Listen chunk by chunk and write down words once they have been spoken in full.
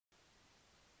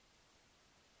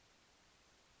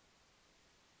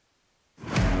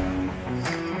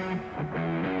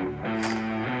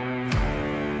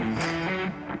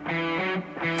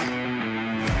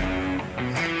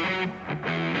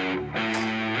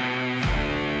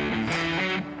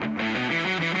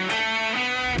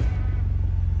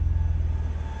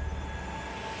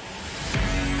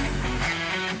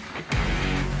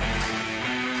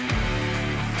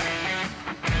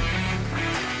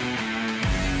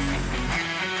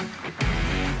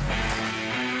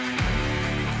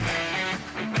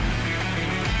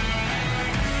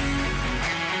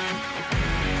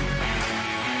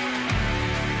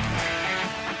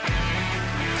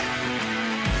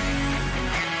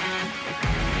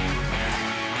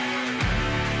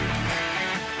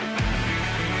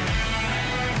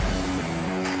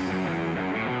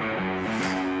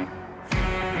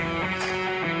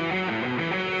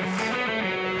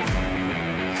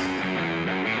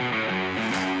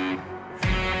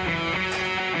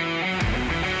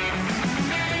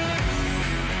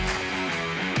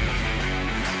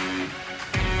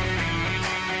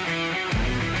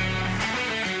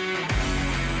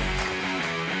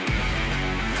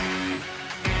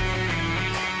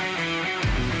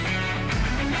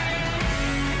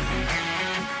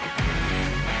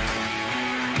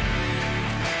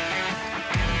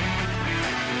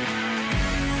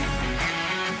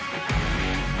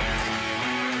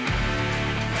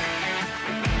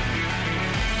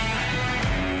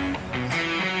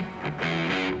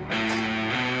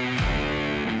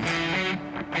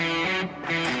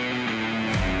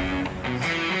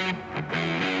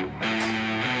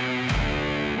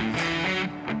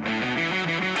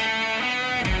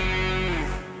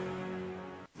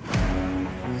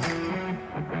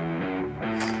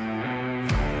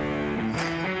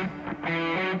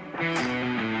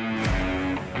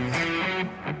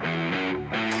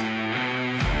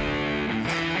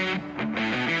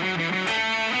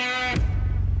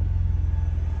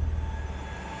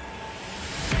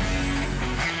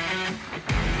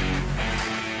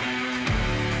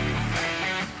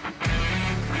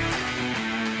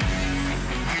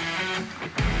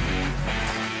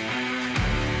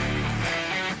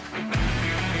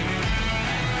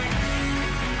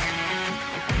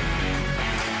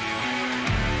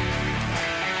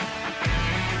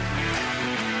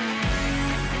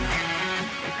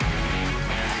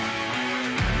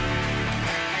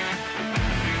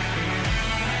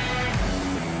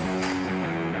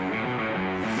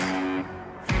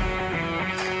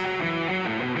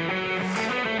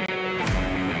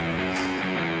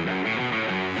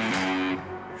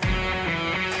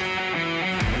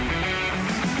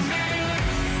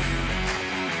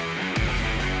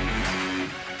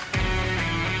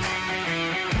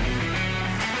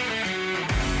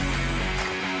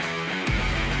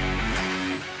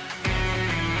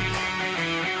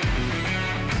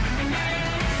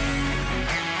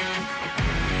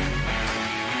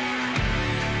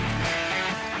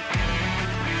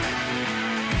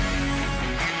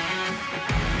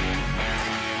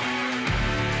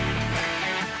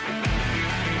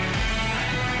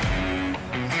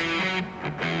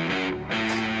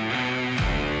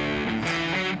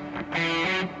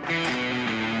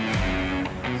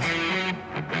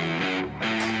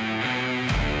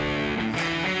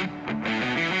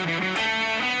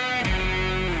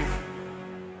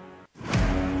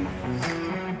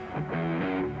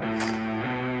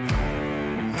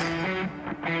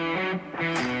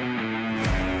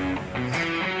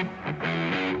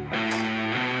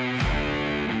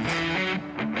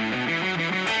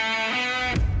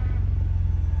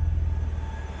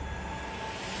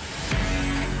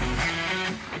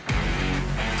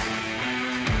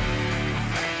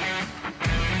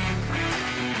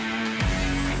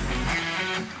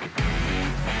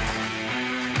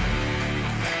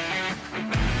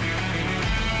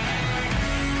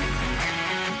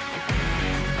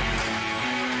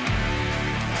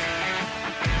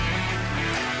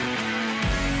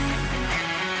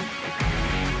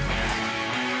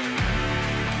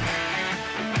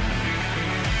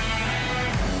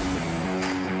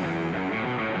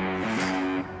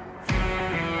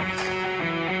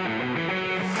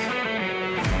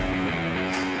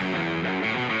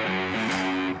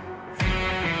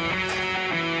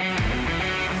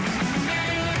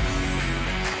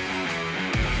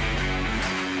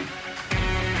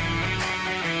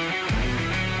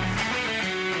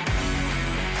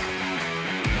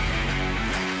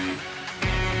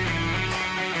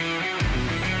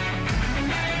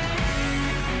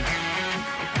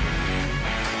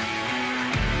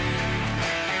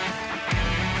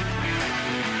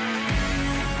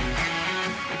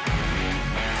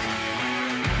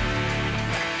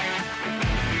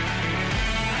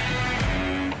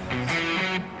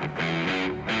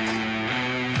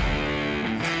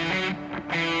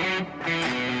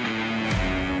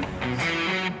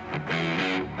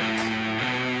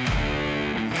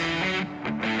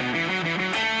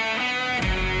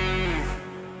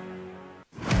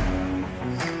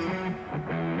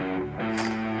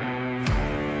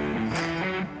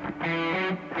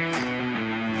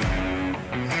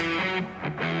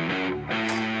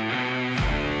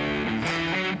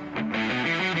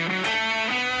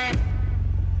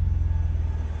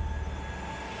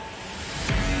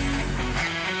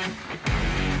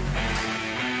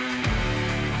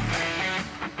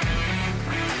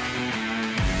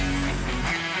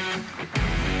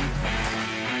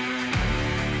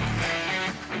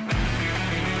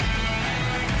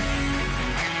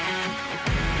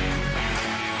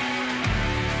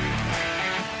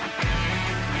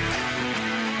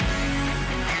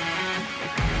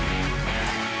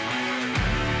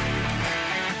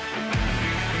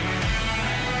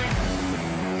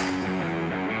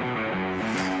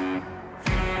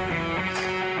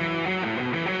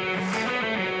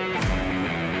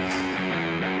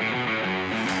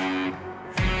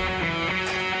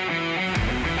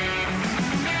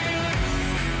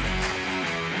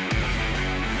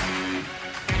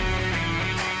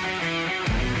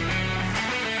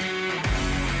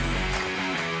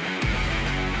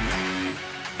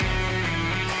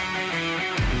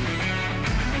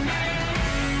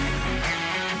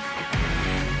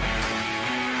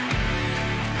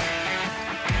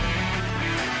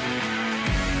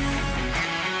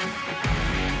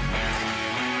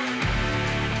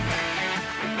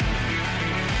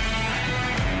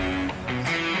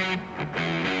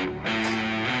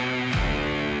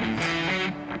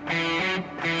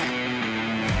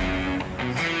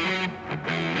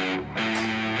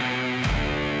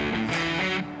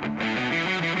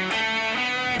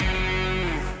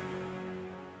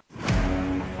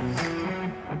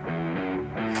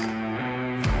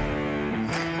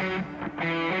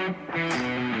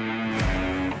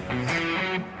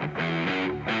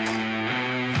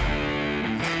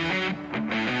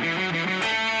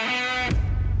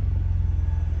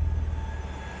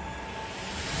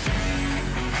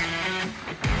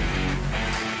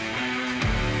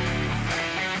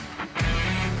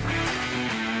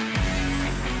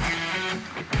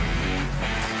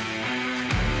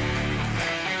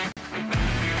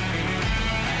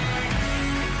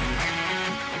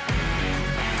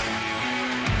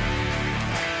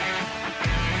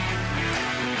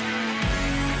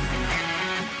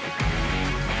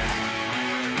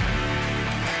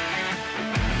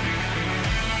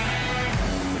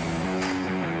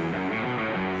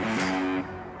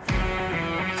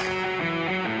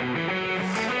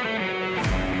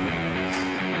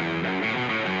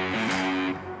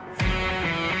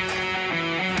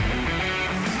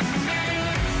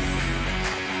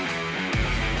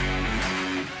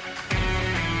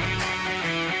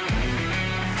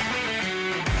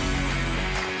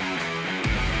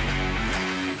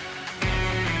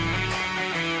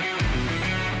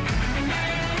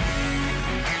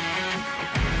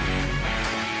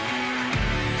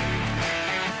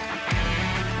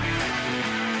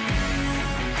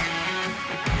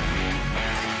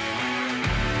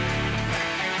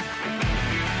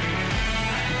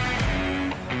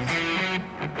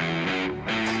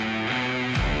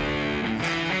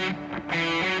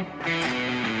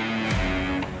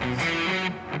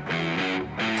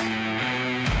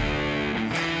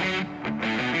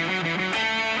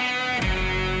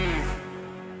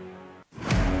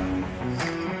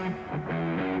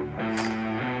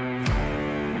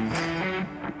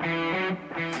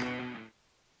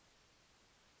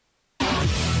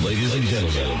Ladies and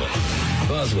gentlemen,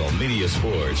 Boswell Media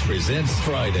Sports presents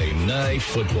Friday Night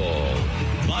Football.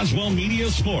 Boswell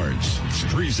Media Sports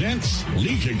presents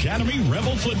Leake Academy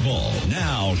Rebel Football.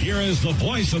 Now, here is the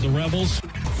voice of the Rebels,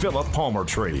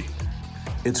 Pelahatchie.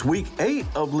 It's week 8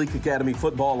 of Leake Academy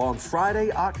football on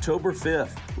Friday, October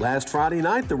 5th. Last Friday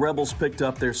night, the Rebels picked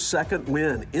up their second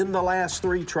win in the last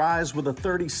 3 tries with a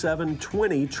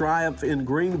 37-20 triumph in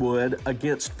Greenwood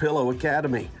against Pillow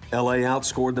Academy. LA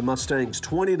outscored the Mustangs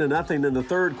 20-0 in the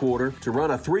third quarter to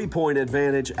run a 3-point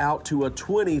advantage out to a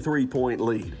 23-point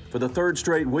lead. For the third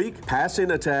straight week,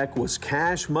 passing attack was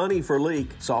cash money for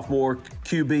Leake. Sophomore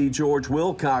QB George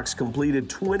Wilcox completed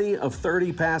 20 of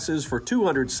 30 passes for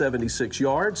 276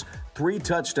 yards, 3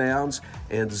 touchdowns,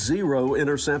 and 0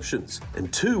 interceptions.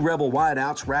 And 2 Rebel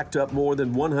wideouts racked up more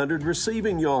than 100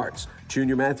 receiving yards.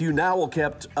 Junior Matthew Nowell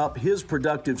kept up his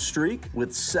productive streak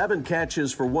with 7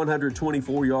 catches for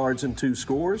 124 yards and 2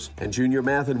 scores. And junior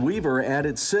Mathen Weaver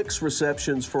added 6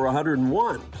 receptions for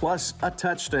 101, plus a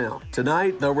touchdown.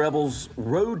 Tonight, the Rebels'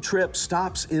 road trip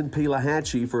stops in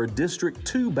Pelahatchie for a District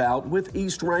 2 bout with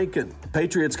East Rankin.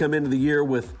 Patriots come into the year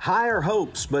with higher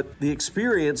hopes, but the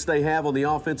experience they have on the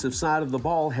offensive side of the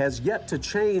ball has yet to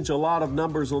change a lot of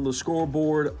numbers on the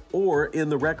scoreboard or in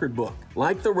the record book.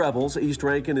 Like the Rebels, East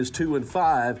Rankin is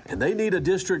 2-5, and they need a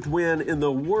district win in the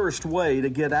worst way to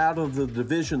get out of the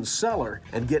division cellar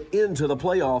and get into the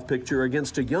playoff picture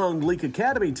against a young Leake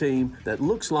Academy team that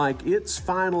looks like it's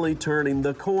finally turning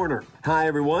the corner. Hi,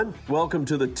 everyone. Welcome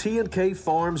to the T&K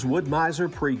Farms Wood-Mizer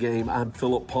pregame. I'm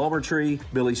Philip Pelahatchie.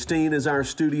 Billy Steen is our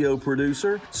studio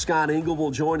producer. Scott Engel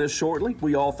will join us shortly.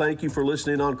 We all thank you for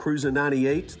listening on Cruisin'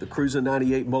 98, the Cruisin'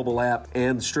 98 mobile app,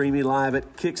 and streaming live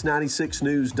at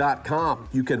Kicks96news.com.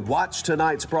 You can watch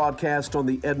tonight's broadcast on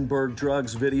the Edinburgh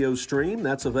Drugs video stream.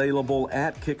 That's available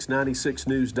at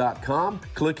Kicks96news.com.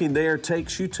 Clicking there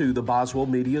takes you to the Boswell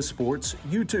Media Sports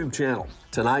YouTube channel.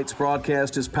 Tonight's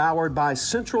broadcast is powered by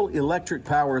Central Electric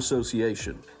Power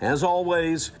Association. As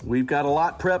always, we've got a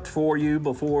lot prepped for you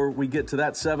before we get to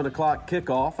that 7 o'clock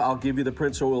kickoff. I'll give you the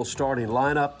Prince Oil starting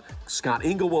lineup. Scott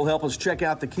Engel will help us check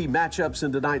out the key matchups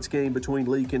in tonight's game between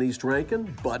Leake and East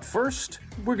Rankin. But first,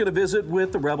 we're going to visit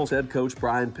with the Rebels head coach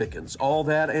Brian Pickens. All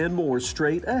that and more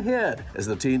straight ahead as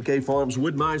the T&K Farms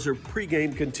Wood-Mizer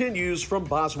pregame continues from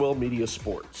Boswell Media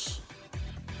Sports.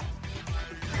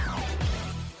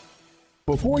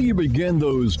 Before you begin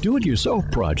those do-it-yourself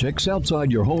projects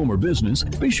outside your home or business,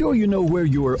 be sure you know where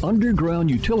your underground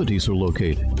utilities are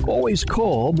located. Always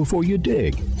call before you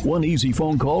dig. One easy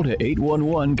phone call to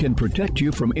 811 can protect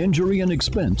you from injury and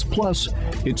expense. Plus,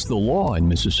 it's the law in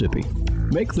Mississippi.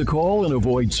 Make the call and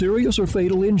avoid serious or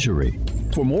fatal injury.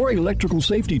 For more electrical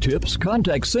safety tips,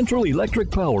 contact Central Electric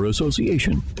Power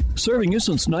Association, serving you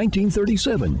since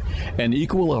 1937, an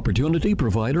equal opportunity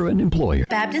provider and employer.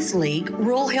 Baptist League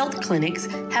Rural Health Clinics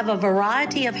have a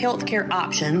variety of healthcare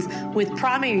options with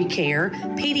primary care,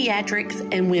 pediatrics,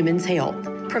 and women's health,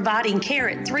 providing care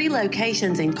at 3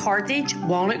 locations in Carthage,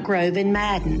 Walnut Grove, and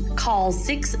Madden. Call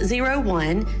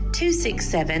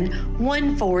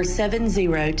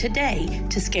 601-267-1470 today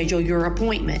to schedule your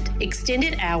appointment.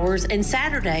 Extended hours and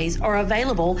Saturdays are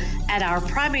available at our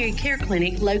primary care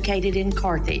clinic located in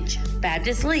Carthage.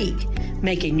 Baptist League,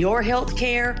 making your health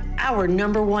care our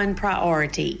 #1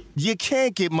 priority. You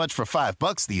can't get much for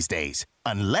 $5 these days,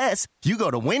 unless you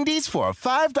go to Wendy's for a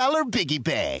 $5 Biggie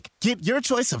Bag. Get your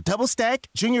choice of double stack,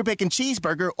 junior bacon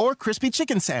cheeseburger, or crispy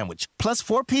chicken sandwich, plus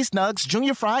 4-piece nugs,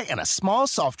 junior fry, and a small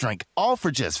soft drink, all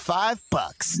for just $5.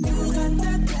 You got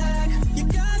that bag. You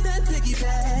got that Biggie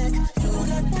Bag. You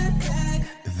got that bag.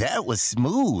 That was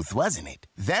smooth, wasn't it?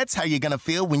 That's how you're gonna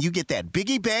feel when you get that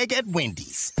Biggie Bag at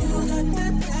Wendy's. You got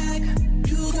that bag.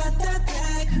 You got that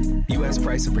bag. U.S.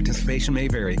 price and participation may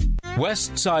vary.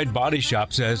 West Side Body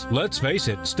Shop says, let's face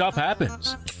it, stuff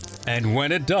happens. And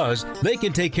when it does, they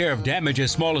can take care of damage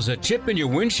as small as a chip in your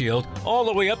windshield all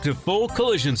the way up to full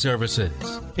collision services.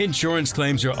 Insurance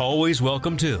claims are always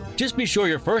welcome too. Just be sure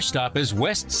your first stop is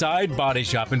West Side Body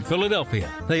Shop in Philadelphia.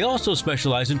 They also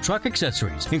specialize in truck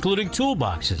accessories, including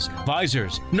toolboxes,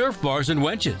 visors, Nerf bars, and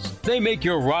winches. They make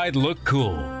your ride look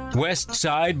cool. West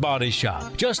Side Body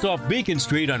Shop, just off Beacon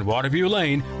Street on Waterview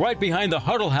Lane, right behind the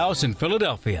Huddle House in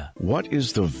Philadelphia. What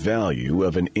is the value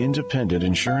of an independent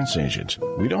insurance agent?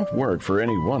 We don't work for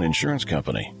any one insurance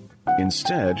company.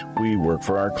 Instead, we work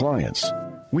for our clients.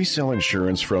 We sell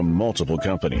insurance from multiple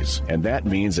companies, and that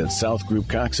means at South Group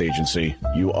Cox Agency,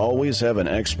 you always have an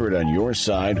expert on your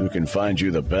side who can find you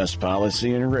the best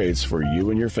policy and rates for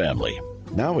you and your family.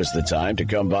 Now is the time to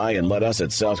come by and let us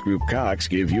at South Group Cox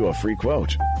give you a free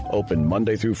quote. Open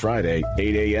Monday through Friday,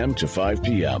 8 a.m. to 5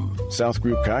 p.m. South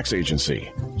Group Cox Agency.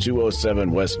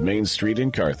 207 West Main Street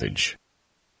in Carthage.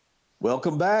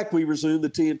 Welcome back. We resume the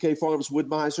T&K Farms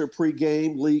Woodmiser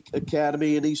pregame. Leake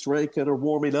Academy and East Rankin are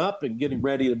warming up and getting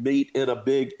ready to meet in a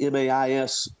big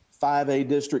MAIS 5A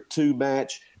District 2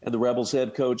 match. And the Rebels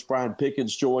head coach, Brian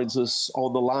Pickens, joins us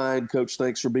on the line. Coach,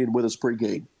 thanks for being with us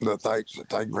pregame. No, thanks.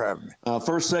 Thank you for having me.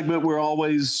 First segment, we're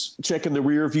always checking the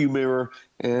rear view mirror,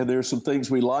 and there's some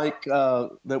things we like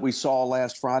that we saw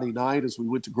last Friday night as we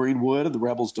went to Greenwood, and the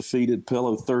Rebels defeated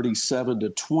Pillow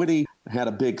 37-20. Had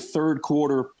a big third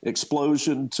quarter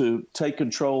explosion to take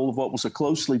control of what was a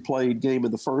closely played game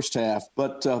in the first half.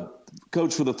 But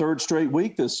Coach, for the third straight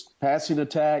week, this passing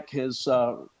attack has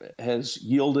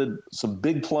yielded some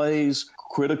big plays,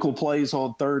 critical plays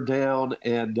on third down,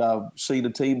 and seen a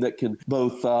team that can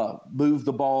both move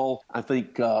the ball, I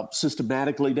think,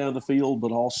 systematically down the field,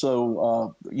 but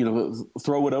also,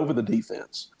 throw it over the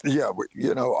defense. Yeah,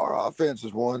 our offense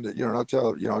is one that,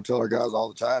 I tell our guys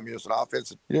all the time, it's an offense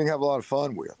that you didn't have a lot of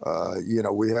fun with.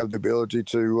 We have the ability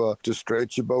to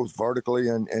stretch you both vertically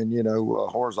and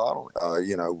horizontally.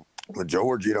 With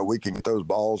George, we can get those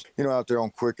balls, out there on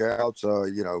quick outs,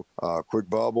 quick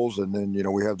bubbles. And then,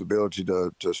 we have the ability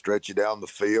to stretch you down the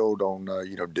field on,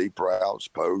 deep routes,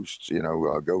 posts,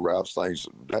 go routes, things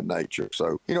of that nature.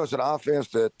 So, it's an offense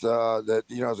that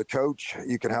as a coach,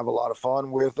 you can have a lot of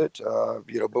fun with it,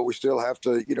 but we still have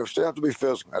to be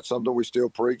physical. That's something we still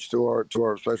preach to our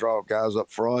especially our guys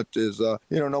up front is,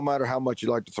 no matter how much you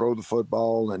like to throw the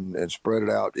football and spread it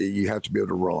out, you have to be able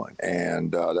to run.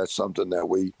 And that's something that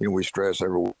we stress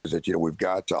every week is that, we've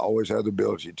got to always have the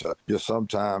ability to just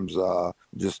sometimes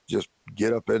just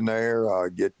get up in there,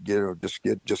 get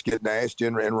nasty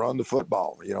and run the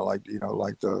football, like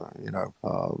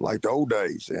the old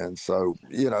days. And so,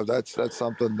 that's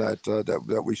something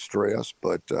that we stress,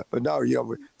 but no, I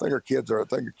think our kids are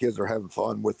having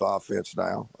fun with the offense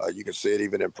now. You can see it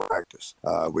even in practice.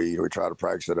 We try to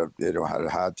practice at a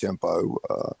high tempo.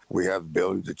 We have the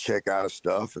ability to check out of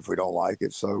stuff if we don't like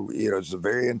it. So, it's a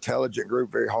very intelligent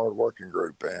group, very hardworking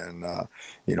group. And, I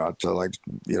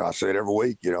say it every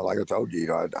week, like I told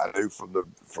you, I knew from the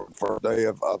first day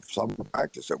of summer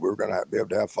practice that we were going to be able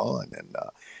to have fun,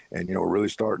 and we're really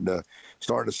starting to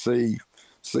see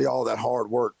all that hard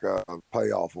work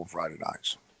pay off on Friday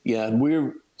nights. Yeah, and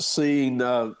we're seeing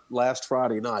last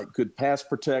Friday night good pass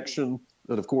protection.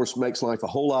 That, of course, makes life a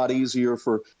whole lot easier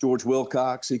for George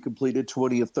Wilcox. He completed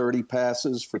 20 of 30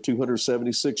 passes for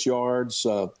 276 yards,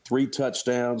 3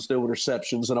 touchdowns, no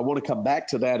interceptions. And I want to come back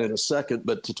to that in a second.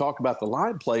 But to talk about the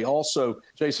line play, also,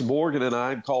 Jason Morgan and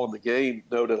I, calling the game,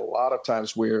 noted a lot of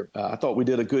times where I thought we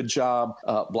did a good job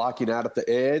blocking out at the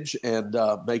edge and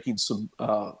making some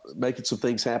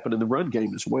things happen in the run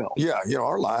game as well. Yeah,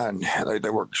 our line, they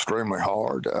work extremely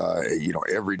hard,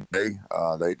 every day.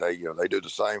 They do the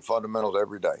same fundamentals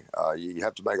every day. You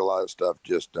have to make a lot of stuff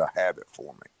just a habit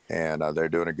for me. And they're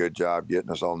doing a good job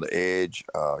getting us on the edge.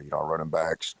 Our running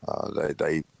backs,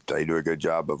 they do a good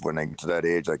job of when they get to that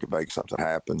edge, they can make something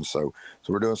happen. So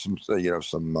we're doing some things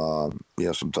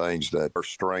that are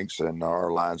strengths, and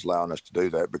our line's allowing us to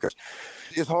do that because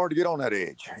it's hard to get on that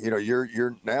edge. You're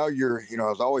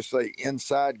as I always say,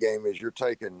 inside game is you're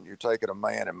taking a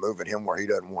man and moving him where he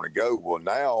doesn't want to go. Well,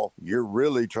 now you're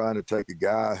really trying to take a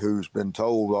guy who's been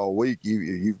told all week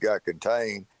you've got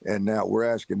contained, and now we're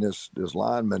asking this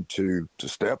lineman to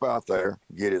step out there,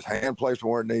 get his hand placed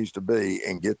where it needs to be,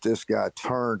 and get this guy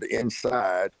turned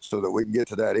inside so that we can get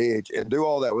to that edge and do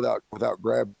all that without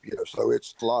grab. So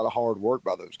it's a lot of hard work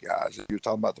by those guys. You're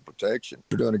talking about the protection.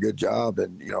 They're doing a good job,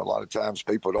 and a lot of times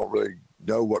people don't really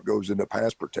know what goes into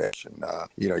pass protection.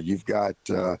 You've got,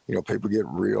 people get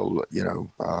real,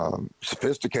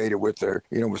 sophisticated with their,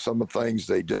 with some of the things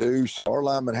they do. So our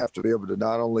linemen have to be able to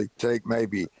not only take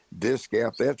maybe this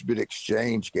gap, they have to be able to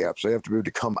exchange gaps. They have to be able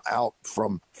to come out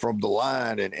from the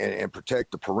line and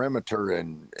protect the perimeter.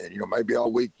 And maybe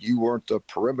all week you weren't the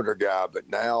perimeter guy, but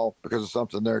now because of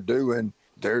something they're doing,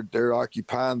 they're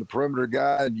occupying the perimeter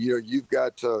guy, and you've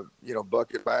got to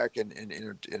bucket back and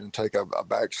take a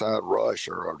backside rush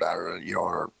or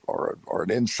an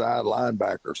inside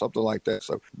linebacker or something like that.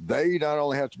 So they not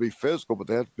only have to be physical, but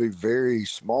they have to be very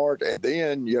smart, and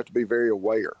then you have to be very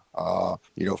aware.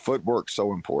 Footwork's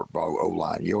so important by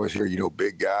O-line. You always hear,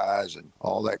 big guys and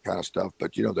all that kind of stuff,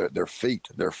 but their feet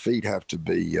have to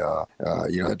be,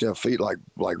 have to have feet like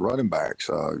running backs,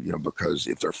 because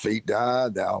if their feet die,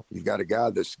 now you've got a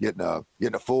guy that's getting a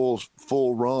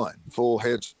full run, full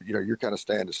heads, you're kind of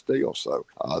standing still. So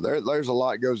there's a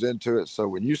lot goes into it. So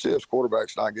when you see this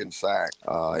quarterback's not getting sacked,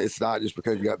 it's not just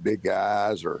because you got big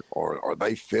guys or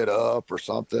they fit up or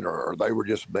something, or they were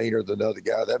just meaner than the other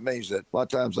guy. That means that a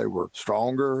lot of times They were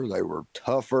stronger, they were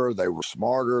tougher, they were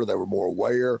smarter, they were more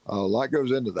aware. A lot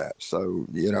goes into that. So,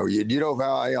 you know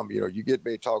how I am. You know, you get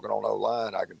me talking on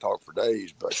O-line, I can talk for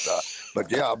days. But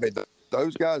yeah, I mean,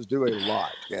 those guys do a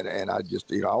lot, and I just,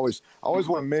 you know, I always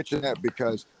want to mention that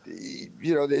because,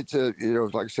 you know, it's a, you know,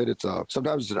 like I said,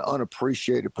 sometimes it's an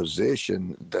unappreciated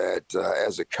position that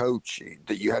as a coach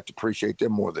that you have to appreciate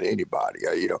them more than anybody.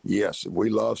 You know, yes, we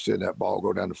love seeing that ball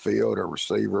go down the field, a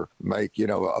receiver make, you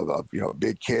know, a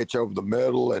big catch over the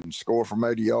middle and score from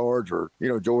 80 yards, or, you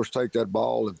know, George take that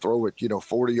ball and throw it, you know,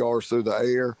 40 yards through the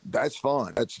air. That's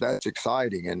fun. That's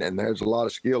exciting, and there's a lot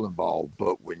of skill involved.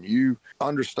 But when you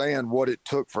understand what it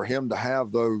took for him to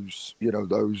have those, you know,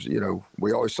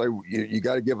 we always say you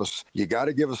got to give us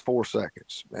 4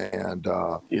 seconds, and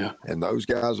and those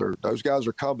guys are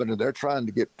coming, and they're trying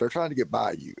to get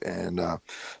by you, and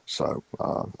so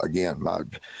again, I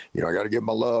got to give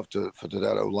my love to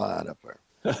that O-line up there.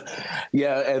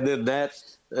 Yeah, and then that,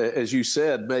 as you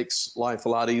said, makes life a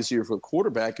lot easier for the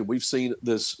quarterback. And we've seen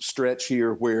this stretch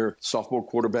here where sophomore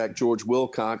quarterback George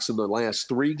Wilcox in the last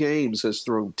 3 games has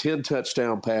thrown 10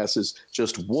 touchdown passes,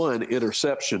 just 1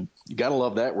 interception. You got to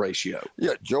love that ratio.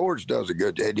 Yeah, George does a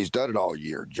good, and he's done it all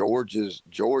year. George is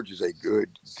a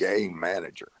good game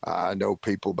manager. I know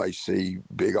people may see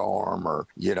big arm, or,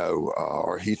 you know,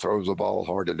 or he throws the ball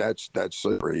hard, and that's a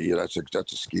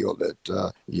skill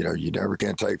that you know, you never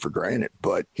can take for granted.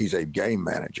 But he's a game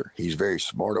manager. He's very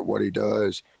smart at what he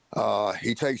does.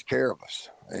 He takes care of us.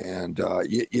 And,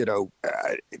 you know,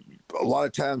 a lot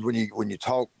of times when you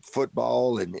talk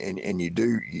football and you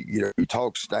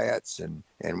talk stats, and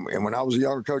when I was a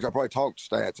younger coach, I probably talked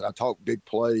stats and I talked big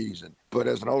plays. But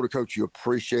as an older coach, you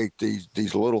appreciate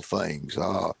these little things.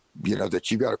 You know, that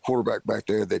you got a quarterback back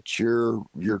there that you're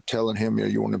telling him, you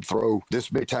know, you want him to throw this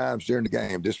many times during the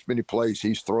game, this many plays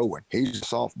he's throwing. He's a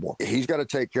sophomore. He's got to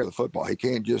take care of the football. He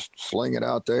can't just sling it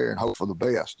out there and hope for the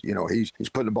best. You know, he's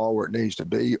putting the ball where it needs to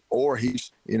be, or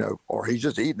he's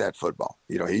just eating that football.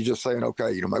 You know, he's just saying,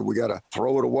 okay, you know, maybe we got to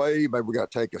throw it away. Maybe we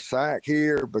got to take a sack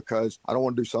here because I don't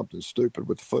want to do something stupid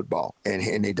with the football. And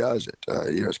he does it.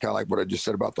 You know, it's kind of like what I just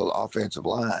said about the offensive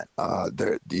line.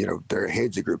 They're a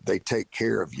heads of group. They take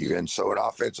care of you. And so an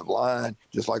offensive line,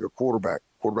 just like a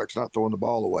quarterback's not throwing the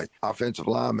ball away. Offensive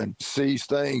lineman sees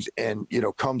things and, you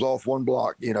know, comes off one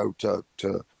block, you know, to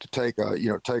take a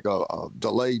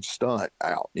delayed stunt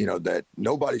out, you know, that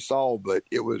nobody saw, but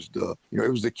it was the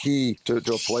key to a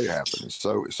play happening.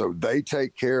 So they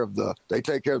take care of the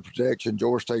protection.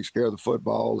 George takes care of the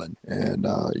football, and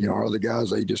you know, our other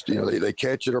guys, they just, you know, they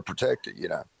catch it or protect it, you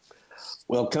know.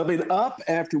 Well, coming up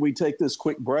after we take this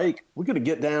quick break, we're going to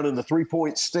get down in the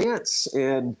 3-point stance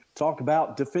and talk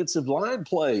about defensive line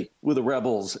play with the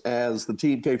Rebels as the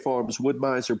T&K Farms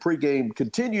Woodmiser pregame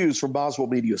continues from Boswell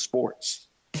Media Sports.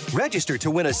 Register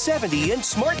to win a 70-inch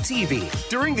smart TV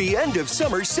during the end of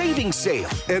summer savings sale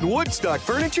at Woodstock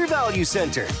Furniture Value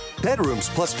Center. Bedrooms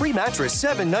plus free mattress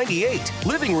 $7.98.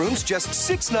 Living rooms just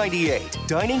 $6.98.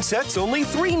 Dining sets only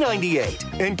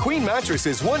 $3.98. And queen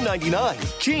mattresses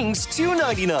 $1.99. Kings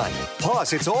 $2.99.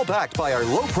 Plus, it's all backed by our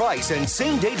low price and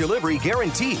same-day delivery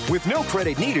guarantee with no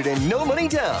credit needed and no money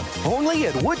down. Only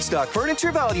at Woodstock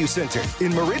Furniture Value Center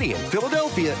in Meridian,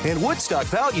 Philadelphia, and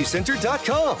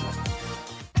WoodstockValueCenter.com.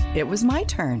 It was my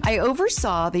turn. I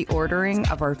oversaw the ordering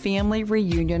of our family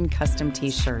reunion custom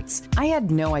t-shirts. I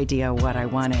had no idea what I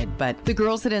wanted, but the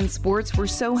girls at In Sports were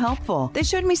so helpful. They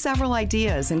showed me several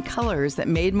ideas and colors that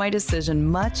made my decision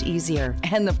much easier,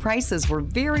 and the prices were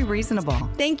very reasonable.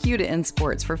 Thank you to In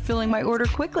Sports for filling my order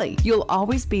quickly. You'll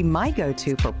always be my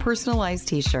go-to for personalized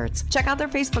t-shirts. Check out their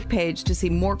Facebook page to see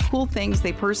more cool things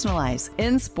they personalize.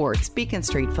 In Sports, Beacon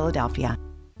Street, Philadelphia.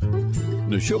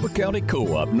 Neshoba County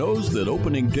Co-op knows that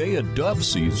opening day of dove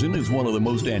season is one of the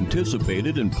most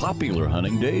anticipated and popular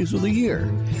hunting days of the year.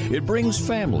 It brings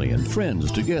family and friends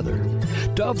together.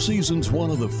 Dove season's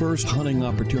one of the first hunting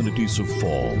opportunities of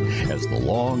fall as the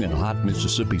long and hot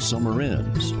Mississippi summer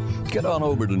ends. Get on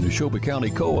over to Neshoba County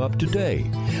Co-op today.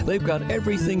 They've got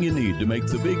everything you need to make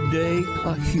the big day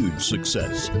a huge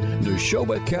success.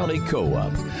 Neshoba County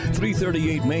Co-op,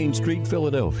 338 Main Street,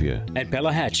 Philadelphia. At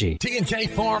Pelahatchie. T&K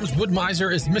Farms Woodmiser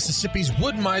is Mississippi's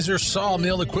Woodmiser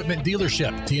sawmill equipment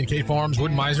dealership. T&K Farms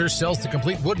Woodmiser sells the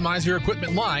complete Woodmiser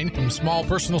equipment line from small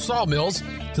personal sawmills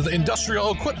to the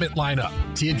industrial equipment lineup.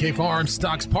 T&K Farms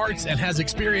stocks parts and has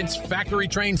experienced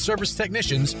factory-trained service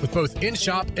technicians with both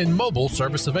in-shop and mobile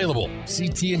service available. See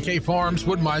T&K Farms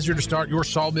Woodmiser to start your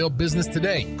sawmill business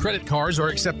today. Credit cards are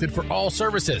accepted for all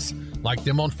services. Like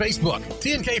them on Facebook.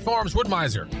 T&K Farms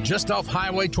Woodmiser, just off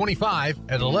Highway 25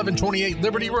 at 1128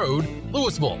 Liberty Road,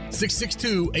 Louisville,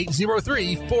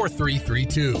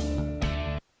 662-803-4332.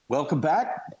 Welcome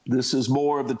back. This is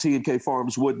more of the T&K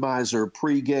Farms Wood-Mizer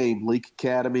pregame. Leake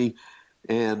Academy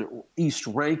and East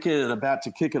Rankin about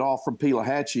to kick it off from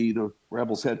Pelahatchie. The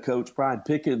Rebels head coach, Brian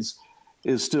Pickens,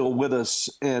 is still with us.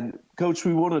 And, Coach,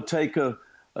 we want to take a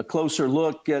closer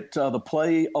look at the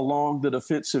play along the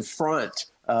defensive front.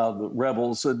 The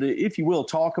Rebels, and if you will,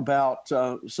 talk about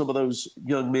some of those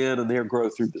young men and their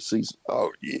growth through the season. Oh,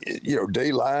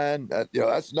 D-line,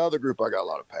 that's another group I got a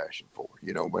lot of passion for.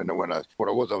 When I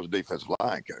was a defensive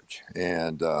line coach.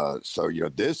 And so,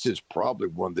 this is probably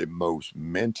one of the most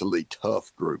mentally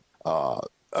tough group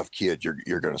of kids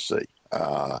you're going to see.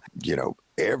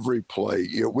 Every play,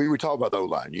 we would talk about the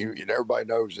O-line. Everybody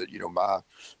knows that,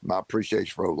 my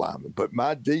appreciation for O-linemen, but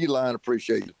my D-line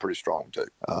appreciation is pretty strong too.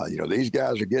 These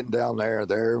guys are getting down there.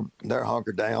 They're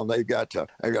hunkered down. They've got to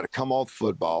come off the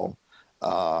football.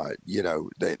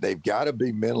 They've got to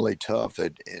be mentally tough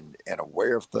and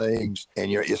aware of things.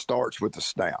 And, it starts with the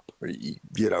snap. They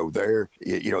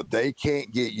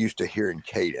can't get used to hearing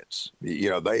cadence.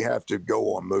 They have to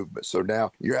go on movement. So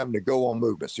now you're having to go on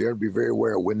movement. So you have to be very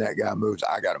aware of when that guy moves,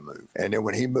 I got to move. And then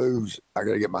when he moves, I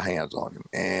got to get my hands on him.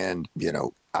 And,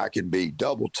 I can be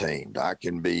double teamed. I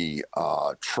can be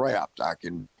trapped. I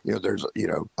can, there's,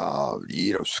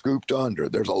 scooped under.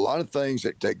 There's a lot of things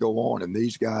that go on, and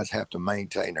these guys have to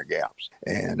maintain their gaps.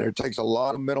 And it takes a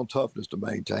lot of mental toughness to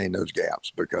maintain those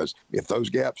gaps, because if those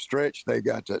gaps stretch, they've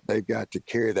got to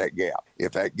carry that gap.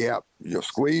 If that gap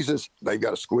squeezes, they've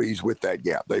got to squeeze with that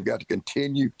gap. They've got to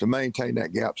continue to maintain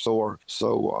that gap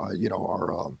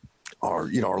our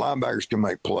linebackers can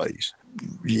make plays.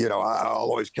 I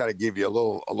always kind of give you a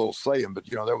little saying, but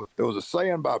there was a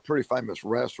saying by a pretty famous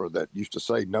wrestler that used to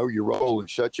say, "Know your role and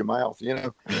shut your mouth."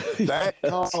 That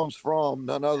comes from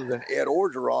none other than Ed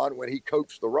Orgeron when he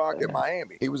coached the Rock at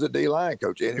Miami. He was a D-line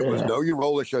coach, and it was know your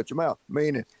role and shut your mouth.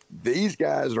 Meaning these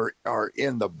guys are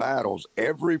in the battles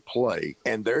every play,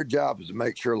 and their job is to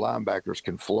make sure linebackers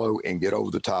can flow and get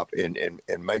over the top and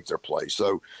make their play.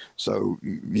 So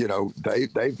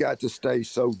they've got to stay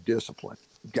so disciplined.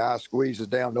 Guy squeezes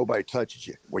down, nobody touches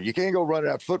you. Well, you can't go running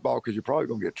out football because you're probably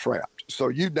going to get trapped. So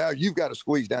you've got to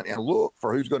squeeze down and look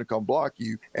for who's going to come block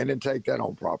you, and then take that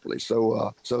on properly.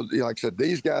 So like I said,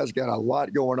 these guys got a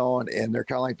lot going on, and they're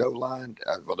kind of like the O-line.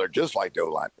 They're just like the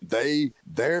O-line.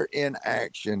 They're in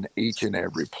action each and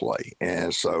every play,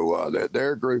 and so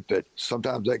they're a group that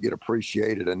sometimes they get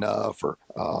appreciated enough,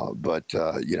 but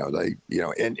not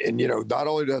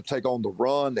only do they take on the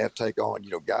run, they have to take on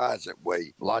guys that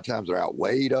weigh. A lot of times they're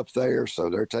outweighed up there, so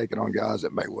they're taking on guys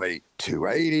that may weigh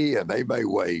 280 and they may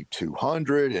weigh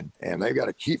 200, and they've got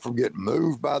to keep from getting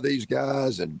moved by these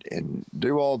guys and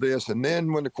do all this. And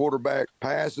then when the quarterback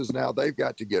passes, now they've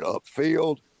got to get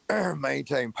upfield,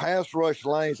 maintain pass rush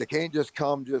lanes. They can't just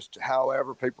come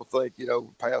however people think,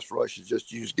 pass rush is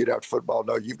just you just get out football.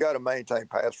 No, you've got to maintain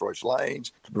pass rush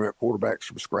lanes to prevent quarterbacks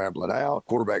from scrambling out.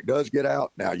 Quarterback does get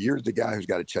out. Now you're the guy who's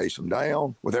got to chase him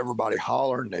down with everybody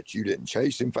hollering that you didn't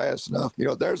chase him fast enough.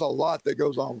 There's a lot that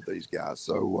goes on with these guys.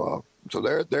 So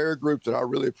they're a group that I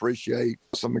really appreciate.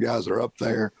 Some of the guys that are up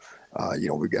there.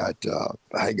 We got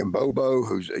Hagen Bobo,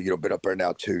 who's, been up there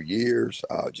now 2 years,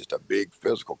 just a big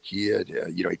physical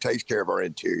kid. He takes care of our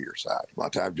interior side. A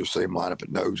lot of times you'll see him line up at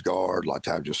nose guard. A lot of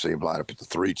times you'll see him line up at the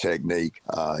 3 technique.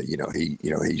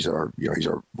 He's our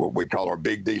what we call our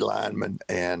big D lineman.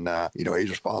 And, he's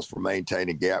responsible for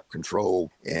maintaining gap control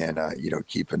and,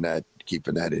 keeping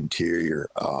that interior,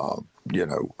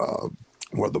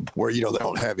 where they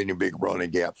don't have any big running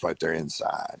gaps right there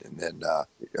inside. And then,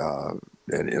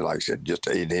 and like I said,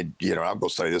 I'm going to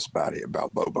say this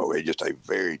about Bobo. He's just a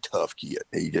very tough kid.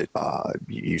 He just,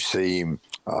 you see him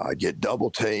get double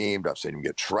teamed. I've seen him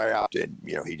get trapped, and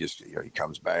he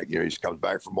comes back. He just comes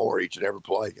back for more each and every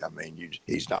play. I mean,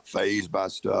 he's not fazed by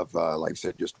stuff. Like I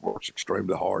said, just works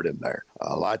extremely hard in there.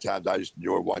 A lot of times, I just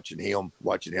enjoy watching him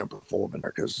perform in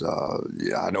there because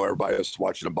I know everybody else is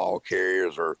watching the ball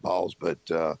carriers or balls, but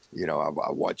I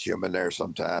watch him in there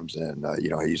sometimes, and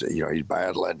he's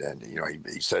battling, and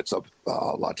he sets up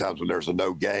a lot of times when there's a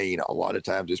no gain. A lot of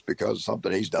times it's because of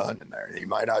something he's done in there. He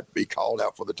might not be called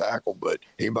out for the tackle, but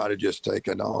he might have just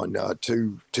taken on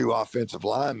two offensive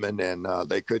linemen, and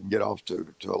they couldn't get off to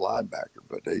a linebacker.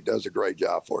 But he does a great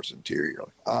job for us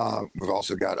interiorly. We've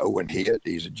also got Owen Hitt.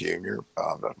 He's a junior.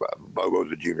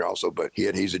 Bobo's a junior also, but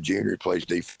he's a junior. He plays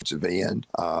defensive end.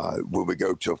 When we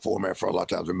go to a format for a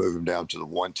lot of times we move him down to the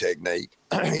 1 technique.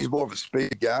 He's more of a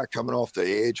speed guy coming off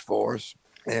the edge for us.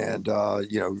 And,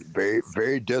 very,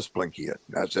 very disciplined kid.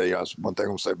 I'd say that's one thing I'm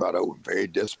going to say about Owen. Very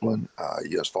disciplined.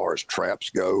 As far as traps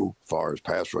go, as far as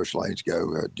pass rush lanes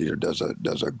go, does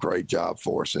a great job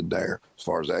for us in there as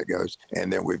far as that goes.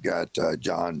 And then we've got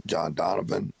John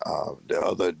Donovan, the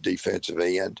other defensive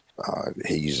end.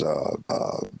 He's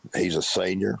a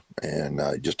senior and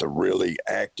just a really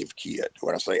active kid.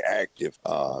 When I say active,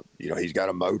 he's got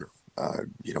a motor.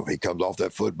 He comes off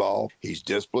that football. He's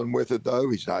disciplined with it, though.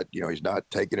 He's not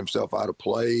taking himself out of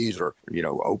plays or,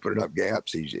 opening up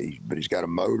gaps. But he's got a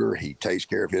motor. He takes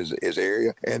care of his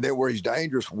area. And then where he's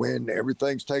dangerous, when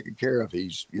everything's taken care of,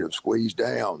 he's, squeezed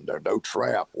down. There's no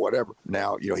trap, whatever.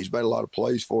 Now, he's made a lot of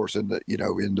plays for us in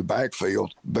the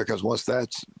backfield, because once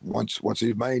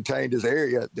he's maintained his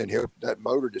area, then that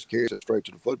motor just carries it straight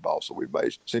to the football. So we've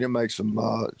seen him make some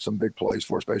big plays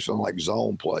for us, especially on like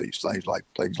zone plays, things like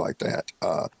that.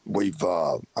 We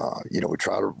try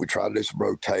to do some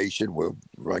rotation. We'll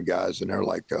run guys in there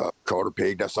like Carter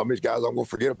Pig. Now, some of these guys I'm going to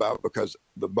forget about, because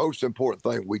the most important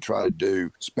thing we try to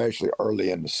do, especially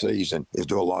early in the season, is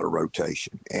do a lot of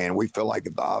rotation. And we feel like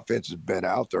if the offense has been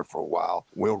out there for a while,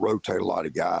 we'll rotate a lot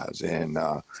of guys. And,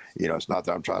 it's not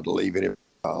that I'm trying to leave any.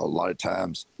 A lot of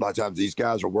times these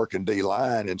guys are working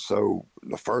D-line, and so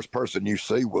the first person you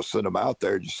see will send them out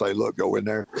there. Just say, look, go in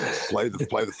there, play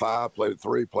the 5, play the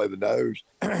 3, play the nose,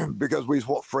 because we just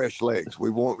want fresh legs.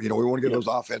 We want to give those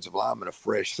offensive linemen a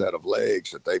fresh set of legs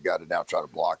that they've got to now try to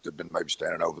block. They've been maybe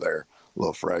standing over there a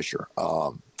little fresher.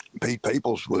 Pete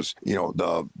Peoples was,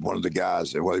 one of the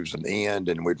guys that was an end,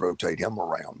 and we'd rotate him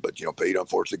around. But, Pete,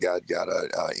 unfortunately, got an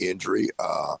injury.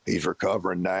 He's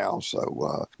recovering now,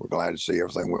 so we're glad to see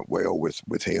everything went well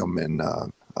with him. And,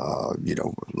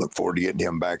 look forward to getting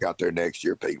him back out there next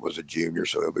year. Pete was a junior,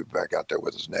 so he'll be back out there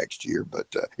with us next year. But,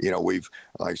 we've,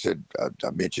 like I said,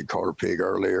 I mentioned Carter Pig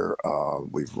earlier.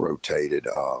 We've rotated,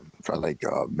 I'm trying to think,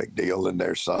 McNeil in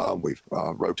there some. We've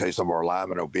rotated some of our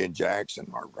linemen. Ben Jackson,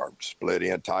 our split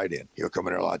end, tight end. He'll come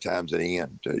in there a lot of times at the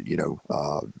end. A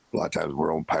lot of times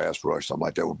we're on pass rush, something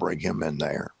like that. We'll bring him in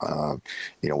there.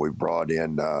 We brought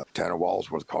in Tanner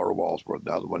Walsworth, Carter Walsworth,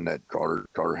 another one that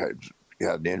Carter had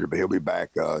an injury, but he'll be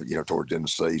back, towards the end of the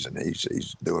season.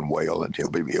 He's doing well, and he'll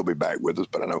be back with us.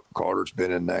 But I know Carter's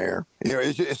been in there.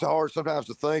 It's hard sometimes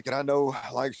to think, and I know,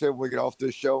 like I said, when we get off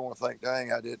this show, I think,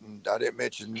 dang, I didn't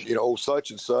mention,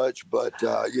 such and such. But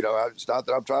it's not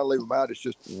that I'm trying to leave them out. It's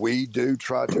just we do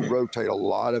try to rotate a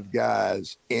lot of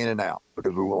guys in and out,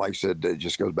 because we, like I said, it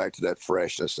just goes back to that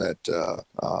freshness.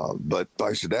 But like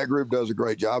I said, that group does a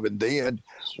great job. And then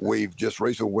we've just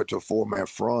recently went to a 4-man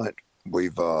front.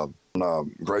 We've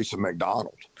Grayson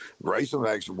McDonald. Grayson,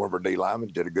 actually, one of our D linemen,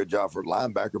 did a good job for a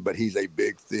linebacker, but he's a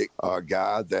big, thick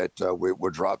guy that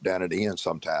we'll drop down at the end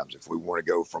sometimes. If we want to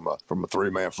go from a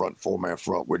 3-man front, 4-man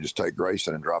front, we'll just take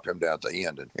Grayson and drop him down at the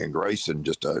end. And Grayson,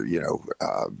 just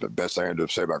the best thing to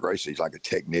say about Grayson, he's like a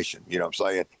technician. You know what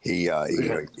I'm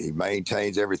saying? He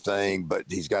maintains everything, but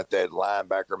he's got that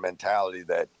linebacker mentality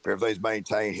that if everything's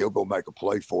maintained, he'll go make a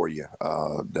play for you.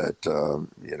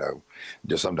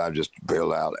 Just sometimes just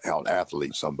build out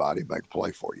athlete somebody, make a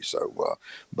play for you. So,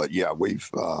 but yeah, we've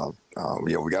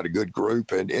we got a good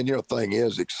group, and the thing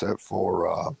is, except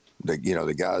for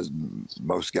the guys,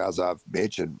 most guys I've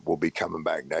mentioned will be coming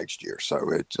back next year. So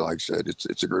it's like I said,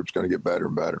 it's a group's going to get better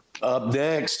and better. Up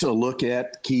next, to look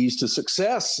at keys to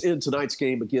success in tonight's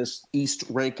game against East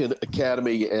Rankin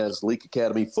Academy as Leake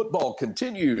Academy football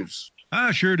continues.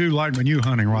 I sure do like my new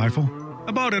hunting rifle.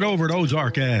 I bought it over at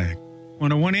Ozark Ag.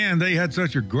 When I went in, they had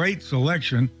such a great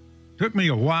selection. Took me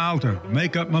a while to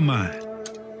make up my mind.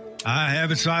 I have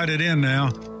it sighted in now,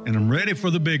 and I'm ready for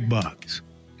the big bucks.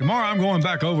 Tomorrow I'm going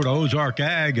back over to Ozark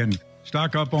Ag and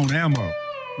stock up on ammo.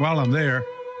 While I'm there,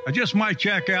 I just might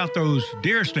check out those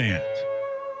deer stands.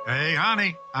 Hey,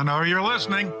 honey, I know you're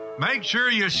listening. Make sure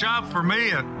you shop for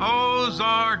me at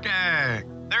Ozark Ag.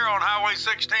 They're on Highway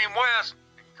 16 West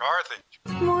in Carthage.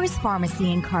 Moore's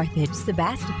Pharmacy in Carthage,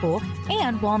 Sebastopol,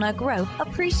 and Walnut Grove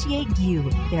appreciate you,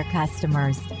 their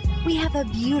customers. We have a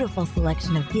beautiful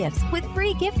selection of gifts with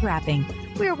free gift wrapping.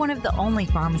 We are one of the only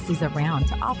pharmacies around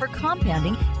to offer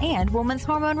compounding and women's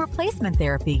hormone replacement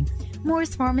therapy.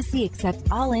 Moore's Pharmacy accepts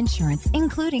all insurance,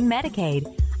 including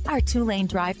Medicaid. Our 2-lane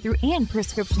drive-thru and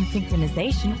prescription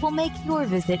synchronization will make your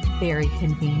visit very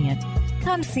convenient.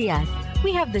 Come see us.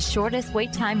 We have the shortest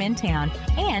wait time in town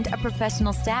and a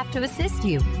professional staff to assist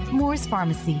you. Moore's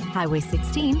Pharmacy, Highway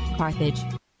 16, Carthage.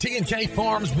 T&K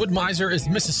Farms Wood-Mizer is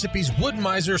Mississippi's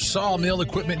Wood-Mizer sawmill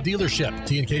equipment dealership.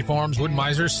 T&K Farms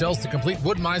Wood-Mizer sells the complete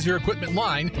Wood-Mizer equipment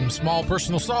line from small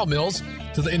personal sawmills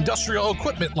to the industrial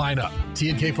equipment lineup.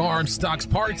 T&K Farms stocks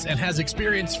parts and has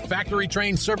experienced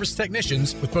factory-trained service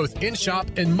technicians with both in-shop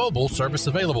and mobile service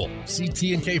available. See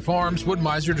T&K Farms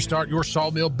Wood-Mizer to start your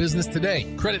sawmill business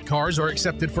today. Credit cards are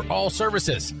accepted for all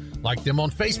services. Like them on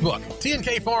Facebook.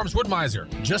 T&K Farms Wood-Mizer,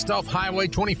 just off Highway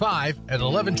 25 at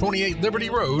 1128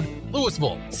 Liberty Road,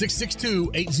 Louisville,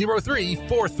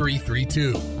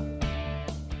 662-803-4332.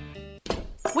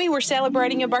 We were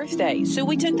celebrating a birthday, so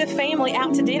we took the family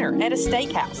out to dinner at a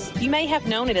steakhouse. You may have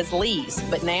known it as Lee's,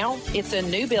 but now it's a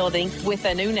new building with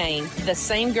a new name. The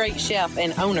same great chef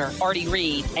and owner, Artie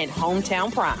Reed, and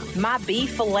Hometown Prime. My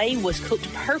beef filet was cooked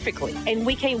perfectly, and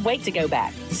we can't wait to go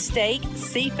back. Steak,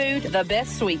 seafood, the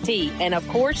best sweet tea, and of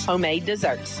course, homemade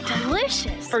desserts.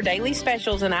 Delicious. For daily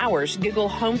specials and hours, Google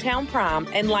Hometown Prime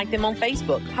and like them on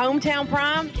Facebook. Hometown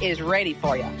Prime is ready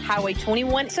for you. Highway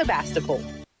 21, Sebastopol.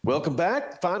 Welcome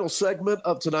back. Final segment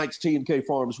of tonight's T&K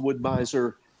Farms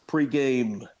Wood-Mizer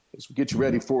pregame as we get you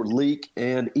ready for Leake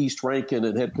and East Rankin,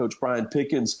 and head coach Brian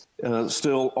Pickens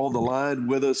still on the line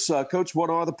with us. Coach, what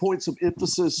are the points of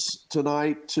emphasis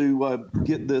tonight to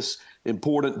get this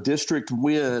important district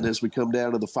win as we come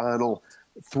down to the final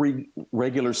 3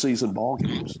 regular season ball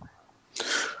games?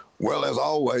 Well, as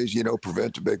always,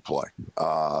 prevent the big play.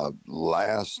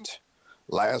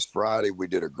 Last Friday, we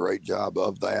did a great job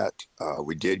of that.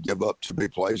 We did give up 2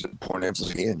 big plays at point of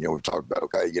emphasis again. We talked about,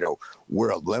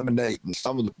 we're eliminating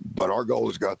some of but our goal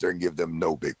is to go out there and give them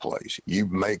no big plays. You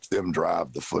make them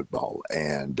drive the football.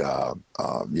 And, so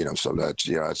that's,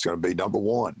 it's going to be number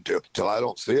 1. Till I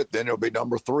don't see it, then it'll be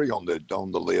number 3 on the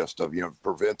list of,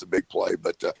 prevent the big play.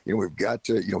 But, we've got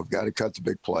to cut the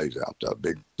big plays out.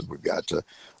 We've got to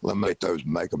eliminate those,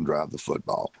 make them drive the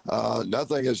football.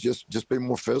 Another thing is just be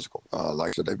more physical. Like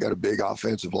I said, they've got a big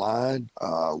offensive line.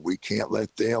 We can't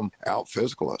let them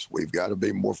out-physical us. We've got to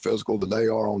be more physical than they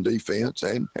are on defense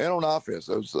and on offense.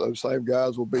 Those same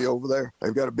guys will be over there.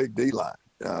 They've got a big D-line.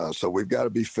 So we've got to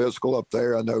be physical up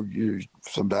there. I know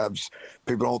sometimes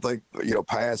people don't think,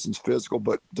 passing's physical,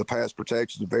 but the pass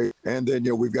protection is very, and then,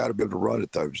 we've got to be able to run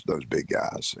at those big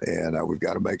guys, and we've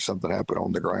got to make something happen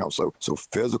on the ground. So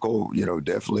physical,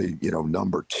 definitely,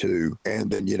 number 2,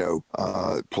 and then,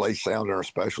 play sound in our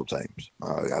special teams.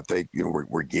 I think,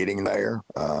 we're getting there.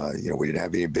 We didn't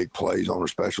have any big plays on our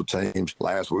special teams.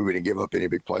 Last week, we didn't give up any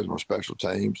big plays on our special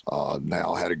teams.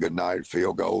 Now had a good night,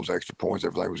 field goals, extra points,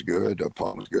 everything was good.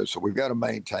 Was good, so we've got to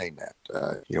maintain that.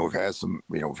 We've had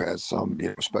some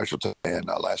special time, and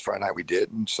last Friday night we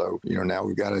didn't. So now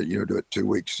we've got to do it 2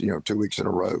 weeks, 2 weeks in a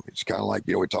row. It's kind of like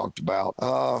we talked about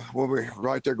when we're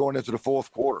right there going into the fourth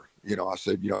quarter. I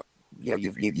said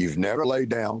you've never laid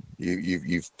down.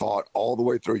 You've fought all the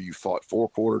way through. You fought 4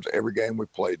 quarters every game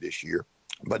we've played this year.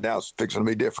 But now it's fixing to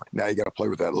be different. Now you got to play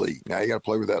with that lead.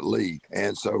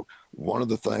 And so one of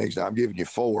the things, I'm giving you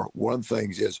 4, one of the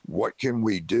things is what can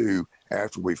we do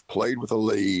after we've played with a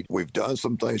lead, we've done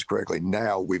some things correctly.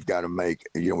 Now we've got to we've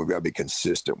got to be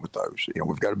consistent with those.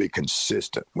 We've got to be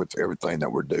consistent with everything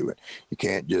that we're doing. You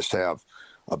can't just have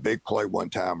a big play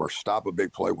one time or stop a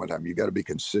big play one time. You got to be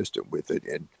consistent with it.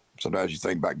 And sometimes you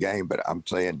think about game, but I'm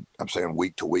saying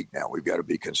week to week now. We've got to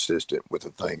be consistent with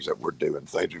the things that we're doing,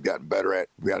 things we've gotten better at.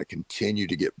 We've got to continue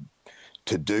to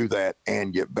do that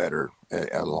and get better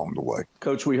along the way.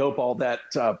 Coach, we hope all that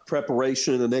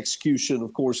preparation and execution,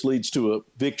 of course, leads to a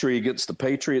victory against the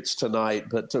Patriots tonight.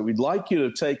 But we'd like you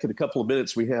to take, in a couple of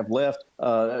minutes we have left,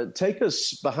 take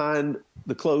us behind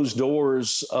the closed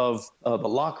doors of the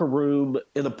locker room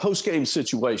in a post-game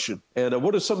situation. And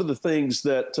what are some of the things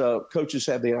that coaches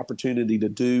have the opportunity to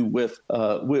do with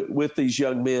these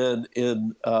young men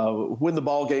in when the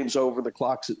ball game's over, the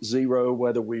clock's at 0,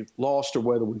 whether we've lost or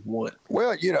whether we've won?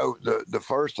 Well, the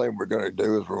first thing we're going to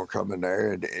do is we're going to come in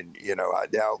there and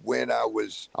when I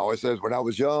was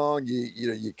young,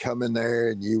 you come in there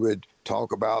and you would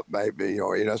talk about maybe,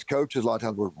 as coaches, a lot of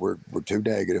times we're too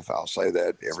negative. I'll say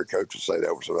that. Every coach will say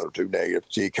that. We're too negative.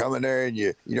 So you come in there and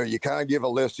you kind of give a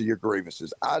list of your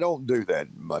grievances. I don't do that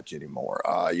much anymore.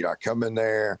 I come in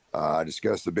there, I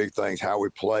discuss the big things, how we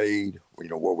played,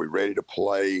 were we ready to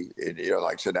play? And,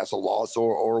 like I said, that's a loss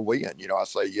or a win. I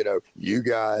say, you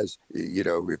guys,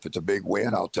 if it's a big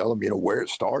win, I'll tell them, where it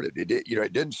started.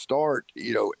 It didn't start,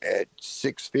 at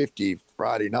 6:50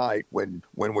 Friday night when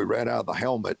we ran out of the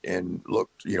helmet and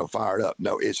looked, fired up.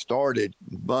 No, it started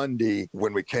Monday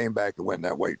when we came back and went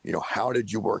that weight. How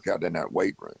did you work out in that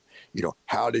weight room?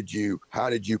 how did you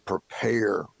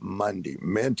prepare Monday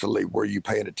mentally? Were you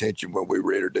paying attention when we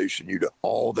were introducing you to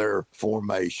all their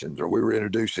formations, or we were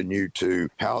introducing you to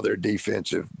how their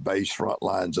defensive base front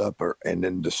lines up, and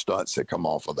then the stunts that come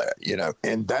off of that,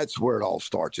 and that's where it all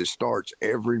starts. It starts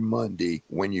every Monday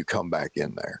when you come back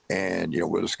in there, and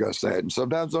we'll discuss that. And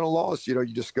sometimes on a loss, you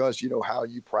discuss how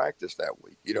you practice that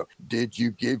week. Did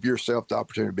you give yourself the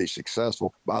opportunity to be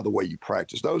successful by the way you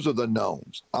practice? Those are the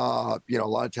knowns. A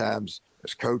lot of times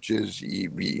as coaches,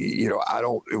 I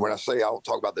don't, when I say I don't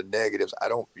talk about the negatives, I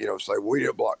don't, say we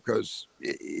didn't block, because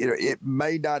it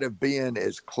may not have been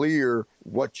as clear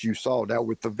what you saw. Now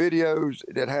with the videos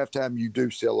at halftime, you do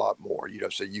see a lot more,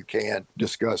 so you can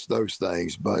discuss those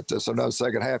things. But sometimes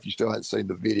second half, you still haven't seen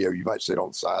the video. You might see it on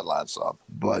the sideline some,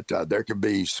 but there can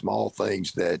be small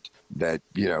things that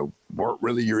weren't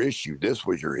really your issue. This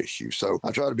was your issue. So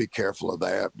I try to be careful of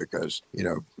that, because,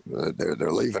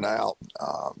 they're leaving out,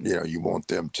 you want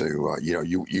them to,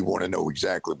 you want to know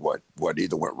exactly what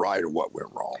either went right or what went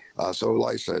wrong. So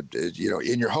like I said,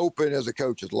 and you're hoping as a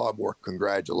coach, it's a lot more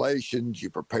congratulations, you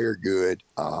prepare good,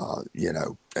 and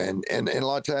a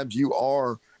lot of times you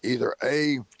are either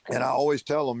and I always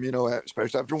tell them,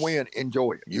 especially after a win,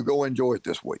 enjoy it. You go enjoy it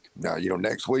this week. Now,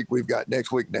 next week we've got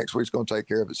next week's going to take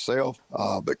care of itself.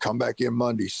 But come back in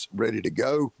Monday ready to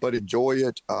go, but enjoy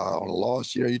it. On a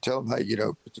loss, you tell them, hey,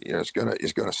 it's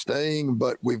gonna sting,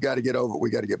 but we've got to get over it. We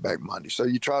got to get back Monday. So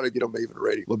you try to get them even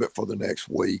ready a little bit for the next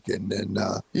week. And then,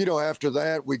 after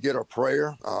that, we get our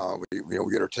prayer.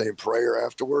 We get our team prayer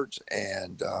afterwards.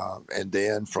 And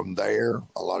then from there,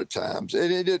 a lot of times,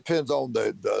 it depends on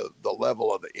the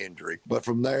level of the injury. But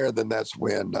from there, then that's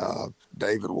when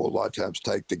David will a lot of times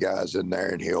take the guys in there,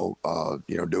 and he'll,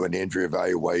 do an injury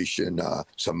evaluation.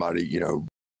 Somebody,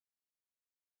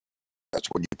 that's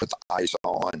when you put the ice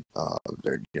on.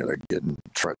 They're getting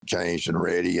changed and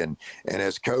ready. And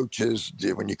as coaches,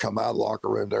 when you come out of the locker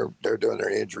room, they're doing their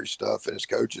injury stuff. And as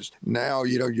coaches, now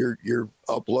you're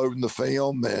uploading the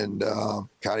film and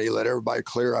kind of let everybody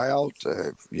clear out.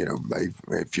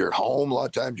 If you're at home, a lot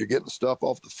of times you're getting the stuff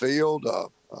off the field.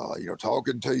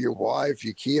 Talking to your wife,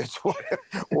 your kids,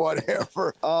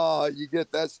 whatever. You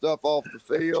get that stuff off the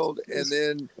field. And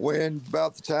then when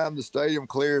about the time the stadium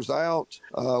clears out,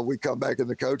 we come back in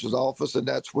the coach's office, and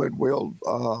that's when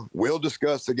we'll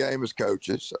discuss the game as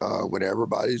coaches. When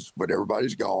everybody's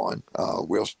gone,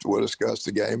 we'll discuss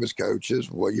the game as coaches.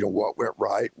 Well, what went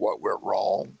right, what went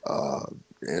wrong,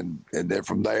 and then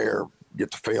from there, get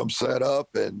the film set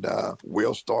up, and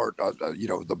we'll start,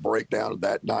 the breakdown of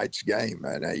that night's game.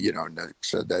 And,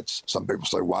 so that's, some people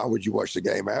say, why would you watch the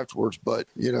game afterwards? But,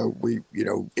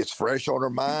 it's fresh on our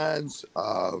minds.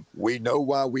 We know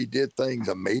why we did things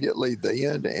immediately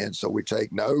then. And so we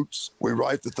take notes. We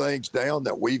write the things down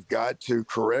that we've got to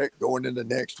correct going into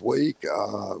next week.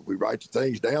 We write the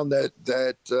things down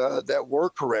that were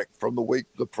correct from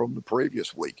the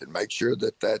previous week, and make sure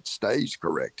that stays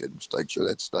corrected, and make sure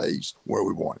that stays where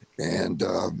we want it. And,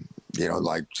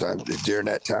 during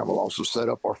that time, we'll also set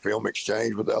up our film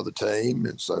exchange with the other team.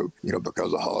 And so,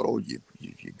 because of Huddle,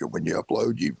 when you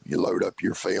upload, you load up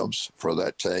your films for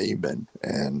that team.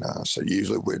 And so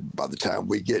usually by the time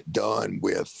we get done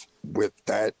with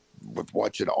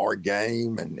watching our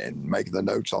game and making the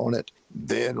notes on it,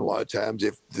 then a lot of times,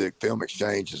 if the film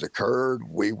exchange has occurred,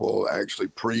 we will actually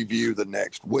preview the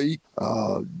next week,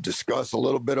 discuss a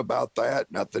little bit about that.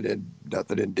 Nothing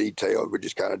in detail. We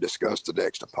just kind of discuss the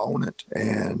next opponent,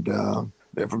 and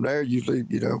then from there, usually,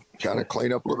 kind of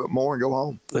clean up a little bit more and go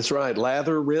home. That's right.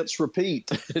 Lather, rinse, repeat.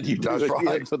 You do it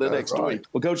again for the next week.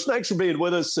 Well, Coach, thanks for being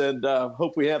with us, and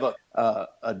hope we have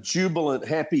a jubilant,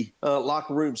 happy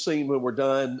locker room scene when we're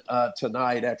done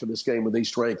tonight after this game with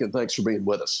East Rankin. Thanks for being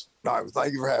with us. All right. Well,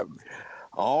 thank you for having me.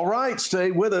 All right, stay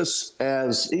with us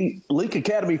as Leake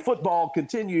Academy football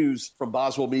continues from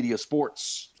Boswell Media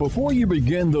Sports. Before you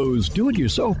begin those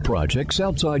do-it-yourself projects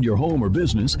outside your home or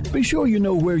business, be sure you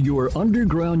know where your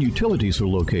underground utilities are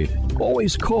located.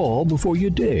 Always call before you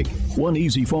dig. One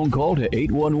easy phone call to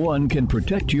 811 can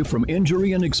protect you from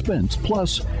injury and expense.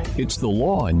 Plus, it's the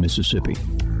law in Mississippi.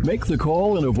 Make the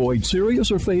call and avoid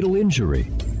serious or fatal injury.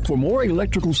 For more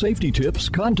electrical safety tips,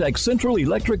 contact Central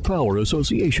Electric Power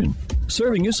Association,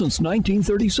 serving you since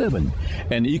 1937,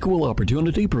 an equal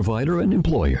opportunity provider and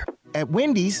employer. At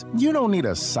Wendy's, you don't need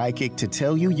a psychic to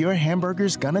tell you your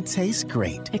hamburger's gonna taste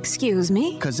great. Excuse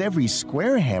me? Because every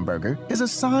square hamburger is a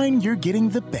sign you're getting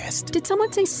the best. Did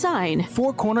someone say sign?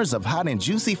 4 corners of hot and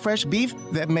juicy fresh beef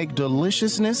that make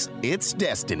deliciousness its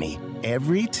destiny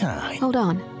every time. Hold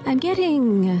on. I'm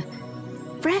getting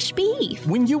fresh beef.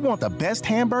 When you want the best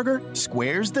hamburger,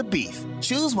 Square's the beef.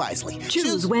 Choose wisely.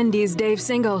 Choose Wendy's Dave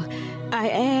Single. I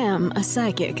am a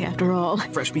psychic, after all.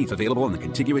 Fresh beef available in the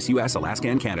contiguous U.S., Alaska,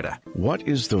 and Canada. What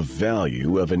is the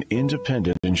value of an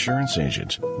independent insurance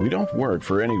agent? We don't work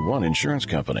for any one insurance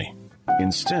company.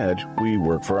 Instead, we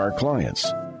work for our clients.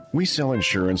 We sell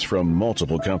insurance from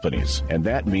multiple companies, and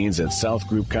that means at South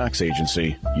Group Cox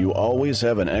Agency, you always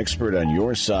have an expert on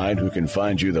your side who can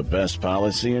find you the best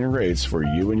policy and rates for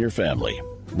you and your family.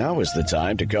 Now is the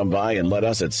time to come by and let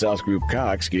us at South Group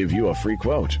Cox give you a free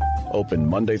quote. Open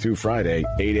Monday through Friday,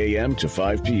 8 a.m. to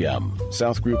 5 p.m.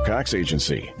 South Group Cox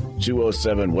Agency,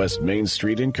 207 West Main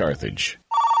Street in Carthage.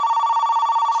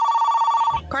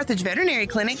 Carthage Veterinary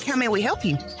Clinic, how may we help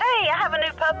you? Hey, I have a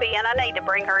new puppy and I need to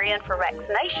bring her in for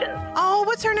vaccination. Oh,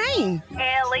 what's her name?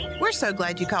 Ellie. We're so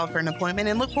glad you called for an appointment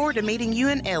and look forward to meeting you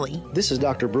and Ellie. This is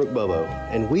Dr. Brooke Bobo,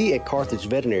 and we at Carthage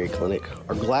Veterinary Clinic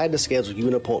are glad to schedule you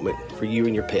an appointment for you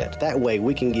and your pet. That way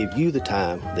we can give you the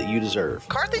time that you deserve.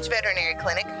 Carthage Veterinary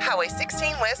Clinic, Highway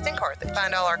 16 West in Carthage.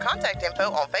 Find all our contact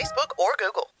info on Facebook or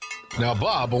Google. Now,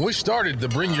 Bob, when we started the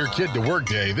Bring Your Kid to Work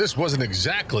Day, this wasn't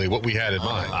exactly what we had in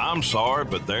mind. I'm sorry,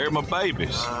 but they're my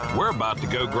babies. We're about to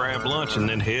go grab lunch and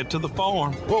then head to the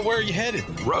farm. Well, where are you headed?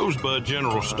 Rosebud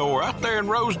General Store, out there in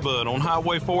Rosebud on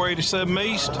Highway 487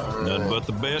 East. Nothing but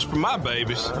the best for my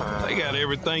babies. They got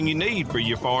everything you need for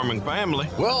your farming family.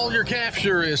 Well, your calf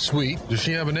sure is sweet. Does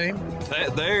she have a name?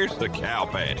 There's the Cow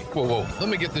Patty. Whoa, let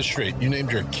me get this straight. You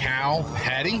named your cow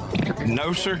Patty?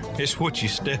 No, sir. It's what you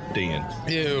stepped in.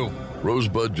 Ew.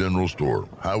 Rosebud General Store,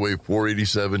 Highway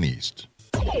 487 East.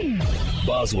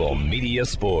 Boswell Media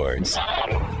Sports.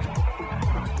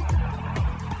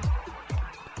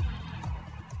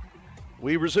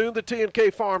 We resume the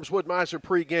T&K Farms Wood-Mizer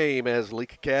pregame as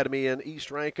Leake Academy and East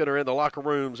Rankin are in the locker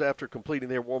rooms after completing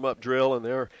their warm-up drill, and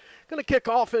they're going to kick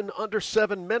off in under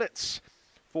 7 minutes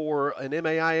for an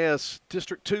MAIS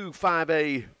District 2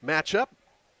 5A matchup.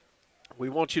 We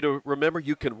want you to remember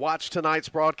you can watch tonight's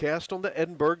broadcast on the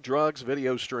Edinburgh Drugs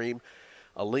video stream.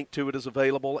 A link to it is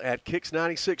available at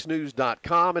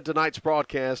kicks96news.com, and tonight's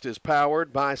broadcast is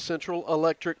powered by Central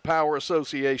Electric Power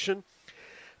Association.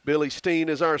 Billy Steen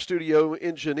is our studio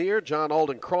engineer. John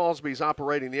Alden Crosby is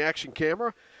operating the action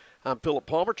camera. I'm Philip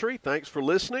Pelahatchie. Thanks for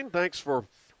listening. Thanks for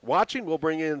watching. We'll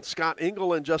bring in Scott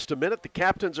Engel in just a minute. The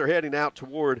captains are heading out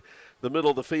toward the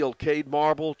middle of the field. Cade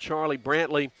Marble, Charlie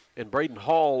Brantley, and Braden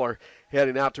Hall are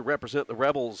heading out to represent the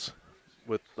Rebels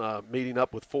with meeting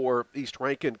up with 4 East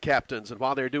Rankin captains. And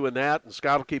while they're doing that, and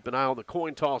Scott will keep an eye on the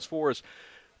coin toss for us,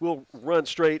 we'll run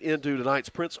straight into tonight's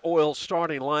Prince Oil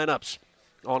starting lineups.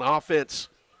 On offense,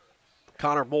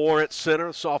 Connor Moore at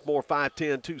center, sophomore 5'10",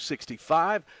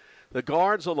 265. The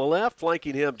guards on the left,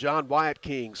 flanking him, John Wyatt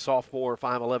King, sophomore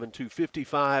 5'11",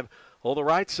 255. On the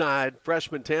right side,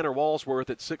 freshman Tanner Walsworth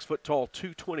at 6 foot tall,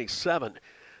 227.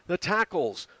 The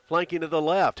tackles, flanking to the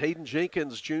left, Hayden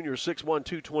Jenkins, junior, 6'1",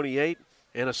 228,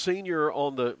 and a junior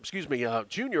on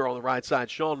the right side,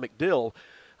 Sean McDill,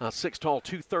 6 tall,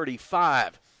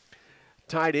 235.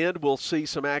 Tight end, we'll see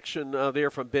some action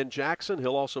there from Ben Jackson.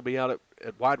 He'll also be out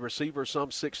at wide receiver, some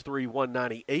 6'3",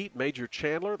 198. Major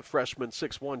Chandler, the freshman,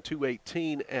 6'1",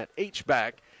 218 at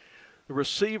H-back. The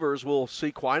receivers, will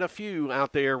see quite a few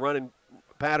out there running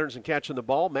patterns and catching the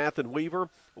ball. Mathen Weaver,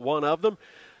 one of them.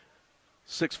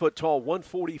 6 foot tall,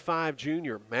 145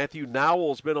 junior. Matthew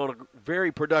Nowell's been on a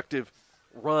very productive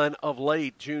run of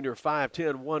late. Junior,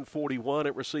 5'10", 141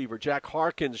 at receiver. Jack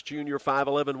Harkins, junior,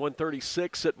 5'11",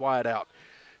 136 at wideout.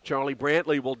 Charlie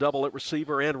Brantley will double at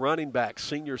receiver and running back.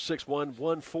 Senior, 6'1",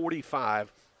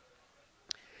 145.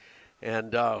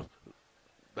 And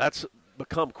that's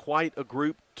become quite a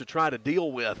group to try to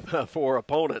deal with for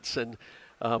opponents. And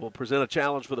will present a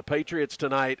challenge for the Patriots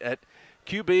tonight. At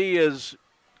QB is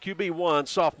QB1,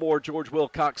 sophomore George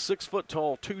Wilcox, 6 foot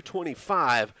tall,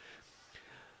 225.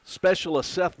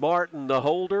 Specialist Seth Martin, the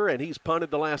holder, and he's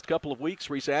punted the last couple of weeks.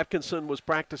 Reese Atkinson was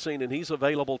practicing, and he's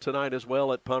available tonight as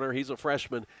well at punter. He's a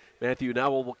freshman. Matthew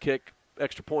Nowell will kick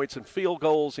extra points and field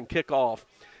goals and kick off.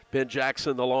 Ben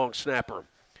Jackson, the long snapper.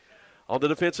 On the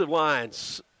defensive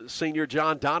lines, senior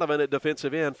John Donovan at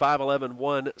defensive end, 5'11",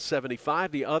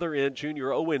 175. The other end,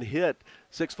 junior Owen Hitt,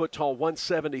 6 foot tall,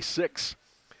 176.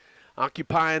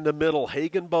 Occupying the middle,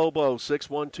 Hagan Bobo,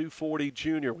 6'1", 240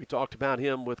 junior. We talked about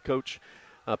him with Coach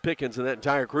Pickens and that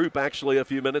entire group actually a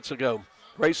few minutes ago.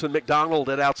 Grayson McDonald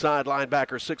at outside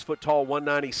linebacker, 6 foot tall,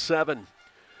 197.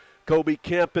 Kobe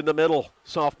Kemp in the middle,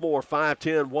 sophomore,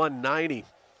 5'10", 190.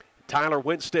 Tyler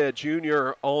Winstead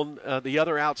Jr. on the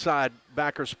other outside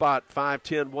backer spot,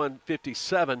 5'10",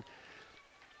 157.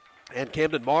 And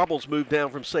Camden Marbles moved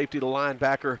down from safety to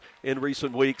linebacker in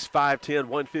recent weeks. 5'10",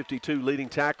 152, leading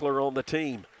tackler on the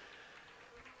team.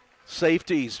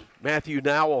 Safeties, Matthew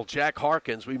Nowell, Jack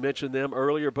Harkins, we mentioned them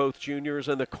earlier, both juniors.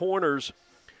 And the corners,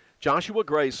 Joshua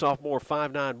Gray, sophomore,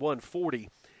 5'9", 140.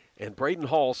 And Braden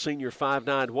Hall, senior, 5'9",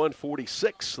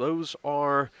 146. Those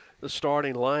are the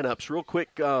starting lineups. Real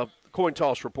quick coin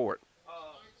toss report.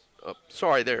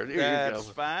 Sorry, there. Here you go. That's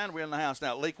fine. We're in the house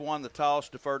now. Leake won the toss,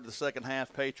 deferred to the second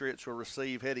half. Patriots will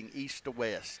receive heading east to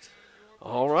west.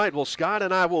 All right. Well, Scott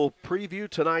and I will preview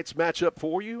tonight's matchup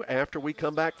for you after we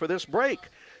come back for this break.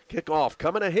 Kickoff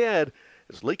coming ahead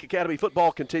as Leake Academy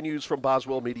football continues from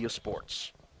Boswell Media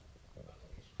Sports.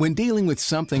 When dealing with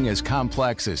something as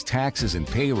complex as taxes and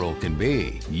payroll can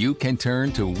be, you can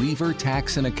turn to Weaver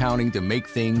Tax and Accounting to make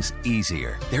things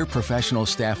easier. Their professional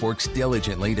staff works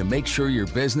diligently to make sure your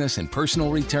business and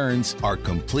personal returns are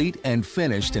complete and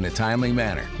finished in a timely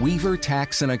manner. Weaver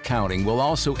Tax and Accounting will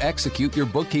also execute your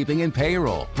bookkeeping and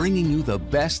payroll, bringing you the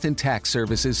best in tax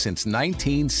services since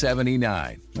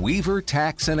 1979. Weaver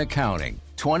Tax and Accounting,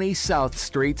 20 South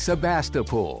Street,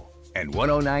 Sebastopol, and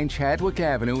 109 Chadwick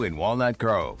Avenue in Walnut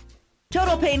Grove.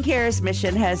 Total Pain Care's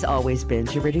mission has always been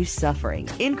to reduce suffering,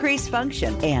 increase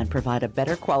function, and provide a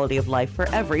better quality of life for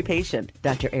every patient.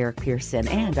 Dr. Eric Pearson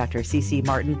and Dr. C.C.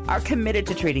 Martin are committed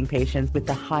to treating patients with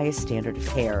the highest standard of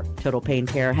care. Total Pain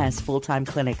Care has full-time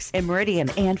clinics in Meridian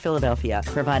and Philadelphia,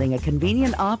 providing a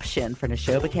convenient option for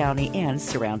Neshoba County and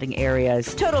surrounding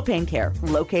areas. Total Pain Care,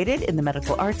 located in the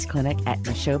Medical Arts Clinic at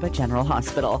Neshoba General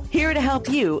Hospital. Here to help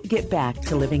you get back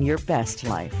to living your best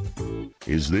life.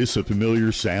 Is this a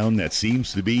familiar sound that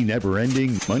seems to be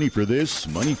never-ending? Money for this,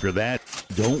 money for that?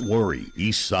 Don't worry.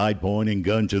 East Side Pawn and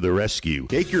Gun to the rescue.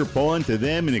 Take your pawn to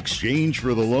them in exchange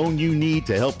for the loan you need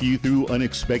to help you through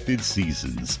unexpected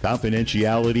seasons.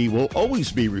 Confidentiality will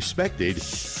always be respected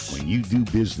when you do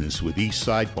business with East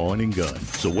Side Pawn and Gun.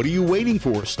 So what are you waiting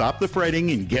for? Stop the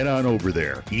fretting and get on over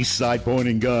there. East Side Pawn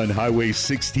and Gun, Highway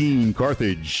 16,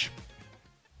 Carthage.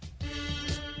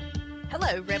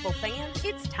 Hello, Rebel fans.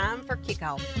 It's time for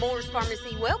kickoff. Moore's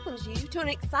Pharmacy welcomes you to an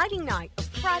exciting night of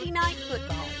Friday night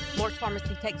football. Moore's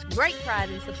Pharmacy takes great pride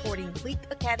in supporting Leake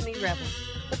Academy Rebels,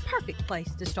 the perfect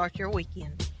place to start your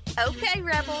weekend. Okay,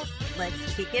 Rebels,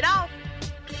 let's kick it off.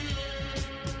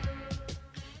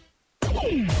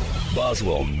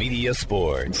 Boswell Media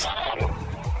Sports.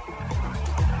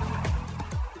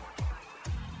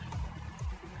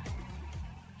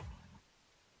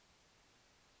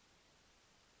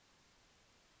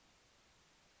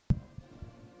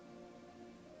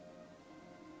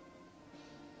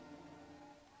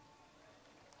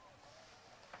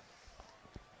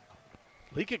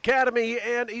 Leake Academy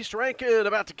and East Rankin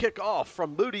about to kick off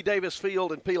from Moody Davis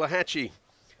Field in Pelahatchie.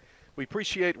 We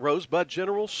appreciate Rosebud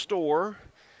General Store,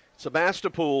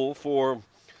 Sebastopol, for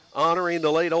honoring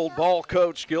the late old ball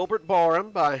coach Gilbert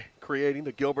Barham by creating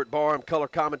the Gilbert Barham Color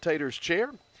Commentators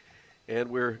Chair. And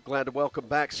we're glad to welcome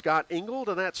back Scott Engel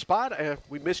to that spot.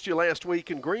 We missed you last week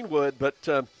in Greenwood, but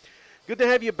good to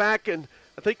have you back. And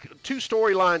I think two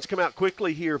storylines come out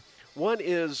quickly here. One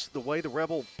is the way the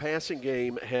Rebel passing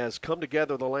game has come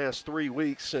together the last 3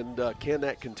 weeks, and can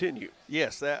that continue?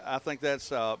 Yes, I think that's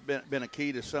been a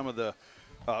key to some of the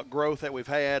growth that we've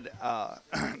had.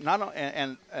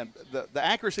 And the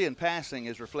accuracy in passing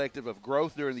is reflective of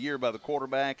growth during the year by the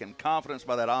quarterback and confidence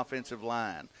by that offensive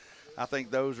line. I think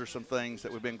those are some things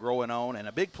that we've been growing on. And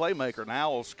a big playmaker,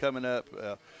 Nowell's coming up.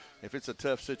 If it's a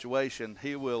tough situation,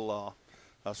 he will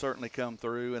certainly come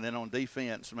through. And then on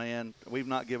defense, man, we've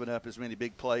not given up as many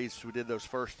big plays as we did those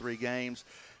first 3 games.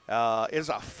 It's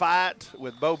a fight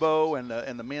with Bobo and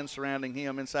the men surrounding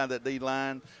him inside that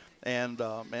D-line. And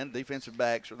defensive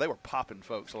backs, they were popping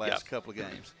folks the last couple of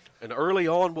games. And early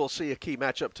on, we'll see a key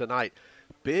matchup tonight.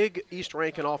 Big East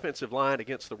Rankin offensive line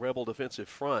against the Rebel defensive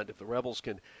front. If the Rebels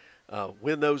can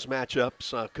win those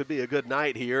matchups, could be a good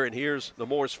night here. And here's the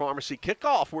Moore's Pharmacy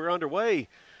kickoff. We're underway.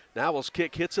 Nowell's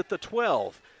kick hits at the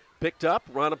 12. Picked up,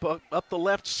 run up the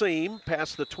left seam,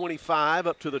 past the 25,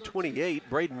 up to the 28.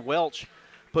 Braden Welch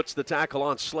puts the tackle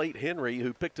on Slate Henry,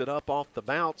 who picked it up off the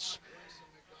bounce.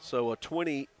 So a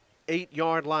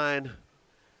 28-yard line,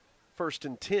 1st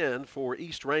and 10 for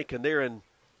East Rankin. They're in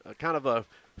kind of a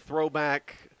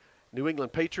throwback New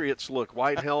England Patriots look.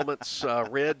 White helmets,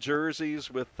 red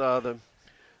jerseys with the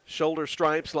shoulder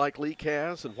stripes like Leake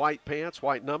has, and white pants,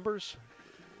 white numbers.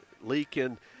 Leake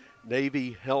in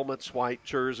navy helmets, white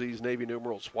jerseys, navy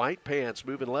numerals, white pants,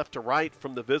 moving left to right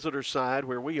from the visitor side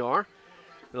where we are.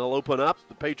 They'll open up.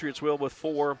 The Patriots will with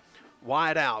 4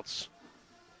 wide outs.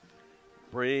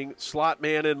 Bring slot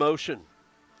man in motion.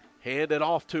 Hand it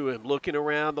off to him, looking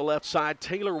around the left side.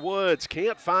 Taylor Woods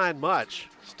can't find much.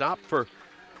 Stopped for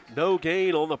no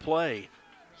gain on the play.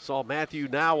 Saw Matthew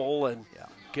Nowell and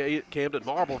Camden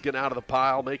Marble get out of the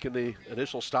pile, making the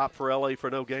initial stop for LA for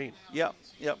no gain. Yep.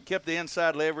 Kept the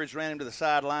inside leverage, ran him to the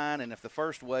sideline, and if the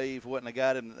first wave wouldn't have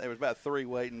got him, there was about 3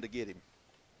 waiting to get him.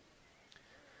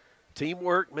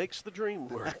 Teamwork makes the dream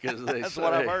work, as they That's say.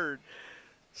 what I've heard.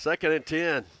 2nd and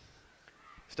 10.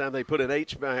 This time they put an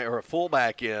H-back or a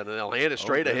fullback in, and they'll hand it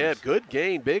straight ahead. Good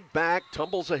gain, big back,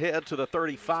 tumbles ahead to the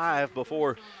 35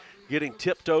 before getting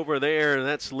tipped over there, and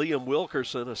that's Liam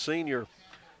Wilkerson, a senior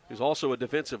who's also a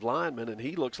defensive lineman, and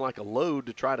he looks like a load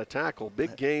to try to tackle.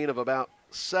 Big gain of about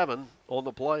 7 on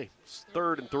the play. It's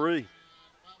 3rd and 3.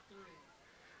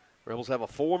 Rebels have a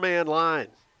 4-man line.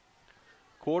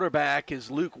 Quarterback is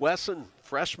Luke Wesson,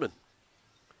 freshman.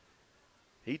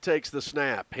 He takes the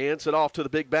snap, hands it off to the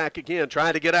big back again,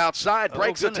 trying to get outside,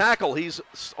 breaks a tackle. He's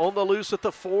on the loose at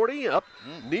the 40, up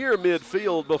near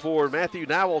midfield before Matthew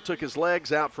Nowell took his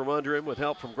legs out from under him with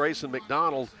help from Grayson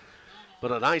McDonald.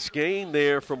 But a nice gain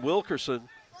there from Wilkerson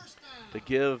to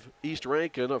give East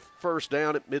Rankin a first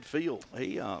down at midfield.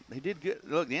 He did good.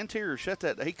 Look, the interior shut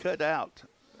that. He cut out.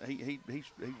 He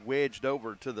wedged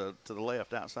over to the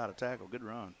left outside of tackle. Good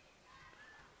run.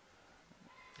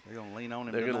 They're going to lean on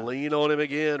him. They're going to lean on him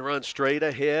again, run straight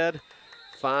ahead,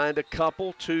 find a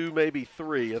couple, 2, maybe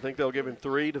 3. I think they'll give him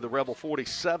 3 to the Rebel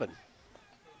 47.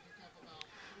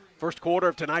 First quarter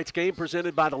of tonight's game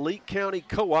presented by the Leake County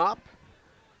Co-op.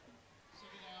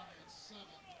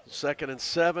 2nd and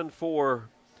 7 for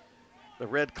the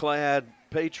red-clad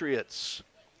Patriots.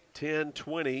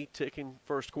 10-20, ticking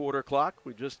first quarter clock.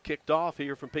 We just kicked off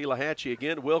here from Pelahatchie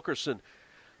again. Wilkerson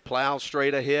plows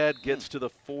straight ahead, gets to the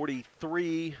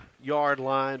 43-yard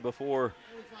line before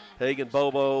Hagan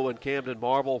Bobo and Camden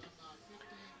Marble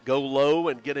go low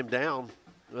and get him down.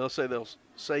 They'll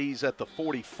say he's at the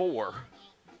 44.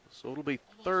 So it'll be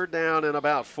 3rd down and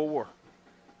about 4.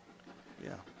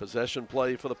 Yeah. Possession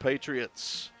play for the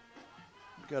Patriots.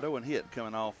 Got Owen Hitt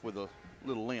coming off with a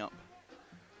little limp.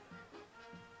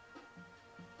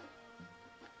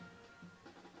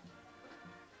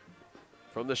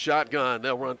 From the shotgun,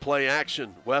 they'll run play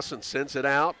action. Wesson sends it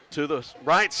out to the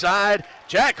right side.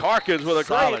 Jack Harkins with a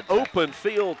great open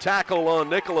field tackle on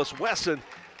Nicholas Wesson.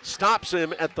 Stops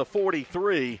him at the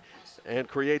 43 and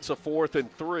creates a 4th and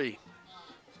 3.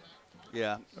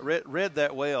 Yeah, read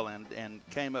that well and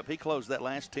came up. He closed that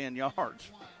last 10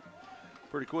 yards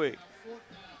pretty quick.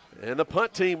 And the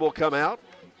punt team will come out.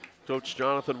 Coach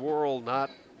Jonathan Worrell not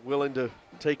willing to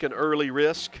take an early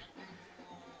risk.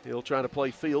 He'll try to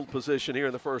play field position here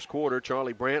in the first quarter.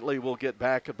 Charlie Brantley will get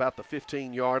back about the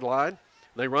 15-yard line.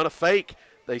 They run a fake.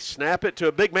 They snap it to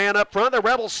a big man up front. The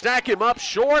Rebels stack him up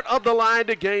short of the line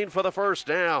to gain for the first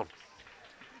down.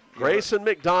 Grayson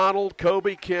McDonald,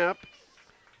 Kobe Kemp,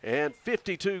 and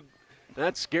 52,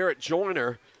 that's Garrett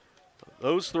Joyner.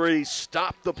 Those 3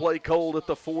 stop the play cold at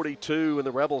the 42, and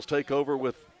the Rebels take over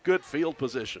with good field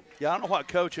position. Yeah, I don't know what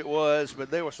coach it was,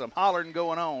 but there was some hollering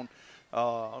going on.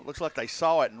 Looks like they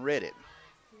saw it and read it.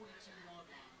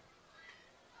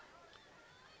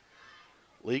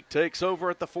 Leake takes over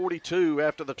at the 42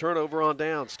 after the turnover on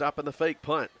down, stopping the fake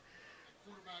punt.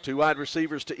 2 wide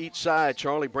receivers to each side.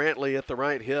 Charlie Brantley at the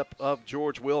right hip of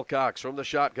George Wilcox from the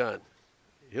shotgun.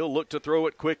 He'll look to throw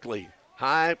it quickly.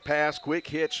 High pass, quick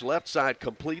hitch, left side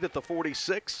complete at the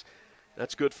 46.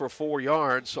 That's good for 4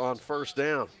 yards on first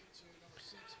down.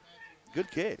 Good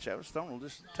catch. That was thrown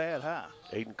just a tad high.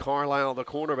 Aiden Carlisle, the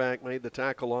cornerback, made the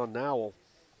tackle on Nowell.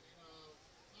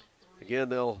 Again,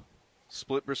 they'll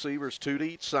split receivers 2 to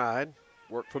each side.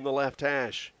 Work from the left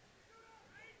hash.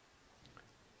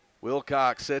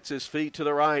 Wilcox sets his feet to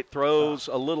the right, throws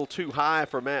a little too high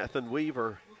for Mathan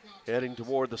Weaver. Heading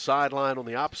toward the sideline on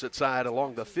the opposite side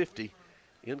along the 50.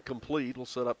 Incomplete. Will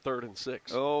set up 3rd and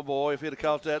 6. Oh, boy, if he'd have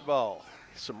caught that ball.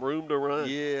 Some room to run.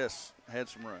 Yes, had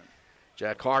some room.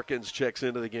 Jack Harkins checks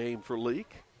into the game for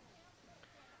Leake.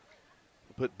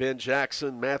 We'll put Ben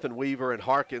Jackson, Mathan Weaver, and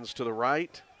Harkins to the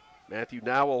right. Matthew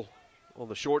Nowell on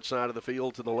the short side of the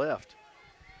field to the left.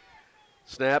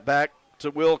 Snap back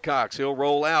to Wilcox. He'll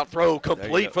roll out, throw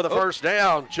complete for the first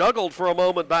down. Juggled for a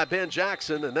moment by Ben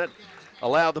Jackson, and that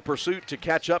allowed the pursuit to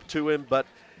catch up to him, but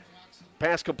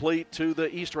pass complete to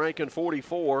the East Rankin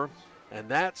 44, and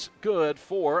that's good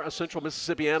for a Central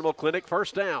Mississippi Animal Clinic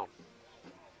first down.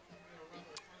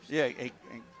 Yeah, he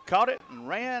caught it and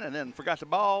ran and then forgot the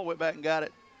ball, went back and got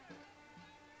it.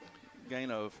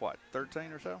 Gain of,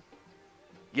 13 or so?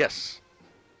 Yes.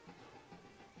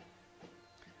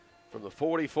 From the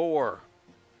 44,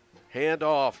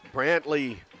 handoff,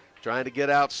 Brantley trying to get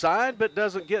outside but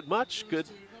doesn't get much. Good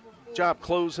job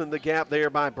closing the gap there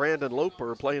by Brandon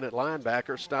Loper, playing at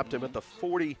linebacker. Stopped him at the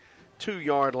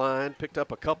 42-yard line, picked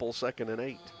up a couple, 2nd and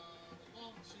 8.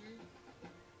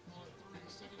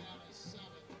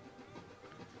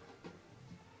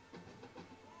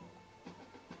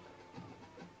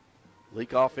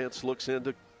 Leake offense looks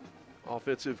into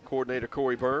offensive coordinator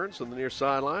Corey Burns on the near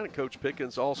sideline, and Coach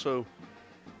Pickens also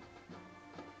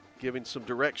giving some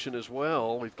direction as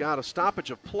well. We've got a stoppage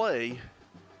of play.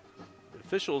 The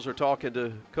officials are talking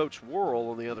to Coach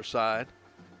Worrell on the other side.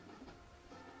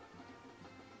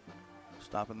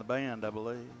 Stopping the band, I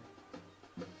believe.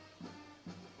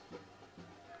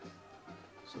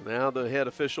 So now the head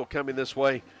official coming this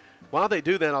way. While they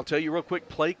do that, I'll tell you real quick,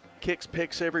 play kicks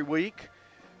picks every week.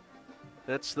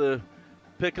 That's the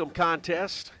Pick'em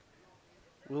contest.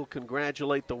 We'll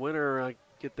congratulate the winner. I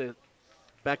get the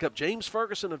back up. James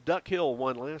Ferguson of Duck Hill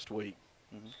won last week.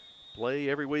 Play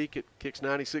every week at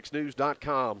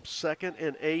kicks96news.com. 2nd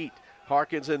and 8.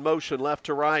 Harkins in motion, left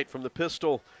to right from the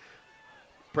pistol.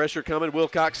 Pressure coming.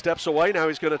 Wilcox steps away. Now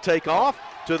he's going to take off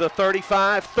to the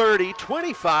 35, 30,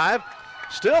 25.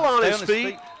 Still on his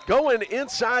feet. Going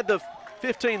inside the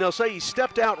 15. They'll say he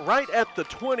stepped out right at the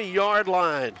 20-yard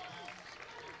line.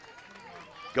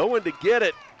 Going to get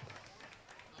it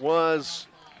was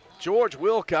George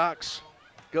Wilcox.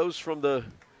 Goes from the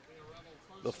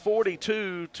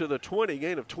 42 to the 20,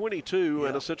 gain of 22,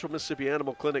 and a Central Mississippi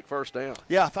Animal Clinic first down.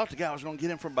 Yeah, I thought the guy was going to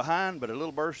get him from behind, but a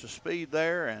little burst of speed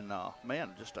there, and,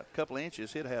 man, just a couple of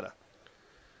inches, he'd had a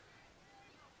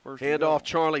first handoff.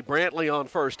 Charlie Brantley on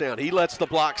first down. He lets the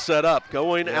block set up,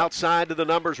 going outside to the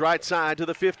numbers, right side to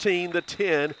the 15, the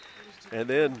 10, and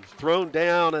then thrown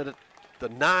down at the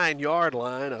 9-yard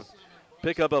line, a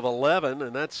pickup of 11,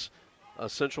 and that's a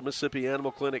Central Mississippi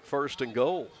Animal Clinic 1st and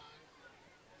goal.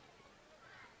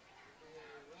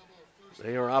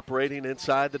 They are operating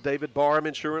inside the David Barham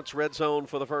Insurance red zone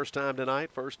for the first time tonight.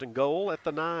 1st and goal at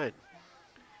the 9.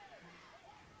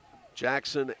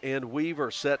 Jackson and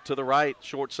Weaver set to the right,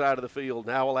 short side of the field.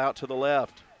 Nowell out to the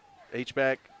left.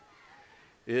 H-back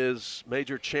is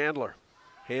Major Chandler.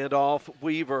 Handoff,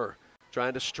 Weaver.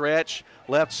 Trying to stretch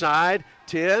left side,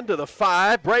 10 to the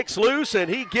 5, breaks loose, and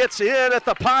he gets in at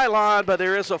the pylon, but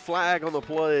there is a flag on the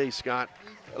play, Scott.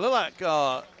 It looked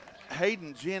like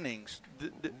Hayden Jennings,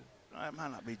 it might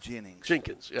not be Jennings.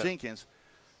 Jenkins, yeah. Jenkins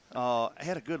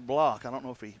had a good block. I don't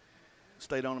know if he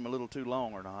stayed on him a little too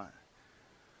long or not.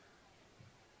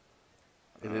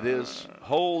 And it is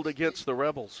hold against the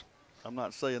Rebels. I'm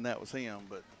not saying that was him,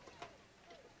 but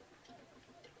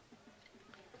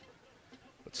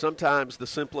sometimes the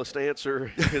simplest answer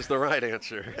is the right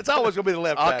answer. It's always going to be the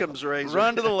left tackle. Occam's razor.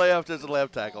 Run to the left as the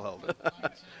left tackle holder.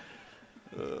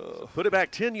 Put it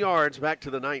back 10 yards back to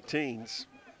the 19s.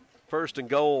 1st and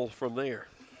goal from there.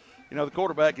 You know, the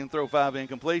quarterback can throw 5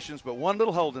 incompletions, but one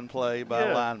little holding play by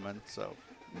a lineman. So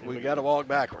we got to walk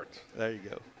backwards. There you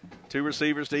go. 2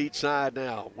 receivers to each side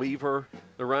now. Weaver,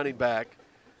 the running back,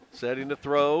 setting the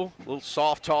throw. A little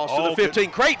soft toss to the 15.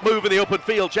 Good. Great move in the open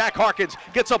field. Jack Harkins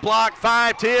gets a block,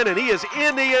 5-10, and he is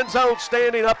in the end zone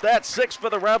standing up. That's 6 for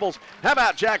the Rebels. How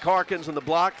about Jack Harkins and the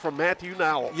block from Matthew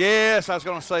Nowell? Yes, I was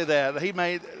going to say that.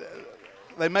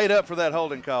 They made up for that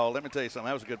holding call. Let me tell you something.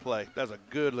 That was a good play. That was a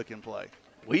good-looking play.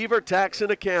 Weaver Tax and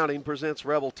Accounting presents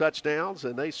Rebel touchdowns,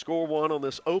 and they score one on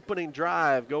this opening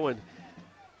drive, going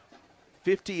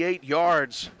 58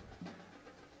 yards.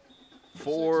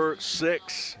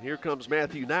 4-6. Here comes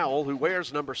Matthew Nowell, who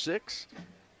wears number 6,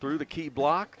 through the key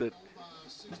block that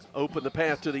opened the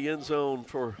path to the end zone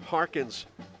for Harkins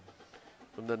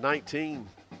from the 19.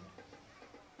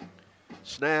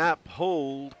 Snap,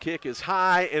 hold, kick is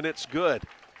high, and it's good.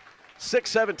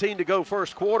 6:17 to go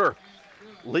first quarter.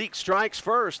 Leake strikes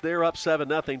first. They're up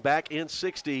 7-0 back in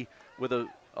 60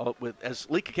 as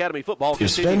Leake Academy football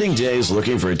continues. If spending days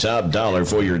looking for top dollar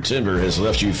for your timber has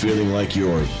left you feeling like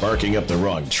you're barking up the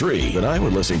wrong tree, then I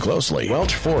would listen closely.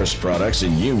 Welch Forest Products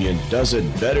in Union does it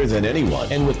better than anyone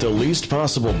and with the least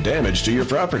possible damage to your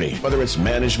property. Whether it's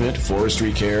management,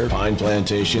 forestry care, pine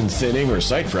plantation, thinning, or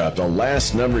site prep, the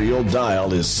last number you'll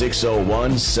dial is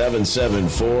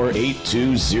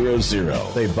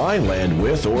 601-774-8200. They buy land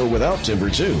with or without timber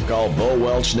too. Call Bo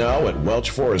Welch now at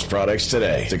Welch Forest Products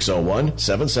today.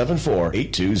 601-774-8200.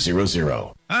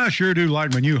 I sure do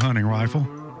like my new hunting rifle.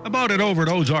 I bought it over at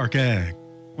Ozark Ag.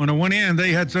 When I went in,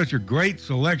 they had such a great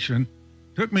selection.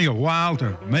 Took me a while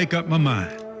to make up my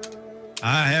mind.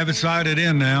 I have it sighted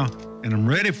in now, and I'm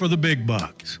ready for the big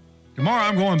bucks. Tomorrow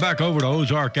I'm going back over to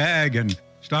Ozark Ag and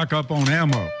stock up on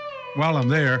ammo. While I'm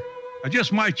there, I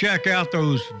just might check out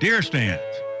those deer stands.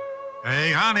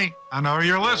 Hey, honey, I know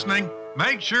you're listening.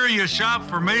 Make sure you shop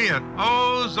for me at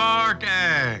Ozark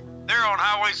Ag. They're on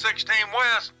Highway 16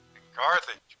 West,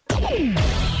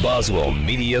 Carthage. Boswell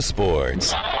Media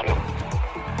Sports.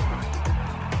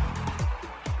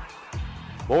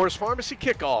 Morris Pharmacy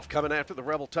kickoff coming after the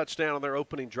Rebel touchdown on their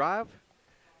opening drive.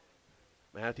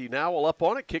 Matthew Nowell up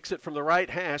on it, kicks it from the right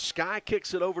hash. Sky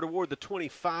kicks it over toward the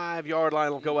 25-yard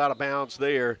line. Will go out of bounds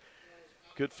there.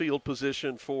 Good field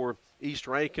position for East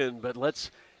Rankin, but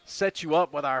let's set you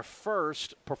up with our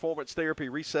first performance therapy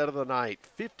reset of the night.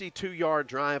 52-yard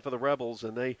drive for the Rebels,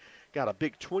 and they got a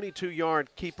big 22-yard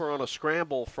keeper on a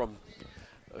scramble from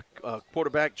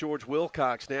quarterback George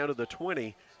Wilcox down to the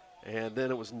 20. And then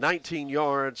it was 19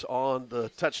 yards on the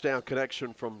touchdown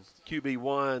connection from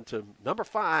QB1 to number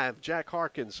 5, Jack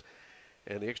Harkins.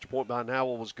 And the extra point by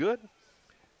Nowell was good.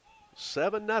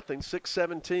 7-0,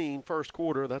 6-17 first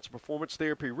quarter. That's a performance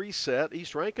therapy reset.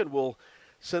 East Rankin will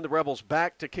send the Rebels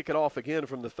back to kick it off again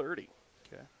from the 30.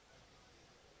 Okay.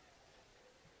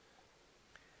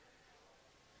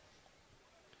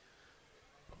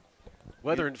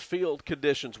 Weather and field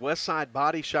conditions. West Side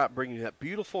Body Shop bringing you that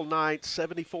beautiful night,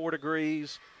 74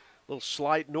 degrees, a little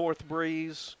slight north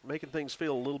breeze, making things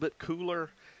feel a little bit cooler.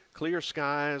 Clear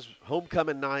skies,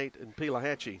 homecoming night in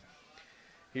Pelahatchie.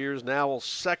 Here's Nowell's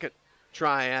second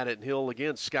try at it, and he'll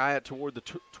again sky it toward the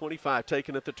 25,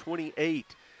 taking it to 28.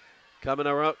 Coming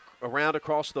around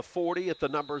across the 40 at the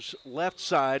number's left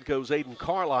side goes Aiden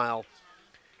Carlisle,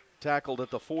 tackled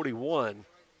at the 41.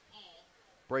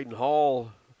 Braden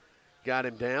Hall got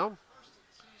him down.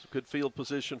 It's a good field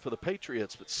position for the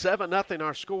Patriots, but 7-0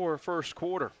 our score first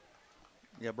quarter.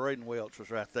 Yeah, Braden Welch was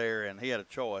right there, and he had a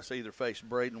choice. Either face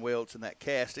Braden Welch and that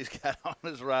cast he's got on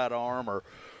his right arm or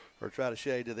try to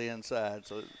shade to the inside.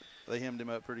 So they hemmed him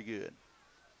up pretty good.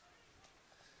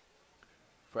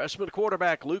 Freshman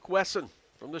quarterback Luke Wesson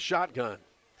from the shotgun.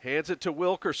 Hands it to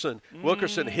Wilkerson.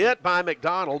 Wilkerson hit by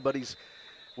McDonald, but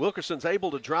Wilkerson's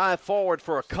able to drive forward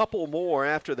for a couple more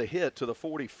after the hit to the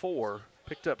 44.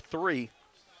 Picked up 3.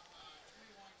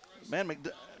 Man,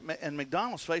 and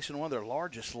McDonald's facing one of their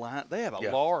largest line. They have a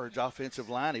large offensive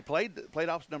line. He played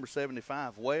off number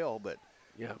 75 well, but,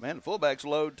 man, the fullback's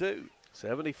load too.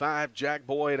 75, Jack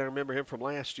Boyd. I remember him from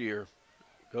last year.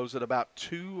 Goes at about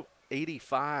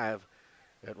 285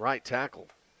 at right tackle.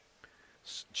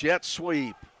 Jet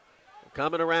sweep.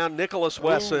 Coming around Nicholas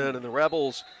Wesson, and the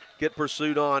Rebels get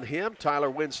pursuit on him.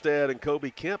 Tyler Winstead and Kobe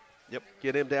Kemp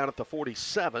get him down at the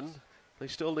 47. They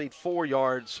still need 4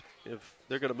 yards if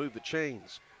they're going to move the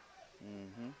chains.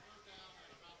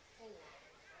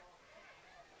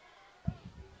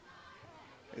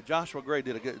 Yeah, Joshua Gray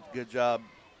did a good job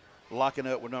locking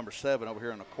up with number 7 over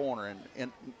here in the corner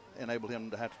and enabled him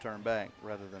to have to turn back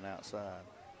rather than outside.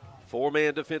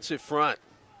 4-man defensive front.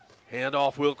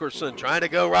 Handoff Wilkerson trying to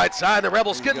go right side. The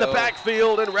Rebels get in the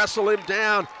backfield and wrestle him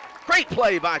down. Great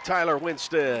play by Tyler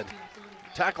Winstead.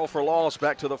 Tackle for loss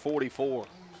back to the 44.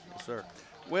 Yes, sir.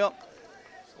 Well,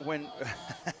 when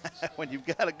you've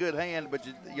got a good hand, but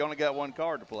you only got one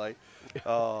card to play,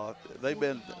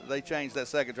 they changed that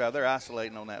second drive. They're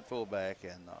isolating on that fullback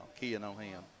and keying on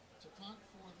him.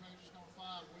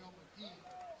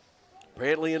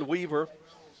 Brantley and Weaver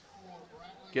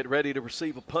get ready to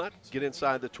receive a punt, get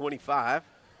inside the 25.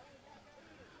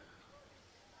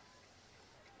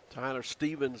 That's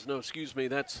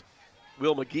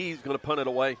Will McGee's going to punt it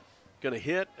away. Going to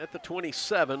hit at the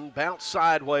 27, bounce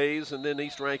sideways, and then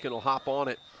East Rankin will hop on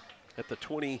it at the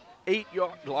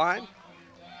 28-yard line.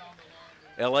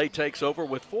 LA takes over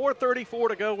with 4:34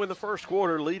 to go in the first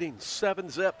quarter, leading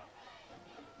 7-0.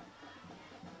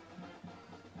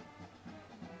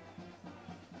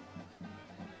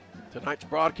 Tonight's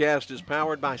broadcast is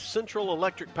powered by Central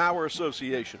Electric Power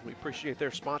Association. We appreciate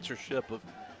their sponsorship of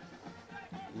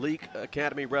Leake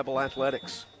Academy Rebel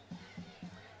Athletics.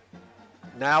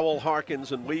 Nowell,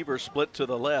 Harkins, and Weaver split to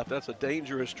the left. That's a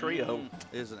dangerous trio.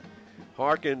 Isn't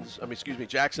it?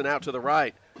 Jackson out to the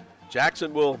right.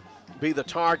 Jackson will be the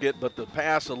target, but the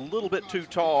pass a little bit too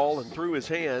tall and through his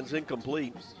hands,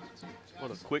 incomplete.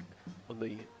 One of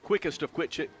the quickest of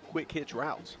quick hitch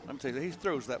routes. Let me tell you, he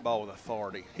throws that ball with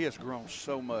authority. He has grown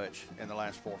so much in the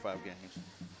last 4 or 5 games.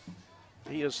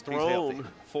 He has thrown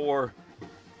for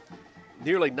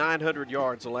nearly 900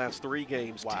 yards the last 3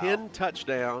 games, 10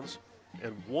 touchdowns,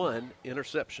 and 1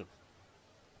 interception.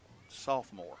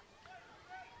 Sophomore.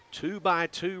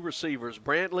 2-by-2 receivers.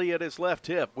 Brantley at his left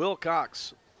hip.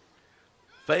 Wilcox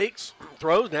fakes,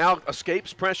 throws, now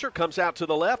escapes pressure, comes out to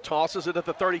the left, tosses it at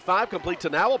the 35, complete to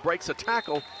Nowell, breaks a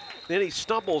tackle. Then he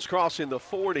stumbles crossing the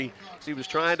 40. He was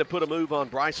trying to put a move on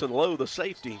Bryson Lowe, the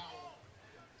safety.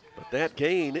 But that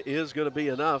gain is going to be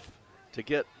enough to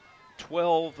get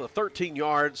 13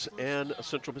 yards and a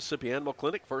Central Mississippi Animal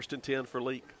Clinic, 1st and 10 for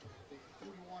Leake.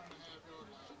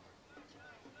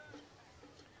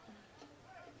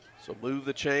 So move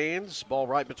the chains. Ball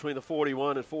right between the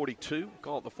 41 and 42.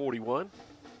 Call it the 41.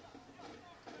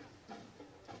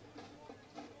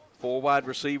 4 wide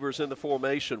receivers in the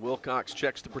formation. Wilcox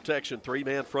checks the protection.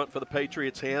 3-man front for the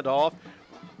Patriots. Handoff,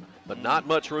 but not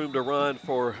much room to run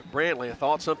for Brantley. I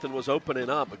thought something was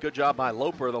opening up. A good job by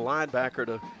Loper, the linebacker,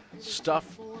 to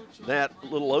stuff that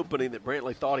little opening that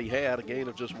Brantley thought he had, a gain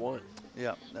of just 1.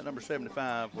 Yeah, that number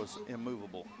 75 was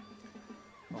immovable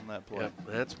on that play. Yeah,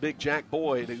 that's big Jack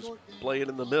Boyd, who's playing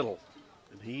in the middle,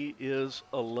 and he is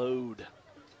a load.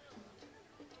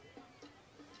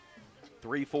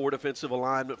 3-4 defensive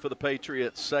alignment for the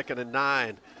Patriots. 2nd and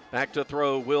 9. Back to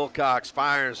throw. Wilcox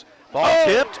fires. Ball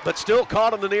tipped, but still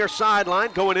caught on the near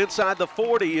sideline. Going inside the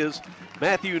 40 is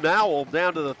Matthew Nowell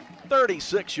down to the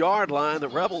 36-yard line. The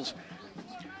Rebels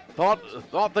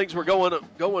thought things were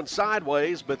going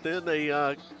sideways, but then they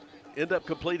end up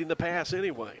completing the pass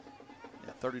anyway.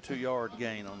 Yeah, 32-yard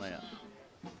gain on that.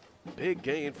 Big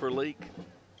gain for Leake.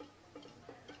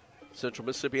 Central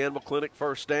Mississippi Animal Clinic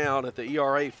first down at the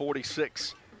ERA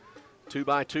 46.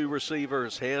 2-by-2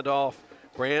 receivers. Handoff.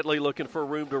 Brantley looking for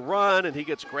room to run, and he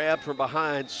gets grabbed from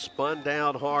behind, spun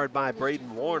down hard by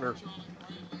Braden Warner.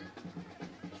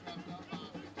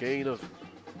 Gain of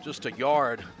just a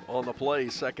yard on the play.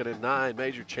 2nd and 9.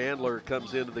 Major Chandler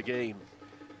comes into the game.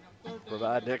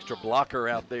 Provide an extra blocker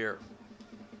out there.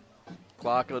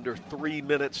 Clock under 3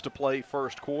 minutes to play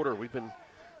first quarter. We've been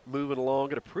moving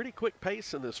along at a pretty quick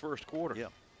pace in this first quarter. Yeah.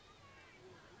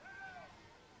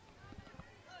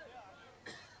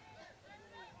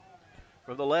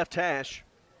 From the left hash,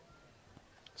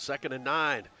 2nd and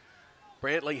 9.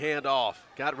 Brantley handoff.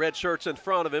 Got red shirts in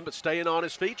front of him, but staying on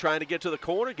his feet, trying to get to the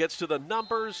corner, gets to the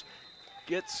numbers,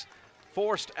 gets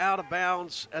forced out of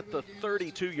bounds at the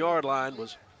 32-yard line,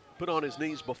 was put on his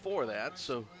knees before that,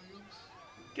 so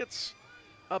gets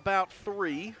about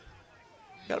 3.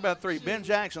 Got about 3. Ben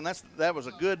Jackson, that was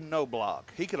a good no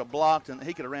block. He could have blocked and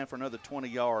he could have ran for another 20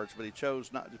 yards, but he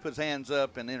chose not to put his hands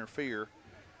up and interfere.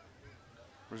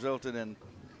 Resulted in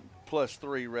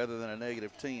 +3 rather than a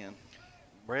 -10.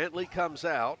 Brantley comes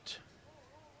out.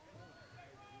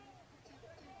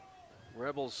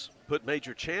 Rebels put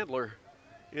Major Chandler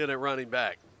in at running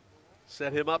back.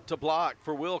 Set him up to block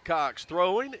for Wilcox.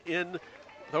 Throwing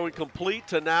complete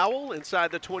to Nowell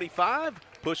inside the 25.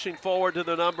 Pushing forward to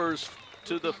the numbers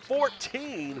to the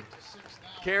 14.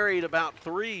 Carried about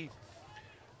 3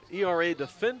 ERA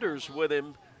defenders with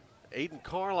him. Aiden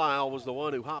Carlisle was the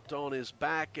one who hopped on his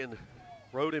back and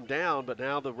rode him down, but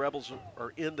now the Rebels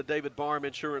are in the David Barham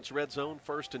Insurance red zone.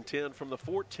 1st and 10 from the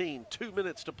 14. 2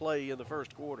 minutes to play in the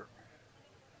first quarter.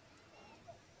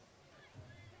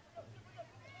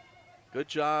 Good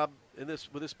job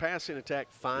with this passing attack,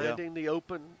 finding the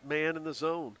open man in the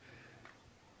zone.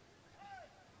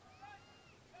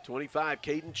 25,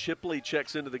 Caden Chipley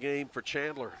checks into the game for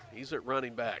Chandler. He's at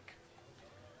running back.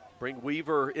 Bring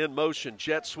Weaver in motion.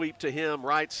 Jet sweep to him,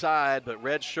 right side, but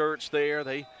red shirts there.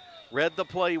 They read the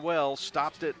play well,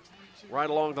 stopped it right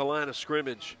along the line of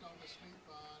scrimmage.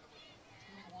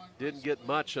 Didn't get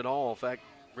much at all. In fact,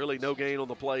 really no gain on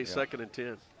the play, 2nd and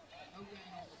 10.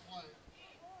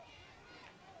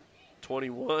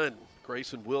 21,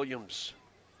 Grayson Williams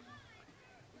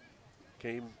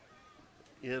came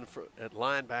in at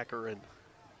linebacker and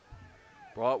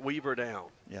brought Weaver down.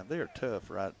 Yeah, they're tough,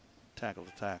 right? Tackle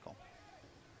to tackle.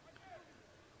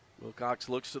 Wilcox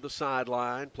looks to the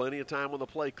sideline. Plenty of time on the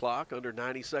play clock. Under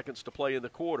 90 seconds to play in the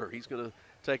quarter. He's going to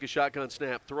take a shotgun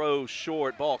snap. Throw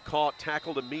short. Ball caught.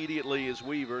 Tackled immediately as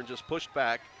Weaver and just pushed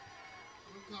back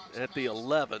at the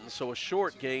 11. So a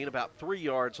short gain, about 3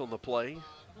 yards on the play.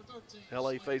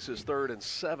 LA faces 3rd and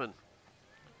 7.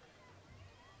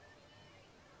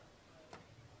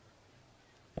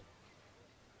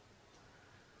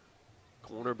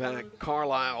 Cornerback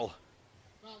Carlisle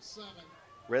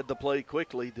read the play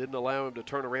quickly, didn't allow him to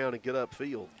turn around and get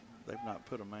upfield. They've not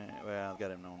put a man, well, I've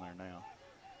got him on there now.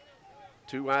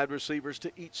 2 wide receivers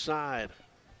to each side.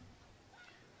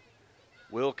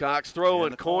 Wilcox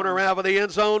throwing, corner out of the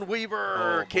end zone.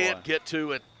 Weaver can't get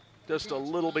to it. Just a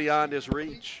little beyond his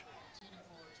reach.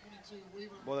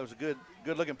 Boy, that was a good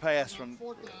looking pass from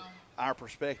our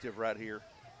perspective right here.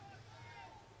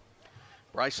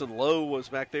 Bryson Lowe was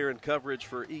back there in coverage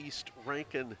for East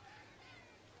Rankin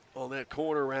on that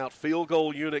corner route. Field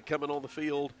goal unit coming on the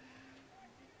field.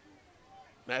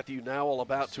 Matthew Nowell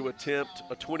about to attempt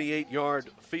a 28-yard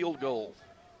field goal.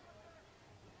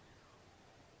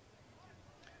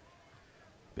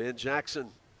 Ben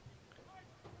Jackson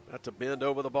got to bend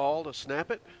over the ball to snap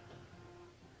it.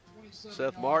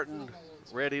 Seth Martin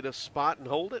ready to spot and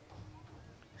hold it.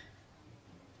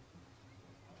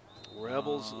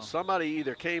 Rebels, somebody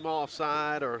either came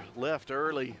offside or left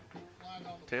early.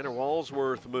 Tanner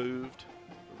Walsworth moved.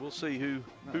 We'll see who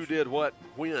did what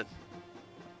when.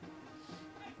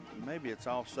 Maybe it's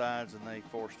offsides and they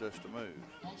forced us to move.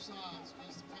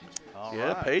 All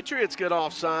yeah, right. Patriots get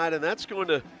offside, and that's going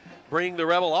to bring the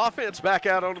Rebel offense back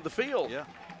out onto the field. Yeah.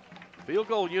 Field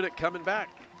goal unit coming back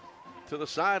to the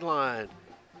sideline.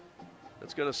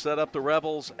 That's going to set up the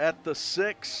Rebels at the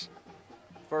 6.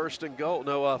 First and goal.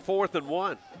 No, 4th and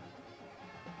 1.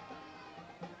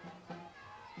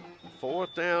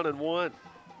 4th down and 1.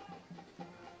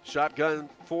 Shotgun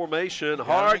formation,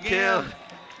 hard count.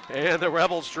 And the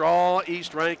Rebels draw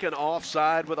East Rankin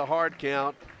offside with a hard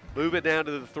count. Move it down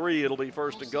to the 3. It'll be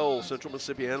 1st and goal. Central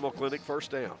Mississippi Animal Clinic,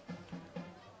 first down.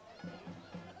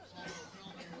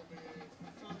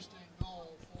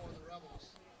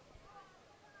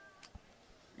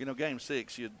 You know, game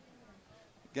 6, you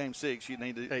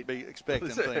need to be expecting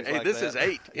things like that. Hey, this is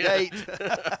 8. Yeah. 8.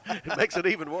 It makes it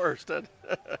even worse, doesn't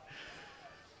it?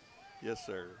 Yes,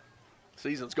 sir.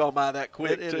 Season's gone by that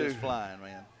quick, It too. is flying,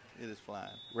 man. It is flying.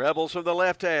 Rebels from the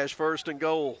left hash, 1st and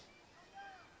goal.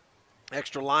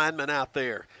 Extra lineman out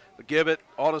there. Give it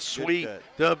on a sweep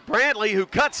to Brantley, who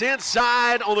cuts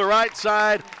inside on the right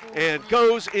side and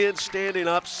goes in standing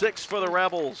up. 6 for the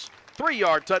Rebels.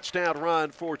 3-yard touchdown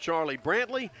run for Charlie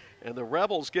Brantley, and the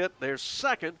Rebels get their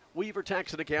 2nd Weaver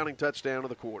Tax and Accounting touchdown of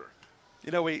the quarter.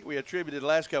 You know, we attributed the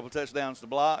last couple of touchdowns to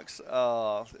blocks.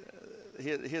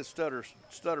 His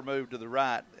stutter moved to the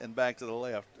right and back to the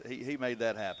left. He made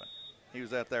that happen. He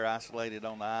was out there isolated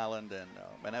on the island, and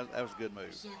man, that was a good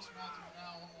move.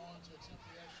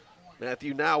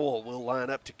 Matthew Nowell will line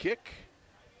up to kick.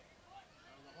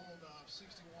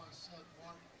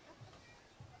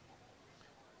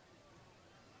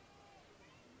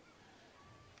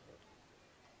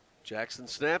 Jackson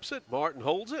snaps it. Martin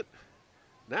holds it.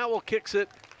 Nowell kicks it,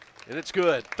 and it's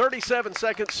good. 37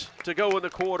 seconds to go in the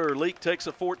quarter. Leake takes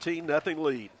a 14-0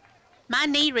 lead. My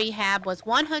knee rehab was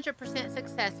 100%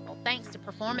 successful thanks to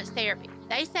Performance Therapy.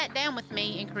 They sat down with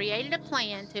me and created a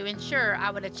plan to ensure I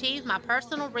would achieve my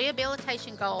personal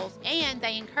rehabilitation goals, and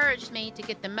they encouraged me to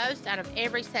get the most out of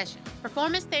every session.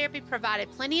 Performance Therapy provided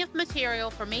plenty of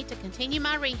material for me to continue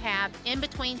my rehab in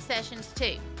between sessions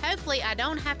too. Hopefully I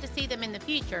don't have to see them in the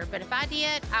future, but if I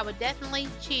did, I would definitely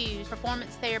choose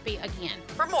Performance Therapy again.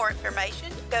 For more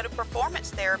information, go to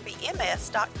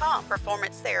performancetherapyms.com.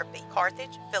 Performance Therapy,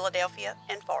 Carthage, Philadelphia,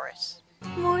 and Forest.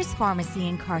 Moore's Pharmacy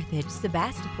in Carthage,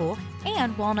 Sebastopol,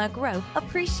 and Walnut Grove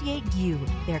appreciate you,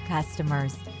 their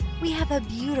customers. We have a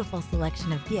beautiful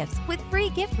selection of gifts with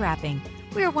free gift wrapping.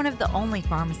 We are one of the only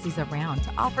pharmacies around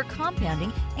to offer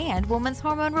compounding and women's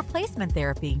hormone replacement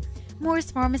therapy. Moore's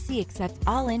Pharmacy accepts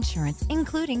all insurance,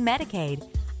 including Medicaid.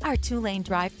 Our 2-lane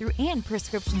drive-thru and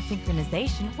prescription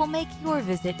synchronization will make your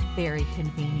visit very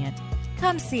convenient.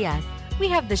 Come see us. We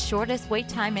have the shortest wait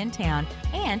time in town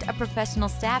and a professional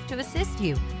staff to assist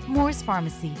you. Moore's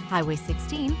Pharmacy, Highway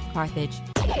 16, Carthage.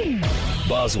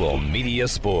 Boswell Media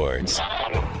Sports.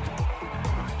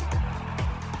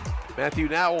 Matthew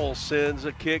Nowell sends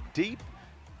a kick deep,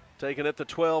 taken at the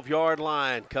 12-yard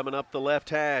line, coming up the left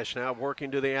hash. Now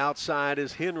working to the outside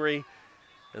is Henry,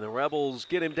 and the Rebels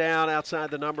get him down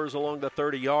outside the numbers along the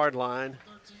 30-yard line.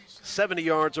 70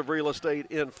 yards of real estate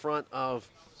in front of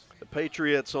the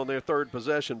Patriots on their 3rd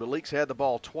possession, but Leaks had the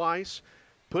ball twice,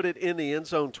 put it in the end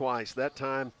zone twice. That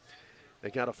time they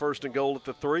got a 1st and goal at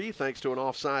the 3 thanks to an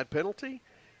offside penalty.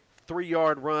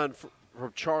 3-yard run from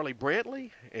Charlie Brantley,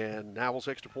 and Nowell's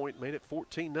extra point made it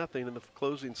 14-0 in the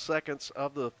closing seconds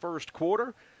of the 1st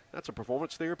quarter. That's a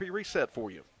Performance Therapy reset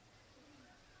for you.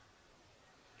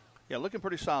 Yeah, looking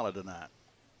pretty solid tonight.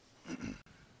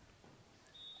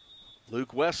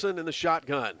 Luke Wesson in the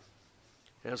shotgun.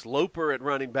 Has Loper at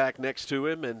running back next to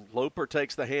him, and Loper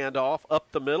takes the handoff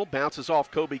up the middle, bounces off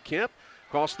Kobe Kemp,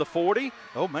 across the 40.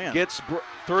 Oh, man. Gets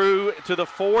through to the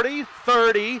 40,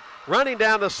 30, running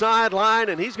down the sideline,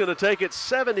 and he's going to take it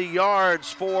 70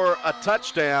 yards for a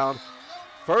touchdown.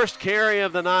 First carry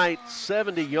of the night,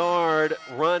 70-yard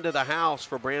run to the house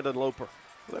for Brandon Loper.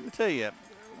 Let me tell you,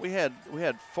 we had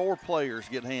 4 players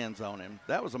get hands on him.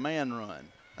 That was a man run.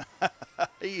 That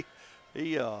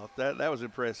was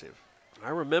impressive. I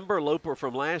remember Loper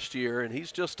from last year, and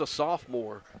he's just a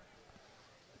sophomore.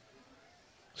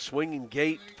 Swinging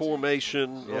gate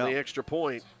formation on the extra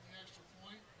point.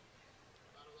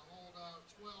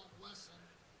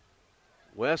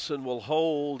 Wesson will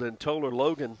hold, and Toller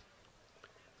Logan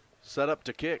set up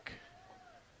to kick.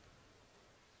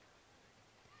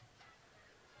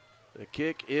 The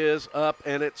kick is up,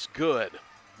 and it's good.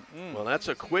 Well, that's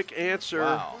a quick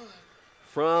answer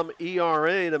from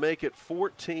ERA to make it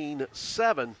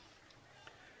 14-7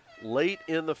 late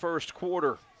in the first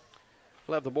quarter.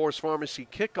 We'll have the Morris Pharmacy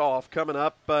kickoff coming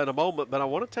up in a moment, but I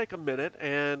want to take a minute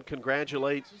and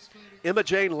congratulate Emma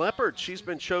Jane Leopard. She's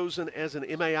been chosen as an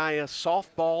MAIS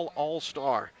softball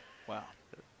all-star. Wow.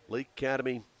 Leake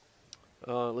Academy's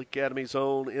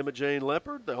own Emma Jane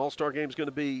Leopard. The all-star game is going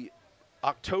to be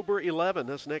October 11.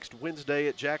 That's next Wednesday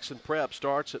at Jackson Prep.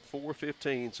 Starts at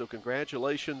 4:15. So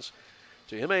congratulations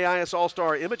to MAIS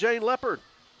all-star Emma Jane Leopard.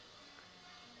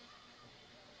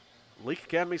 Leake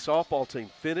Academy softball team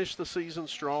finished the season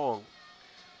strong.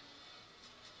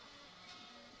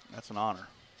 That's an honor.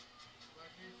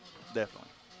 Definitely.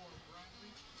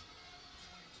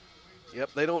 Yep,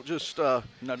 they don't just no,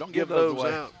 don't give those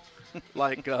out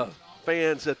like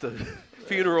fans at the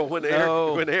funeral when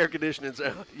the air conditioning's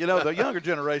out. You know, the younger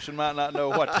generation might not know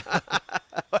what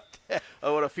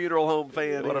a funeral home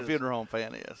fan what is. a funeral home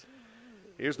fan is.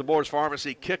 Here's the Morris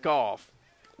Pharmacy kickoff.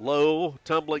 Low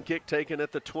tumbling kick taken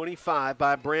at the 25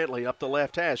 by Brantley up the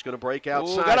left hash. Going to break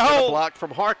outside. Got a hold. Block from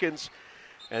Harkins.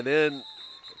 And then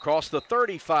across the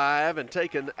 35 and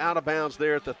taken out of bounds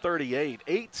there at the 38.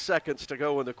 8 seconds to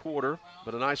go in the quarter.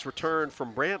 But a nice return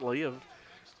from Brantley of,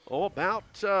 about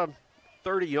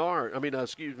 30 yards.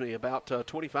 About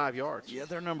 25 yards. Yeah,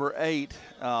 they're number 8.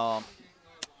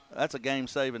 That's a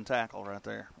game-saving tackle right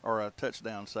there, or a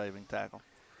touchdown-saving tackle.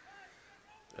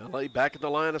 LA back at the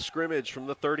line of scrimmage from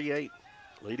the 38,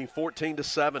 leading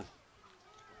 14-7.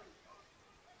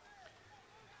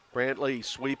 Brantley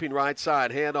sweeping right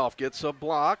side, handoff, gets a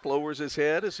block, lowers his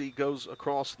head as he goes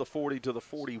across the 40 to the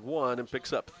 41 and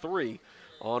picks up 3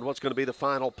 on what's going to be the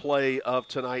final play of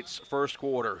tonight's first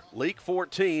quarter. Leake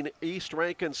 14, East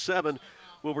Rankin 7.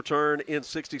 We'll return in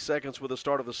 60 seconds with the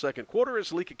start of the second quarter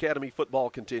as Leake Academy football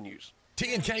continues.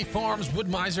 T&K Farms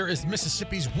Wood-Mizer is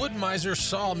Mississippi's Wood-Mizer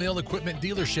sawmill equipment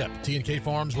dealership. T&K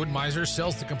Farms Wood-Mizer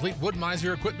sells the complete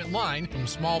Wood-Mizer equipment line from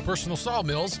small personal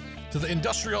sawmills to the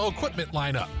industrial equipment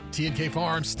lineup. T&K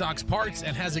Farms stocks parts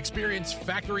and has experienced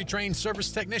factory-trained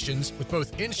service technicians with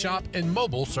both in-shop and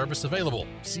mobile service available.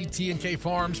 See T&K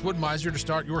Farms Wood-Mizer to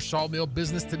start your sawmill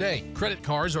business today. Credit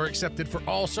cards are accepted for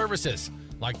all services.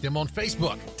 Like them on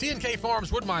Facebook. T&K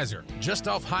Farms Wood-Mizer, just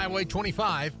off Highway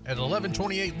 25 at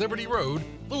 1128 Liberty Road,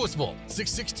 Louisville,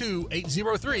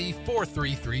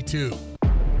 662-803-4332.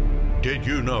 Did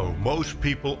you know most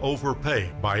people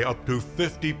overpay by up to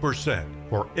 50%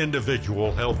 for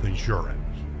individual health insurance?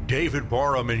 David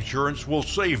Barham Insurance will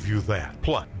save you that.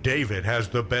 Plus, David has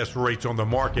the best rates on the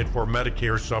market for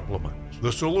Medicare supplements.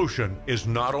 The solution is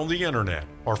not on the internet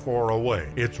or far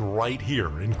away. It's right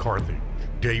here in Carthage.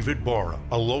 David Barham,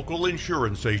 a local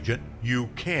insurance agent you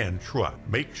can trust.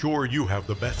 Make sure you have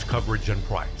the best coverage and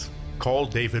price. Call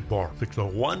David Barham,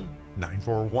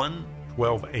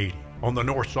 601-941-1280 on the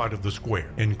north side of the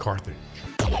square in Carthage.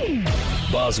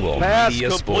 Boswell Pass Media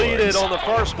completed Sports. on the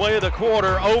first play of the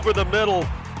quarter over the middle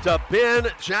to Ben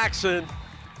Jackson,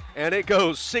 and it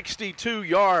goes 62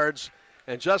 yards.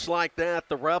 And just like that,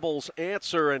 the Rebels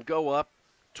answer and go up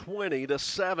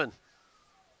 20-7.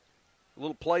 A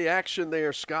little play action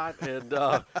there, Scott, and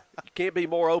you can't be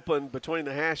more open between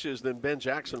the hashes than Ben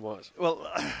Jackson was. Well,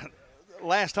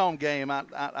 last home game,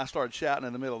 I started shouting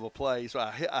in the middle of the play, so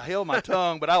I held my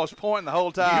tongue, but I was pointing the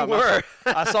whole time. You were.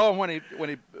 I saw him when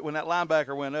that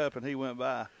linebacker went up and he went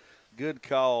by. Good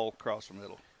call across the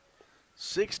middle.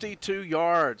 62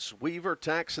 yards. Weaver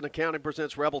Taxon Accounting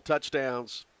presents Rebel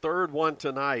touchdowns. Third one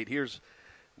tonight. Here's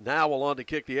Nowell on to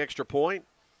kick the extra point.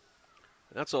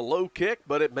 That's a low kick,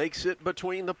 but it makes it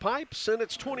between the pipes, and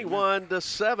it's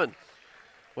 21-7.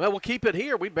 Well, we'll keep it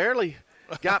here. We barely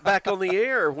got back on the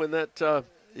air when that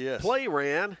play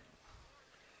ran.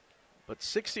 But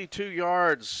 62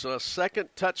 yards, second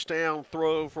touchdown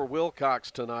throw for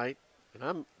Wilcox tonight. And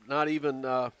I'm not even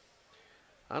I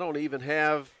don't even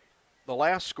have the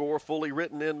last score fully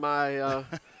written in my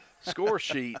score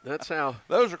sheet. That's how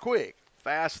those are quick.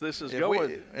 Fast this is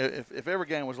going. If every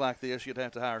game was like this, you'd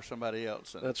have to hire somebody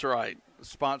else. And that's right.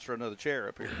 Sponsor another chair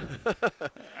up here.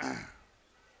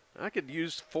 I could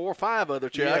use 4 or 5 other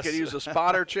chairs. Yes. I could use a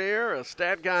spotter chair, a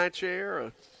stat guy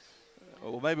chair.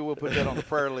 Well, maybe we'll put that on the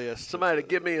prayer list. Somebody to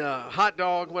give me a hot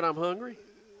dog when I'm hungry.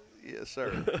 Yes,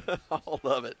 sir. All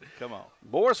of it. Come on.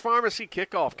 Morris Pharmacy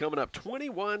kickoff coming up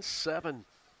 21-7.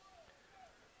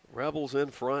 Rebels in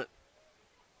front.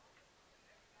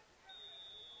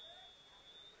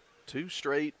 2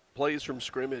 straight plays from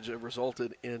scrimmage have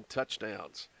resulted in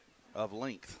touchdowns. Of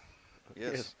length.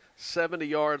 Yes. 70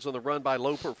 yards on the run by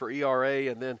Loper for ERA,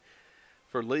 and then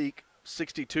for Leake,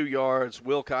 62 yards,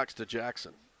 Wilcox to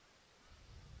Jackson.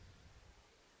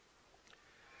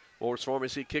 Morris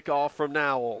Pharmacy kickoff from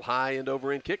Nowell. High end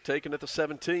over end kick taken at the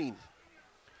 17.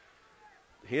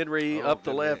 Henry up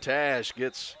the left hash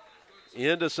gets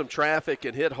into some traffic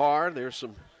and hit hard. There's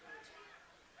some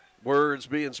words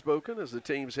being spoken as the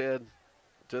teams head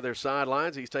to their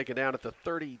sidelines. He's taken down at the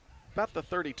 30, about the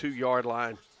 32-yard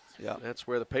line. Yeah, that's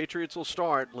where the Patriots will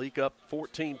start. Leak up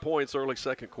 14 points early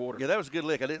second quarter. Yeah, that was a good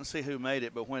lick. I didn't see who made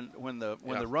it, but when the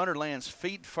runner lands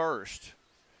feet first,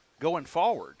 going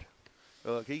forward,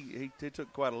 he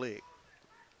took quite a lick.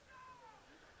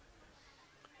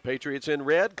 Patriots in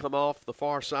red come off the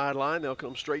far sideline. They'll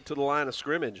come straight to the line of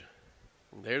scrimmage.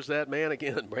 And there's that man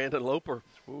again, Brandon Loper,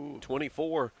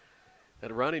 24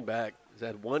 at running back. He's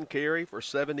had 1 carry for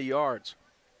 70 yards.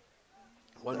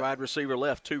 1 wide receiver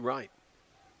left, 2 right.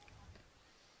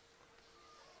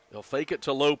 They'll fake it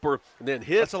to Loper and then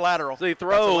hit. That's a lateral. They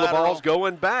throw. The ball's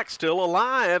going back, still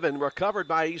alive, and recovered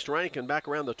by East Rankin back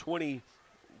around the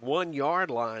 21-yard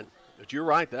line. But you're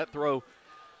right, that throw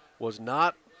was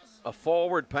not a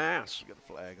forward pass. You got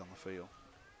a flag on the field.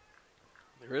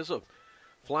 There is a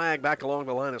flag back along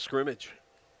the line of scrimmage.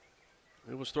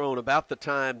 It was thrown about the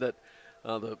time that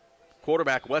the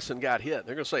quarterback, Wesson, got hit.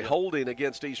 They're going to say holding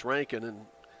against East Rankin, and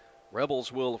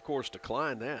Rebels will, of course,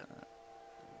 decline that.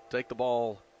 Take the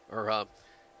ball, or have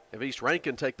East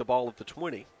Rankin take the ball at the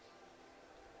 20.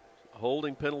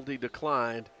 Holding penalty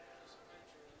declined.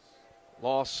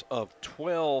 Loss of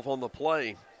 12 on the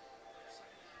play.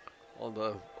 On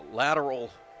the lateral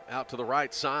out to the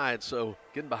right side, so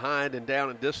getting behind and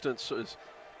down in distance is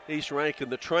East Rankin.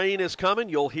 The train is coming.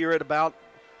 You'll hear it about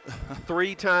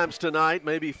 3 times tonight,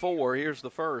 maybe 4. Here's the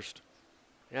first.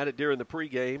 Had it during the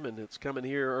pregame, and it's coming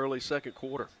here early second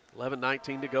quarter.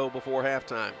 11:19 to go before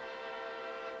halftime.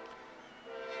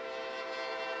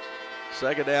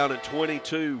 Second down and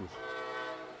 22.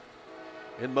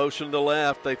 In motion to the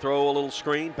left, they throw a little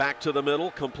screen back to the middle,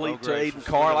 complete to Aiden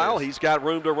Carlisle. He's got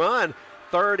room to run.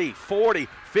 30, 40,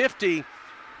 50.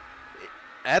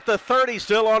 At the 30,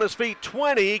 still on his feet.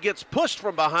 20, gets pushed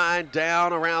from behind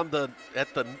down around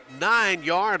at the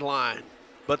 9-yard line.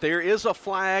 But there is a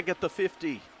flag at the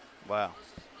 50. Wow.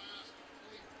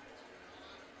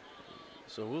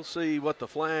 So we'll see what the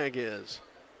flag is.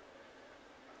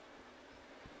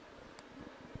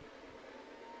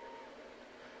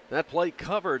 That play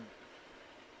covered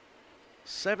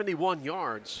 71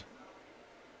 yards.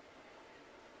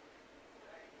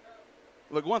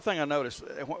 Look, one thing I noticed,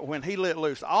 when he let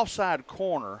loose, offside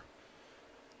corner,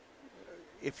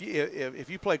 if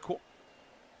you play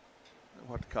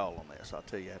what to call on this, I'll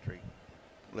tell you after he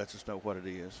lets us know what it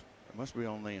is. It must be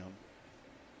on them.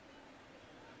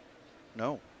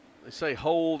 No. They say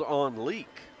hold on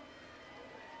Leake.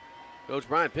 Coach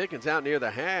Brian Pickens out near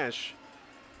the hash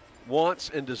wants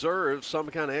and deserves some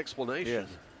kind of explanation.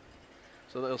 Yes.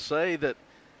 So they'll say that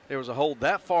there was a hold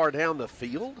that far down the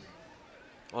field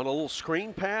on a little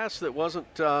screen pass that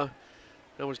wasn't, that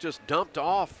was just dumped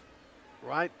off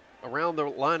right around the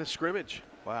line of scrimmage.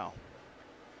 Wow.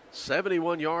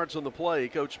 71 yards on the play.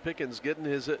 Coach Pickens getting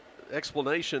his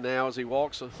explanation now as he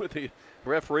walks with the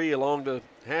referee along the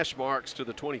hash marks to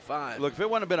the 25. Look, if it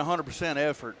wouldn't have been 100%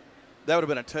 effort, that would have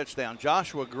been a touchdown.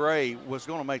 Joshua Gray was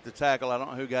going to make the tackle. I don't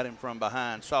know who got him from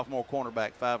behind. Sophomore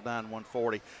cornerback, 5'9",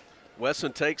 140.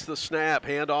 Wesson takes the snap,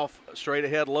 handoff straight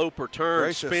ahead. Loper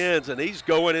turns, spins, and he's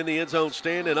going in the end zone,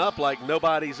 standing up like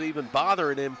nobody's even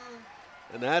bothering him.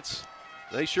 And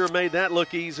they sure made that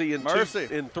look easy in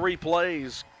 3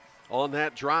 plays on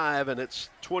that drive, and it's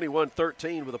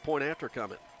 21-13 with a point after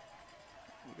coming.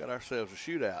 We got ourselves a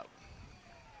shootout.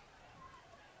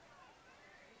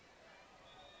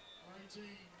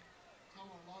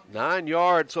 Nine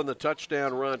yards on the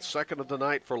touchdown run, second of the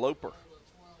night for Loper.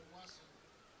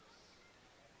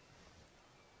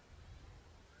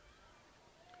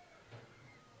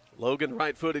 Logan,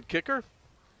 right-footed kicker,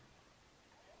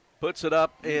 puts it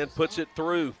up and puts it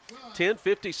through.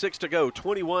 10:56 to go,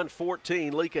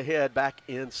 21-14, Leake ahead back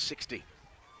in 60.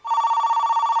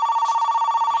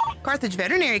 Carthage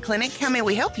Veterinary Clinic, how may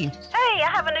we help you? Hey, I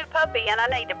have a new puppy and I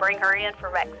need to bring her in for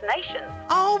vaccination.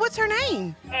 Oh, what's her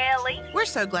name? Ellie. We're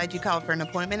so glad you called for an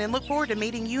appointment and look forward to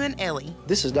meeting you and Ellie.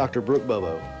 This is Dr. Brooke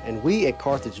Bobo, and we at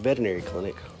Carthage Veterinary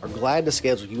Clinic are glad to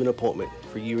schedule you an appointment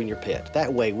for you and your pet.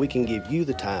 That way we can give you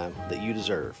the time that you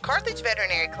deserve. Carthage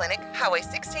Veterinary Clinic, Highway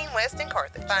 16 West in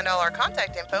Carthage. Find all our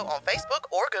contact info on Facebook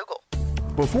or Google.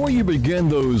 Before you begin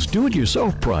those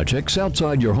do-it-yourself projects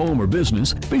outside your home or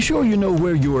business, be sure you know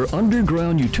where your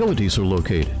underground utilities are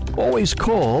located. Always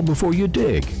call before you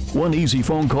dig. One easy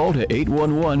phone call to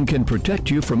 811 can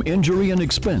protect you from injury and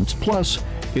expense. Plus,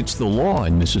 it's the law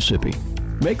in Mississippi.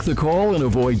 Make the call and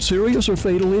avoid serious or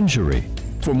fatal injury.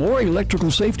 For more electrical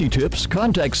safety tips,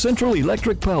 contact Central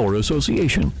Electric Power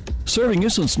Association, serving you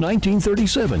since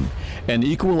 1937, an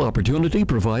equal opportunity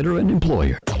provider and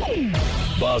employer.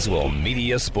 Boswell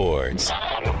Media Sports.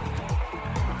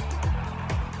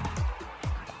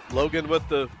 Logan with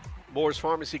the Moore's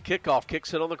Pharmacy kickoff,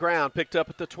 kicks it on the ground, picked up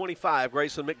at the 25.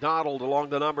 Grayson McDonald along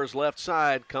the numbers left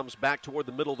side, comes back toward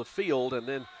the middle of the field, and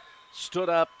then stood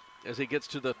up as he gets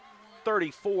to the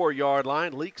 34-yard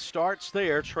line. Leake starts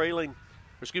there,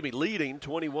 leading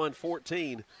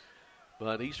 21-14.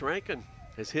 But East Rankin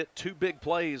has hit 2 big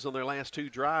plays on their last 2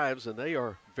 drives, and they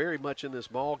are very much in this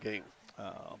ball game.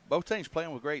 Both teams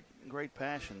playing with great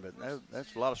passion, but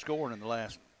that's a lot of scoring in the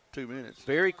last 2 minutes.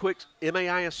 Very quick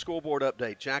MAIS scoreboard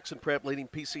update. Jackson Prep leading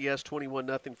PCS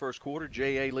 21-0 first quarter.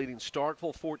 JA leading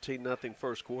Starkville 14-0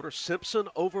 first quarter. Simpson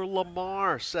over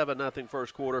Lamar 7-0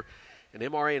 first quarter. And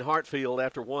MRA and Hartfield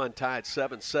after 1 tied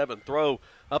 7-7. Throw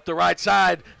up the right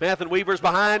side. Mathen Weaver's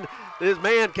behind. His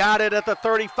man got it at the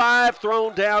 35.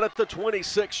 Thrown down at the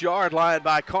 26-yard line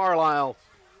by Carlisle.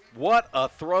 What a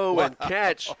throw and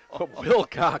catch from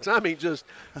Wilcox. I mean, just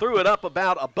threw it up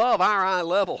about above our eye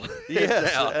level. Yes,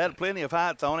 it had plenty of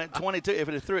height on it. 22. If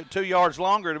it threw it 2 yards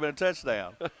longer, it would have been a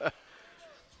touchdown.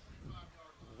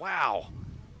 Wow.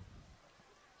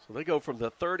 So they go from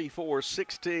the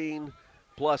 34-16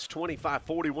 plus 25,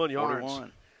 41 yards.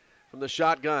 41. From the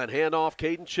shotgun, handoff,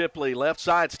 Caden Chipley, left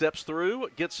side, steps through,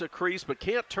 gets a crease, but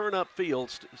can't turn up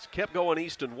field. Kept going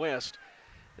east and west.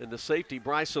 And the safety,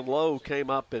 Bryson Lowe, came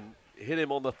up and hit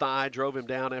him on the thigh, drove him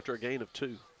down after a gain of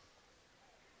 2.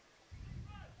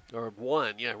 Or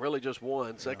 1, yeah, really just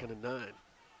 1, 2nd and 9.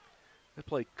 That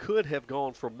play could have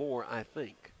gone for more, I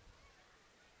think.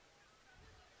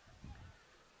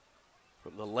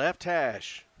 From the left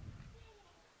hash,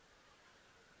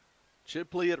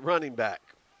 Chipley at running back.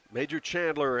 Major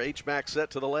Chandler, H-back set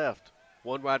to the left.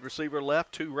 1 wide receiver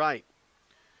left, 2 right.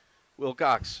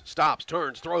 Wilcox stops,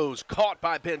 turns, throws, caught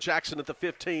by Ben Jackson at the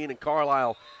 15, and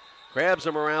Carlisle grabs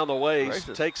him around the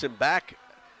waist, takes him back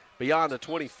beyond the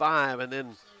 25, and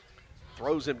then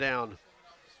throws him down.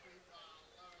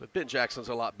 But Ben Jackson's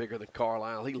a lot bigger than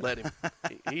Carlisle. He let him.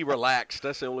 he relaxed.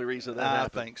 That's the only reason that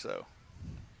happened. I think so.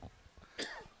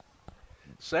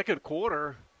 Second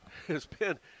quarter has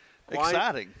been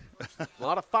exciting. A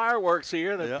lot of fireworks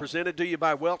here that presented to you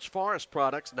by Welch Forest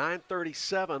Products.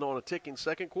 9:37 on a ticking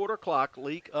second quarter clock.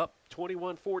 Leake up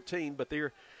 21-14, but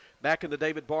they're back in the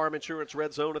David Barham Insurance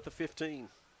red zone at the 15.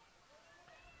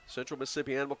 Central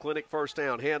Mississippi Animal Clinic first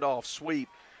down. Handoff, sweep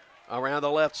around the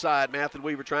left side. Mathen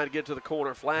Weaver trying to get to the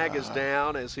corner. Flag is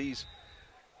down as he's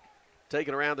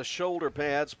taken around the shoulder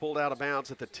pads, pulled out of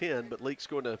bounds at the 10, but Leake's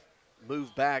going to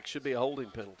move back. Should be a holding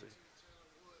penalty.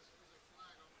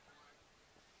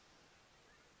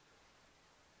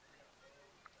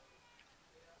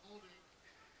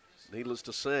 Needless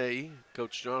to say,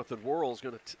 Coach Jonathan Worrell is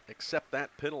going to accept that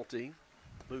penalty.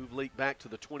 Move Leake back to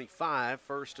the 25,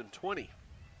 1st and 20.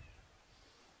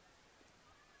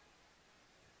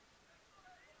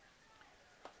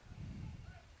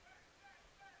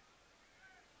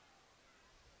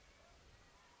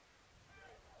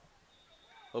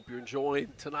 Hope you're enjoying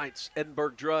tonight's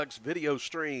Edinburgh Drugs video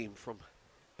stream from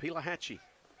Pelahatchie.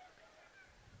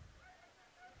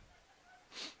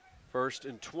 1st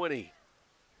and 20.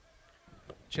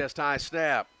 Chest high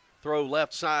snap, throw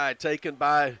left side, taken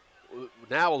by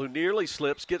Nowell, who nearly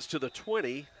slips, gets to the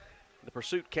 20. The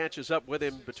pursuit catches up with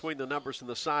him between the numbers and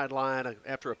the sideline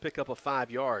after a pickup of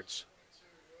 5 yards.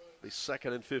 The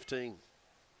 2nd and 15.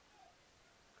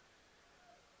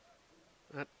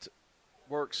 That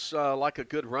works like a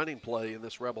good running play in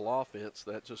this Rebel offense.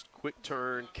 That just quick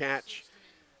turn, catch.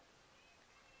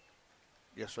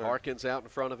 Yes, sir. Harkins out in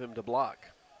front of him to block.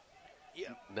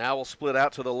 Yeah. Nowell split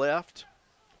out to the left.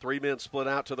 3 men split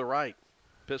out to the right.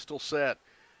 Pistol set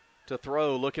to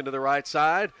throw, looking to the right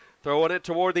side. Throwing it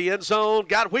toward the end zone.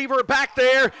 Got Weaver back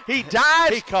there. He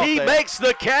dives. He makes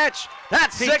the catch.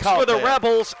 That's 6 for the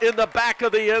Rebels in the back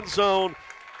of the end zone.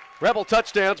 Rebel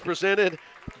touchdowns presented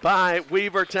by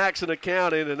Weaver Tax and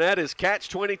Accounting, and that is catch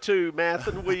 22,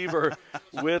 Mathen Weaver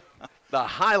with the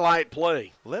highlight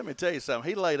play. Let me tell you something.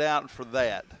 He laid out for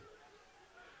that.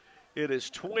 It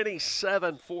is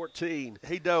 27-14.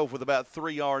 He dove with about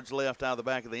 3 yards left out of the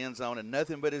back of the end zone, and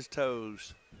nothing but his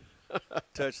toes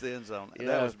touched the end zone. Yeah.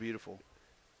 That was beautiful.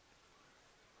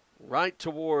 Right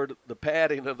toward the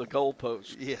padding of the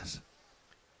goalpost. Yes.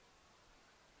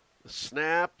 The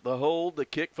snap, the hold, the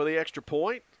kick for the extra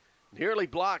point. Nearly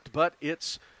blocked, but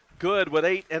it's good with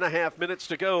 8.5 minutes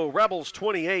to go. Rebels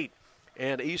 28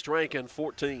 and East Rankin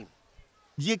 14.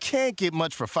 You can't get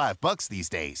much for $5 these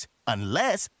days.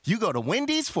 Unless you go to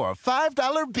Wendy's for a $5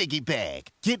 Biggie Bag.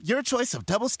 Get your choice of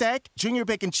double stack, junior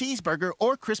bacon cheeseburger,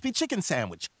 or crispy chicken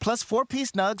sandwich, plus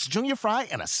 4-piece nugs, junior fry,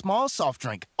 and a small soft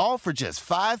drink, all for just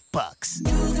 $5. You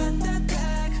got that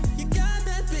bag. You got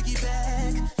that Biggie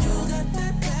Bag. You got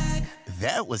that bag.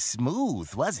 That was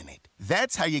smooth, wasn't it?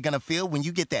 That's how you're gonna feel when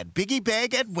you get that Biggie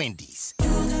Bag at Wendy's. You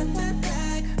got that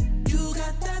bag. You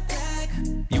got that bag.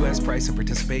 U.S. price and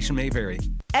participation may vary.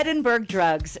 Edinburgh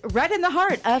Drugs, right in the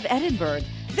heart of Edinburgh.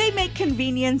 They make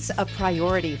convenience a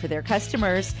priority for their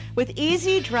customers with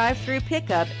easy drive-through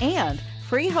pickup and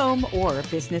free home or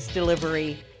business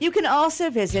delivery. You can also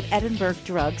visit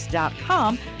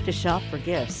edinburghdrugs.com to shop for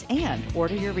gifts and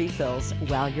order your refills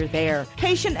while you're there.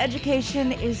 Patient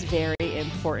education is very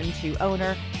important to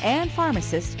owner and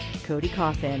pharmacist Cody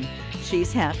Coffin.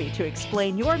 She's happy to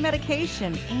explain your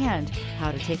medication and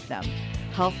how to take them.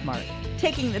 Health Mart,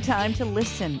 taking the time to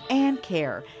listen and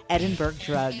care. Edinburgh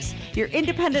Drugs, your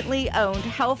independently owned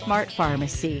Health Mart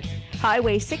pharmacy.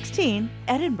 Highway 16,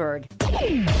 Edinburgh.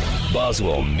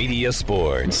 Boswell Media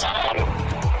Sports.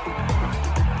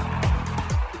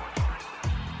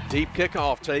 Deep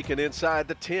kickoff taken inside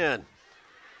the 10.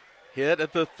 Hit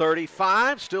at the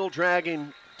 35, still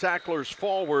dragging tacklers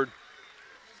forward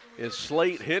is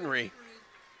Slate Henry.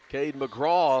 Cade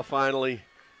McGraw finally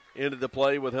into the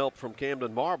play with help from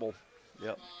Camden Marble.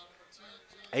 Yep.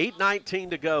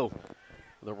 8:19 to go.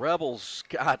 The Rebels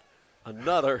got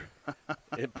another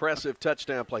impressive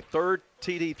touchdown play. Third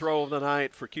TD throw of the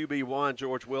night for QB1,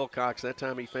 George Wilcox. That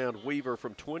time he found Weaver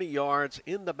from 20 yards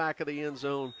in the back of the end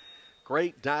zone.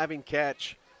 Great diving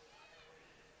catch.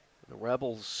 The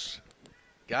Rebels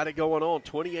got it going on.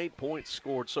 28 points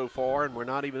scored so far, and we're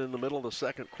not even in the middle of the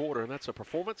second quarter. And that's a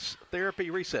performance therapy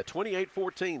reset.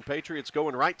 28-14. Patriots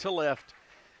going right to left.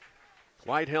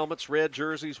 White helmets, red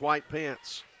jerseys, white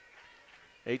pants.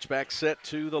 H-back set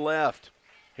to the left.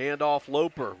 Handoff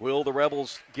Loper. Will the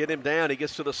Rebels get him down? He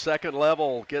gets to the second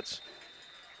level. Gets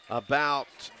about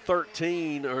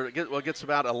 13, or gets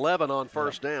about 11 on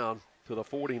first down to the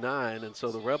 49. And so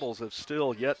the Rebels have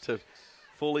still yet to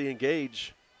fully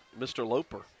engage Mr.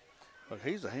 Loper. But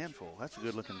he's a handful. That's a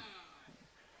good-looking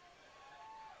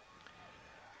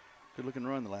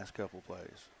run the last couple of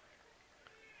plays.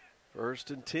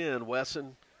 1st and 10.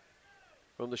 Wesson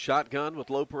from the shotgun with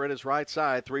Loper at his right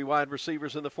side. 3 wide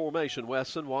receivers in the formation.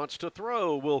 Wesson wants to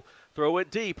throw. Will throw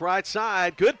it deep right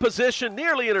side. Good position.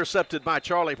 Nearly intercepted by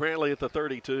Charlie Brantley at the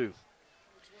 32.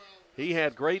 He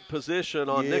had great position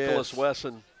on Nicholas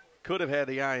Wesson. Could have had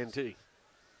the INT.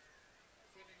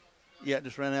 Yeah,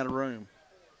 just ran out of room.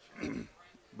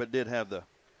 But did have the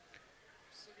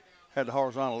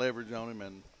horizontal leverage on him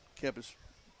and kept his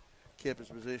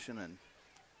position and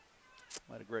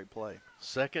had a great play.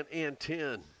 2nd and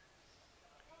 10.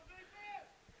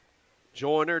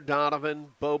 Joyner, Donovan,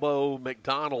 Bobo,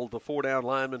 McDonald, the 4-down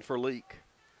lineman for Leake.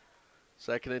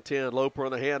 2nd and 10. Loper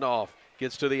on the handoff.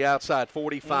 Gets to the outside.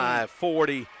 45,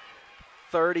 40,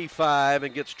 35,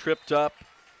 and gets tripped up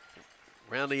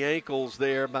around the ankles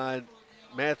there by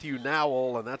Matthew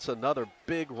Nowell, and that's another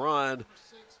big run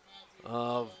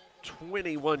of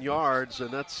 21 yards,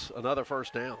 and that's another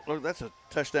first down. Look, that's a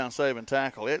touchdown-saving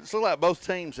tackle. It's like both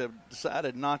teams have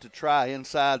decided not to try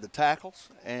inside the tackles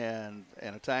and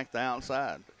attack the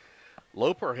outside.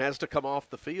 Loper has to come off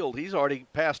the field. He's already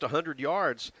passed 100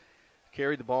 yards,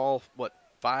 carried the ball,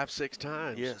 5-6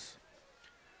 times? Yes.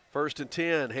 1st and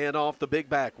 10, hand off the big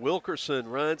back. Wilkerson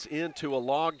runs into a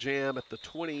log jam at the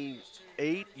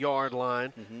 28-yard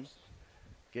line.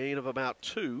 Gain of about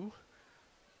 2.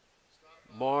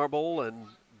 Marble and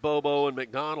Bobo and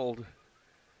McDonald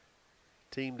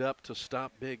teamed up to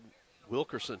stop big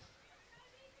Wilkerson.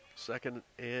 2nd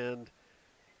and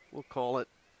we'll call it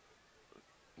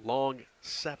long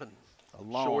 7. A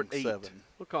long short 8. 7.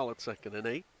 We'll call it 2nd and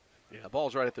 8. Yeah,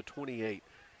 ball's right at the 28.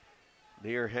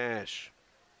 Near hash.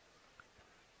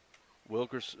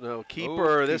 Wilkerson,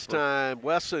 keeper this time.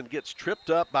 Wesson gets tripped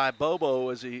up by Bobo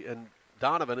and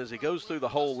Donovan as he goes through the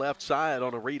whole left side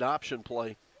on a read option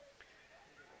play.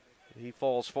 He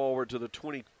falls forward to the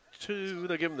 22.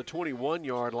 They give him the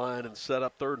 21-yard line and set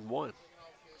up 3rd and 1.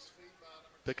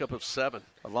 Pickup of 7.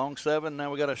 A long 7.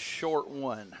 Now we got a short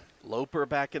 1. Loper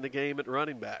back in the game at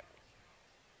running back.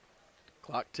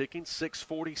 Clock ticking.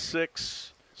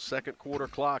 6:46. Second quarter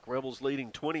clock. Rebels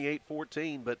leading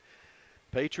 28-14, but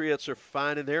Patriots are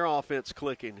finding their offense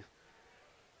clicking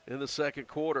in the second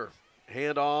quarter.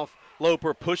 Handoff.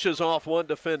 Loper pushes off one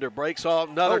defender, breaks off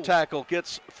another tackle,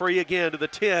 gets free again to the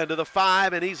 10, to the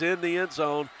 5, and he's in the end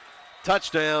zone.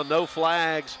 Touchdown, no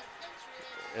flags.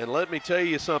 And let me tell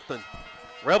you something.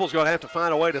 Rebels going to have to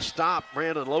find a way to stop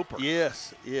Brandon Loper.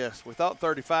 Yes. We thought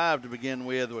 35 to begin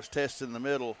with was tested in the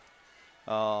middle,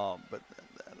 but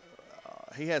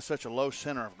he has such a low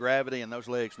center of gravity, and those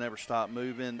legs never stop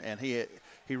moving. And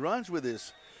he runs with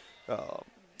his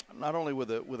not only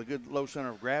with a good low center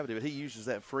of gravity, but he uses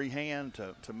that free hand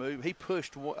to move. He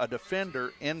pushed a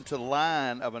defender into the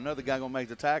line of another guy going to make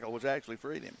the tackle, which actually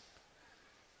freed him.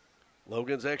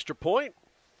 Logan's extra point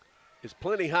is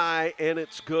plenty high, and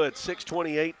it's good.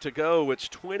 6:28 to go. It's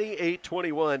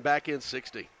 28-21 back in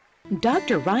 60.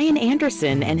 Dr. Ryan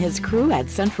Anderson and his crew at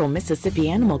Central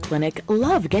Mississippi Animal Clinic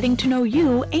love getting to know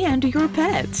you and your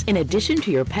pets. In addition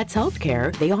to your pet's health care,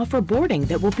 they offer boarding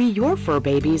that will be your fur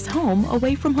baby's home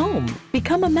away from home.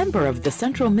 Become a member of the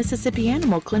Central Mississippi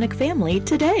Animal Clinic family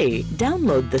today.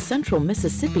 Download the Central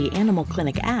Mississippi Animal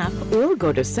Clinic app or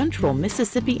go to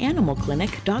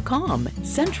centralmississippianimalclinic.com.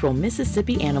 Central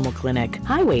Mississippi Animal Clinic,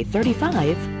 Highway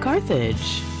 35,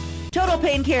 Carthage. Total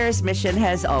Pain Care's mission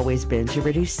has always been to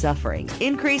reduce suffering,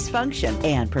 increase function,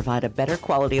 and provide a better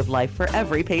quality of life for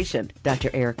every patient. Dr.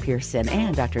 Eric Pearson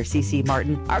and Dr. C.C.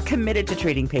 Martin are committed to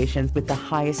treating patients with the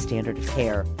highest standard of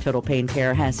care. Total Pain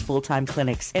Care has full-time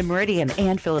clinics in Meridian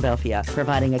and Philadelphia,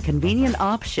 providing a convenient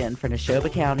option for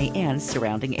Neshoba County and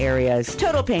surrounding areas.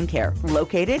 Total Pain Care,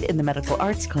 located in the Medical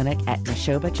Arts Clinic at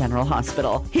Neshoba General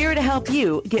Hospital. Here to help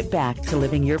you get back to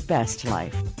living your best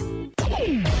life.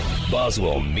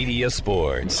 Boswell Media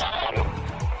Sports.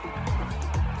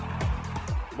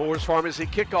 Moore's Pharmacy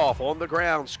kickoff on the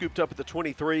ground, scooped up at the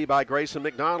 23 by Grayson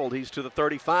McDonald. He's to the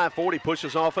 35, 40,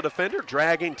 pushes off a defender,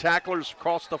 dragging tacklers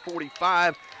across the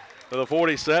 45 to the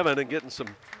 47, and getting some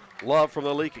love from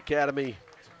the Leake Academy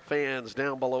fans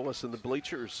down below us in the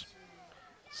bleachers.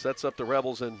 Sets up the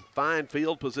Rebels in fine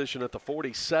field position at the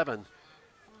 47.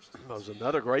 That was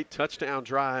another great touchdown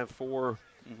drive for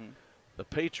the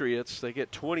Patriots. They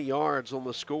get 20 yards on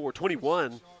the score,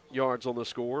 21 yards on the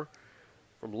score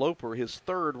from Loper, his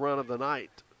third run of the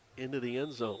night into the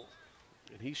end zone.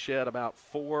 And he shed about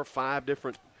 4 or 5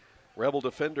 different Rebel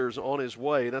defenders on his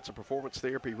way. That's a performance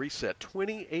therapy reset,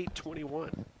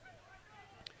 28-21.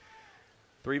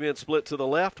 3-man split to the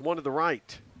left, 1 to the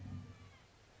right.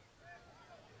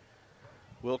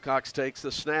 Wilcox takes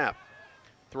the snap,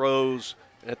 throws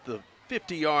at the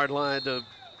 50-yard line to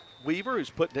Weaver, who's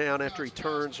put down after he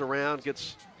turns around,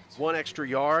 gets 1 extra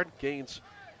yard, gains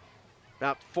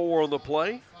about 4 on the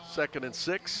play, 2nd and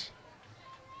 6.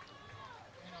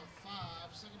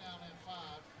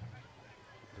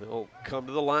 They'll come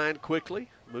to the line quickly,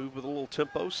 move with a little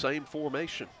tempo, same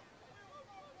formation.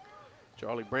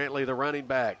 Charlie Brantley, the running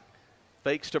back,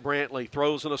 fakes to Brantley,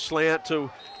 throws in a slant to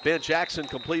Ben Jackson,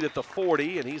 complete at the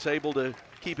 40, and he's able to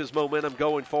keep his momentum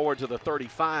going forward to the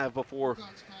 35 before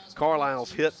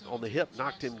Carlisle's hit on the hip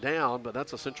knocked him down, but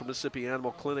that's a Central Mississippi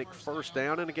Animal Clinic first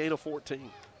down and a gain of 14.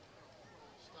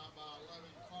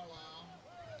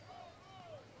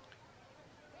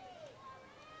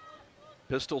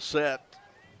 Pistol set.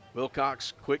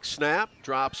 Wilcox, quick snap,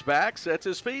 drops back, sets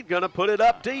his feet, gonna put it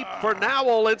up deep for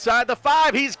Nowell inside the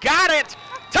 5. He's got it!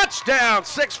 Touchdown,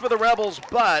 6 for the Rebels,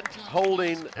 but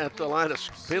holding at the line of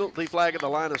penalty flag at the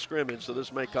line of scrimmage, so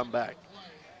this may come back.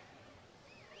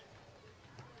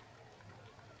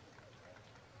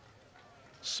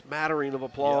 Smattering of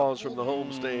applause from the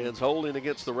home stands, holding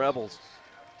against the Rebels.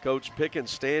 Coach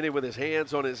Pickens standing with his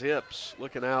hands on his hips,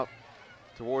 looking out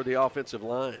toward the offensive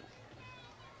line.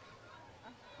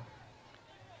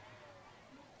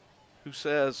 Who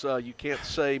says you can't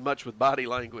say much with body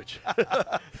language?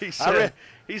 he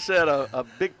said a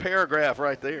big paragraph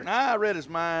right there. I read his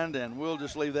mind, and we'll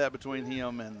just leave that between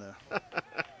him and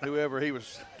whoever he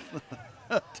was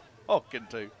talking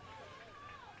to.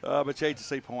 But you hate to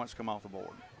see points come off the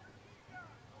board.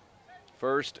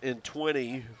 1st and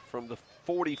 20 from the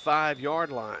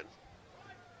 45-yard line.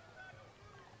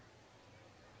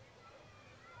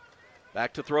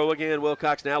 Back to throw again.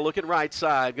 Wilcox now looking right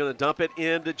side. Going to dump it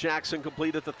into Jackson,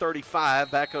 complete at the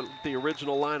 35. Back on the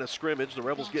original line of scrimmage. The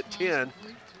Rebels get 10.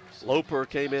 Loper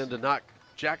came in to knock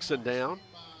Jackson down.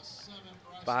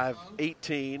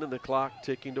 5:18 and the clock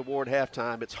ticking toward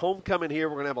halftime. It's homecoming here.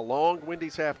 We're going to have a long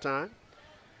Wendy's halftime.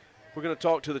 We're going to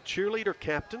talk to the cheerleader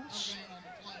captains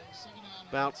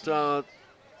about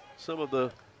some of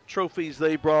the trophies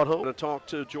they brought home. We're going to talk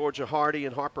to Georgia Hardy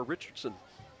and Harper Richardson.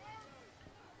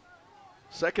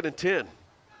 2nd and 10.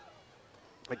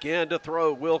 Again to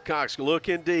throw. Wilcox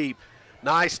looking deep.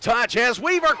 Nice touch as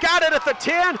Weaver got it at the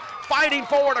 10. Fighting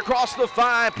forward across the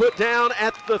 5. Put down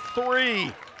at the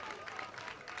 3.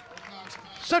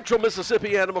 Central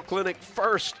Mississippi Animal Clinic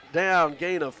first down.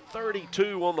 Gain of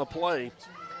 32 on the play.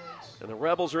 And the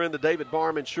Rebels are in the David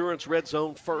Barham Insurance red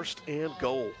zone, 1st and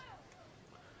goal.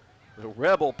 The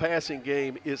Rebel passing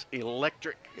game is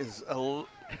electric.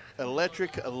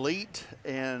 Electric, elite,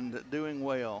 and doing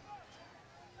well.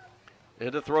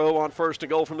 And a throw on 1st and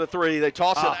goal from the 3. They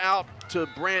toss it out to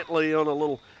Brantley on a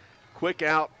little quick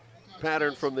out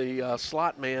pattern from the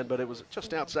slot man, but it was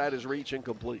just outside his reach,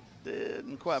 incomplete.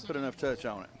 Didn't quite put enough touch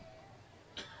on it.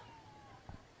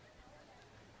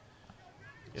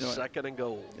 2nd and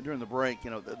goal. During the break,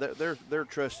 they're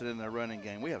trusted in their running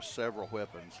game. We have several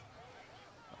weapons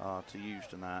to use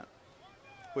tonight,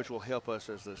 which will help us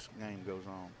as this game goes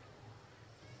on.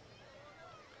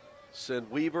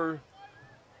 Send Weaver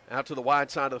out to the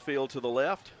wide side of the field to the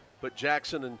left, but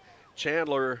Jackson and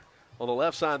Chandler on the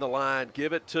left side of the line.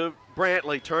 Give it to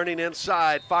Brantley, turning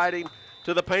inside, fighting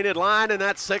to the painted line, and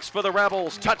that's 6 for the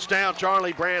Rebels. Touchdown,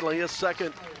 Charlie Brantley, his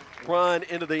 2nd run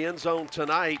into the end zone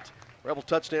tonight. Rebel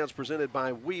touchdowns presented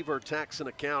by Weaver Tax and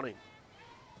Accounting.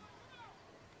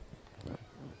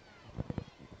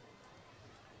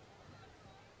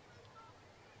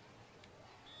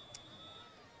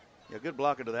 Yeah, good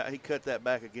blocker to that. He cut that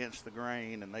back against the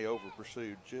grain, and they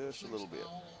over-pursued just a little bit.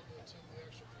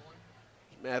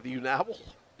 Matthew Nowell,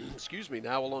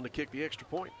 Nowell on to kick the extra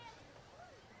point.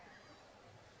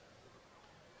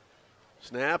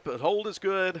 Snap, but hold is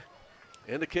good,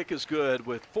 and the kick is good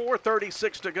with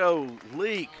 4:36 to go.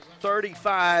 Leake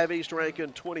 35, East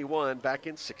Rankin 21, back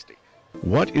in 60.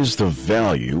 What is the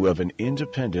value of an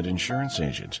independent insurance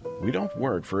agent? We don't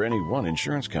work for any one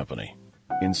insurance company.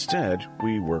 Instead,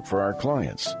 we work for our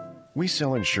clients. We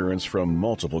sell insurance from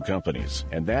multiple companies,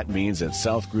 and that means at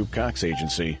South Group Cox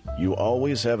Agency, you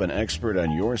always have an expert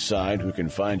on your side who can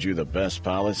find you the best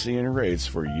policy and rates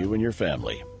for you and your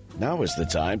family. Now is the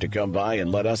time to come by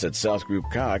and let us at South Group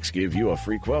Cox give you a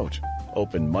free quote.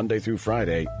 Open Monday through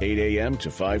Friday, 8 a.m.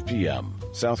 to 5 p.m.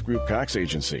 South Group Cox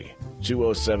Agency,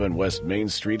 207 West Main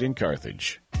Street in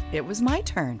Carthage. It was my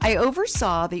turn. I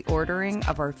oversaw the ordering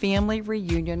of our family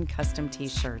reunion custom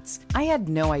t-shirts. I had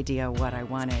no idea what I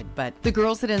wanted, but the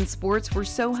girls at In Sports were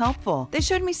so helpful. They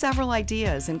showed me several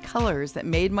ideas and colors that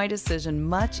made my decision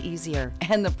much easier,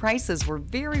 and the prices were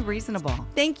very reasonable.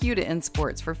 Thank you to In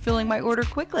Sports for filling my order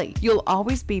quickly. You'll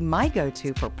always be my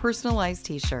go-to for personalized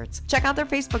t-shirts. Check out their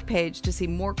Facebook page to see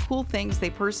more cool things they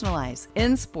personalize.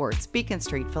 In Sports, Beacon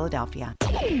Street, Philadelphia.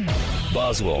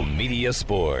 Boswell Media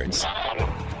Sports.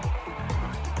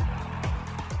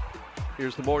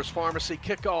 Here's the Morris Pharmacy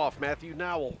kickoff. Matthew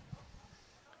Nowell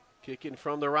kicking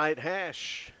from the right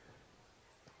hash.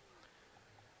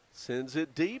 Sends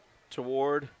it deep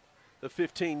toward the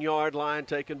 15-yard line,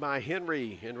 taken by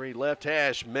Henry. Henry left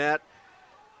hash, met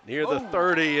near the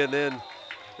 30, and then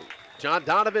John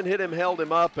Donovan hit him, held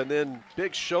him up, and then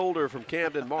big shoulder from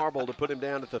Camden Marble to put him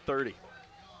down at the 30.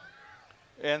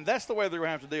 And that's the way they're going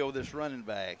to have to deal with this running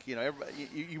back.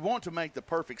 You want to make the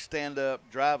perfect stand-up,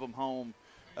 drive them home,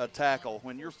 tackle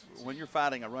when you're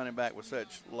fighting a running back with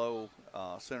such low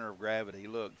center of gravity.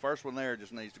 Look, first one there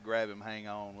just needs to grab him, hang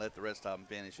on, let the rest of them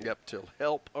finish it. Yep, till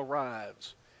help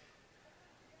arrives.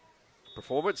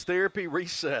 Performance therapy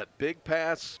reset. Big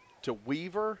pass to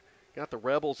Weaver. Got the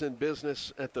Rebels in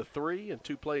business at the 3, and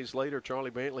 2 plays later,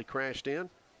 Charlie Brantley crashed in.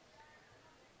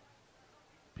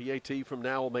 PAT from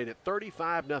Nowell made it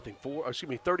 35-21,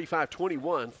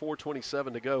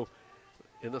 4:27 to go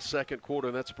in the second quarter,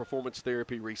 and that's a performance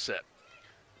therapy reset.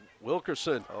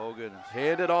 Wilkerson. Oh, goodness.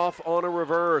 Handed off on a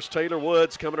reverse. Taylor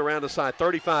Woods coming around the side.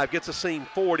 35, gets a seam,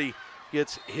 40,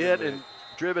 gets hit and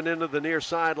driven into the near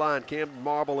sideline. Camden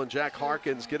Marble and Jack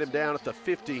Harkins get him down at the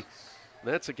 50.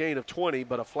 That's a gain of 20,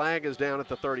 but a flag is down at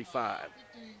the 35.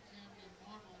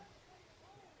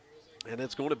 And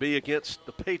it's going to be against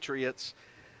the Patriots.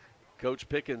 Coach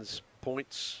Pickens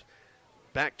points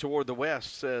back toward the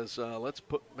west, says, let's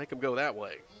make them go that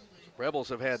way. Rebels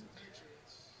have had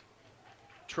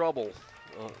trouble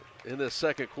in this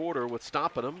second quarter with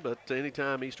stopping them, but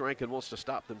anytime East Rankin wants to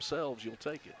stop themselves, you'll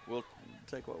take it. We'll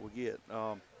take what we get.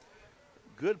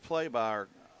 Good play by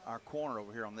our corner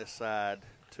over here on this side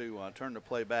to turn the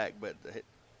play back, but the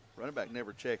running back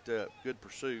never checked up. Good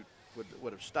pursuit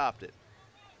would have stopped it.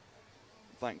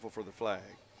 Thankful for the flag.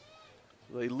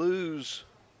 They lose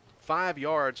 5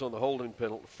 yards on the holding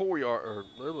penalty, 4 yards,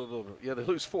 they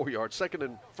lose 4 yards.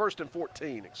 First and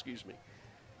 14, excuse me.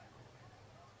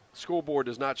 Scoreboard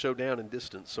does not show down in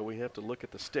distance, so we have to look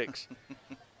at the sticks.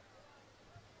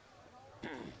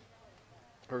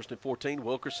 First and 14,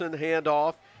 Wilkerson,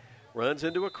 handoff, runs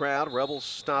into a crowd. Rebels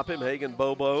stop him, Hagan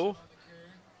Bobo.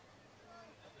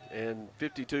 And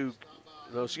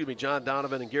John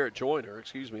Donovan and Garrett Joyner,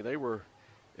 they were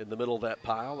in the middle of that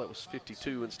pile. That was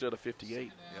 52 instead of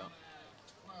 58. Yeah.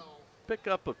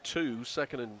 pickup of 2,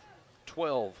 2nd and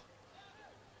 12.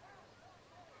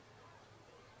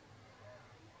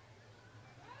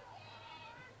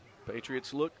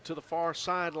 Patriots look to the far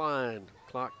sideline.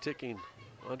 Clock ticking,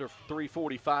 under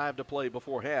 3:45 to play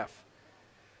before half.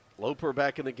 Loper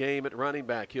back in the game at running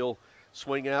back. He'll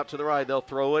swing out to the right. They'll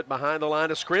throw it behind the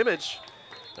line of scrimmage.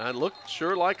 It looked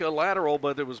sure like a lateral,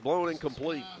 but it was blown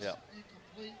incomplete. Yeah.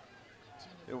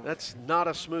 That's not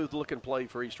a smooth looking play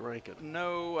for East Rankin.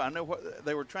 No, I know what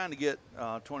they were trying to get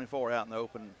 24 out in the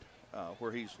open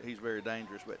where he's very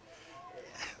dangerous, but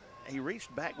he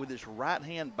reached back with his right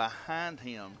hand behind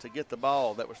him to get the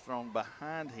ball that was thrown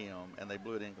behind him, and they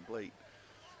blew it incomplete.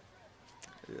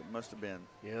 It must have been.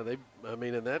 Yeah,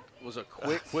 and that was a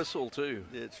quick whistle too.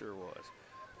 It sure was.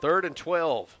 3rd and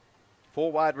 12.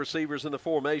 4 wide receivers in the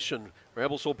formation.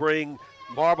 Rebels will bring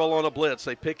Marble on a blitz.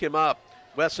 They pick him up.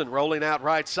 Wesson rolling out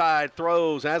right side,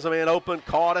 throws, has a man open,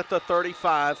 caught at the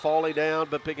 35, falling down,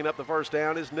 but picking up the first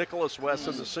down is Nicholas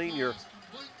Wesson, the senior.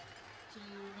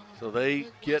 So they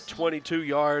get 22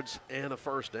 yards and a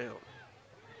first down.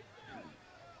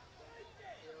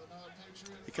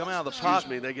 He come out of the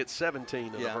pocket. They get 17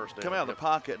 in the first down. Come out of the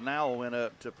pocket, and Owl went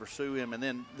up to pursue him,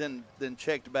 and then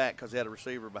checked back because he had a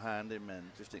receiver behind him and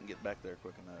just didn't get back there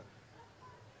quick enough.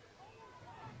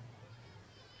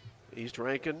 East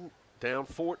Rankin down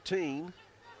 14,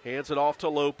 hands it off to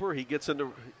Loper. He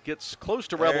gets close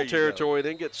to Rebel territory,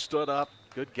 then gets stood up.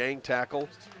 Good gang tackle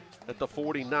at the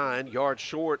 49, yards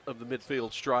short of the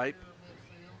midfield stripe.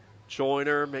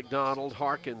 Joyner, McDonald,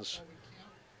 Harkins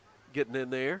getting in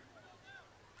there.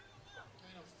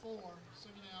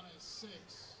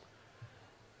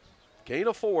 Gain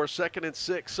of 4, 2nd and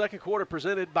 6. Second quarter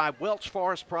presented by Welch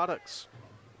Forest Products.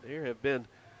 There have been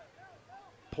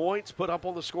points put up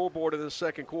on the scoreboard in the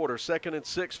second quarter. 2nd and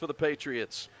 6 for the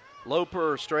Patriots.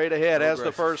 Loper straight ahead has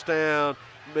the first down.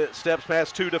 Steps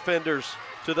past 2 defenders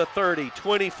to the 30,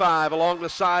 25 along the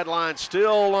sideline.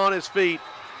 Still on his feet.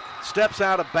 Steps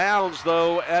out of bounds,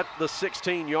 though, at the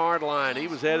 16-yard line. He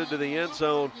was headed to the end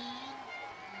zone.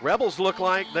 Rebels look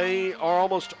like they are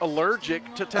almost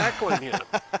allergic to tackling him.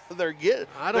 They're getting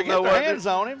their hands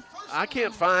on him. I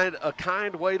can't find a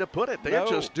kind way to put it. They're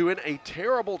just doing a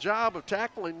terrible job of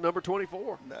tackling number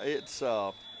 24. It's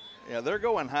they're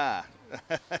going high,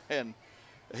 and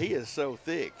he is so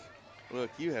thick. Look,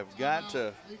 you have got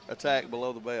to attack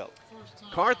below the belt.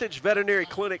 Carthage Veterinary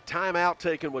Clinic timeout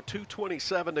taken with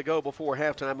 2:27 to go before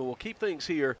halftime, and we'll keep things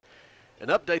here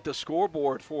and update the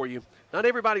scoreboard for you. Not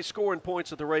everybody's scoring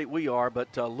points at the rate we are,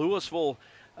 but Louisville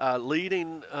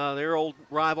leading their old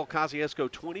rival Kosciuszko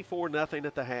 24-0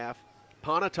 at the half.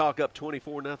 Pontotoc up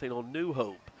 24-0 on New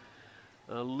Hope.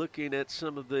 Looking at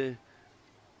some of the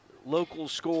local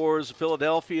scores,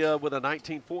 Philadelphia with a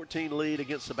 19-14 lead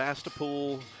against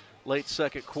Sebastopol late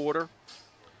second quarter.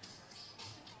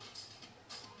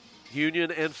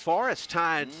 Union and Forest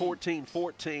tied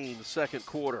 14-14 second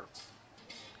quarter.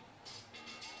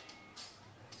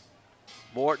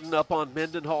 Morton up on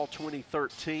Mendenhall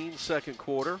 2013 second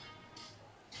quarter.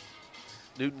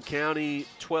 Newton County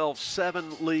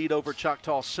 12-7 lead over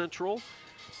Choctaw Central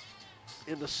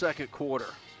in the second quarter.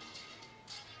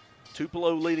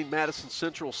 Tupelo leading Madison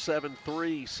Central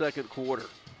 7-3 second quarter.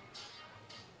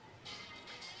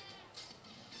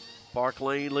 Park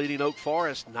Lane leading Oak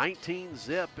Forest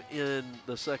 19-0 in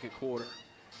the second quarter.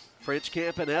 French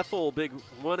Camp and Ethel, big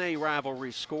 1A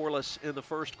rivalry, scoreless in the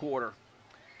first quarter.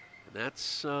 And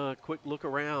that's a quick look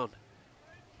around.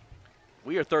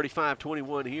 We are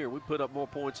 35-21 here. We put up more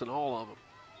points than all of them.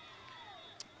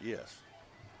 Yes.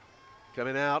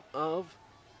 Coming out of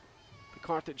the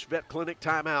Carthage Vet Clinic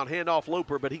timeout, handoff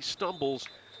Loper, but he stumbles,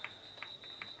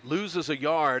 loses a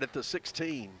yard at the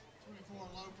 16.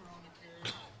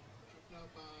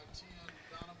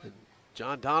 And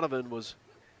John Donovan was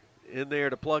in there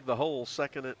to plug the hole,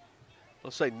 second at,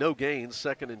 let's say no gains,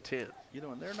 2nd and 10. You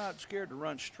know, and they're not scared to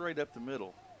run straight up the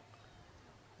middle.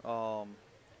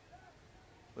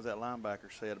 With that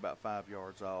linebacker said about 5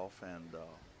 yards off, and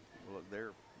look,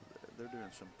 they're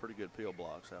doing some pretty good peel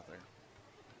blocks out there.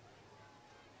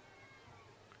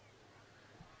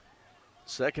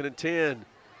 2nd and 10.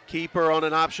 Keeper on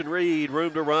an option read.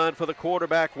 Room to run for the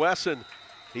quarterback, Wesson.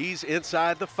 He's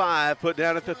inside the 5, put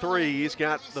down at the 3. He's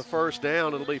got the first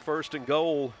down. It'll be 1st and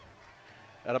goal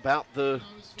at about the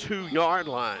 2-yard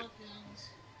line.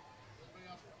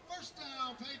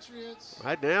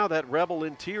 Right now, that Rebel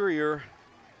interior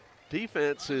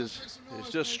defense is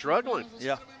just struggling.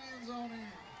 Yeah.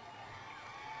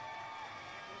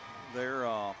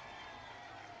 They're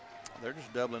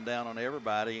just doubling down on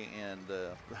everybody, and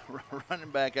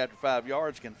running back after 5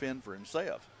 yards can fend for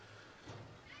himself.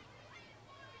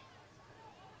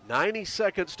 90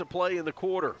 seconds to play in the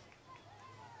quarter.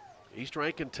 East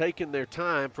Rankin taking their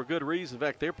time for good reason. In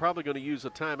fact, they're probably going to use a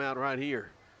timeout right here.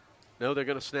 No, they're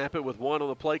going to snap it with 1 on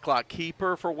the play clock.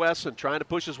 Keeper for Wesson, trying to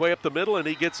push his way up the middle, and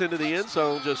he gets into the end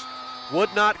zone. Just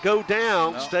would not go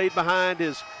down, stayed behind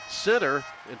his center,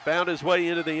 and found his way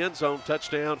into the end zone.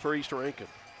 Touchdown for East Rankin.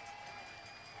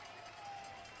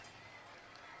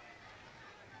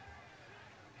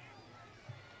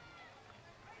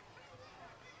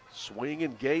 Swing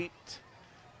and gate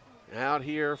out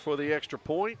here for the extra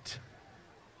point.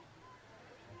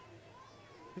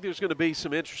 I think there's going to be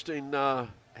some interesting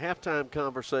halftime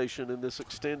conversation in this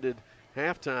extended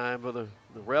halftime of the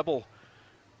Rebel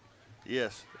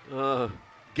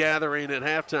gathering at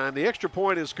halftime. The extra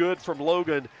point is good from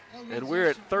Logan, and we're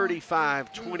at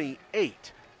 35-28.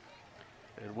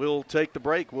 And we'll take the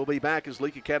break. We'll be back as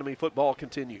Leake Academy football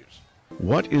continues.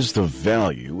 What is the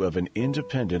value of an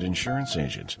independent insurance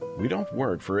agent? We don't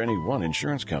work for any one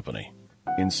insurance company.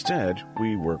 Instead,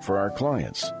 we work for our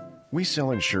clients. We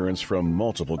sell insurance from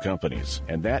multiple companies,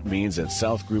 and that means at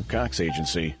South Group Cox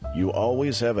Agency, you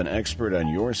always have an expert on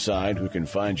your side who can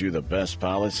find you the best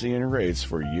policy and rates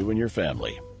for you and your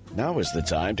family. Now is the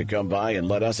time to come by and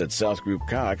let us at South Group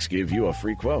Cox give you a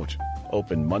free quote.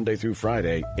 Open Monday through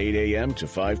Friday, 8 a.m. to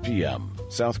 5 p.m.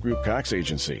 South Group Cox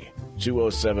Agency,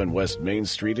 207 West Main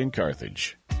Street in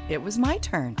Carthage. It was my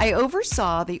turn. I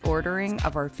oversaw the ordering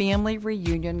of our family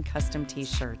reunion custom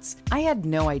t-shirts. I had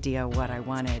no idea what I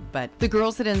wanted, but the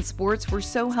girls at In Sports were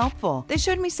so helpful. They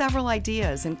showed me several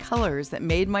ideas and colors that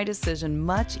made my decision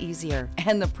much easier,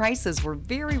 and the prices were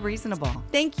very reasonable.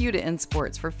 Thank you to In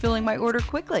Sports for filling my order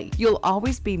quickly. You'll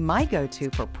always be my go-to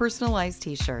for personalized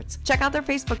t-shirts. Check out their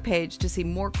Facebook page to see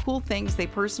more cool things they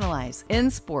personalize. In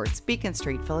Sports, Beacon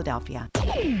Street, Philadelphia.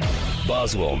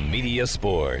 Boswell Media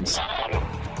Sports.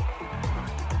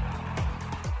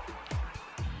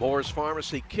 Moore's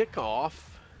Pharmacy kickoff.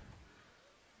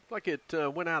 Like it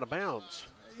went out of bounds.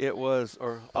 It was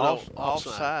offsides.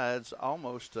 Offsides.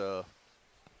 Almost. The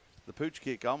pooch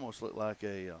kick almost looked like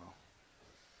an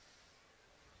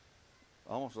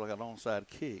onside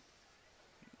kick.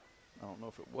 I don't know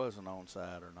if it was an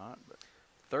onside or not, but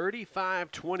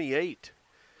 35-28.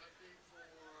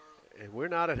 And we're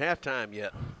not at halftime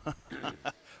yet.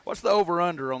 What's the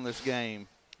over/under on this game?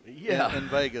 Yeah, in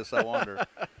Vegas, I wonder.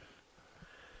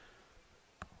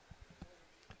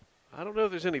 I don't know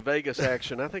if there's any Vegas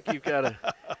action. I think you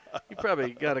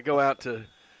probably got to go out to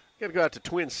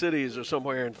Twin Cities or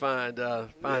somewhere and find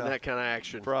that kind of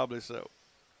action. Probably so.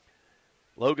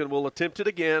 Logan will attempt it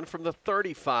again from the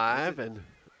 35, and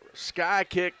sky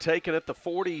kick taken at the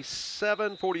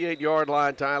 48-yard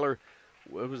line. Tyler,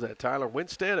 what was that? Tyler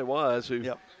Winstead it was who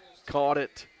caught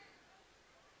it.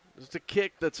 It's a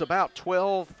kick that's about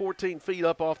 12, 14 feet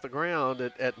up off the ground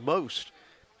at most,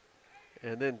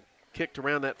 and then kicked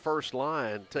around that first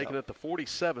line, taken at the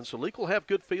 47. So Leake will have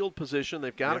good field position.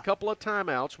 They've got a couple of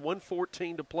timeouts,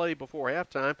 1:14 to play before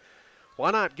halftime.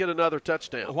 Why not get another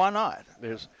touchdown? Why not?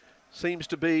 There's seems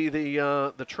to be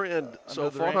the trend so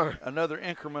far. Another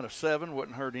increment of 7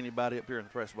 wouldn't hurt anybody up here in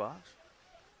the press box.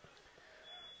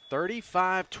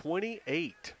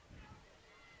 35-28.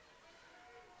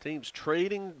 Teams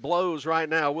trading blows right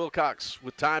now. Wilcox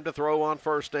with time to throw on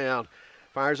first down.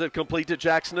 Fires it complete to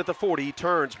Jackson at the 40. He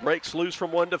turns, breaks loose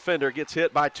from one defender, gets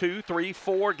hit by 2, 3,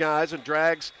 4 guys, and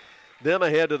drags them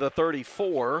ahead to the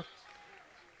 34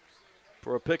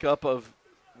 for a pickup of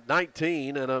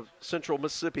 19 and a Central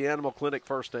Mississippi Animal Clinic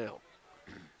first down.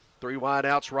 3 wide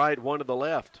outs right, 1 to the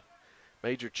left.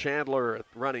 Major Chandler at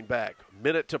running back.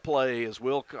 Minute to play as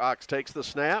Wilcox takes the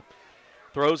snap,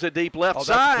 throws it deep left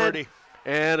side. Pretty.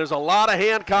 And there's a lot of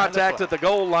hand contact at the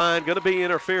goal line. Going to be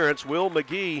interference. Will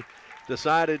McGee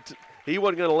decided he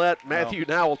wasn't going to let Matthew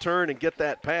Nowell turn and get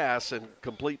that pass and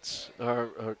commits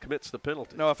the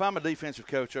penalty. No, if I'm a defensive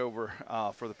coach over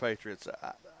for the Patriots,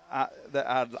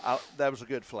 that was a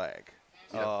good flag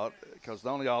because the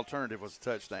only alternative was a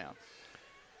touchdown.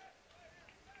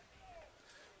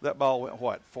 That ball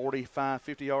went, 45,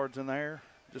 50 yards in there?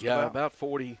 About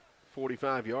 40,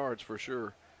 45 yards for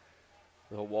sure.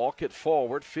 They'll walk it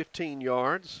forward 15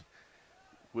 yards.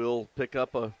 We'll pick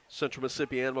up a Central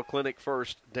Mississippi Animal Clinic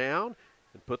first down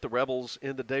and put the Rebels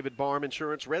in the David Barham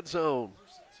Insurance red zone.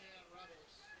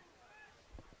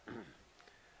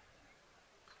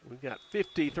 We've got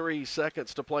 53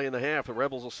 seconds to play in the half. The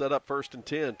Rebels will set up 1st and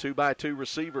 10, 2-by-2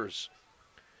 receivers.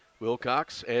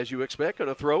 Wilcox, as you expect, going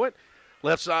to throw it.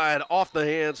 Left side off the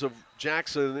hands of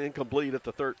Jackson, incomplete at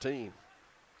the 13.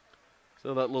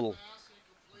 So that little,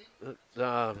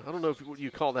 I don't know if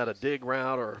you call that a dig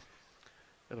route or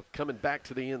kind of coming back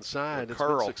to the inside. It's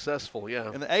curl. been successful,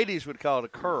 yeah. In the 80s, we'd call it a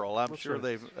curl. I'm That's sure right.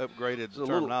 they've upgraded It's a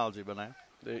terminology by now.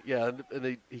 Yeah,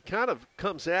 and he kind of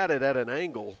comes at it at an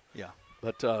angle. Yeah.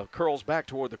 But curls back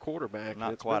toward the quarterback.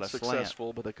 Not it's quite been a slant.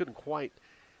 successful, but they couldn't quite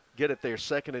get it there.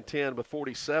 2nd and 10 with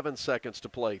 47 seconds to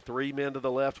play. 3 men to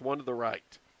the left, 1 to the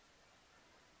right.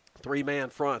 3-man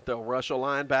front. They'll rush a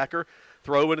linebacker,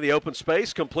 throw into the open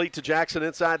space, complete to Jackson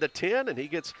inside the 10, and he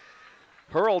gets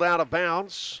hurled out of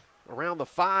bounds around the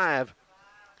 5.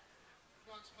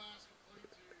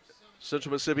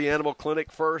 Central Mississippi Animal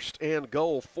Clinic 1st and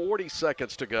goal. 40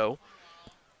 seconds to go.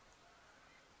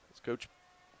 Coach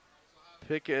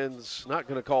Pickens not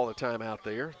going to call the timeout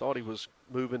there. Thought he was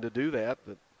moving to do that,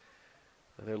 but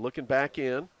they're looking back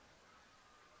in.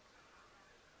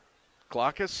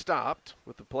 Clock has stopped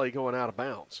with the play going out of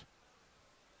bounds.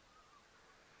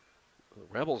 The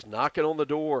Rebels knocking on the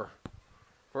door.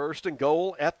 1st and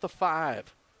goal at the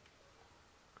 5.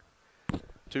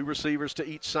 2 receivers to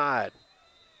each side.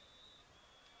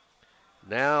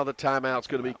 Now the timeout's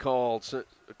going to be called.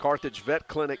 Carthage Vet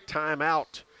Clinic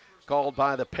timeout called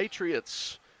by the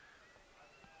Patriots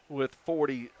with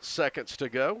 40 seconds to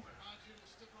go.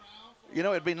 You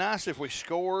know, it'd be nice if we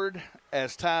scored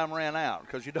as time ran out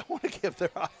because you don't want to give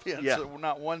their offense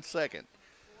not 1 second.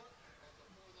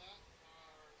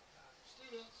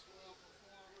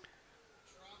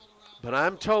 But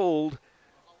I'm told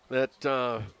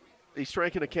that East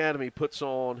Rankin Academy puts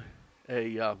on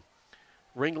a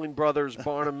Ringling Brothers,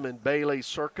 Barnum and Bailey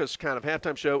circus kind of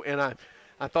halftime show, and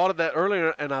I thought of that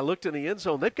earlier, and I looked in the end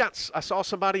zone. I saw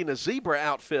somebody in a zebra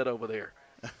outfit over there.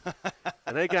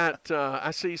 And they got,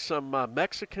 I see some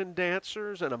Mexican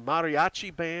dancers and a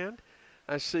mariachi band.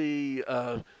 I see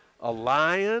a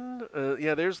lion.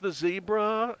 There's the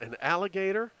zebra, an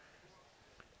alligator.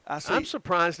 I'm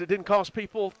surprised it didn't cost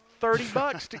people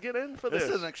 $30 to get in for this.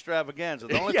 This is an extravaganza.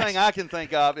 The only thing I can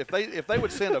think of, if they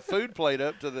would send a food plate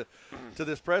up to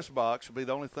this press box, would be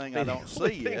the only thing I don't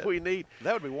see yet. We need.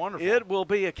 That would be wonderful. It will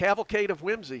be a cavalcade of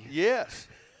whimsy. Yes.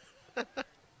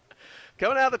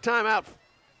 Coming out of the timeout.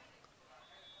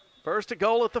 1st and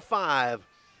goal at the 5.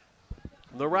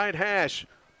 From the right hash.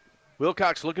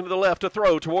 Wilcox looking to the left to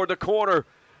throw toward the corner.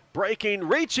 Breaking,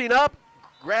 reaching up,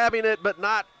 grabbing it, but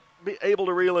not be able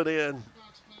to reel it in.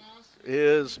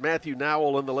 Is Matthew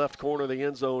Nowell in the left corner of the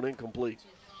end zone, incomplete.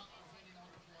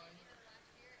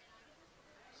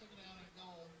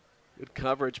 Good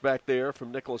coverage back there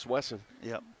from Nicholas Wesson.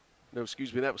 Yep. No,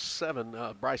 excuse me, that was 7,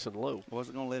 Bryson Lowe.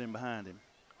 Wasn't going to let him behind him.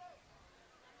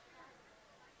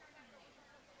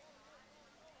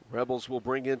 Rebels will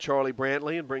bring in Charlie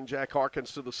Brantley and bring Jack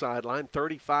Harkins to the sideline.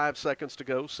 35 seconds to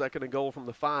go, 2nd and goal from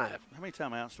the 5. How many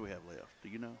timeouts do we have left? Do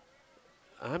you know?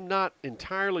 I'm not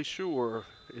entirely sure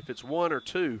if it's 1 or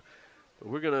 2. But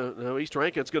we're going to, East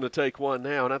Rankin's going to take one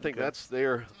now, and I think that's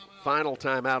their final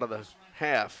time out of the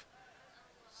half.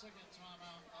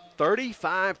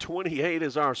 35-28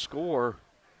 is our score.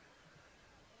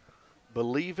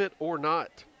 Believe it or not.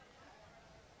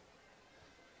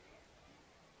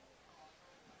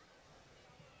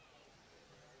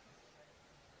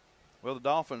 Well, the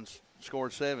Dolphins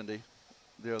scored 70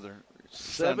 the other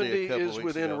 70 Sunday, a couple is of weeks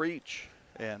within ago. reach.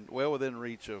 And well within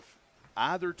reach of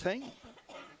either team.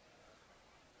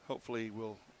 Hopefully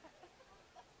we'll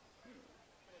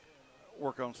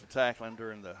work on some tackling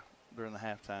during the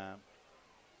halftime.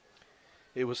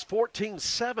 It was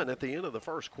 14-7 at the end of the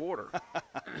first quarter.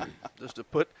 Just to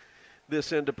put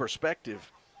this into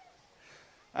perspective.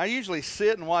 I usually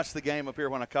sit and watch the game up here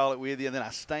when I call it with you, and then I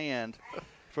stand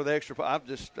for the extra. I'm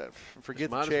just forget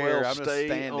the chair. I'm just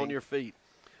standing. On your feet.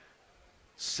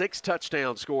 6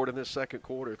 touchdowns scored in this second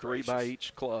quarter, 3 by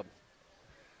each club.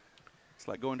 It's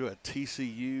like going to a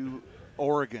TCU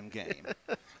Oregon game.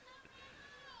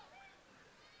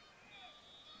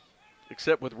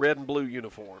 Except with red and blue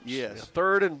uniforms. Yes.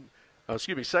 2nd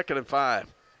and 5.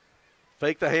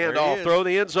 Fake the handoff, throw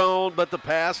the end zone, but the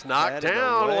pass knocked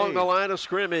down along the line of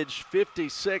scrimmage.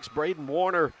 56, Braden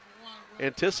Warner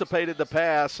anticipated the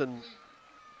pass and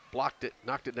blocked it,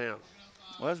 knocked it down.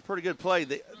 Well, that's a pretty good play.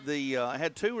 I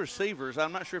had 2 receivers.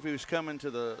 I'm not sure if he was coming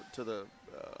to the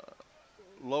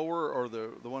lower or the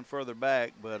one further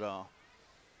back, but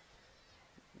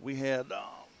we had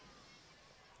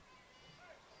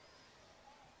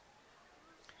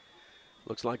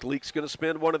looks like Leake's going to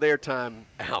spend one of their time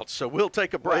out. So we'll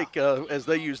take a break as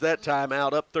they use that time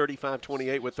out, up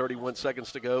 35-28 with 31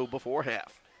 seconds to go before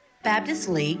half. Baptist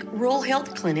League Rural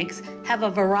Health Clinics have a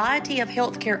variety of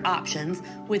healthcare options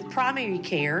with primary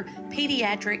care,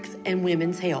 pediatrics, and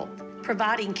women's health.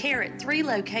 Providing care at 3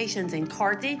 locations in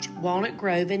Carthage, Walnut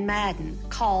Grove, and Madden.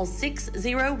 Call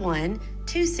 601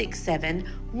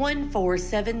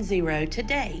 267-1470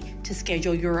 today to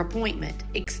schedule your appointment.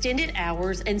 Extended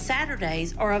hours and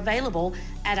Saturdays are available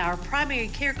at our primary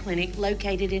care clinic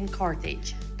located in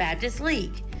Carthage. Baptist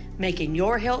Leake, making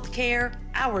your health care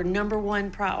our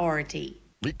 #1 priority.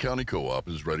 Leake County Co-op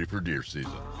is ready for deer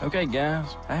season. Okay, guys,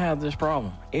 I have this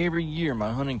problem. Every year,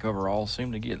 my hunting coveralls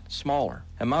seem to get smaller.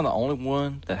 Am I the only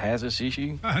one that has this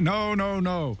issue?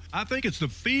 No. I think it's the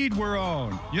feed we're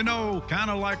on. You know, kind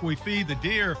of like we feed the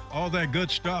deer all that good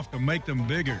stuff to make them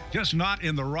bigger, just not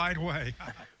in the right way.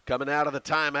 Coming out of the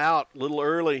timeout a little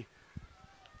early.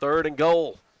 3rd and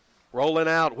goal. Rolling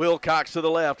out, Wilcox to the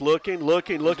left, looking, going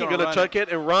to tuck it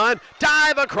and run.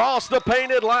 Dive across the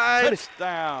painted line.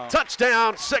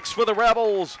 Touchdown, 6 for the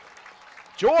Rebels.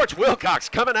 George Wilcox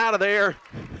coming out of there,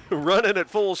 running at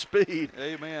full speed.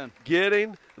 Amen.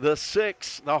 Getting the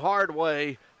 6 the hard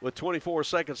way with 24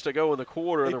 seconds to go in the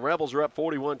quarter, and the Rebels are up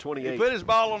 41-28. He put his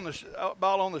ball on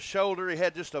the shoulder. He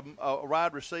had just a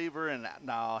wide receiver, and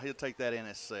he'll take that in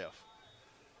himself.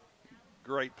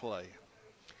 Great play.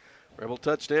 Rebel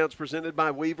touchdowns presented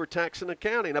by Weaver Tax and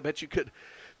Accounting. I bet you could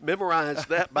memorize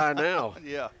that by now.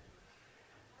 Yeah.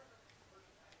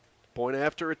 Point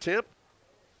after attempt.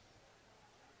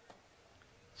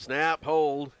 Snap,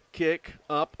 hold, kick,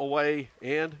 up, away,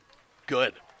 and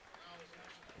good.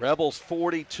 Rebels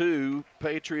 42,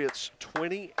 Patriots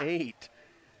 28.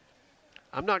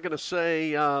 I'm not going to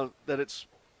say that it's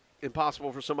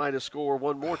impossible for somebody to score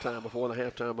one more time before the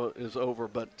halftime is over,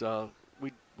 but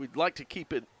we'd like to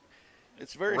keep it.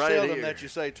 It's very right seldom here. that you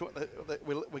say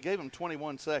we gave them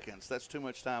 21 seconds. That's too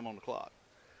much time on the clock.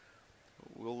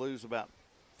 We'll lose about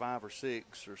 5 or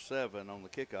 6 or 7 on the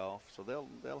kickoff, so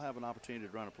they'll have an opportunity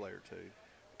to run a play or two.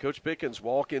 Coach Pickens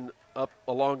walking up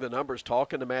along the numbers,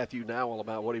 talking to Matthew Nowell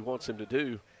about what he wants him to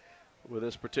do with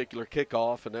this particular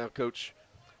kickoff, and now Coach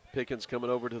Pickens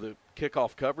coming over to the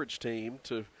kickoff coverage team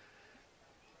to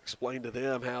explain to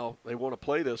them how they want to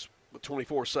play this with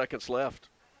 24 seconds left.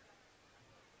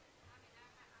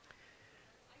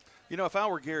 You know, if I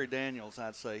were Gary Daniels,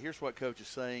 I'd say, here's what Coach is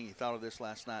saying. He thought of this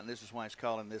last night, and this is why he's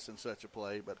calling this in such a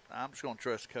play. But I'm just going to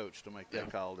trust Coach to make that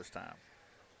call this time.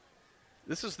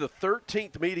 This is the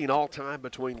 13th meeting all time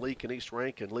between Leake and East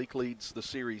Rankin. Leake leads the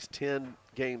series 10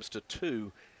 games to 2.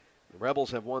 The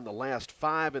Rebels have won the last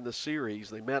 5 in the series.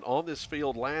 They met on this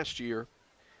field last year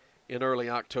in early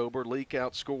October. Leake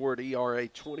outscored ERA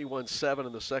 21-7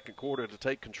 in the second quarter to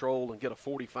take control and get a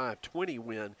 45-20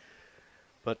 win.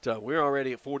 But we're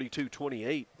already at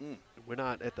 42-28. We're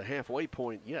not at the halfway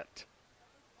point yet.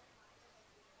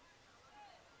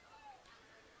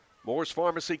 Moore's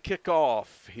Pharmacy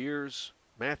kickoff. Here's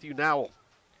Matthew Nowell.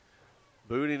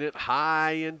 Booting it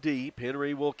high and deep.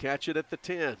 Henry will catch it at the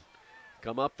 10.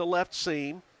 Come up the left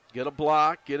seam. Get a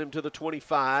block. Get him to the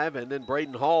 25. And then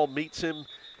Braden Hall meets him.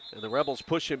 And the Rebels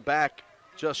push him back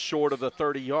just short of the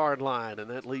 30-yard line.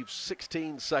 And that leaves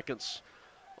 16 seconds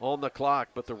on the clock.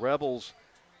 But the Rebels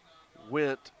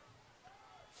went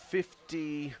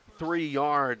 53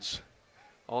 yards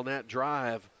on that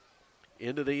drive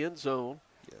into the end zone.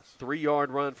 Yes.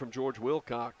 3-yard run from George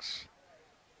Wilcox.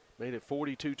 Made it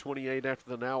 42-28 after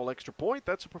the Nowell extra point.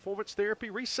 That's a performance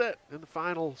therapy reset in the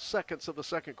final seconds of the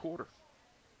second quarter.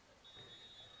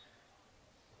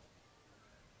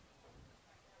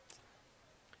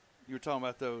 You were talking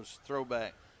about those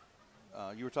throwback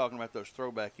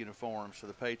uniforms for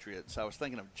the Patriots. I was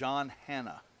thinking of John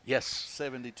Hanna. Yes.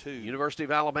 72. University of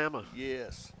Alabama.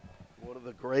 Yes. One of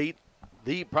the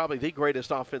probably the greatest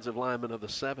offensive lineman of the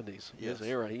 70s. Yes. His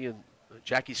era. He and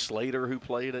Jackie Slater, who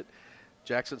played at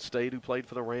Jackson State, who played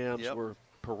for the Rams, were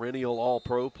perennial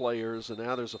all-pro players, and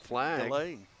now there's a flag.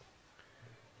 Delay.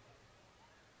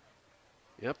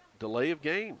 Yep, delay of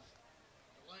game.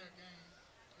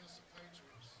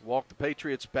 Walk the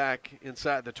Patriots back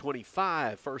inside the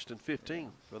 25, 1st and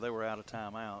 15. Well, they were out of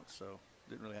timeout, so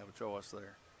didn't really have a choice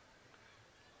there.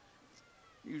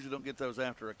 Usually don't get those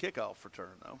after a kickoff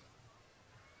return, though.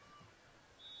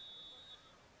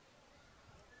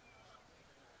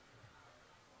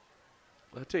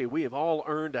 I tell you, we have all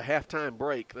earned a halftime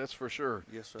break, that's for sure.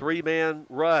 Yes, sir. 3-man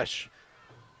rush.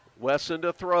 Wesson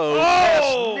to throw. Oh!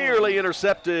 Pass nearly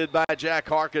intercepted by Jack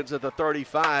Harkins at the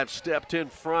 35. Stepped in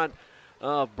front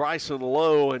of Bryson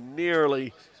Lowe and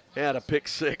nearly had a pick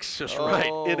six just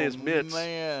right in his midst.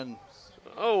 Man.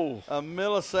 Oh. A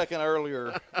millisecond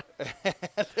earlier,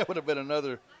 that would have been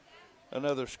another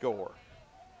score.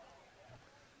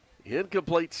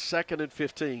 Incomplete, 2nd and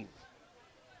 15.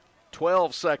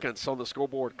 12 seconds on the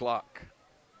scoreboard clock.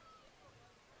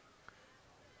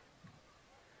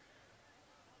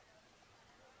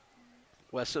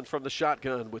 Wesson from the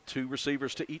shotgun with 2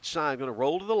 receivers to each side. Going to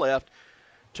roll to the left.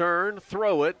 turn,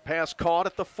 throw it. Pass caught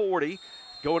at the 40,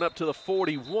 going up to the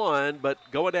 41, but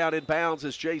going down in bounds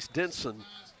is Jace Denson.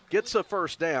 Gets a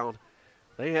first down.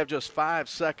 They have just 5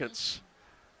 seconds.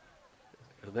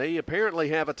 And they apparently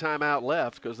have a timeout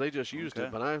left because they just used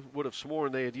it, but I would have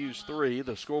sworn they had used 3.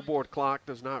 The scoreboard clock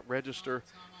does not register.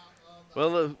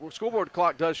 Well, the scoreboard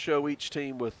clock does show each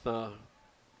team with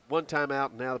 1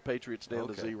 timeout, and now the Patriots down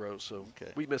to 0, so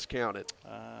we miscounted.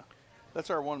 That's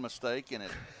our one mistake, and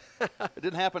it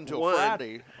didn't happen until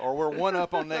Friday, or we're 1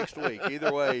 up on next week.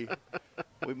 Either way,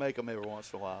 we make them every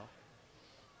once in a while.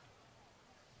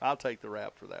 I'll take the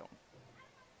rap for that one.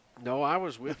 No, I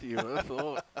was with you. I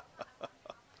thought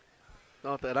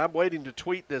that. I'm waiting to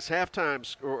tweet this halftime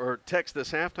or text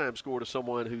this halftime score to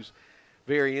someone who's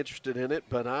very interested in it,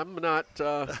 but I'm not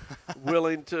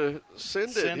willing to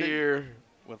send it here.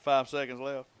 With 5 seconds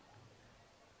left.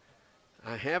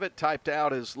 I have it typed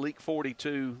out as Leake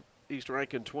 42, East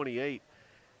Rankin 28,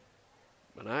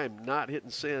 but I am not hitting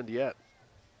send yet.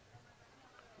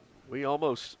 We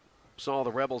almost saw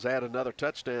the Rebels add another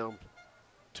touchdown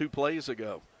 2 plays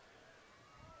ago.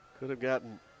 Could have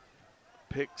gotten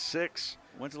pick 6.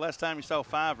 When's the last time you saw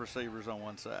 5 receivers on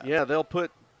one side? Yeah, they'll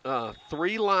put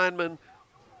 3 linemen.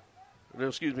 No,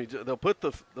 excuse me. They'll put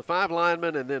the 5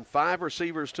 linemen and then 5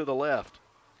 receivers to the left.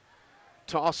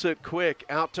 Toss it quick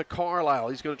out to Carlisle.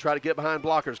 He's going to try to get behind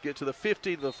blockers, get to the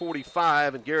 50 to the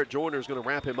 45, and Garrett Joyner is going to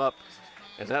wrap him up.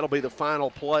 And that'll be the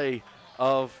final play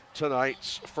of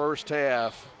tonight's first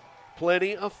half.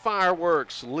 Plenty of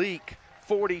fireworks. Leake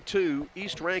 42,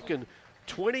 East Rankin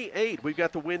 28. We've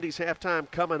got the Wendy's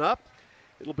halftime coming up.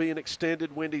 It'll be an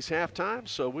extended Wendy's halftime,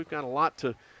 so we've got a lot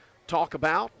to talk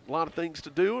about, a lot of things to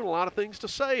do, and a lot of things to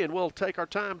say, and we'll take our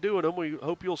time doing them. We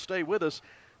hope you'll stay with us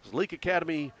as Leake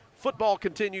Academy football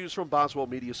continues from Boswell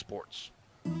Media Sports.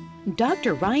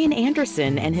 Dr. Ryan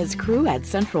Anderson and his crew at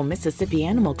Central Mississippi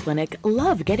Animal Clinic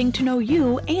love getting to know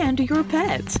you and your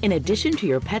pets. In addition to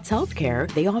your pet's health care,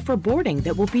 they offer boarding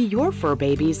that will be your fur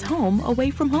baby's home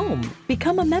away from home.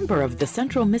 Become a member of the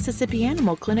Central Mississippi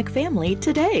Animal Clinic family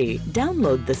today.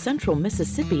 Download the Central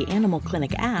Mississippi Animal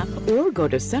Clinic app or go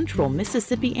to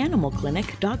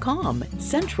centralmississippianimalclinic.com.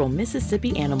 Central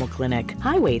Mississippi Animal Clinic,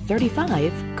 Highway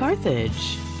 35,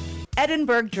 Carthage.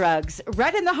 Edinburgh Drugs,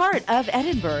 right in the heart of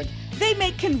Edinburgh. They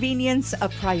make convenience a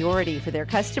priority for their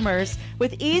customers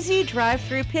with easy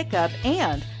drive-through pickup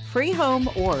and free home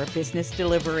or business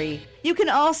delivery. You can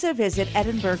also visit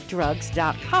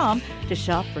edinburghdrugs.com to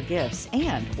shop for gifts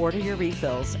and order your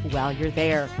refills while you're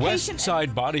there. West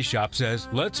Side Body Shop says,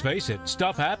 let's face it,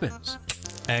 stuff happens.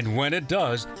 And when it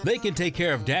does, they can take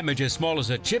care of damage as small as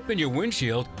a chip in your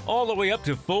windshield all the way up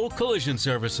to full collision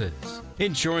services.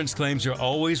 Insurance claims are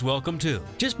always welcome too.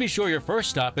 Just be sure your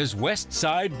first stop is West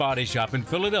Side Body Shop in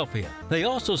Philadelphia. They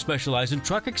also specialize in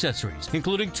truck accessories,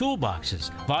 including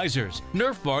toolboxes, visors,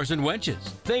 Nerf bars, and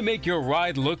winches. They make your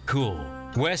ride look cool.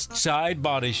 West Side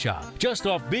Body Shop, just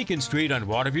off Beacon Street on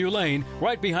Waterview Lane,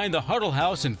 right behind the Huddle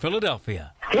House in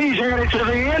Philadelphia. He's headed to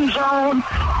the end zone.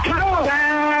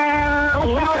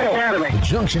 The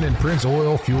Junction and Prince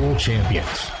Oil Fuel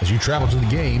Champions. As you travel to the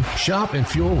game, shop and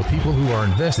fuel with people who are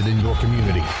invested in your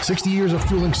community. 60 years of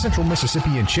fueling Central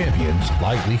Mississippi and champions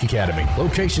like Leake Academy.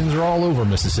 Locations are all over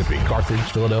Mississippi. Carthage,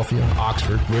 Philadelphia,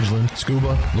 Oxford, Ridgeland,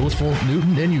 Scuba, Louisville,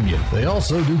 Newton, and Union. They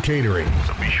also do catering.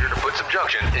 So be sure to put some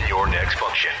Junction in your next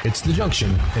function. It's the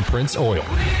Junction and Prince Oil.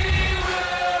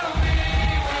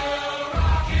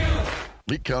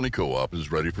 Leake County Co-op is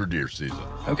ready for deer season.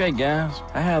 Okay, guys,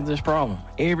 I have this problem.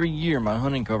 Every year my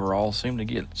hunting coveralls seem to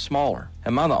get smaller.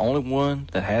 Am I the only one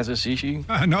that has this issue?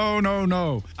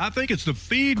 No. I think it's the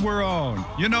feed we're on.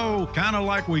 You know, kind of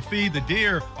like we feed the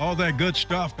deer all that good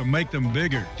stuff to make them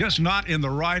bigger, just not in the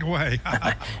right way.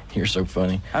 You're so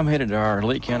funny. I'm headed to our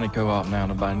Leake County Co-op now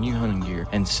to buy new hunting gear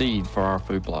and seed for our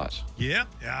food plots. Yep,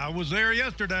 I was there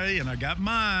yesterday and I got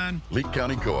mine. Leake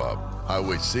County Co-op,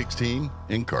 Highway 16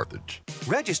 in Carthage.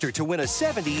 Register to win a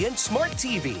 70-inch smart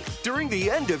TV during the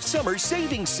end of summer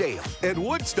savings sale at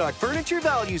Woodstock Furniture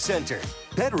Value Center.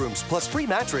 Bedrooms plus free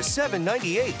mattress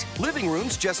 $7.98. Living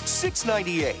rooms just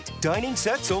 $6.98. Dining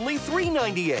sets only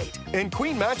 $3.98. And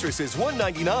queen mattresses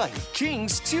 $1.99.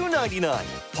 Kings $2.99.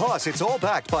 Plus, it's all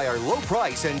backed by our low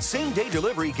price and same-day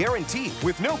delivery guarantee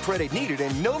with no credit needed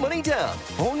and no money down.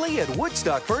 Only at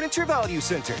Woodstock Furniture Value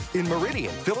Center in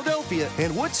Meridian, Philadelphia,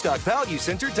 and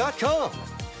WoodstockValueCenter.com.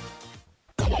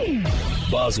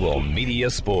 Boswell Media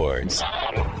Sports.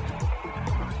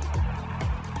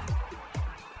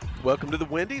 Welcome to the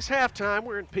Wendy's halftime.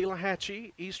 We're in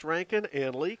Pelahatchie, East Rankin,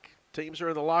 and Leake. Teams are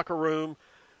in the locker room.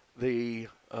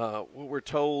 What we're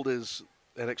told is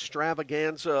an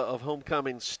extravaganza of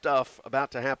homecoming stuff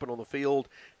about to happen on the field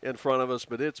in front of us,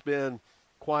 but it's been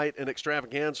quite an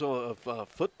extravaganza of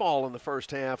football in the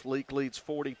first half. Leake leads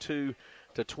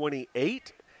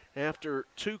 42-28 after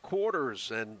 2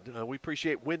 quarters, and we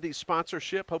appreciate Wendy's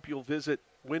sponsorship. Hope you'll visit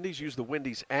Wendy's. Use the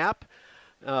Wendy's app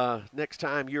next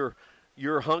time you're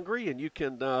hungry, and you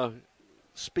can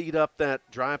speed up that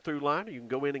drive-through line, or you can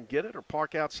go in and get it or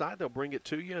park outside. They'll bring it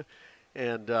to you,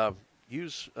 and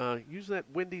use that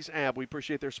Wendy's app. We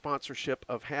appreciate their sponsorship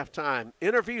of Halftime.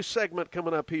 Interview segment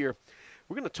coming up here.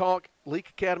 We're going to talk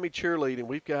Leake Academy cheerleading.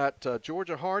 We've got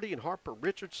Georgia Hardy and Harper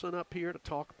Richardson up here to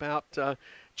talk about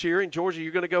cheering. Georgia,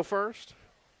 you're going to go first?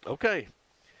 Okay.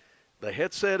 The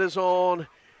headset is on,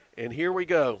 and here we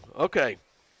go. Okay.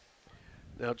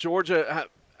 Now, Georgia,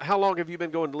 how long have you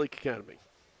been going to Leake Academy?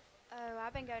 Oh,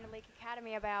 I've been going to Leake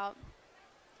Academy about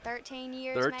 13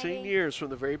 years, 13 years from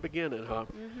the very beginning, huh?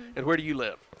 Mm-hmm. And where do you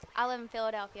live? I live in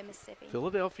Philadelphia, Mississippi.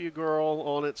 Philadelphia girl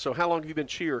on it. So how long have you been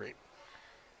cheering?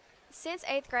 Since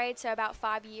 8th grade, so about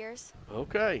 5 years.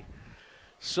 Okay.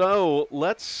 So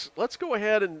let's go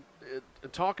ahead and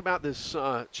talk about this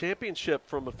championship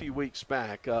from a few weeks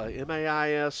back.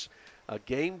 MAIS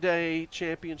game day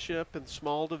championship in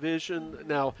small division.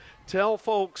 Now, tell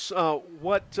folks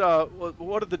what are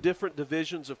the different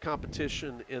divisions of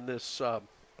competition in this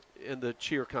in the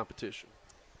cheer competition?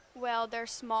 Well, they're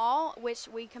small, which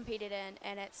we competed in,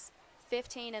 and it's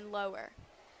 15 and lower.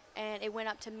 And it went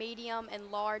up to medium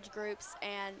and large groups,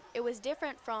 and it was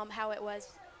different from how it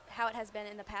has been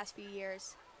in the past few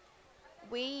years.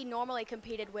 We normally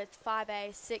competed with 5A,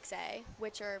 6A,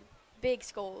 which are big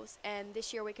schools, and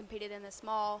this year we competed in the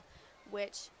small,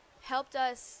 which helped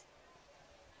us.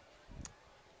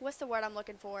 What's the word I'm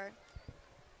looking for?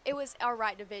 It was our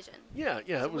right division. Yeah,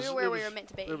 So it was. we were where we were meant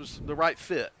to be. It was the right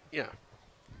fit. Yeah.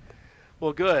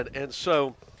 Well, good. And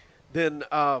so, then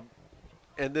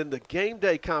the game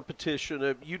day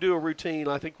competition. You do a routine.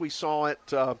 I think we saw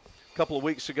it a couple of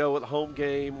weeks ago at the home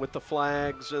game with the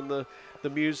flags and the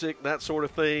music, that sort of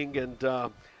thing. And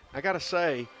I got to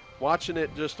say, watching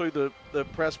it just through the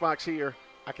press box here,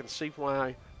 I can see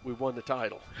why we won the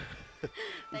title.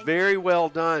 Very well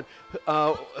done.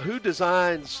 Who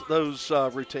designs those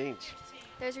routines?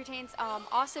 Those routines,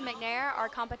 Austin McNair, our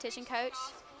competition coach.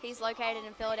 He's located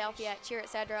in Philadelphia at Cheer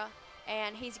Etc.,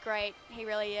 and he's great. He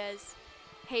really is.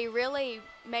 He really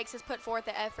makes us put forth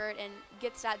the effort and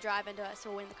gets that drive into us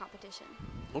to win the competition.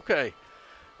 Okay.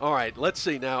 All right, let's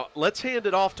see now. Let's hand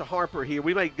it off to Harper here.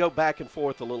 We may go back and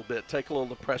forth a little bit, take a little of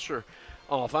the pressure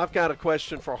off. I've got a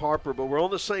question for Harper, but we're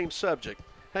on the same subject.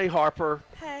 Hey, Harper.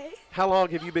 Hey. How long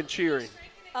have you been cheering?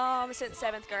 Since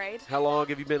 7th grade. How long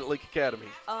have you been at Leake Academy?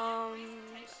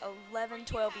 11,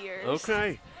 12 years.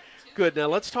 Okay. Good. Now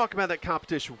let's talk about that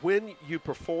competition. When you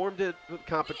performed at the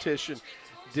competition,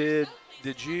 did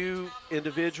you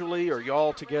individually or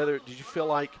y'all together, did you feel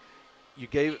like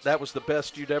that was the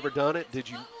best you'd ever done it? Did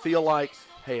you feel like,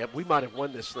 hey, we might have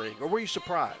won this thing? Or were you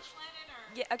surprised?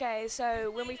 Yeah, okay,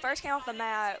 so when we first came off the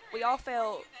mat, we all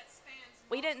felt,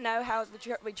 we didn't know how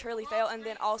we truly felt, and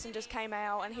then Austin just came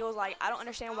out, and he was like, I don't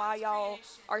understand why y'all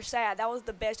are sad. That was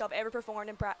the best y'all have ever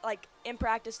performed in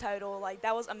practice total. Like,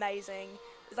 that was amazing.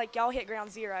 It's like y'all hit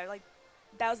ground zero. Like,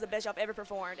 that was the best y'all have ever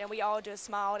performed, and we all just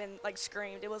smiled and, like,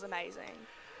 screamed. It was amazing.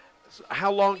 So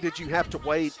how long did you have to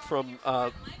wait from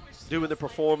doing the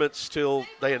performance till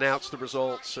they announced the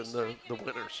results and the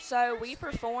winners? So we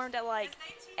performed at, like,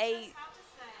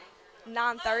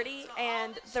 9:30,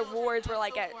 and the awards were,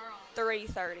 like, at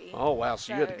 3:30. Oh, wow.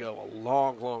 So you had to go a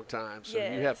long, long time. So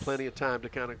you had plenty of time to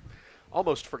kind of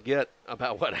almost forget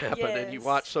about what happened, and you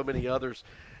watched so many others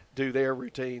do their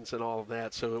routines and all of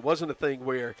that. So it wasn't a thing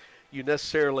where you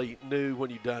necessarily knew when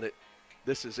you done it,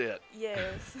 this is it.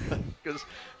 Yes. Because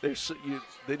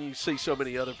then you see so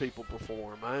many other people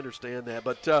perform. I understand that.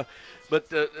 But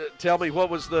tell me,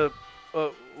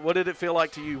 what did it feel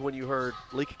like to you when you heard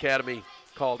Leake Academy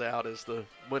called out as the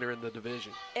winner in the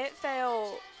division? It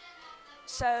felt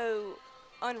so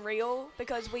unreal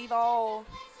because we've all,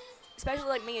 especially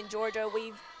like me and Georgia,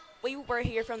 we were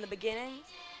here from the beginning,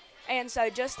 and so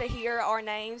just to hear our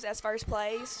names as first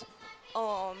place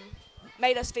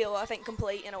made us feel, I think,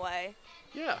 complete in a way.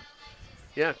 Yeah,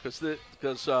 because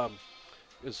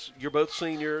you're both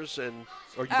seniors, and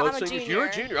are you both I'm seniors? A You're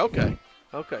a junior.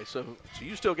 Okay. So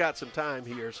you still got some time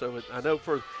here. So I know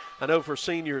for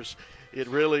seniors, it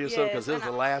really is so, because this is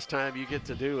the last time you get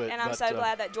to do it. And I'm so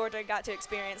glad that Georgia got to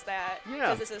experience that.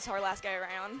 Yeah. Because this is her last go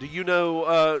around. Do you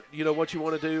know what you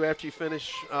want to do after you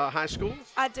finish high school?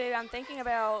 I do. I'm thinking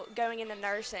about going into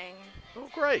nursing. Oh,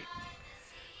 great.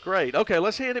 Okay,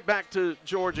 let's hand it back to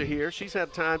Georgia here. She's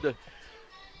had time to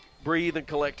breathe and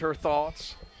collect her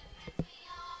thoughts.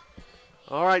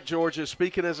 All right, Georgia,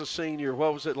 speaking as a senior,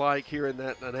 what was it like hearing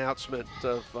that announcement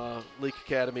of Leake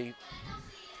Academy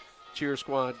cheer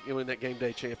squad winning that game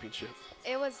day championship?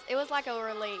 It was like a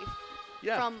relief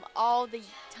from all the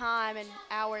time and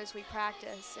hours we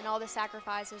practiced and all the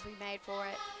sacrifices we made for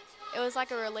it. It was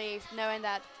like a relief knowing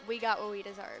that we got what we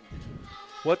deserved.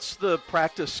 What's the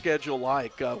practice schedule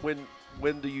like?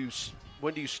 When do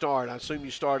you start? I assume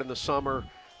you start in the summer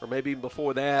or maybe even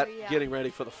before that, getting ready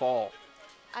for the fall.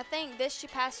 I think this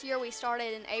past year we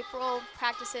started in April,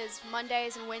 practices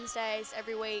Mondays and Wednesdays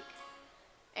every week.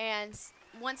 And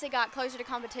once it got closer to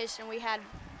competition, we had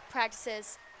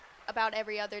practices about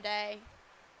every other day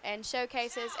and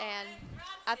showcases, and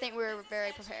I think we were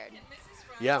very prepared.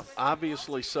 Yeah,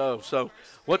 obviously so. So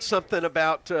what's something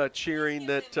about cheering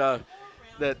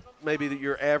that maybe that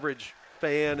your average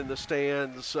fan in the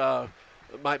stands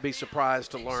might be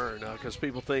surprised to learn? Because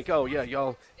people think, oh, yeah,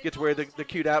 y'all get to wear the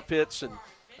cute outfits and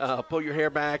pull your hair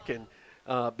back and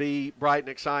be bright and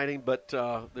exciting, but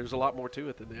there's a lot more to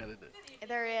it than that, isn't it?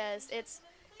 There is.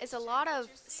 It's a lot of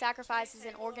sacrifices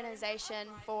and organization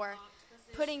for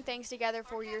putting things together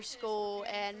for your school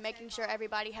and making sure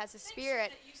everybody has a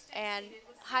spirit and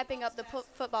hyping up the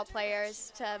football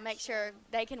players to make sure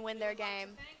they can win their game.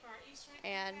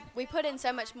 And we put in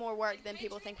so much more work than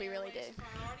people think we really do.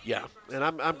 Yeah, and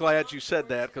I'm glad you said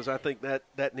that, because I think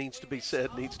that needs to be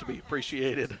said, needs to be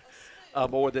appreciated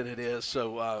more than it is.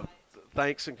 So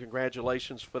thanks and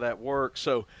congratulations for that work.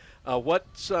 So what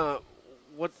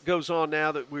goes on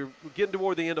now that we're getting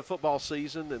toward the end of football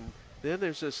season, and then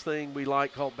there's this thing we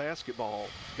like called basketball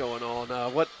going on.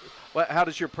 How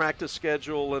does your practice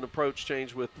schedule and approach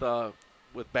change with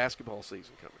basketball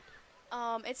season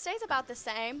coming? It stays about the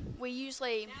same. We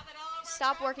usually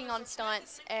stop working on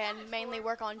stunts and mainly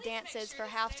work on dances for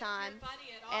halftime,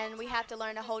 and we have to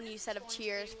learn a whole new set of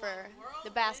cheers for the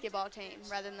basketball team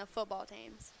rather than the football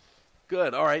teams.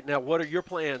 Good. All right. Now, what are your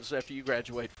plans after you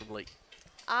graduate from Leake?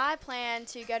 I plan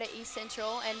to go to East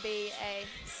Central and be a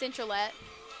Centralette.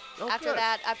 Oh, after good.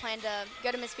 that, I plan to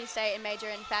go to Mississippi State and major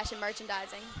in fashion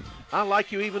merchandising. I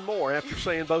like you even more after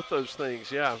saying both those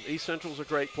things. Yeah, East Central's a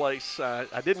great place.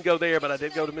 I didn't go there, but I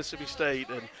did go to Mississippi State,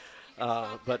 and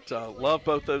but love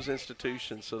both those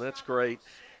institutions. So that's great.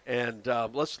 And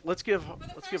let's give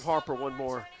Harper one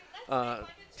more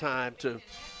time to.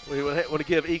 We want to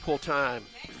give equal time.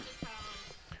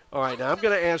 All right, now I'm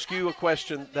going to ask you a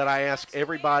question that I ask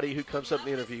everybody who comes up in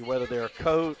the interview, whether they're a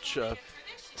coach, a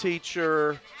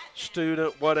teacher,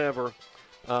 student, whatever.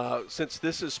 Since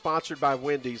this is sponsored by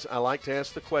Wendy's, I like to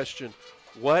ask the question,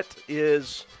 what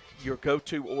is your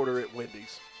go-to order at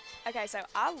Wendy's? Okay, so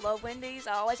I love Wendy's.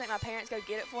 I always make my parents go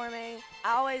get it for me.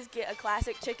 I always get a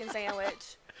classic chicken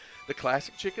sandwich. The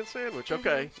classic chicken sandwich,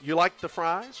 okay. Mm-hmm. You like the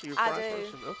fries? You're a fry I do.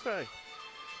 person? Okay.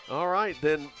 All right,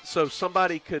 then, so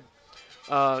somebody could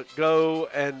go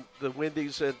and the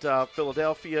Wendy's at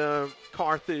Philadelphia,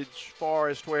 Carthage,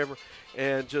 Forest, wherever,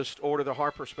 and just order the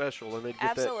Harper special, and they'd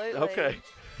get Absolutely. that. Okay.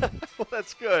 Well,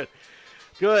 that's good.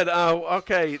 Good.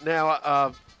 Okay,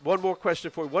 now one more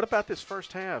question for you. What about this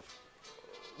first half?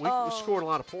 We scored a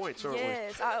lot of points, aren't we?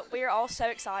 Yes, we are all so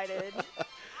excited.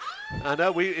 I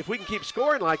know. If we can keep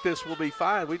scoring like this, we'll be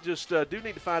fine. We just do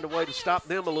need to find a way to stop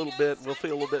them a little bit, and we'll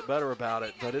feel a little bit better about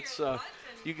it. But it's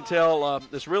you can tell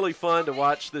it's really fun to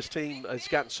watch this team. It's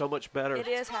gotten so much better. It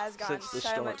has gotten since the so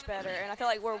start. much better, and I feel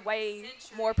like we're way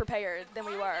more prepared than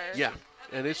we were. Yeah,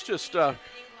 and it's just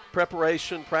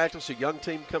preparation, practice, a young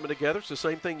team coming together. It's the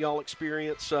same thing y'all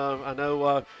experience. I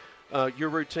know your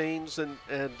routines and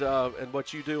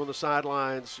what you do on the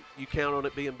sidelines, you count on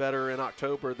it being better in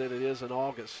October than it is in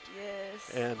August.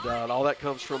 Yes. And all that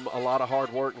comes from a lot of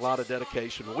hard work and a lot of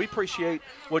dedication. But we appreciate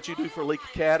what you do for Leake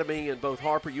Academy, and both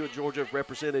Harper, you and Georgia have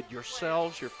represented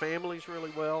yourselves, your families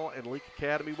really well, and Leake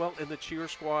Academy well, and the cheer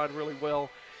squad really well.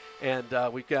 And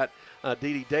we've got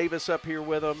Dee Dee Davis up here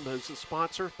with them, who's a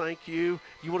sponsor. Thank you.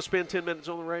 You want to spend 10 minutes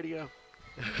on the radio?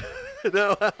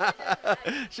 No,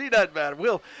 she doesn't matter.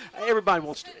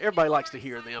 Everybody likes to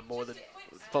hear them more than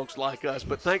folks like us.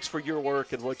 But thanks for your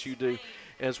work and what you do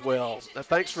as well.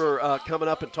 Thanks for coming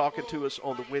up and talking to us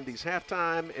on the Wendy's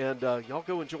halftime. And y'all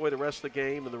go enjoy the rest of the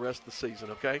game and the rest of the season.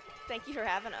 Okay. Thank you for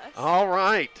having us. All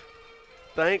right.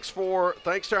 Thanks to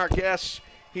our guests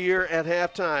here at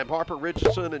halftime, Harper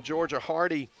Richardson and Georgia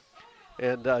Hardy.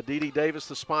 And Dee Dee Davis,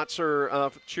 the sponsor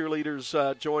of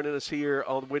cheerleaders, joining us here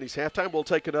on the Wendy's Halftime. We'll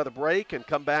take another break and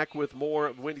come back with more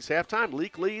of Wendy's Halftime.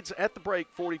 Leake leads at the break,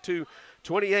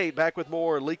 42-28. Back with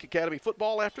more Leake Academy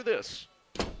football after this.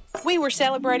 We were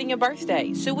celebrating a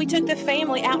birthday, so we took the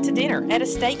family out to dinner at a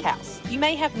steakhouse. You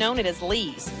may have known it as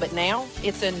Lee's, but now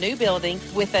it's a new building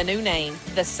with a new name.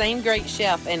 The same great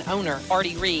chef and owner,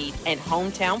 Artie Reed, and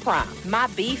Hometown Prime. My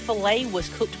beef filet was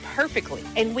cooked perfectly,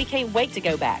 and we can't wait to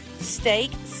go back. Steak,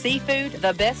 seafood,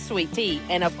 the best sweet tea,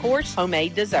 and of course,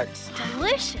 homemade desserts.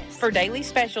 Delicious. For daily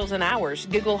specials and hours,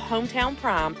 Google Hometown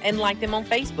Prime and like them on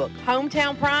Facebook.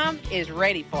 Hometown Prime is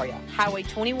ready for you. Highway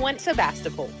 21,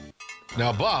 Sebastopol.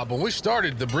 Now, Bob, when we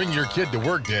started the Bring Your Kid to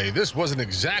Work Day, this wasn't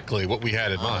exactly what we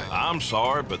had in mind. I'm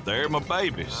sorry, but they're my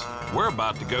babies. We're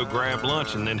about to go grab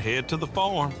lunch and then head to the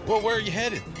farm. Well, where are you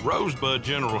headed? Rosebud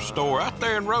General Store out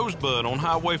there in Rosebud on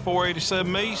Highway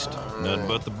 487 East. Nothing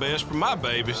but the best for my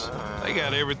babies. They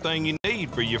got everything you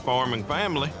need for your farming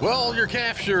family. Well, your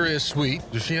calf sure is sweet.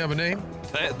 Does she have a name?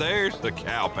 There's the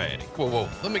cow patty. Whoa,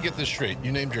 let me get this straight.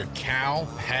 You named your cow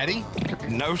Patty?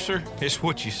 No, sir. It's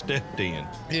what you stepped in.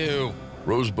 Ew.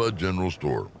 Rosebud General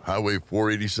Store, Highway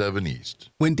 487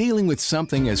 East. When dealing with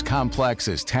something as complex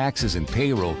as taxes and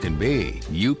payroll can be,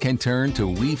 you can turn to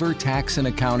Weaver Tax and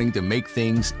Accounting to make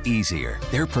things easier.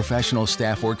 Their professional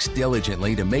staff works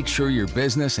diligently to make sure your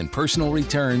business and personal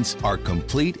returns are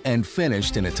complete and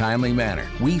finished in a timely manner.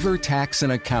 Weaver Tax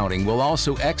and Accounting will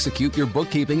also execute your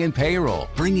bookkeeping and payroll,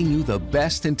 bringing you the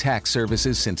best in tax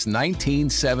services since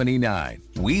 1979.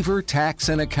 Weaver Tax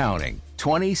and Accounting,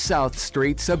 20 South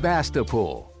Street,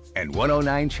 Sebastopol, and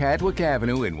 109 Chadwick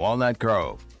Avenue in Walnut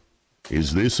Grove.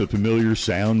 Is this a familiar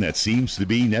sound that seems to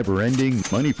be never-ending?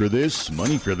 Money for this,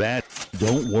 money for that?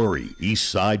 Don't worry. East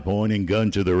Side Pawn and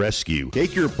Gun to the rescue.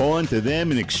 Take your pawn to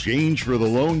them in exchange for the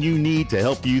loan you need to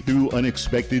help you through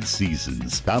unexpected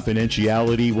seasons.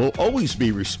 Confidentiality will always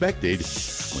be respected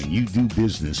when you do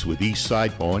business with East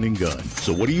Side Pawn and Gun.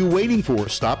 So what are you waiting for?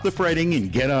 Stop the fretting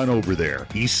and get on over there.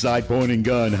 East Side Pawn and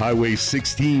Gun, Highway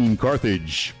 16,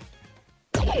 Carthage.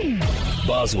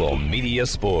 Boswell Media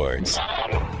Sports.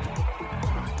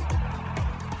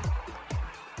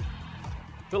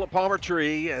 Philip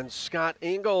Palmertree and Scott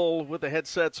Engel with the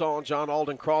headsets on. John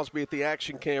Alden Crosby at the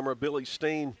action camera. Billy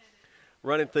Steen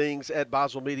running things at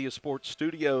Boswell Media Sports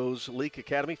Studios. Leake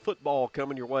Academy football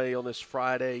coming your way on this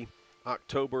Friday,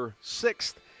 October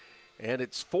 6th. And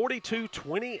it's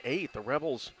 42-28. The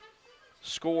Rebels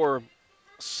score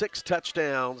 6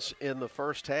 touchdowns in the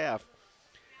first half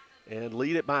and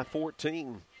lead it by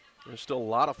 14. There's still a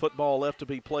lot of football left to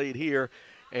be played here.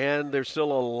 And there's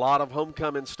still a lot of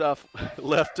homecoming stuff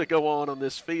left to go on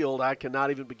this field. I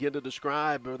cannot even begin to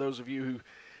describe. For those of you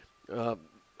who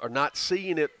are not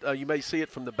seeing it, you may see it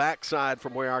from the backside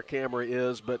from where our camera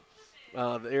is, but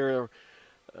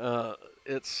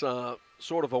it's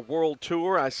sort of a world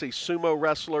tour. I see sumo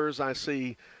wrestlers. I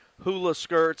see hula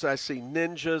skirts. I see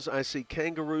ninjas. I see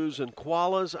kangaroos and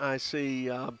koalas. I see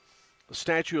the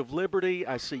Statue of Liberty.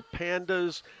 I see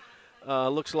pandas.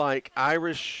 Looks like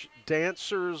Irish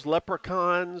dancers,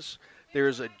 leprechauns.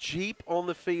 There's a Jeep on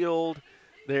the field.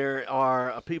 There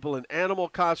are people in animal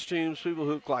costumes, people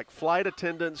who look like flight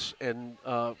attendants and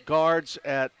guards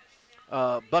at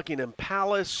Buckingham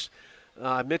Palace.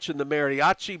 I mentioned the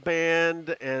mariachi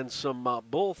band and some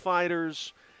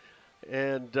bullfighters.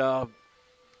 And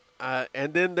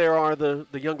then there are the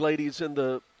young ladies in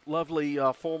the lovely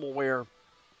formal wear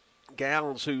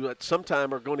gowns who at some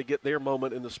time are going to get their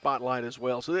moment in the spotlight as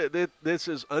well. So this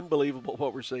is unbelievable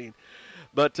what we're seeing.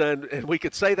 But and we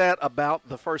could say that about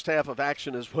the first half of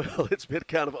action as well. It's been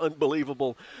kind of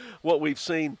unbelievable what we've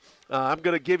seen. I'm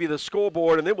going to give you the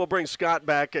scoreboard, and then we'll bring Scott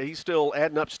back. He's still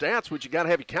adding up stats, which you got to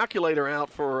have your calculator out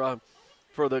for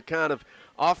the kind of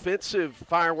offensive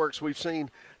fireworks we've seen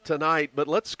tonight. But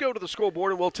let's go to the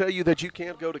scoreboard, and we'll tell you that you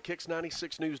can go to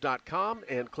Kicks96news.com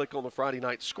and click on the Friday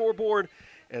night scoreboard.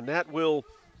 And that will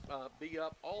be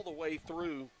up all the way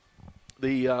through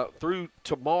through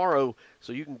tomorrow,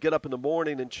 so you can get up in the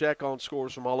morning and check on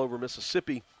scores from all over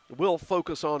Mississippi. We'll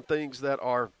focus on things that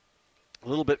are a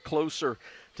little bit closer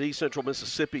to East Central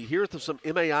Mississippi. Here's some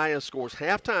MAIA scores.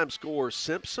 Halftime scores,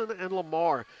 Simpson and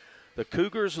Lamar. The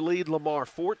Cougars lead Lamar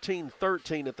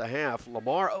 14-13 at the half.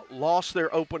 Lamar lost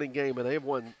their opening game, and they've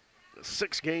won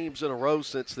 6 games in a row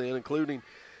since then, including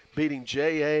beating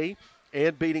J.A.,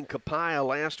 and beating Capaya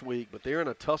last week, but they're in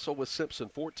a tussle with Simpson.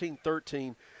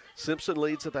 14-13. Simpson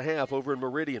leads at the half over in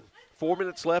Meridian. 4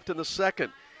 minutes left in the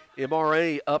second.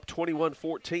 MRA up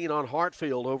 21-14 on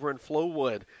Hartfield over in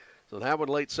Flowood. So that one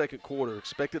late second quarter.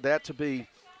 Expected that to be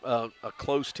a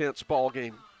close, tense ball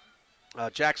game.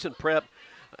 Jackson Prep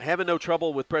having no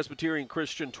trouble with Presbyterian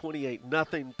Christian,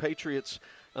 28-0. Patriots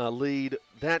lead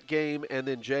that game, and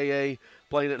then J.A.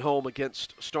 playing at home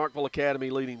against Starkville Academy,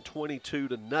 leading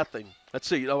 22-0 Let's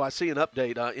see. Oh, I see an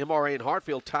update. MRA and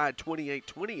Hartfield tied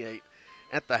 28-28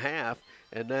 at the half.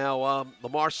 And now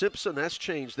Lamar Simpson, that's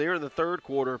changed there in the third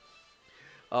quarter.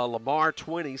 Lamar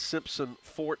 20, Simpson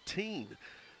 14.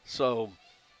 So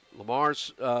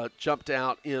Lamar's jumped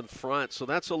out in front. So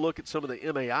that's a look at some of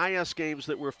the MAIS games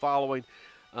that we're following.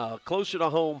 Closer to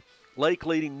home, Lake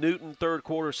leading Newton third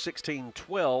quarter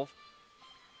 16-12.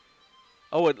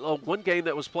 Oh, and one game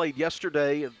that was played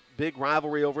yesterday, a big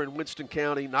rivalry over in Winston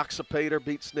County. Noxapater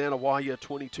beats Nanawaya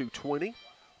 22-20.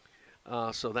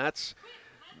 So that's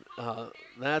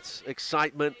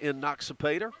excitement in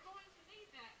Noxapater.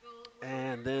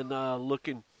 And then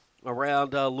looking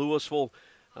around Louisville,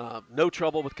 no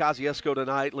trouble with Kosciuszko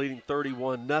tonight, leading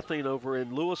 31-0 over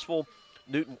in Louisville.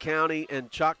 Newton County and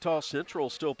Choctaw Central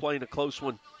still playing a close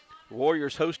one.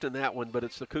 Warriors hosting that one, but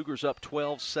it's the Cougars up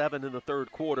 12-7 in the third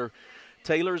quarter.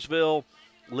 Taylorsville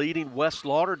leading West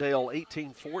Lauderdale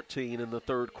 18-14 in the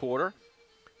third quarter.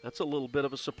 That's a little bit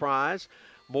of a surprise.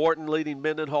 Morton leading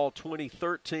Mendenhall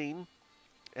 20-13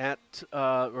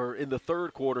 in the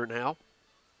third quarter now.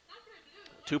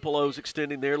 Tupelo's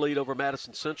extending their lead over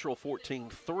Madison Central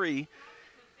 14-3.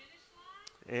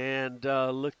 And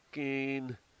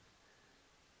looking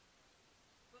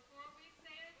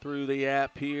through the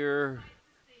app here,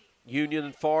 Union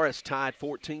and Forest tied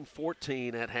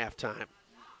 14-14 at halftime.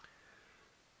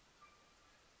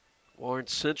 Warren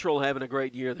Central having a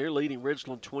great year. They're leading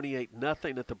Ridgeland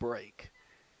 28-0 at the break.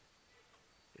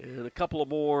 And a couple of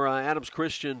more. Adams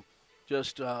Christian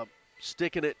just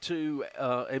sticking it to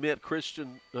Emmett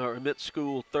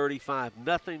School 35-0.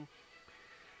 And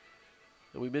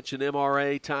we mentioned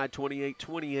MRA tied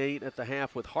 28-28 at the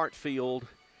half with Hartfield.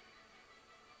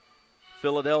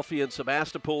 Philadelphia and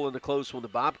Sebastopol in the close one. The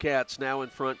Bobcats now in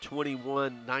front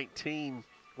 21-19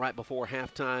 right before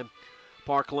halftime.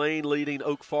 Park Lane leading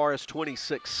Oak Forest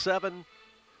 26-7.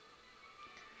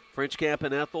 French Camp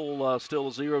and Ethel still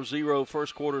a 0-0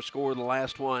 first quarter score in the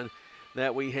last one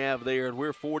that we have there. And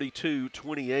we're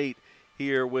 42-28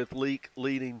 here with Leake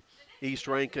leading East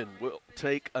Rankin. We'll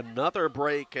take another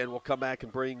break and we'll come back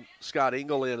and bring Scott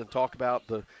Engel in and talk about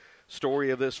the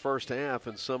story of this first half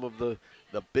and some of the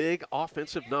big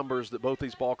offensive numbers that both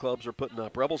these ball clubs are putting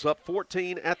up. Rebels up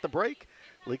 14 at the break.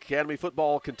 Leake Academy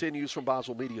football continues from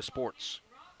Boswell Media Sports.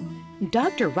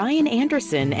 Dr. Ryan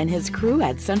Anderson and his crew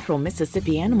at Central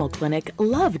Mississippi Animal Clinic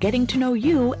love getting to know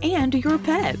you and your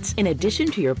pets. In addition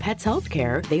to your pet's health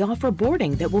care, they offer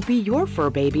boarding that will be your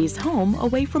fur baby's home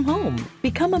away from home.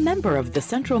 Become a member of the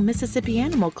Central Mississippi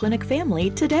Animal Clinic family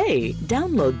today.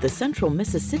 Download the Central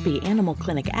Mississippi Animal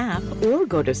Clinic app or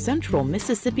go to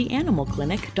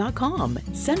centralmississippianimalclinic.com.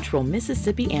 Central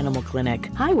Mississippi Animal Clinic,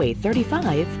 Highway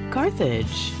 35,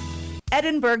 Carthage.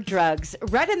 Edinburgh Drugs,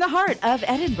 right in the heart of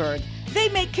Edinburgh. They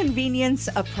make convenience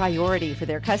a priority for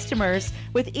their customers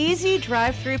with easy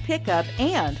drive-through pickup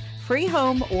and free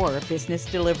home or business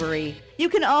delivery. You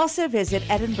can also visit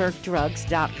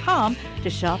edinburghdrugs.com to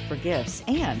shop for gifts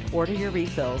and order your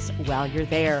refills while you're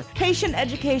there. Patient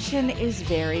education is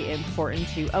very important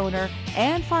to owner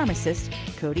and pharmacist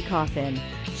Cody Coffin.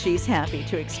 She's happy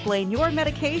to explain your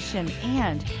medication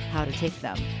and how to take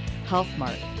them. Health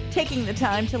Mart, taking the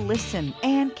time to listen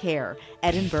and care.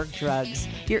 Edinburgh Drugs,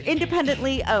 your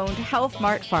independently owned Health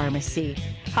Mart pharmacy.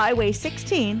 Highway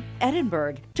 16,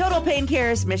 Edinburgh. Total Pain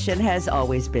Care's mission has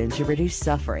always been to reduce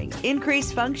suffering,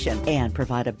 increase function, and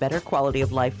provide a better quality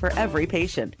of life for every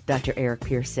patient. Dr. Eric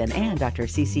Pearson and Dr.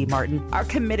 C.C. Martin are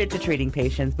committed to treating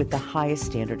patients with the highest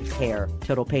standard of care.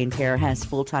 Total Pain Care has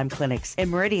full-time clinics in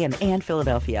Meridian and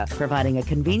Philadelphia, providing a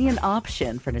convenient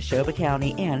option for Neshoba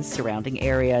County and surrounding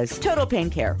areas. Total Pain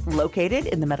Care, located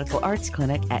in the Medical Arts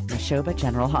Clinic at Neshoba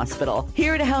General Hospital.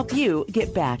 Here to help you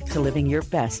get back to living your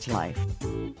best life.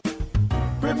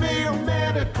 Premier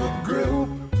Medical Group,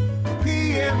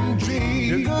 PMG.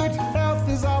 Your good health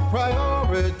is our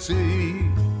priority.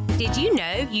 Did you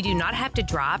know you do not have to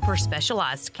drive for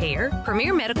specialized care?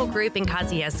 Premier Medical Group in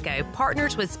Kosciuszko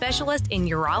partners with specialists in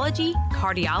urology,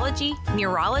 cardiology,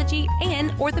 neurology, and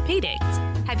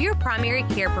orthopedics. Have your primary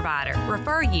care provider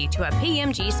refer you to a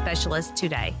PMG specialist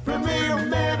today. Premier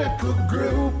Medical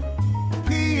Group,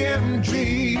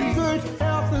 PMG. Good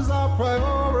health is our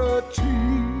priority.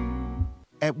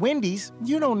 At Wendy's,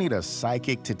 you don't need a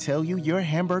psychic to tell you your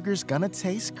hamburger's gonna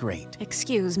taste great.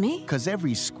 Excuse me? Because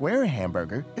every square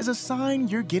hamburger is a sign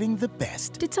you're getting the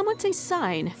best. Did someone say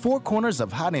sign? 4 corners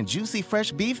of hot and juicy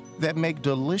fresh beef that make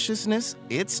deliciousness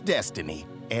its destiny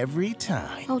every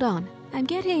time. Hold on. I'm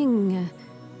getting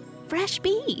fresh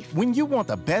beef. When you want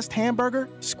the best hamburger,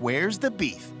 square's the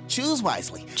beef. Choose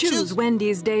wisely. Choose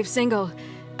Wendy's, Dave Single.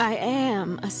 I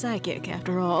am a psychic,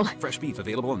 after all. Fresh beef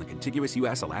available in the contiguous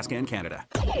U.S., Alaska, and Canada.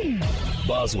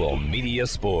 Boswell Media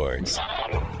Sports.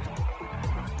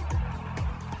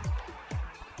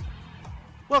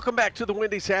 Welcome back to the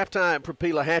Wendy's halftime from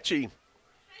Pelahatchie.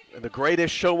 The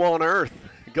greatest show on earth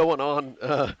going on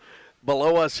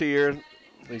below us here.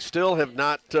 They still have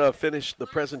not finished the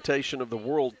presentation of the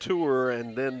World Tour,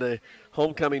 and then the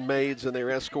homecoming maids and their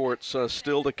escorts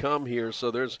still to come here. So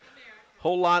there's a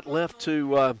whole lot left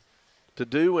to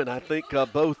do, and I think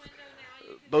both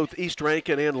East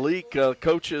Rankin and Leake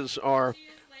coaches are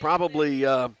probably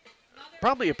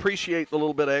appreciate the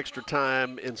little bit of extra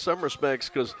time in some respects,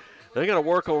 because they got to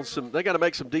work on they got to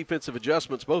make some defensive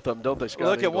adjustments, both of them, don't they, Scott?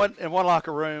 Look at in one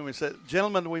locker room. It said,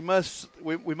 "Gentlemen, we must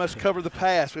cover the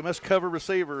pass. We must cover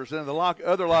receivers." And the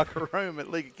other locker room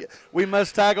at Leake, we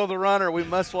must tackle the runner. We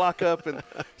must lock up. And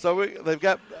so they've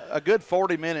got a good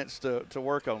 40 minutes to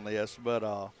work on this.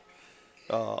 But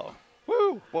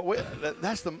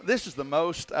this is the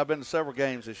most. I've been to several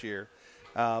games this year,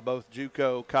 both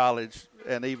JUCO, college,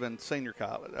 and even senior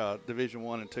college, Division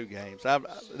I and II games.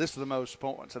 This is the most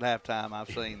points at halftime I've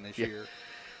seen this year.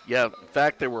 Yeah, in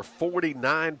fact, there were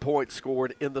 49 points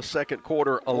scored in the second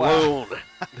quarter alone,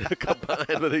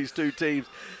 combined with these two teams.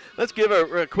 Let's give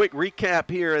a quick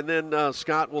recap here, and then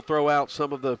Scott will throw out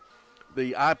some of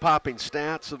the eye-popping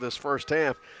stats of this first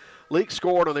half. Leake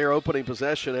scored on their opening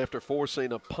possession after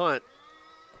forcing a punt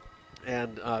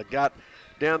and got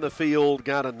down the field,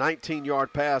 got a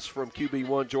 19-yard pass from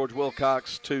QB1 George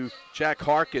Wilcox to Jack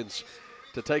Harkins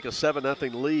to take a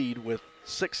 7-0 lead with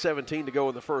 6:17 to go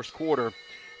in the first quarter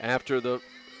after the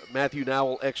Matthew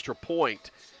Nowell extra point.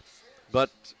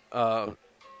 But the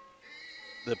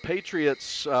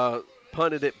Patriots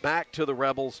punted it back to the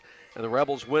Rebels, and the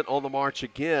Rebels went on the march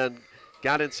again,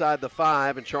 got inside the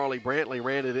 5, and Charlie Brantley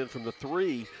ran it in from the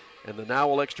 3. And the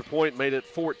Nowell extra point made it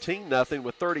 14-0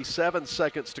 with 37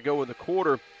 seconds to go in the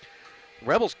quarter.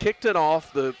 Rebels kicked it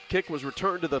off. The kick was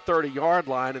returned to the 30-yard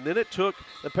line, and then it took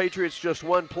the Patriots just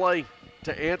one play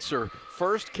to answer.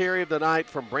 First carry of the night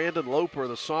from Brandon Loper,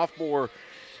 the sophomore,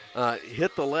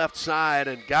 hit the left side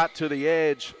and got to the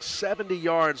edge. 70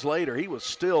 yards later, he was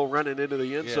still running into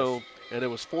the end zone, and it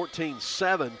was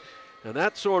 14-7. And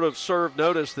that sort of served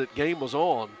notice that game was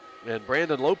on, and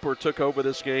Brandon Loper took over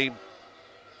this game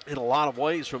in a lot of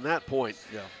ways from that point.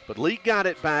 Yeah. But Leake got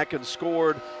it back and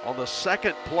scored on the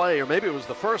second play, or maybe it was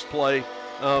the first play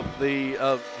of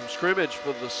the scrimmage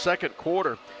for the second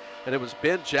quarter. And it was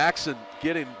Ben Jackson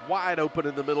getting wide open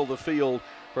in the middle of the field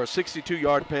for a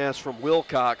 62-yard pass from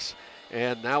Wilcox.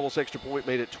 And Nowell's extra point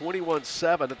made it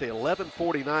 21-7 at the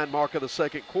 11:49 mark of the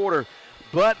second quarter.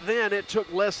 But then it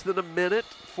took less than a minute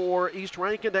for East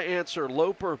Rankin to answer.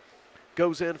 Loper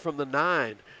goes in from the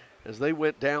 9. As they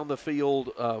went down the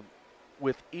field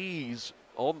with ease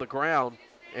on the ground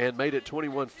and made it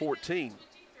 21-14.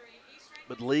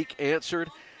 But Leake answered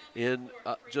in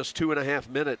just 2.5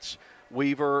 minutes.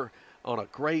 Weaver on a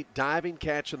great diving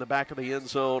catch in the back of the end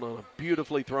zone on a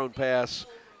beautifully thrown pass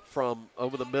from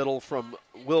over the middle from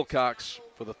Wilcox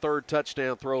for the third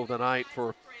touchdown throw of the night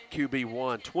for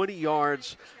QB1. 20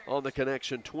 yards on the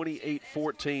connection,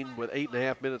 28-14 with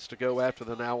 8.5 minutes to go after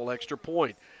the Nowell extra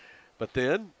point. But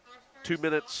then 2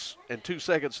 minutes and 2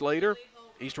 seconds later,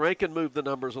 East Rankin moved the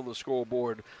numbers on the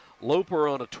scoreboard. Loper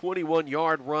on a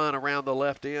 21-yard run around the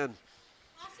left end.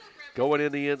 Going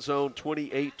in the end zone,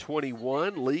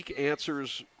 28-21. Leake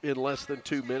answers in less than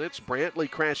 2 minutes. Brantley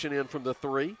crashing in from the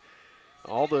 3.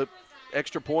 All the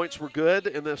extra points were good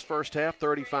in this first half,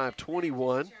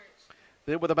 35-21.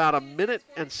 Then with about a minute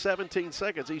and 17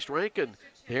 seconds, East Rankin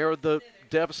narrowed the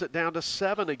deficit down to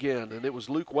 7 again, and it was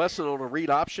Luke Wesson on a read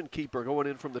option keeper going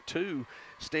in from the 2,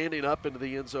 standing up into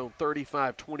the end zone,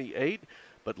 35-28.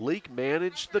 But Leake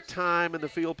managed the time and the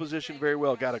field position very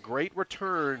well. Got a great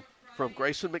return from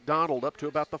Grayson McDonald up to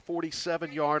about the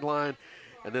 47-yard line,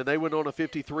 and then they went on a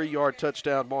 53-yard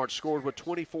touchdown march, scored with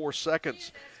 24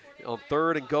 seconds on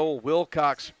 3rd and goal.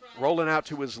 Wilcox rolling out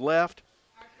to his left.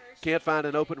 Can't find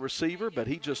an open receiver, but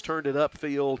he just turned it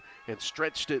upfield and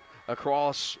stretched it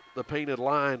across the painted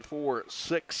line for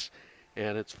 6.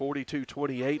 And it's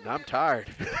 42-28, and I'm tired.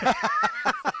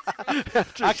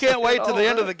 I can't wait till the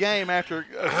end of the game after,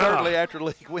 certainly after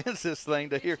Leake wins this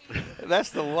thing to hear. That's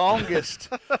the longest.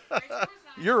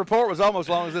 Your report was almost as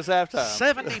long as this halftime.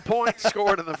 70 points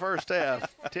scored in the first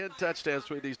half. 10 touchdowns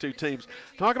between these two teams.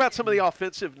 Talk about some of the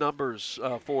offensive numbers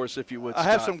for us, if you would, Scott. I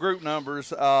have some group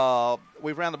numbers.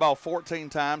 We've ran the ball 14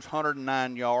 times,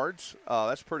 109 yards.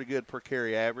 That's pretty good per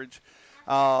carry average.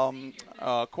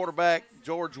 Quarterback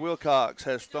George Wilcox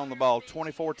has thrown the ball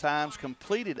 24 times,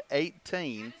 completed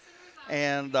 18,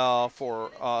 and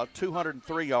for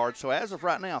 203 yards. So as of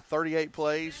right now, 38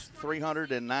 plays,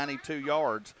 392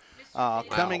 yards.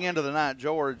 Coming into the night,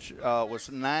 George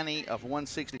was 90 of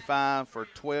 165 for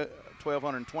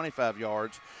 1,225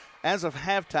 yards. As of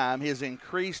halftime, he has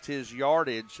increased his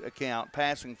yardage account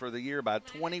passing for the year by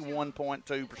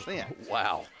 21.2%.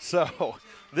 Wow. So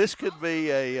this could be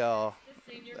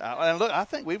and look, I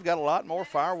think we've got a lot more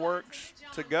fireworks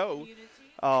to go.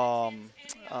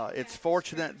 It's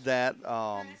fortunate that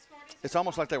it's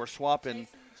almost like they were swapping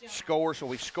scores. So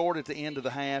we scored at the end of the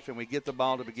half, and we get the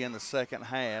ball to begin the second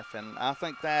half. And I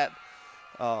think that,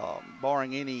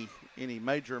 barring any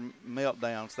major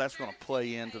meltdowns, that's going to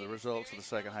play into the results of the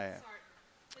second half.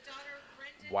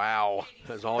 Wow,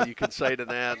 that's all you can say to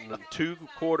that. And 2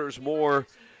 quarters more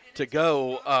to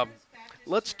go.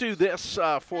 Let's do this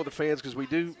for the fans, because we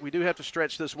do have to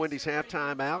stretch this Wendy's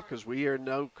halftime out, because we are in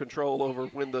no control over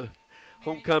when the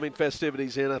homecoming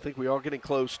festivities end. I think we are getting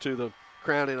close to the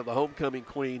crowning of the homecoming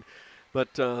queen, but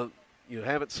you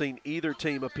haven't seen either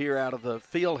team appear out of the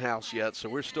field house yet, so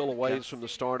we're still a ways from the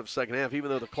start of second half. Even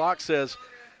though the clock says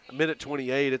a minute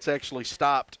 28, it's actually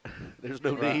stopped. There's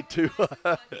no need to.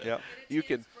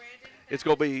 It's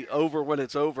going to be over when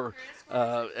it's over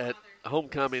at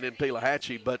homecoming in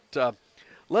Pelahatchie. But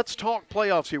let's talk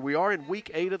playoffs here. We are in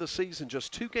week 8 of the season,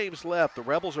 just 2 games left. The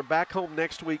Rebels are back home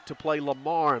next week to play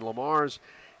Lamar, and Lamar's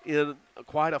in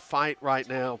quite a fight right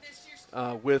now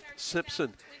with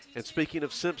Simpson. And speaking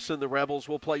of Simpson, the Rebels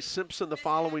will play Simpson the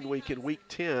following week in Week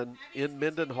 10 in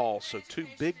Mendenhall. So 2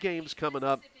 big games coming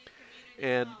up.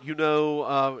 And in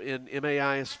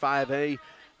MAIS 5A,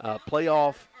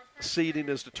 playoff seeding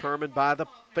is determined by the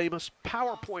famous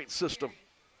PowerPoint system.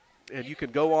 And you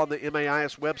can go on the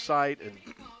MAIS website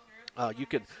and you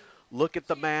can look at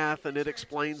the math, and it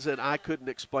explains it. I couldn't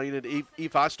explain it.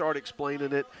 If I start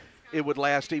explaining it, it would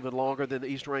last even longer than the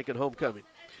East Rankin homecoming.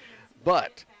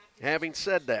 But having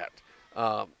said that,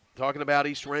 talking about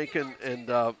East Rankin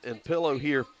and Pillow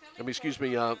here,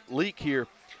 Leake here.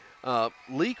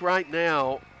 Leake right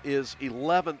now is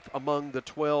 11th among the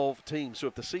 12 teams. So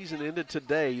if the season ended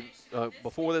today,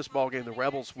 before this ball game, the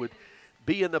Rebels would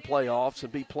be in the playoffs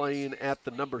and be playing at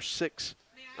the number 6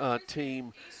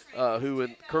 team, who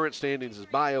in current standings is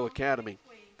Bio Academy.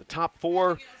 The top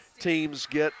 4 teams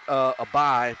get a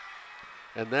bye.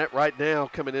 And that right now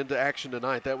coming into action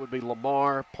tonight, that would be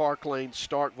Lamar, Park Lane,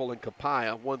 Starkville, and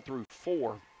Copiah, 1 through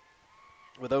 4,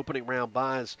 with opening round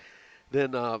byes.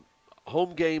 Then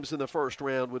home games in the first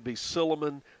round would be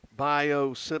Silliman,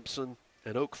 Bio, Simpson,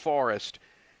 and Oak Forest.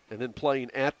 And then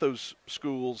playing at those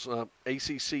schools,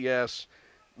 ACCS,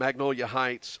 Magnolia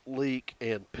Heights, Leake,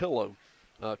 and Pillow.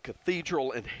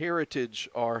 Cathedral and Heritage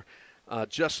are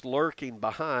just lurking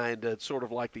behind. It's sort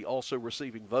of like the also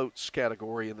receiving votes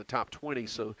category in the top 20.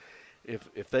 So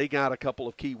if they got a couple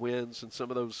of key wins and some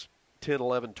of those 10,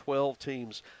 11, 12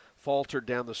 teams faltered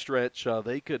down the stretch,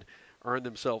 they could earn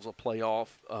themselves a playoff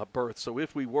berth. So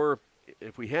if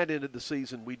we had ended the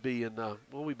season, we'd be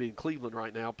in Cleveland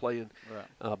right now playing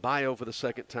Bio for the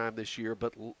second time this year.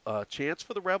 But a chance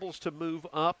for the Rebels to move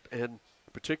up, and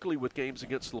particularly with games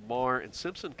against Lamar and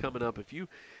Simpson coming up. If you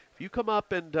come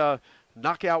up and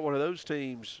knock out one of those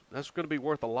teams, that's going to be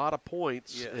worth a lot of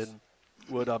points and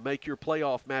would make your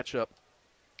playoff matchup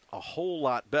a whole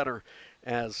lot better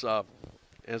as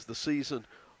the season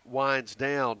winds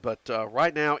down. But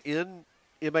right now in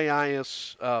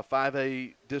MAIS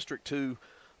 5A District 2,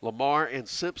 Lamar and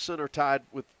Simpson are tied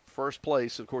with first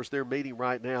place. Of course, they're meeting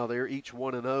right now. They're each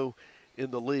 1-0 in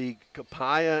the league.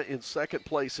 Copiah in second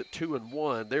place at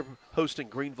 2-1. They're hosting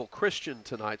Greenville Christian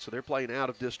tonight, so they're playing out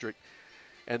of district.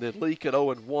 And then Leake at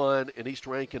 0-1 and East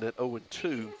Rankin at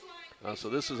 0-2. So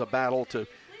this is a battle to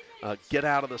get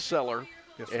out of the cellar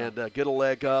and get a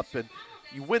leg up. And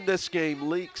you win this game,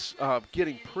 Leake's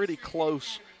getting pretty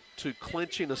close to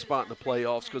clinching a spot in the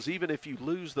playoffs, because even if you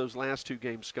lose those last 2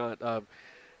 games, Scott,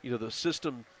 the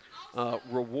system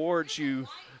rewards you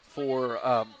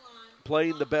for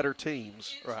playing the better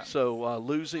teams. Right. So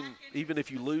losing, even if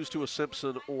you lose to a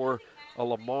Simpson or a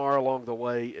Lamar along the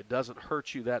way, it doesn't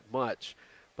hurt you that much.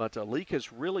 But Leake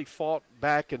has really fought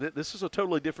back, and this is a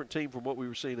totally different team from what we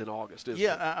were seeing in August, isn't it?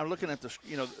 Yeah, I'm looking at the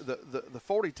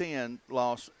 40-10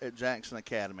 loss at Jackson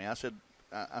Academy. I said,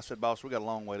 boss, we got a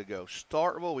long way to go.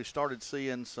 Starkville, we started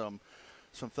seeing some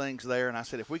things there, and I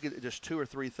said if we could just 2 or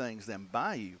 3 things, then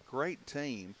Bayou, great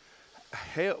team.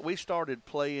 Hell, we started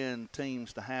playing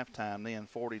teams to halftime then,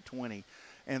 40-20,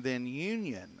 And then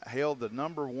Union held the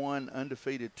 #1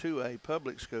 undefeated 2A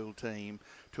public school team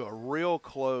to a real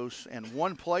close, and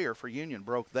one player for Union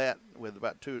broke that with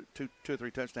about two or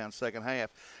three touchdowns second half.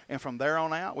 And from there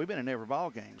on out, we've been in every ball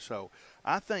game. So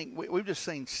I think we've just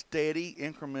seen steady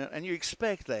increment, and you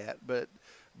expect that, but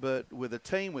with a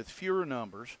team with fewer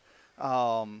numbers,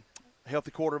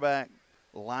 healthy quarterback,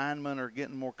 linemen are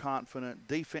getting more confident.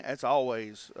 Defense, that's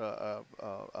always a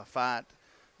fight.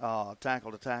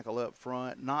 Tackle to tackle up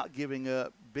front, not giving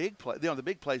up big plays. The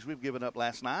big plays we've given up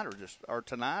last night or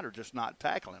tonight are just not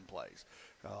tackling plays.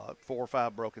 4 or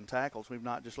 5 broken tackles. We've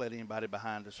not just let anybody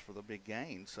behind us for the big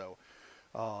gain. So,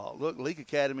 look, Leake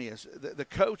Academy is the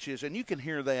coaches, and you can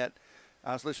hear that.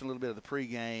 I was listening a little bit of the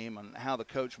pregame and how the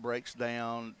coach breaks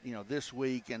down, this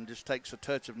week and just takes a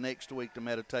touch of next week to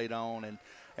meditate on,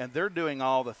 and they're doing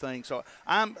all the things. So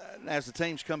as the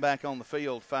teams come back on the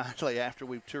field finally after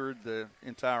we've toured the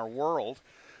entire world,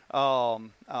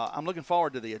 I'm looking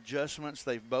forward to the adjustments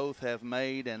they both have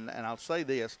made, and I'll say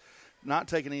this, not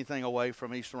taking anything away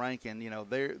from East Rankin,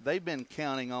 they've been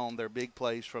counting on their big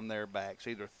plays from their backs,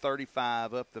 either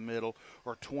 35 up the middle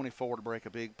or 24 to break a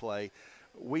big play.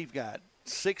 We've got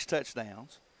 6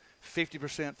 touchdowns,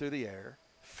 50% through the air,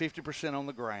 50% on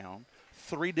the ground,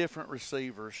 3 different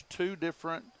receivers, 2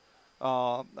 different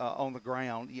on the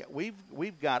ground. Yeah,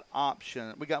 we've got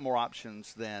options. We got more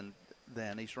options than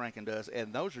East Rankin does,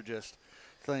 and those are just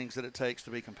things that it takes to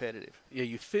be competitive. Yeah,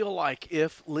 you feel like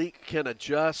if Leake can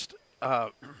adjust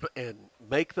and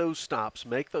make those stops,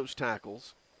 make those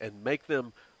tackles, and make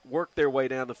them work their way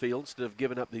down the field instead of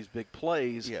giving up these big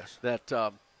plays, yes, that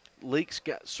Leake's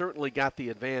certainly got the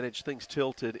advantage. Things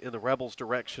tilted in the Rebels'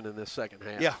 direction in this second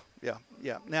half. Yeah.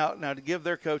 Now to give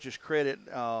their coaches credit,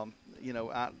 I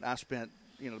spent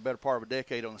the better part of a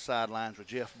decade on the sidelines with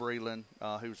Jeff Breland,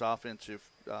 who's offensive.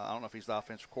 I don't know if he's the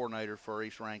offensive coordinator for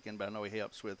East Rankin, but I know he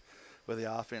helps with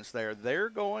the offense there. They're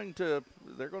going to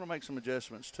make some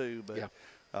adjustments too. But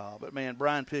but man,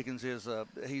 Brian Pickens he's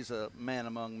a man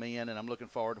among men, and I'm looking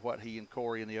forward to what he and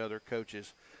Corey and the other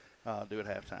coaches do at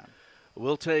halftime.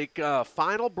 We'll take a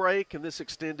final break in this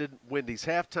extended Wendy's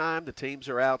halftime. The teams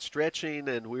are out stretching,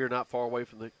 and we're not far away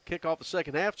from the kickoff of the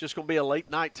second half. It's just going to be a late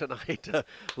night tonight. A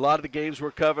lot of the games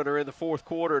we're covering are in the fourth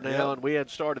quarter now, and we hadn't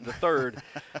started the third.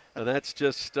 And that's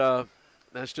just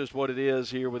what it is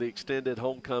here with the extended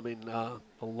homecoming, the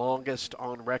longest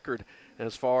on record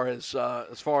as far as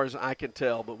I can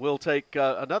tell. But we'll take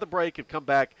another break and come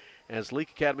back as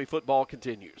Leake Academy football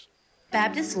continues.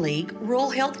 Baptist League Rural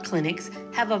Health Clinics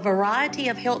have a variety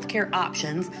of healthcare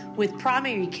options with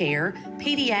primary care,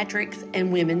 pediatrics,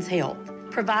 and women's health.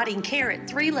 Providing care at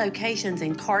 3 locations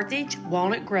in Carthage,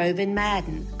 Walnut Grove, and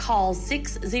Madden. Call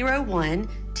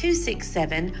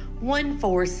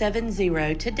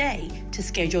 601-267-1470 today to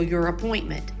schedule your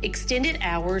appointment. Extended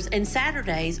hours and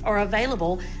Saturdays are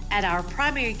available at our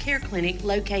primary care clinic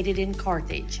located in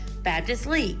Carthage. Baptist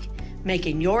League,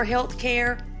 making your health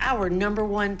care our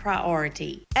 #1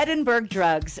 priority. Edinburgh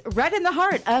Drugs, right in the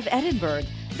heart of Edinburgh.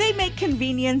 They make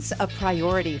convenience a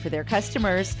priority for their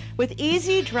customers with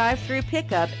easy drive-through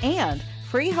pickup and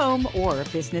free home or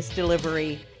business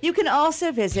delivery. You can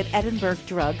also visit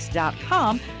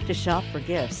edinburghdrugs.com to shop for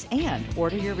gifts and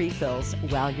order your refills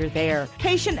while you're there.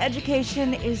 Patient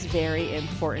education is very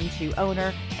important to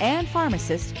owner and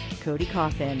pharmacist Cody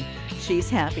Coffin. She's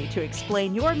happy to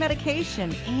explain your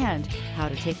medication and how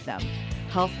to take them.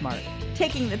 Health Mart,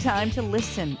 taking the time to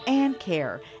listen and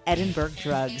care. Edinburgh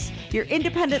Drugs, your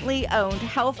independently owned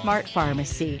Health Mart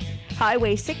pharmacy.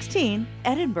 Highway 16,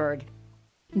 Edinburgh.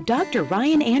 Dr.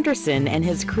 Ryan Anderson and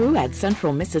his crew at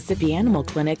Central Mississippi Animal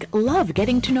Clinic love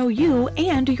getting to know you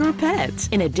and your pet.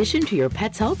 In addition to your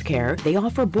pet's health care, they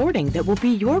offer boarding that will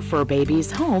be your fur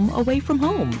baby's home away from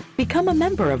home. Become a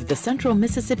member of the Central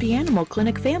Mississippi Animal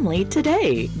Clinic family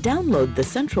today. Download the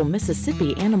Central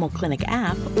Mississippi Animal Clinic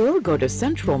app or go to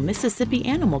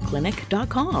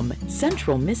centralmississippianimalclinic.com.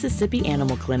 Central Mississippi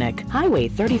Animal Clinic, Highway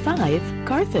 35,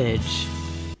 Carthage.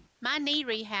 My knee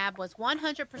rehab was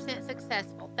 100%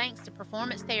 successful thanks to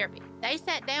Performance Therapy. They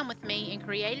sat down with me and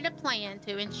created a plan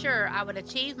to ensure I would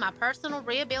achieve my personal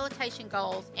rehabilitation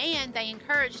goals, and they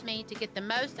encouraged me to get the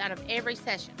most out of every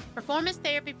session. Performance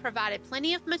Therapy provided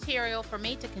plenty of material for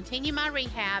me to continue my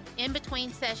rehab in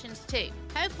between sessions too.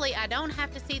 Hopefully I don't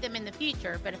have to see them in the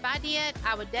future, but if I did,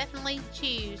 I would definitely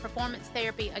choose Performance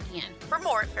Therapy again. For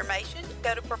more information,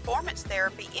 go to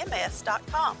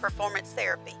performancetherapyms.com. Performance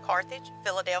Therapy, Carthage,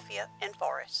 Philadelphia, and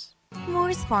Forest.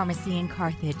 Moore's Pharmacy in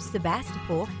Carthage,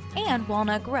 Sebastopol, and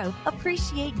Walnut Grove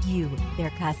appreciate you, their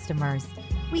customers.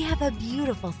 We have a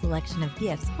beautiful selection of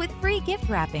gifts with free gift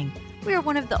wrapping. We are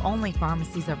one of the only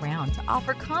pharmacies around to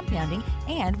offer compounding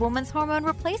and women's hormone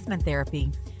replacement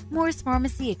therapy. Moore's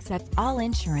Pharmacy accepts all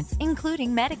insurance,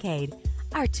 including Medicaid.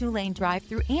 Our 2-lane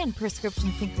drive-through and prescription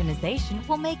synchronization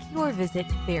will make your visit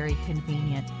very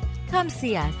convenient. Come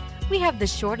see us. We have the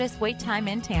shortest wait time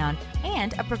in town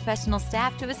and a professional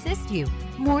staff to assist you.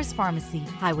 Moore's Pharmacy,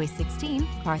 Highway 16,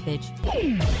 Carthage.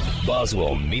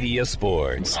 Boswell Media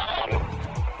Sports.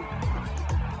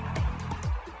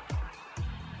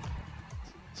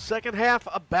 Second half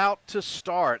about to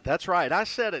start. That's right. I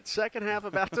said it. Second half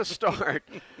about to start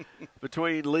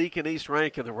between Leake and East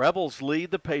Rankin. The Rebels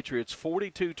lead the Patriots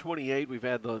 42-28. We've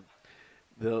had the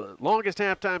longest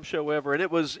halftime show ever, and it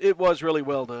was really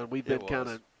well done. We've been kind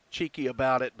of cheeky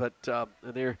about it, but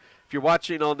if you're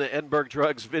watching on the Edinburgh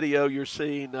Drugs video, you're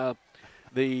seeing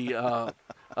the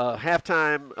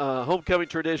halftime homecoming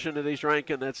tradition at East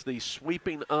Rankin. That's the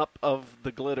sweeping up of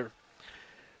the glitter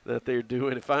that they're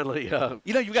doing. And finally, you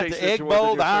got the Egg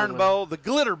Bowl, the Iron Bowl, the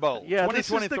Glitter Bowl. Yeah,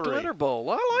 this is the Glitter Bowl.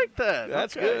 I like that.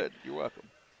 That's good. You're welcome.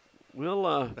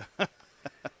 We'll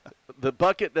the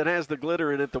bucket that has the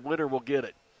glitter in it, the winner will get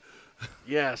it.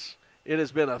 Yes. It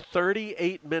has been a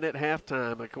 38-minute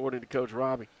halftime, according to Coach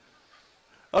Robbie.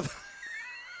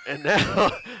 And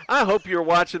now, I hope you're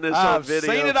watching this on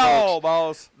video. I've seen it folks. all,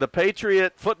 boss. The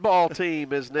Patriot football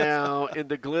team is now in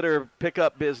the glitter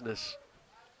pickup business.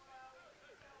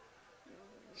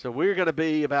 So we're going to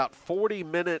be about 40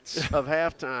 minutes of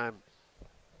halftime.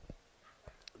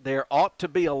 There ought to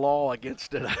be a law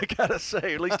against it, I got to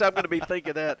say. At least I'm going to be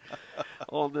thinking that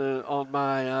on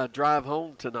my drive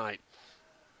home tonight.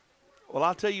 Well,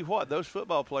 I'll tell you what, those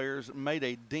football players made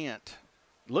a dent.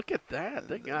 Look at that.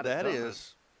 They got that. That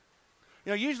is.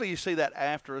 Usually you see that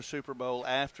after a Super Bowl,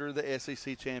 after the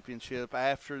SEC championship,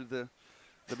 after the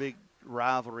big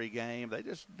rivalry game. They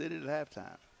just did it at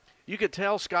halftime. You could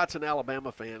tell Scott's an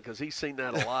Alabama fan because he's seen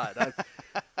that a lot.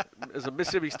 As a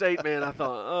Mississippi State man, I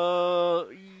thought,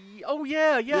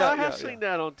 I have seen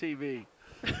that on TV.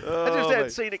 I just hadn't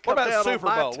seen it come down on my team. What about the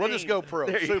Super Bowl? We'll just go pro.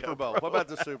 There Super Bowl. What about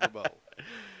the Super Bowl?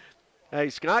 Hey,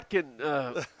 Scott's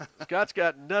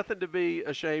got nothing to be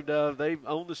ashamed of. They've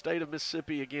owned the state of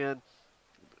Mississippi again.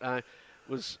 I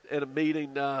was at a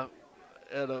meeting at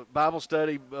a Bible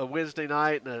study Wednesday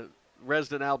night, and a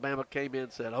resident Alabama came in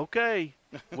and said, okay,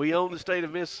 we own the state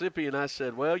of Mississippi. And I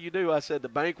said, well, you do. I said, the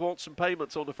bank wants some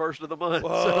payments on the first of the month.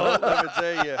 Well, let me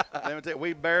tell you,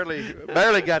 we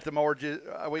barely got the mortgage.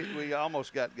 We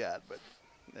almost got, but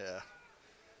yeah.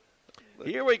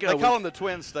 Here we go. They call them the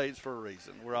Twin States for a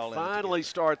reason. We're all finally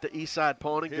start the East Side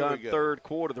Pawn and Gun third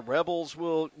quarter. The Rebels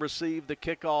will receive the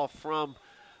kickoff from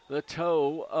the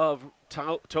toe of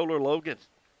Toller Logan.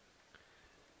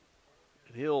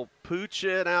 And he'll pooch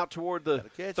it out toward the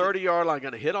 30-yard line.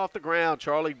 Going to hit off the ground.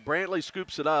 Charlie Brantley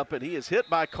scoops it up, and he is hit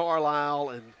by Carlisle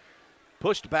and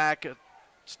pushed back.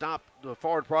 Stopped. The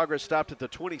forward progress stopped at the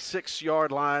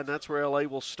 26-yard line. That's where LA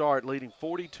will start, leading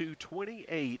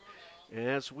 42-28.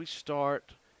 As we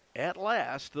start, at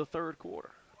last, the third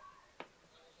quarter.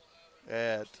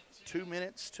 At 2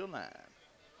 minutes till 9.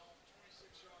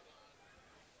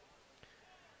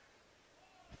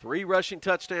 3 rushing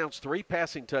touchdowns, 3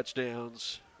 passing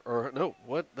touchdowns. Or, no,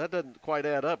 what? That doesn't quite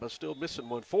add up. I'm still missing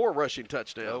one. 4 rushing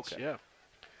touchdowns. Okay. Yeah.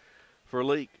 For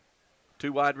Leake.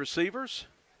 2 wide receivers.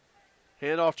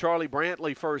 Hand off Charlie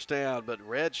Brantley first down, but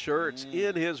red shirt's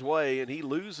in his way, and he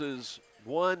loses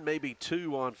 1, maybe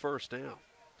 2 on first down.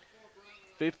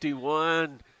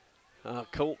 51,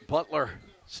 Colt Butler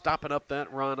stopping up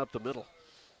that run up the middle.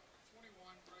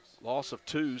 Loss of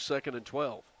 2, 2nd and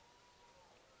 12.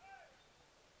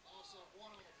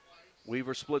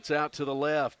 Weaver splits out to the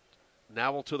left,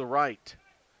 Nowell to the right.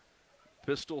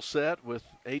 Pistol set with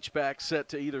H-back set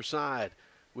to either side.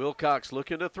 Wilcox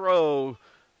looking to throw.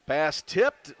 Pass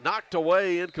tipped, knocked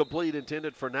away, incomplete,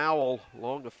 intended for Nowell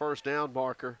along the first down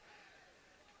marker.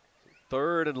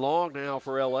 3rd and long now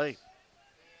for L.A.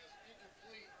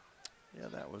 Yeah,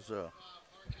 that was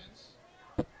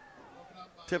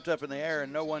tipped up in the air,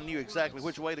 and no one knew exactly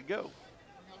which way to go.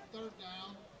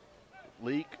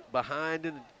 Leake behind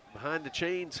the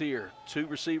chains here. 2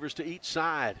 receivers to each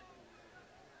side.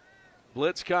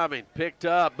 Blitz coming, picked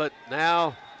up, but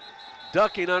now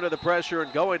ducking under the pressure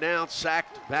and going down,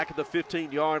 sacked back at the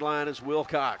 15-yard line is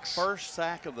Wilcox. First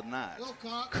sack of the night.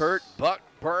 Kurt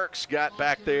Burks got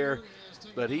back there,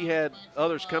 but he had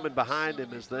others coming behind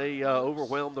him as they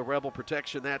overwhelmed the Rebel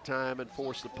protection that time and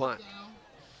forced the punt.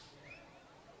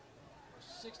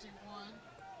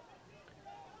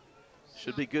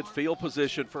 Should be good field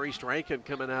position for East Rankin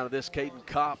coming out of this. Caden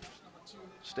Kopp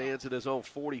stands at his own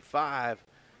 45,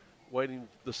 waiting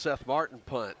the Seth Martin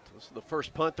punt. This is the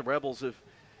first punt the Rebels have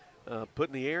put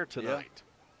in the air tonight.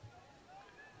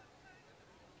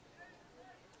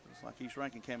 Looks like East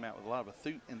Rankin came out with a lot of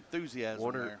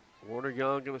enthusiasm there. Warner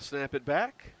Young going to snap it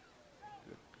back.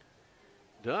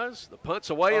 Does. The punt's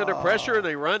away under pressure, and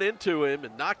they run into him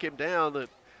and knock him down. The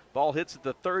ball hits at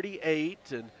the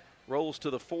 38 and rolls to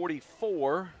the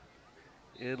 44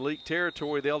 in Leake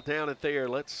territory. They'll down it there.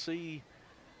 Let's see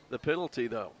the penalty,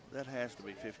 though. That has to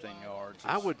be 15 yards.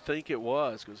 I would think it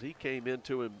was, because he came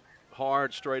into him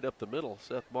hard straight up the middle.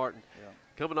 Seth Martin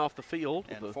coming off the field.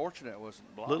 And fortunate it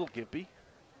wasn't blocked. Little gimpy.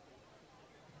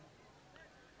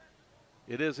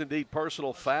 It is indeed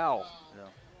personal foul. Yeah.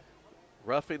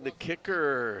 Roughing the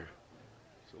kicker.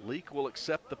 So Leake will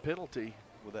accept the penalty.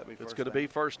 Would that be first It's going to down? be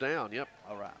first down, yep.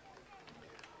 All right.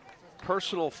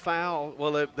 Personal foul,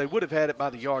 well, they would have had it by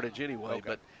the yardage anyway,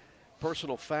 but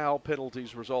personal foul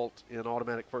penalties result in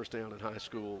automatic first down in high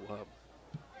school.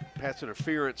 Pass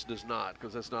interference does not,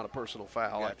 because that's not a personal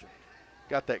foul. Gotcha. I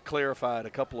got that clarified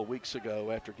a couple of weeks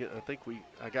ago after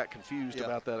I got confused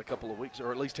about that a couple of weeks,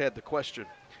 or at least had the question.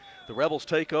 The Rebels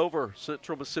take over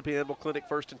Central Mississippi Animal Clinic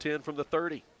 1st and 10 from the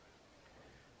 30.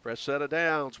 Fresh set of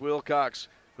downs. Wilcox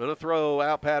going to throw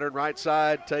out pattern right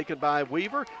side, taken by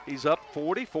Weaver. He's up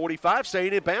 40, 45,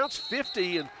 staying in bounds,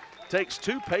 50, and takes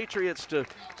 2 Patriots to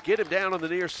get him down on the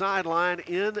near sideline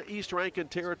in East Rankin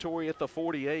territory at the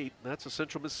 48. That's a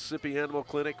Central Mississippi Animal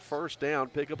Clinic first down,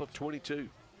 pickup of 22.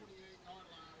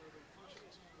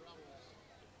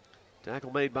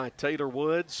 Tackle made by Taylor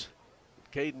Woods,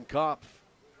 Caden Kopf.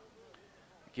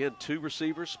 Again, 2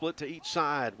 receivers split to each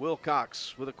side.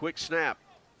 Wilcox with a quick snap.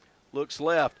 Looks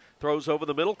left, throws over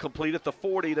the middle, complete at the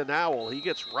 40 to Nowell. He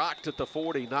gets rocked at the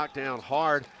 40, knocked down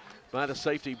hard by the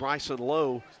safety Bryson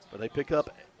Lowe, but they pick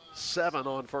up 7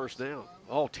 on first down.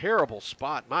 Oh, terrible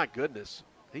spot, my goodness.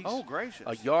 He's gracious.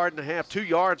 a yard and a half, 2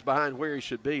 yards behind where he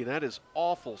should be. That is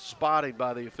awful spotting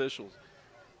by the officials.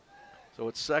 So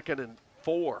it's 2nd and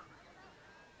 4.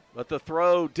 But the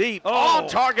throw deep, on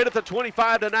target at the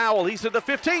 25 to Nowell. He's at the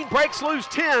 15, breaks loose,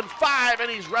 10, 5,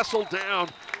 and he's wrestled down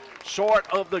short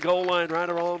of the goal line right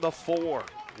around the 4.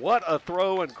 What a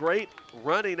throw, and great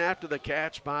running after the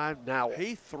catch by Nowell.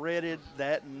 He threaded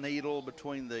that needle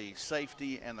between the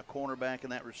safety and the cornerback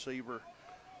and that receiver.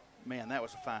 Man, that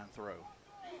was a fine throw.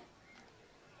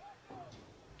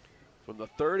 From the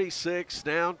 36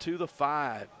 down to the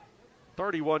 5.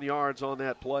 31 yards on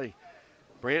that play.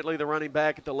 Brantley, the running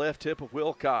back, at the left hip of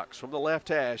Wilcox from the left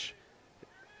hash.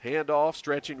 Handoff,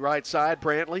 stretching right side.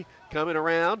 Brantley coming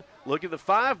around, looking at the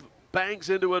 5, bangs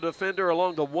into a defender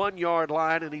along the 1-yard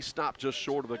line, and he stopped just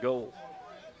short of the goal.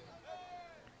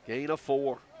 Gain of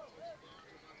 4.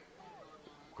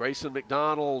 Grayson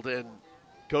McDonald and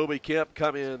Kobe Kemp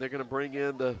come in. They're going to bring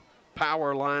in the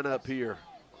power lineup here.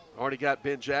 Already got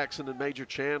Ben Jackson and Major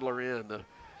Chandler in. The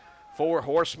 4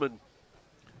 horsemen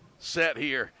set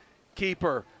here.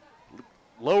 Keeper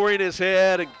lowering his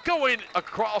head and going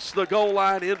across the goal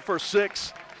line, in for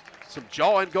 6. Some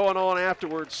jawing going on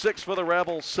afterwards. 6 for the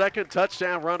Rebels. 2nd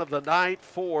touchdown run of the night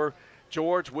for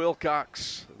George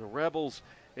Wilcox. The Rebels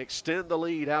extend the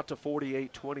lead out to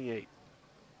 48-28.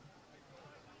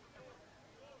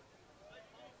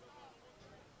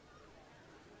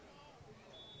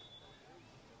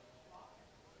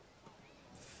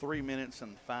 Three minutes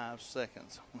and 5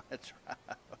 seconds. That's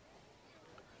right.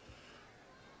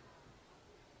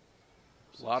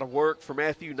 A lot of work for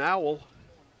Matthew Nowell.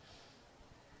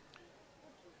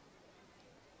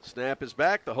 Snap is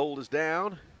back. The hold is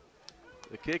down.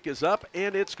 The kick is up,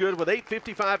 and it's good with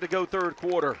 8:55 to go, 3rd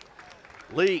quarter.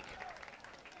 Leake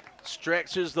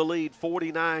stretches the lead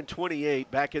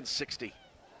 49-28, back in 60.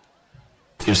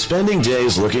 If spending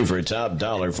days looking for top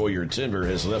dollar for your timber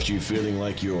has left you feeling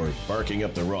like you're barking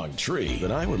up the wrong tree,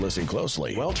 then I would listen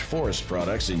closely. Welch Forest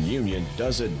Products in Union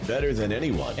does it better than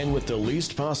anyone and with the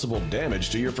least possible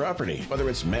damage to your property. Whether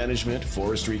it's management,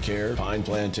 forestry care, pine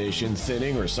plantation,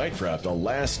 thinning, or site prep, the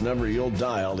last number you'll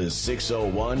dial is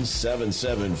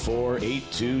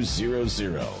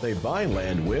 601-774-8200. They buy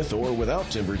land with or without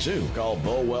timber too. Call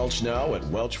Bo Welch now at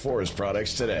Welch Forest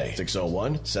Products today.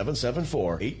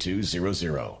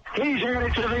 601-774-8200. He's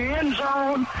headed to the end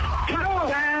zone.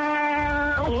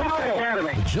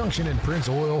 The Junction and Prince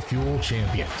Oil Fuel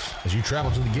Champions. As you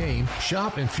travel to the game,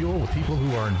 shop and fuel with people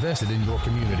who are invested in your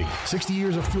community. 60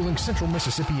 years of fueling Central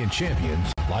Mississippi and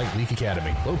champions like Leake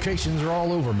Academy. Locations are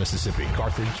all over Mississippi.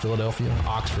 Carthage, Philadelphia,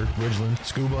 Oxford, Ridgeland,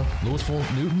 Scuba, Louisville,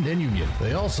 Newton, and Union.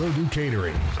 They also do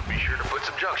catering. So be sure to put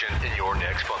some Junction in your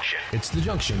next function. It's the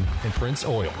Junction and Prince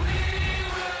Oil.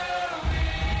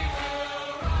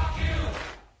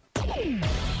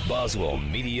 Boswell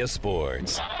Media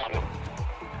Sports.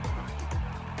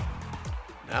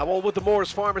 Howell with the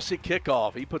Morris Pharmacy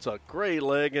kickoff. He puts a great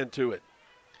leg into it.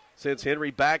 Sends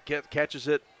Henry back, catches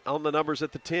it on the numbers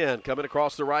at the 10. Coming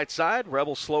across the right side.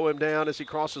 Rebels slow him down as he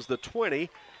crosses the 20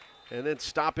 and then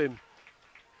stop him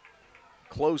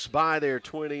close by their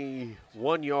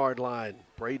 21-yard line.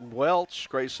 Braden Welch,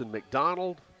 Grayson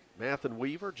McDonald, Mathen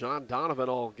Weaver, John Donovan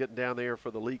all getting down there for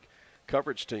the Leake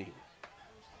coverage team.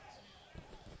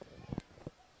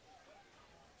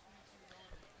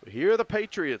 Here are the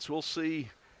Patriots. We'll see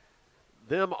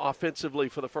them offensively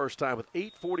for the first time with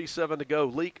 8:47 to go.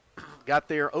 Leake got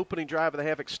their opening drive of the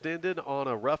half extended on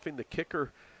a roughing the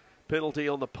kicker penalty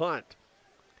on the punt.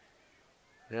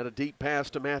 They had a deep pass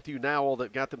to Matthew Nowell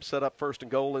that got them set up first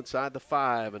and goal inside the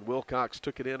 5, and Wilcox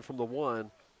took it in from the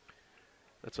 1.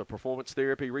 That's a performance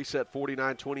therapy reset,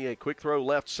 49-28. Quick throw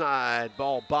left side.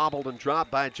 Ball bobbled and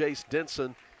dropped by Jace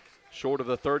Denson, short of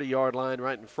the 30-yard line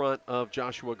right in front of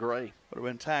Joshua Gray. Would have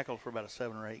been tackled for about a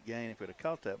 7 or 8 gain if we'd have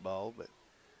caught that ball, but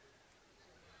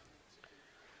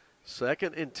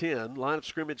 2nd and 10, line of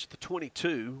scrimmage the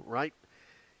 22, right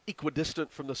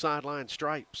equidistant from the sideline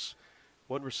stripes.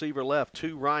 One receiver left,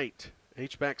 2 right.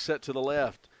 H-back set to the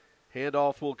left.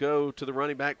 Handoff will go to the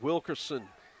running back Wilkerson.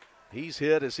 He's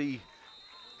hit as he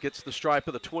gets the stripe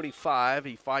of the 25.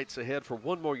 He fights ahead for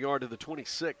 1 more yard to the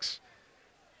 26.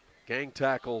 Gang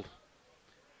tackled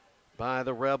by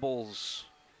the Rebels.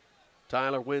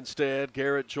 Tyler Winstead,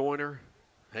 Garrett Joyner,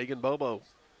 Hagan Bobo.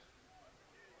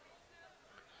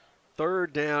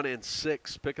 3rd down and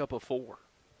 6, pick up a 4.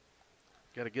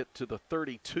 Got to get to the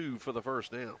 32 for the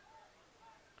first down.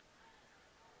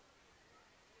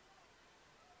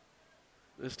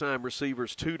 This time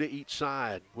receivers 2 to each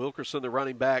side. Wilkerson, the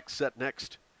running back, set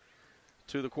next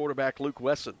to the quarterback Luke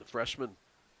Wesson. The freshman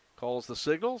calls the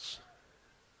signals.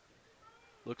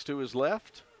 Looks to his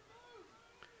left.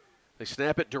 They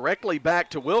snap it directly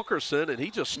back to Wilkerson, and he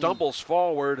just stumbles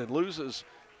forward and loses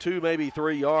 2, maybe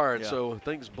 3 yards. Yeah. So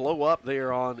things blow up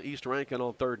there on East Rankin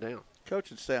on 3rd down.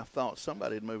 Coaching staff thought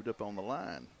somebody had moved up on the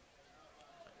line.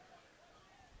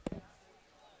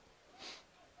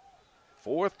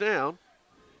 4th down.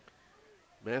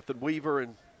 Mathen Weaver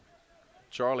and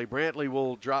Charlie Brantley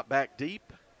will drop back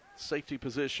deep. Safety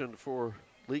position for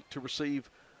Leake to receive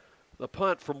the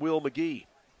punt from Will McGee.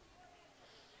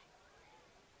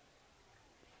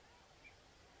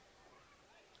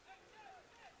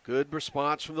 Good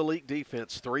response from the Leake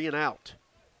defense, 3 and out.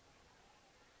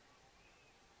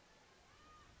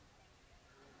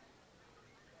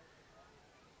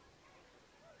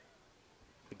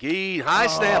 McGee, high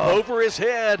snap over his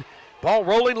head. Ball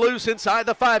rolling loose inside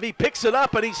the 5. He picks it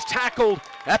up, and he's tackled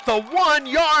at the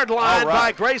 1-yard line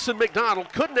by Grayson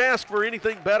McDonald. Couldn't ask for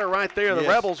anything better right there. The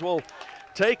Rebels will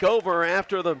take over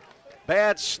after the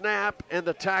bad snap and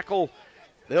the tackle.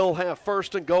 They'll have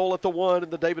 1st and goal at the 1 in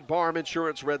the David Barham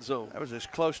Insurance red zone. That was as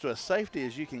close to a safety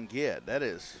as you can get. That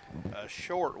is a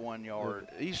short 1 yard.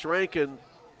 East Rankin,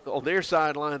 on their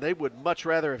sideline, they would much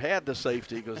rather have had the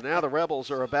safety because now the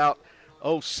Rebels are about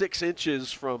 6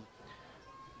 inches from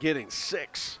getting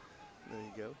 6. There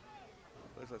you go.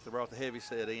 Looks like they brought the heavy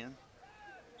set in.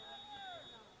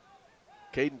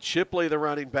 Caden Shipley, the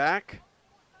running back.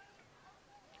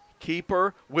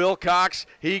 Keeper, Wilcox,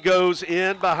 he goes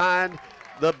in behind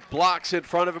the blocks in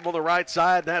front of him on the right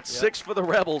side. That's 6 for the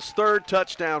Rebels. 3rd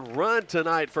touchdown run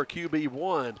tonight for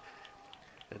QB1.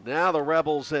 And now the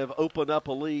Rebels have opened up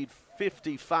a lead,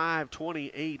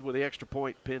 55-28 with the extra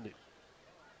point pending.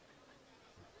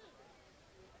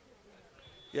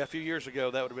 Yeah, a few years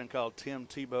ago, that would have been called Tim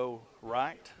Tebow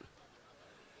Wright.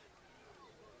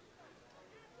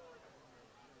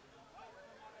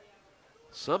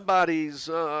 Somebody's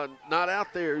not out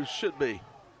there who should be.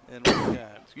 And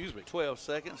we've got 12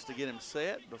 seconds to get him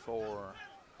set before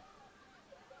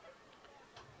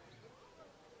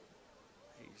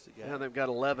he's the guy. Now they've got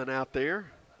 11 out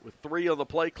there with 3 on the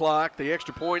play clock. The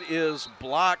extra point is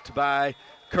blocked by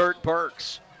Kurt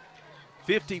Burks.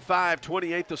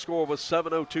 55-28 the score with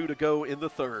 7:02 to go in the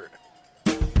 3rd.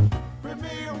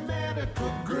 Premier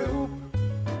Medical Group,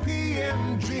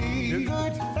 PMG.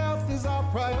 Good health is our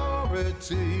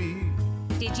priority.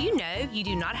 Did you know you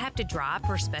do not have to drive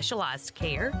for specialized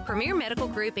care? Premier Medical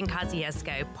Group in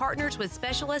Kosciuszko partners with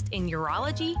specialists in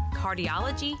urology,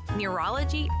 cardiology,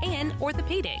 neurology, and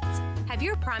orthopedics. Have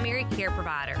your primary care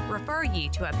provider refer you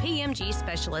to a PMG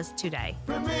specialist today.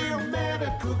 Premier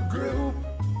Medical Group,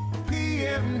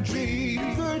 PMG.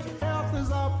 Good health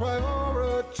is our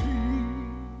priority.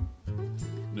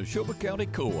 Neshoba County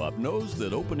Co-op knows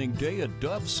that opening day of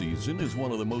dove season is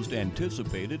one of the most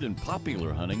anticipated and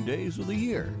popular hunting days of the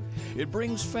year. It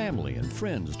brings family and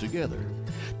friends together.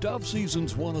 Dove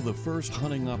season's one of the first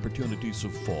hunting opportunities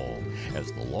of fall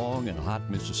as the long and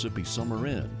hot Mississippi summer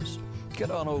ends.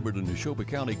 Get on over to Neshoba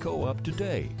County Co-op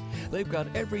today. They've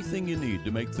got everything you need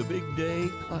to make the big day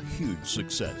a huge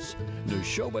success.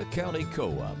 Neshoba County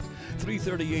Co-op,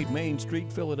 338 Main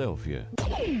Street, Philadelphia.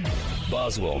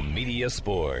 Boswell Media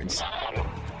Sports.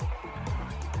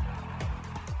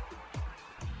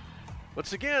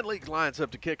 Once again, Leake lines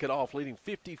up to kick it off, leading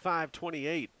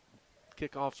 55-28.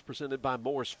 Kickoff's presented by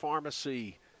Morse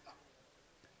Pharmacy.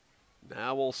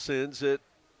 Nowell sends it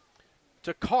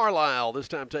to Carlisle, this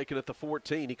time taking it to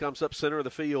 14. He comes up center of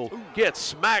the field, gets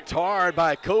smacked hard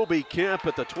by Kobe Kemp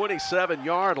at the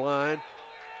 27-yard line.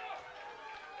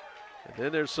 And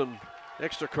then there's some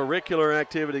extracurricular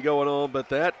activity going on, but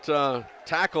that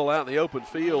tackle out in the open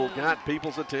field got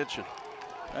people's attention.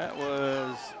 That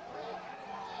was,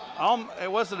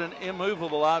 it wasn't an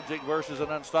immovable object versus an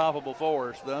unstoppable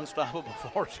force. The unstoppable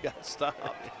force got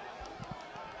stopped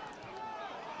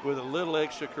with a little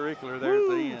extracurricular there at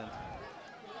the end.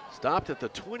 Stopped at the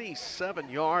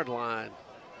 27-yard line.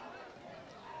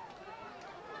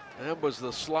 That was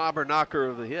the slobber knocker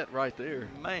of the hit right there.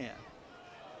 Man.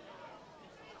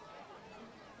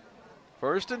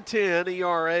 1st and 10,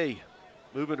 ERA.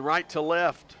 Moving right to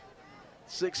left.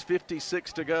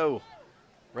 6:56 to go.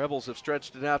 Rebels have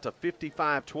stretched it out to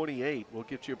 55-28. We'll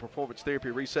get you a performance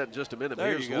therapy reset in just a minute. There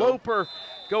Here's you go. Loper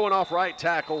going off right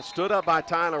tackle. Stood up by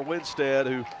Tyler Winstead,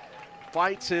 who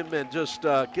fights him and just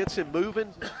gets him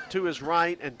moving to his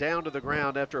right and down to the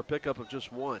ground after a pickup of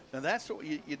just one. And that's what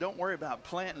you don't worry about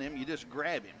planting him. You just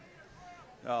grab him.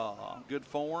 Good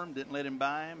form, didn't let him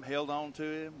by him, held on to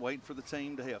him, waiting for the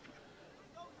team to help you.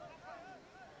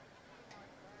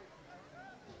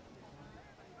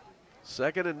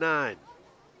 Second and 9.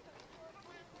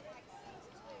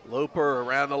 Loper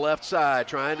around the left side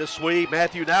trying to sweep.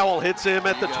 Matthew Nowell hits him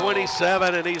at the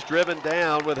 27, and he's driven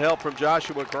down with help from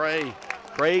Joshua Gray.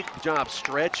 Great job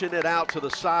stretching it out to the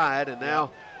side, and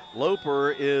now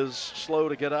Loper is slow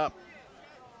to get up,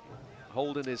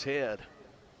 holding his head.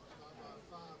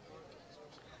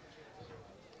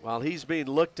 While he's being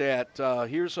looked at,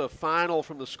 here's a final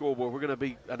from the scoreboard. We're going to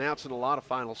be announcing a lot of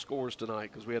final scores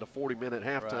tonight because we had a 40-minute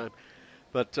halftime. Right.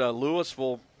 But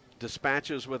Louisville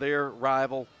dispatches with their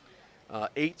rival.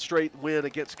 8th straight win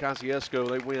against Kosciuszko.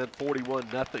 They win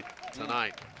 41-0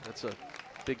 tonight. That's a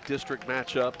big district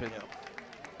matchup in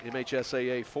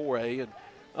MHSAA 4A. And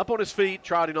up on his feet,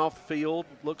 trotting off the field,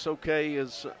 looks okay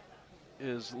is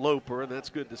Loper, and that's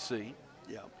good to see.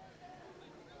 Yeah.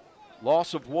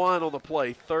 Loss of 1 on the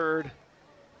play, 3rd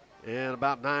and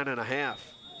about 9.5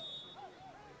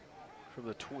 from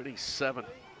the 27.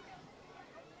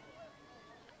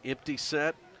 Empty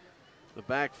set, the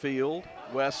backfield.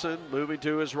 Wesson moving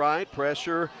to his right,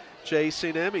 pressure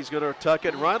chasing him. He's going to tuck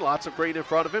it and run. Lots of green in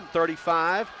front of him.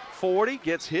 35, 40,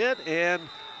 gets hit and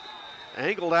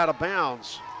angled out of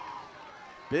bounds.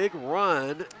 Big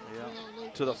run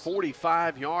to the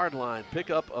 45-yard line.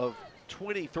 Pickup of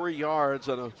 23 yards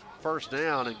on a first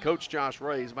down, and Coach Josh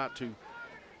Ray is about to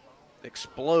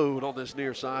explode on this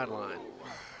near sideline.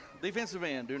 Defensive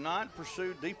end, do not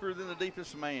pursue deeper than the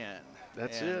deepest man.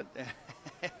 That's it.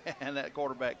 And that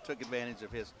quarterback took advantage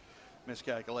of his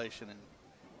miscalculation and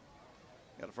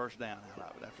got a first down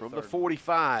out of it. From the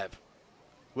 45.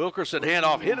 Wilkerson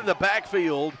handoff, hit in the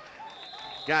backfield.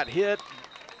 Got hit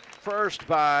first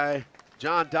by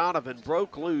John Donovan,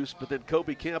 broke loose, but then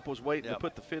Kobe Kemp was waiting to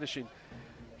put the finishing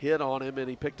hit on him, and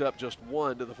he picked up just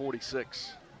 1 to the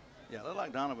 46. Yeah, it looked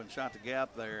like Donovan shot the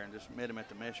gap there and just met him at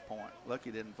the mesh point.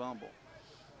 Lucky didn't fumble.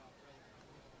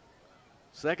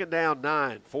 2nd down,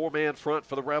 9. 4-man front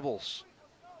for the Rebels.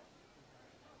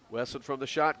 Wesson from the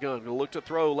shotgun, going to look to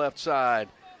throw left side.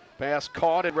 Pass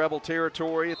caught in Rebel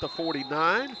territory at the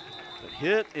 49. But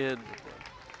hit and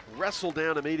wrestled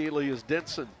down immediately is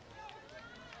Denson.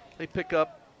 They pick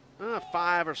up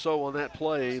 5 or so on that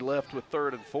play, left with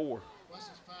 3rd and 4.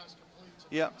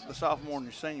 Yep, the sophomore and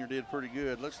the senior did pretty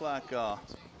good. Looks like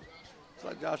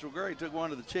Joshua Gray took one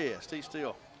to the chest. He's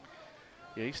still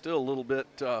a little bit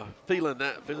feeling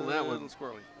that one.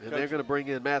 Squirrely. And they're going to bring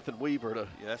in Mathen Weaver to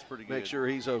that's pretty good. Make sure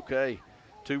he's okay.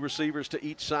 2 receivers to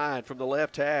each side from the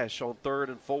left hash on 3rd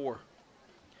and 4.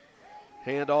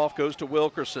 Handoff goes to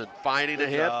Wilkerson, fighting Good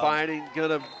ahead, job. fighting,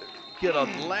 going to get a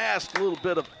last little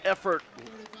bit of effort,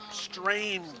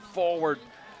 strain forward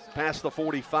past the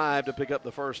 45 to pick up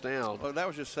the first down. Well, that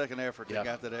was just second effort. They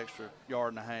got that extra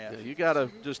yard and a half. Yeah, you got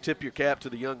to just tip your cap to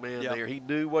the young man Yep. there. He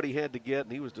knew what he had to get,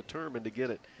 and he was determined to get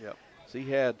it. Yep. So he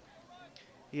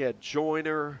had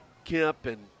Joyner, Kemp,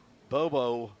 and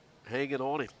Bobo hanging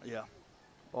on him. Yeah.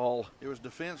 Ball. It was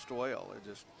defensed well. It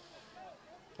just.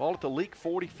 Ball at the Leake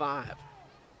 45.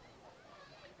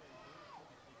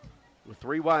 With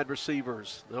 3 wide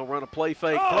receivers. They'll run a play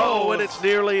fake. Throw, and it's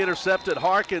nearly intercepted.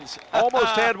 Harkins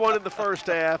almost had one in the first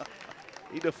half.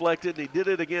 He deflected, and he did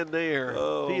it again there.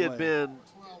 If he had been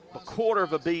a quarter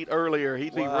of a beat earlier,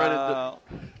 he'd be running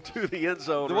to the end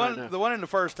zone The one in the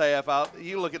first half,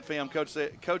 you look at film,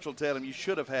 Coach will tell him you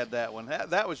should have had that one.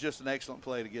 That was just an excellent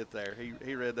play to get there.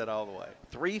 He read that all the way.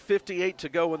 3:58 to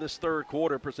go in this third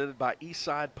quarter, presented by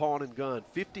Eastside Pawn and Gun.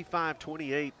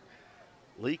 55-28,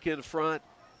 Leake in front,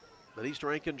 but East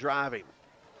Rankin driving.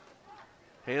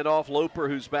 Handoff Loper,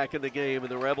 who's back in the game,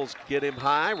 and the Rebels get him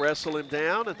high, wrestle him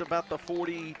down at about the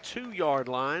 42-yard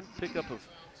line. Pickup of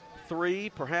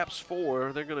 3, perhaps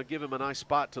 4. They're going to give him a nice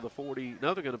spot to the 40.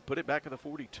 No, they're going to put it back at the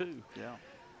 42. Yeah.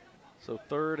 So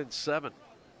 3rd and 7.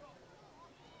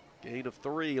 Gain of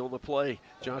 3 on the play.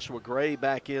 Joshua Gray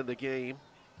back in the game.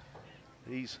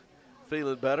 He's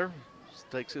feeling better.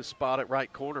 Takes his spot at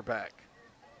right cornerback.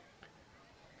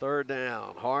 3rd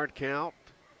down. Hard count.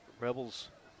 Rebels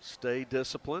stay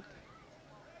disciplined.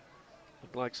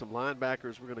 Looked like some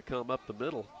linebackers were going to come up the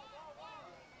middle.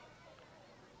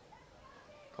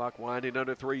 Clock winding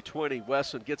under 3:20.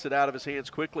 Wesson gets it out of his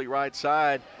hands quickly, right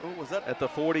side. Was that at the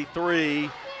 43,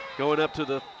 going up to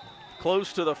the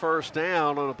close to the first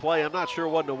down on a play. I'm not sure it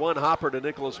wasn't a one-hopper to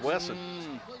Nicholas Wesson.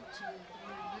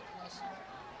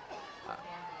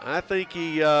 I think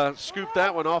he scooped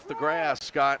that one off the grass,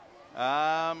 Scott.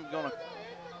 I'm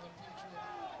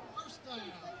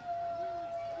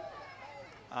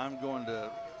going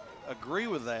to agree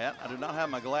with that. I do not have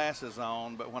my glasses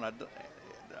on, but when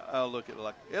I'll look at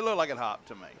it looked like it hopped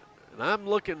to me. And I'm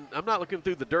not looking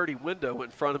through the dirty window in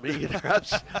front of me either. I'm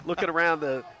just looking around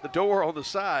the door on the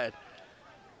side.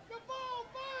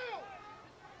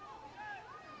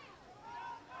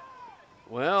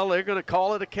 Well, they're going to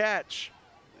call it a catch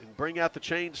and bring out the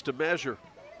chains to measure.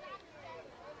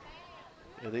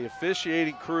 And the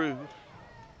officiating crew,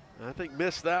 I think,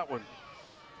 missed that one.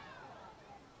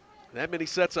 That many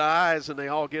sets of eyes, and they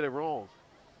all get it wrong.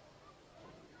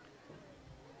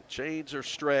 The chains are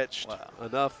stretched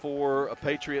enough for a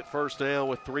Patriot first down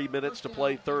with 3 minutes to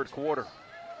play third quarter.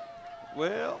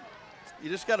 Well, you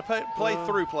just got to play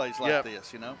through plays like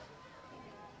this, you know.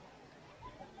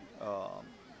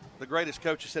 The greatest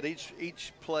coach said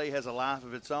each play has a life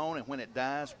of its own, and when it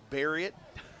dies, bury it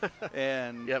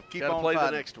and keep on play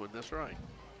fighting. the next one. That's right.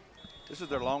 This is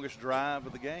their longest drive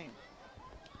of the game.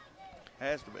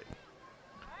 Has to be.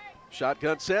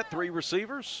 Shotgun set, 3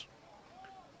 receivers.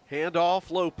 Handoff,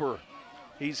 Loper.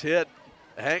 He's hit.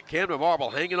 Camden Marble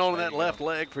hanging on to that left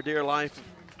leg for dear life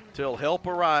until help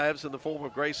arrives in the form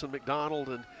of Grayson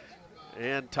McDonald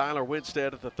and Tyler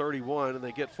Winstead at the 31, and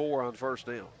they get 4 on first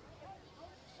down.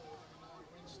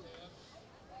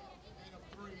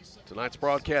 Tonight's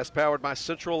broadcast powered by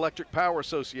Central Electric Power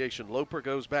Association. Loper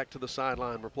goes back to the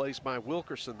sideline, replaced by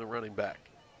Wilkerson, the running back.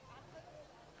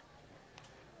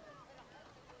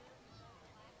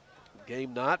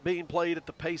 Game not being played at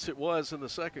the pace it was in the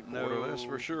second quarter, that's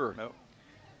for sure. No.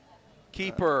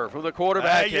 Keeper from the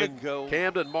quarterback. There you and go.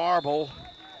 Camden Marble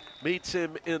meets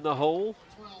him in the hole.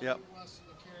 Yep.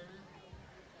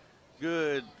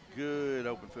 Good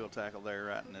open field tackle there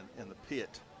right in the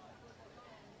pit.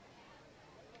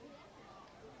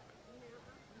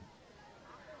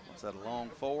 What's that, a long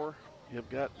 4? Yep,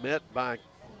 got met by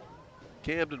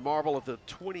Camden Marble at the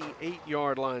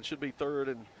 28-yard line. Should be 3rd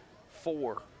and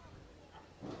 4.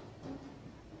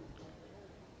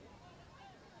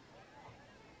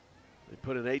 They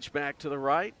put an H-back to the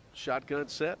right, shotgun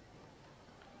set.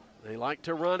 They like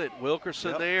to run it.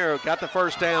 Wilkerson there, got the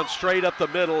first down straight up the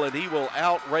middle, and he will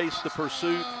outrace the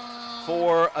pursuit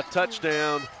for a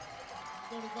touchdown.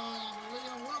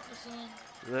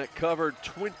 That covered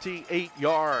 28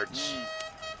 yards.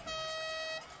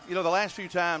 You know, the last few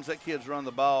times that kid's run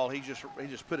the ball, he just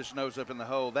put his nose up in the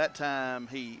hole. That time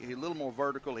he a little more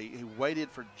vertical. He waited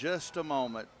for just a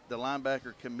moment. The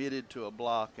linebacker committed to a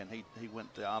block, and he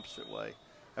went the opposite way.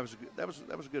 That was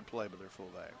a good play by their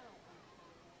fullback.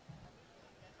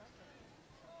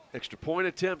 Extra point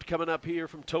attempt coming up here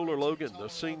from Toler Logan, the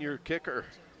senior kicker.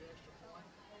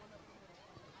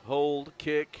 Hold,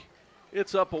 kick.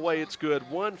 It's up away, it's good.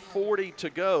 1:40 to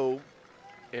go,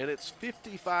 and it's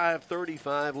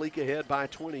 55-35. Leake ahead by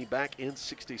 20, back in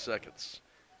 60 seconds.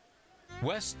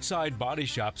 West Side Body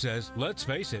Shop says, let's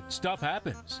face it, stuff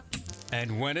happens.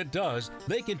 And when it does,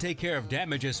 they can take care of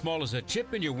damage as small as a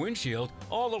chip in your windshield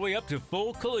all the way up to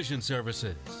full collision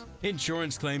services.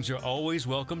 Insurance claims are always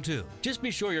welcome too. Just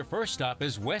be sure your first stop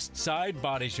is West Side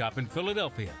Body Shop in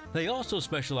Philadelphia. They also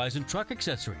specialize in truck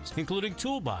accessories, including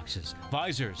toolboxes,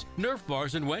 visors, Nerf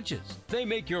bars, and winches. They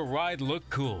make your ride look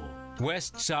cool.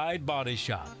 West Side Body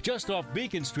Shop, just off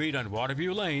Beacon Street on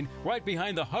Waterview Lane, right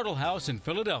behind the Huddle House in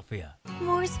Philadelphia.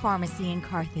 Moore's Pharmacy in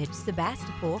Carthage,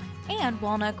 Sebastopol, and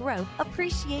Walnut Grove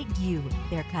appreciate you,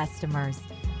 their customers.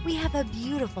 We have a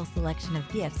beautiful selection of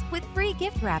gifts with free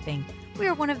gift wrapping. We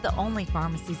are one of the only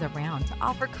pharmacies around to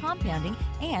offer compounding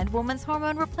and women's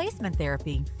hormone replacement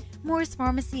therapy. Moore's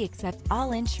Pharmacy accepts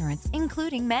all insurance,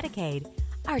 including Medicaid.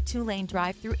 Our 2-lane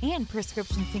drive-thru and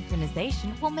prescription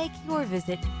synchronization will make your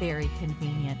visit very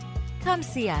convenient. Come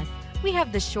see us. We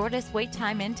have the shortest wait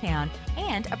time in town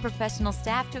and a professional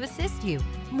staff to assist you.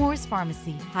 Moore's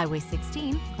Pharmacy, Highway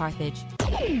 16, Carthage.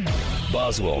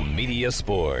 Boswell Media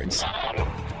Sports.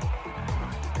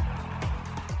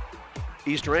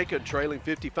 East Rankin trailing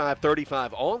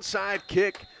 55-35. Onside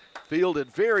kick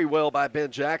fielded very well by Ben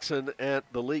Jackson at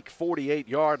the Leake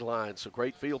 48-yard line. So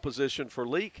great field position for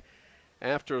Leake.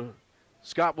 After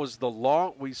Scott was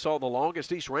we saw the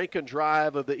longest East Rankin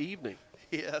drive of the evening.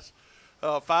 Yes,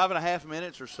 5.5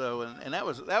 minutes or so, and that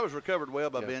was recovered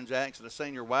well by Ben Jackson, a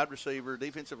senior wide receiver,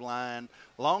 defensive line,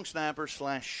 long snapper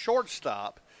 /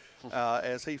 shortstop,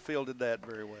 as he fielded that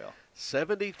very well.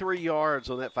 73 yards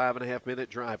on that 5.5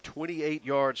 minute drive, 28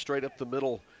 yards straight up the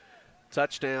middle,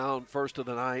 touchdown, first of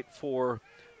the night for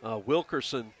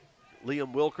Wilkerson,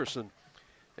 Liam Wilkerson.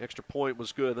 Extra point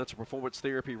was good. That's a performance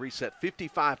therapy reset.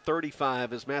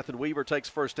 55-35 as Matthew Weaver takes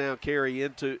first down carry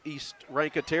into East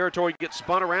Rankin territory. Gets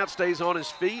spun around, stays on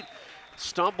his feet,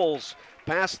 stumbles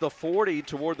past the 40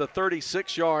 toward the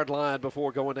 36-yard line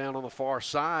before going down on the far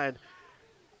side.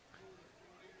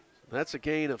 That's a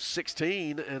gain of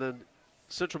 16 and a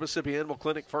Central Mississippi Animal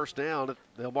Clinic first down.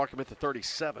 They'll mark him at the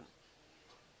 37.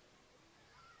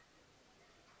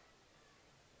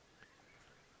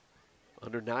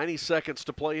 Under 90 seconds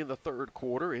to play in the third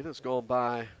quarter. It has gone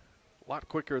by a lot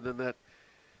quicker than that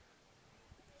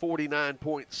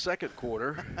 49-point second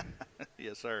quarter.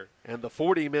 Yes, sir. And the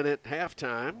 40-minute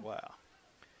halftime. Wow.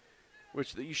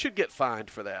 Which you should get fined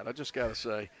for that, I just got to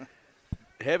say.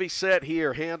 Heavy set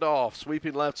here, handoff,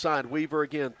 sweeping left side. Weaver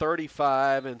again,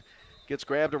 35, and gets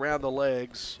grabbed around the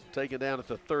legs, taken down at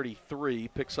the 33,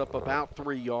 picks up about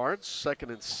 3 yards, 2nd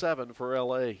and 7 for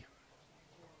L.A.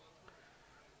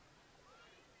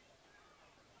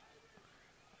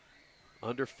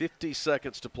 Under 50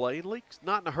 seconds to play. Leake's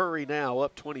not in a hurry now,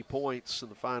 up 20 points in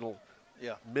the final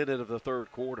minute of the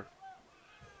third quarter.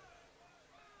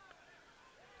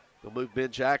 They'll move Ben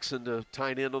Jackson to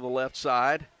tight end on the left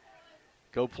side.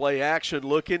 Go play action,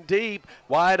 looking deep.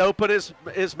 Wide open is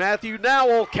Matthew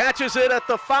Nowell. Catches it at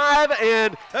the 5,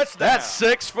 and that's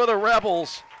 6 for the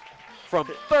Rebels from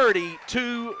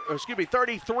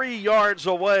 33 yards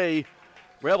away.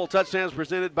 Rebel touchdowns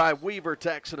presented by Weaver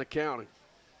Tax and Accounting.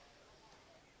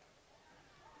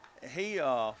 He,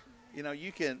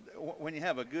 you can, when you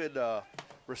have a good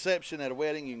reception at a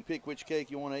wedding, you can pick which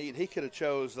cake you want to eat. He could have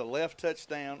chose the left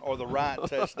touchdown or the right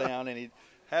touchdown, and he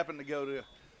happened to go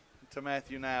to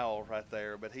Matthew Nowell right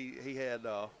there. But he had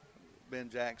Ben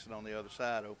Jackson on the other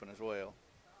side open as well.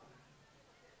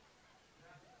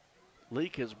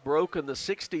 Leake has broken the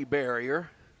 60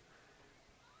 barrier.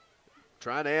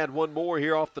 Trying to add one more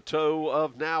here off the toe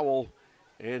of Nowell.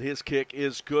 And his kick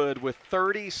is good with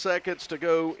 30 seconds to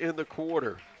go in the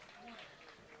quarter.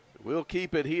 We'll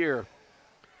keep it here.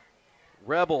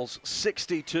 Rebels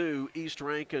 62, East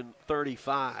Rankin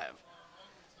 35.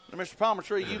 Now, Mr.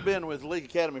 Palmertree, you've been with Leake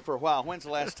Academy for a while. When's the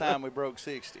last time we broke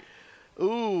 60?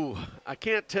 Ooh, I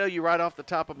can't tell you right off the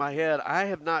top of my head. I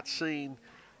have not seen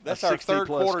That's our third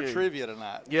quarter trivia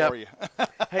tonight for you.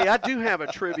 Hey, I do have a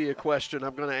trivia question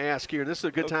I'm going to ask here. This is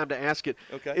a good time to ask it.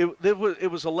 Okay.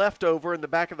 It was a leftover in the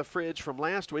back of the fridge from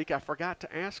last week. I forgot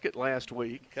to ask it last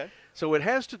week. Okay. So it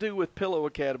has to do with Pillow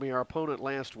Academy, our opponent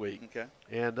last week. Okay.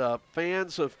 And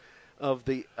fans of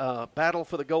the Battle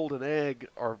for the Golden Egg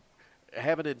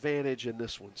have an advantage in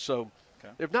this one. So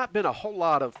there have not been a whole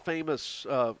lot of famous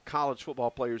college football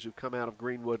players who've come out of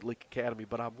Greenwood Leake Academy,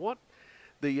 but I want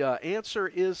the answer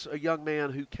is a young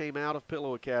man who came out of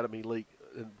Pillow Academy League.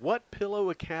 And what Pillow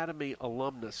Academy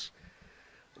alumnus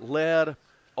led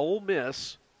Ole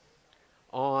Miss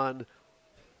on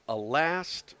a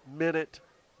last-minute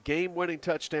game-winning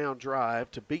touchdown drive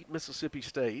to beat Mississippi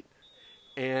State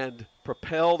and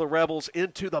propel the Rebels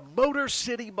into the Motor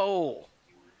City Bowl?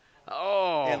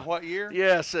 Oh. In what year?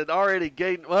 Yes, and already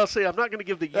Gaten. Well, see, I'm not going to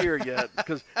give the year yet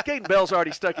because Gaten Bell's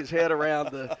already stuck his head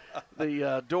around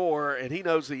the door, and he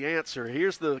knows the answer.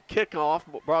 Here's the kickoff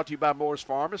brought to you by Moore's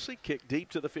Pharmacy. Kick deep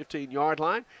to the 15-yard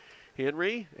line.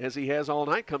 Henry, as he has all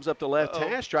night, comes up the left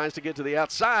hash, tries to get to the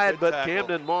outside, but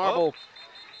Camden Marble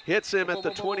hits him at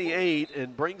the 28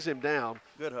 and brings him down.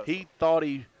 Good hustle. He thought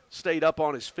he stayed up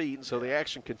on his feet, and so the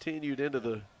action continued into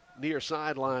the near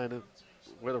sideline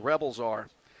where the Rebels are.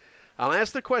 I'll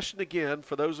ask the question again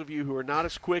for those of you who are not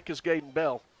as quick as Gaten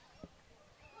Bell.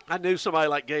 I knew somebody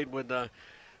like Gaten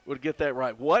would get that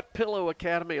right. What Pillow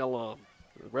Academy alum,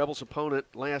 the Rebels' opponent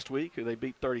last week, who they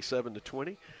beat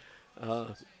 37-20,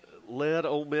 led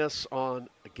Ole Miss on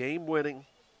a game-winning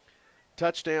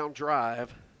touchdown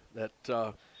drive that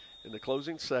in the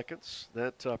closing seconds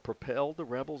that propelled the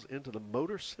Rebels into the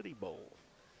Motor City Bowl?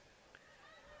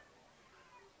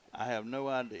 I have no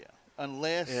idea.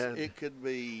 Unless it could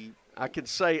be. I can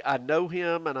say I know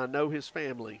him and I know his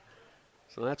family.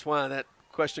 So that's why that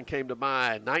question came to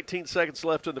mind. 19 seconds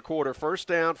left in the quarter. First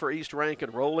down for East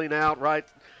Rankin. Rolling out right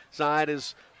side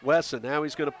is Wesson. Now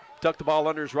he's going to tuck the ball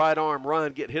under his right arm,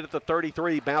 run, get hit at the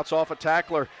 33, bounce off a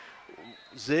tackler,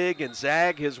 zig and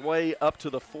zag his way up to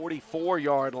the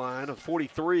 44-yard line of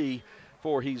 43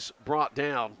 before he's brought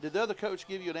down. Did the other coach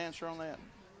give you an answer on that?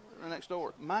 Next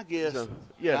door. My guess.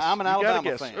 Yes. Now, I'm an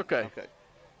Alabama fan. Okay.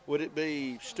 Would it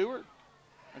be Stewart?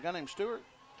 A guy named Stewart?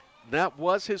 That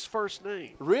was his first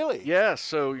name. Really? Yes,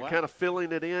 so you're kind of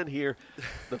filling it in here.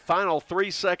 The final 3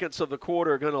 seconds of the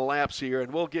quarter are going to lapse here,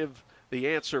 and we'll give the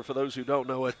answer for those who don't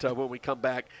know it when we come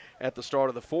back at the start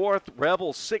of the fourth.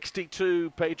 Rebels 62,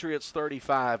 Patriots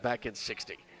 35, back in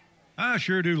 60. I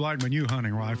sure do like my new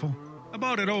hunting rifle. I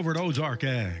bought it over at Ozark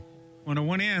Ag. When I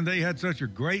went in, they had such a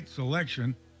great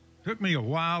selection. Took me a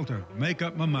while to make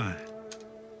up my mind.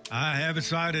 I have it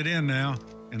sighted in now,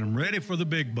 and I'm ready for the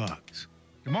big bucks.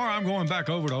 Tomorrow I'm going back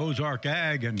over to Ozark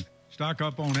Ag and stock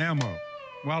up on ammo.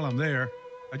 While I'm there,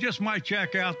 I just might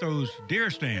check out those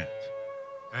deer stands.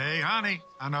 Hey, honey,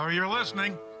 I know you're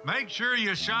listening. Make sure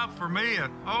you shop for me at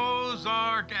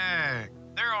Ozark Ag.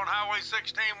 They're on Highway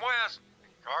 16 West in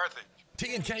Carthage.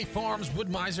 T&K Farms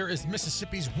Wood-Mizer is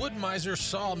Mississippi's Wood-Mizer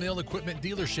sawmill equipment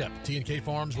dealership. T&K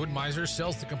Farms Wood-Mizer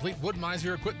sells the complete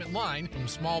Wood-Mizer equipment line from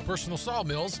small personal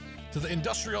sawmills to the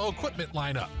industrial equipment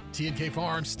lineup. T&K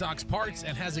Farms stocks parts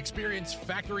and has experienced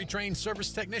factory-trained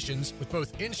service technicians with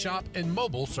both in-shop and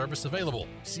mobile service available.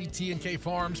 See T&K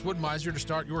Farms Wood-Mizer to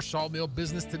start your sawmill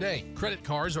business today. Credit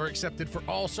cards are accepted for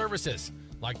all services.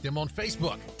 Like them on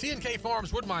Facebook. T&K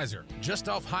Farms Wood-Mizer, just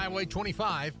off Highway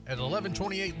 25 at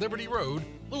 1128 Liberty Road,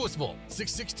 Louisville,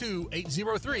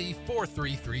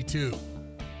 662-803-4332.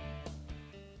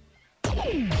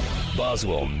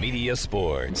 Boswell Media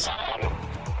Sports.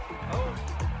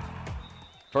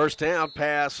 First down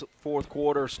pass, fourth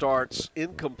quarter starts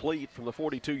incomplete from the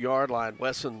 42-yard line.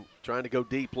 Wesson trying to go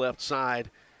deep left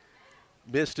side.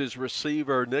 Missed his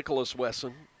receiver, Nicholas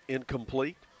Wesson,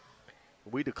 incomplete.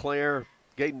 We declare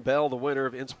Gaten Bell the winner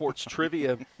of InSports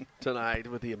Trivia tonight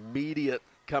with the immediate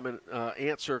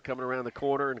answer coming around the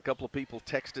corner, and a couple of people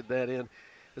texted that in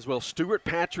as well. Stuart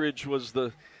Patridge was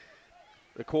the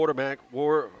quarterback,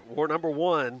 wore number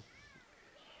 1.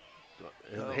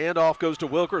 And the handoff goes to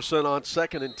Wilkerson on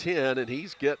 2nd and 10, and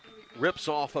rips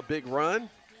off a big run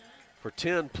for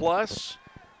 10 plus,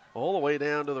 all the way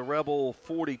down to the Rebel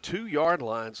 42-yard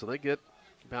line. So they get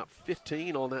about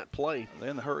 15 on that play. They're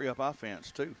in the hurry-up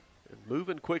offense, too. And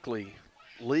moving quickly.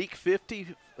 Leake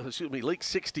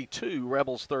 62,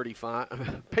 Rebels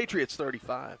 35, Patriots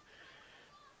 35.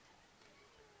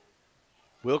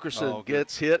 Wilkerson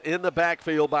gets hit in the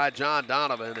backfield by John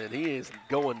Donovan, and he is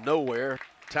going nowhere.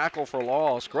 Tackle for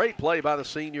loss. Great play by the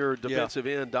senior defensive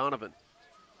end, Donovan.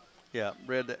 Yeah,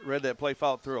 read that play,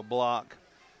 fought through a block,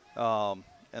 and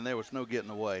there was no getting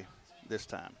away this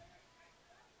time.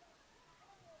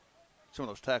 Some of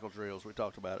those tackle drills we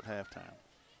talked about at halftime.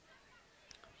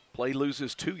 Play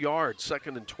loses 2 yards,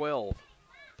 2nd and 12.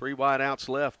 3 wide outs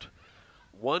left.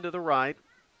 1 to the right.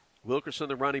 Wilkerson,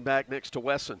 the running back, next to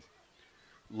Wesson.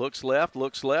 Looks left,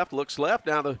 looks left, looks left.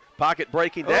 Now the pocket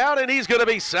breaking down, and he's going to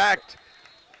be sacked.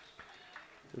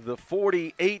 The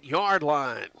 48-yard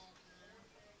line.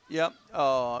 Yep.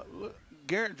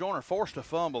 Garrett Joyner forced a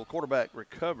fumble. The quarterback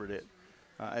recovered it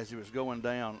as he was going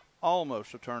down,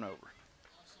 almost a turnover.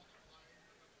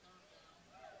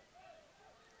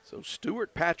 So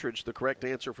Stuart Patridge, the correct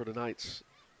answer for tonight's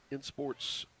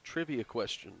InSports Trivia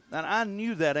question. And I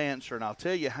knew that answer, and I'll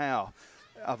tell you how.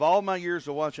 Of all my years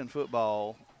of watching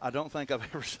football, I don't think I've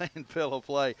ever seen Pillow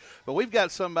play. But we've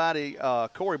got somebody,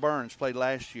 Corey Burns played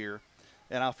last year,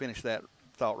 and I'll finish that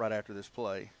thought right after this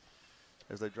play.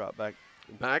 as they drop back.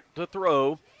 Back to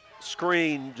throw.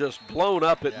 Screen just blown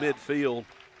up at midfield.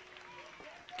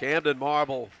 Camden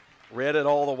Marble read it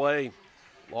all the way.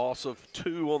 Loss of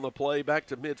 2 on the play, back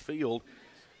to midfield.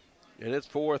 And it's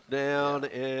 4th down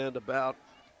and about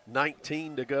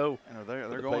 19 to go. And they're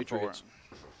the going Patriots.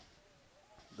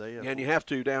 for it. And you have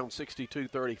to down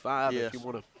 62-35 Yes. if you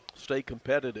want to stay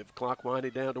competitive. Clock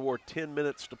winding down toward 10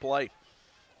 minutes to play.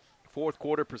 4th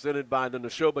quarter presented by the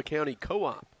Neshoba County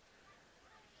Co-op.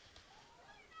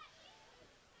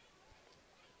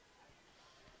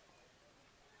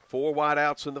 Four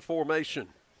wideouts in the formation.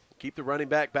 Keep the running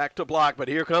back to block, but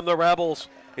here come the Rebels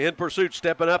in pursuit.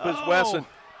 Stepping up is Wesson.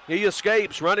 He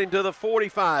escapes, running to the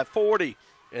 45, 40,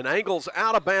 and angles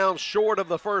out of bounds short of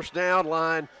the first down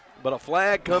line, but a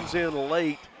flag comes in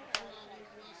late,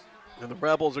 and the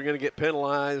Rebels are going to get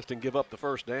penalized and give up the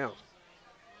first down.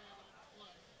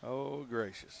 Oh,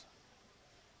 gracious.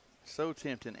 So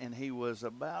tempting, and he was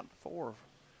about 2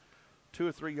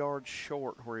 or 3 yards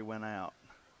short where he went out,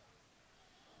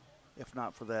 if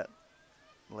not for that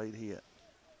late hit.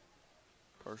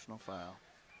 Personal foul.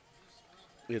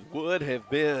 It would have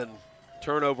been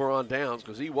turnover on downs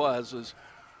because he was, as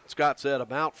Scott said,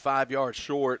 about 5 yards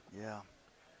short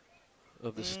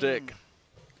of the stick.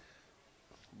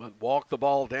 But walk the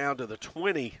ball down to the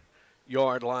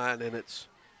 20-yard line, and it's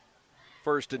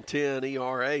 1st and 10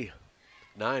 ERA.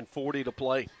 9:40 to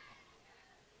play.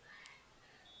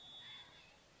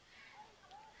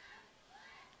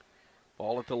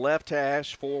 Ball at the left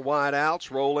hash, 4 wide outs,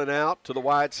 rolling out to the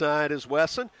wide side is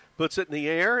Wesson. Puts it in the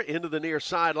air, into the near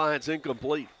sidelines,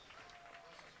 incomplete.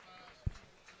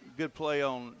 Good play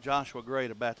on Joshua Gray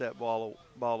to bat that ball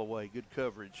away. Good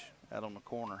coverage out on the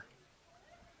corner.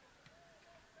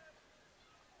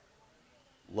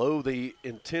 Low the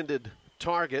intended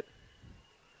target.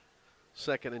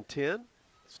 2nd and 10.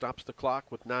 Stops the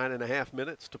clock with 9.5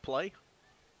 minutes to play.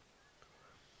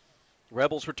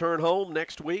 Rebels return home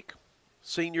next week.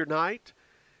 Senior night.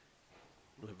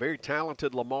 A very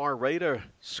talented Lamar Raider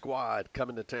squad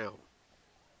coming to town.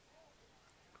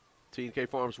 T&K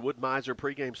Farms Wood-Mizer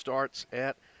pregame starts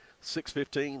at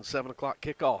 6:15, 7 o'clock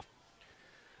kickoff.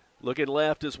 Looking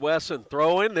left is Wesson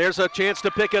throwing. There's a chance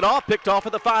to pick it off. Picked off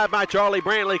at the 5 by Charlie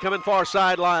Brantley, coming far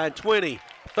sideline. 20,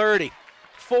 30,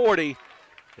 40.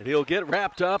 And he'll get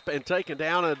wrapped up and taken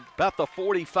down at about the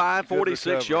 45,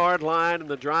 46-yard line. And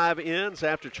the drive ends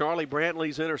after Charlie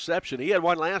Brantley's interception. He had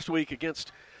one last week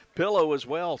against Pillow as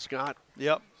well, Scott.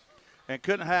 Yep. And it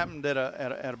couldn't happen at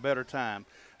a better time.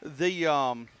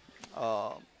 The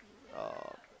now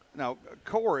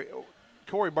Corey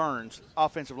Burns,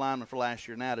 offensive lineman for last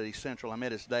year, now at East Central. I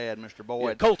met his dad, Mr. Boyd.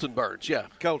 Yeah, Colton Burns, yeah.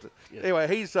 Colton. Yeah.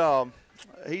 Anyway, he's the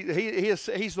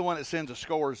one that sends the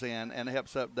scores in and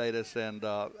helps update us. And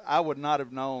I would not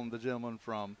have known the gentleman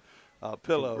from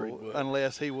Pillow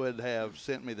unless he would have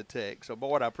sent me the text. So,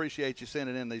 Boyd, I appreciate you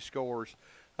sending in these scores.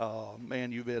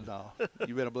 Man, you've been a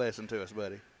blessing to us,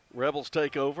 buddy. Rebels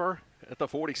take over at the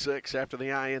 46 after the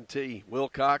INT.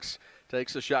 Wilcox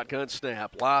takes a shotgun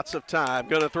snap. Lots of time.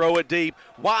 Going to throw it deep.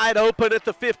 Wide open at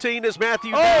the 15 is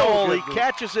Matthew Dowell. He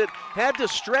catches it. Had to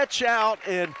stretch out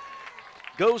and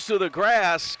goes to the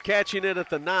grass, catching it at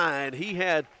the 9. He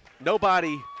had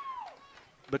nobody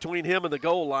between him and the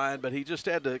goal line, but he just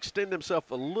had to extend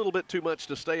himself a little bit too much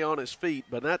to stay on his feet.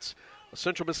 But that's a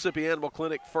Central Mississippi Animal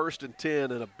Clinic 1st and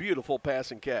 10 and a beautiful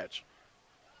passing catch.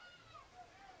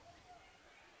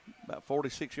 About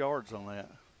 46 yards on that.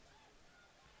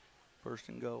 1st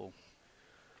and goal.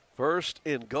 1st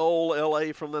and goal,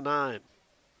 LA from the 9.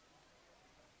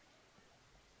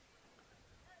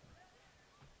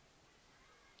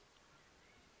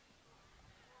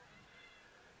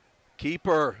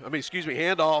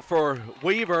 Handoff for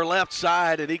Weaver, left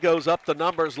side, and he goes up the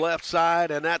numbers left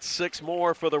side, and that's 6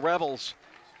 more for the Rebels.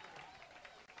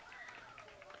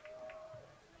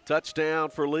 Touchdown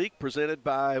for Leake, presented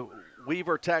by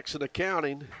Weaver Tax and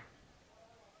Accounting.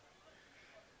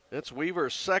 That's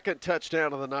Weaver's 2nd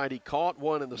touchdown of the night. He caught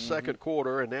one in the 2nd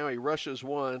quarter, and now he rushes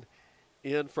one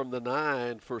in from the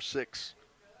 9 for 6.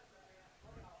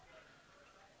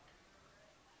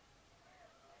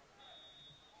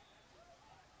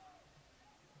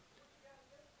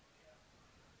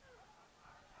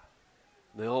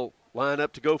 They'll line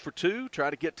up to go for 2,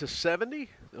 try to get to 70.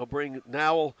 They'll bring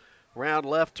Nowell round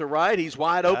left to right. He's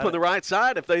wide open the right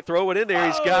side. If they throw it in there,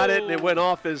 he's got it, and it went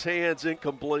off his hands,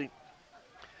 incomplete.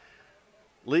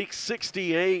 Leake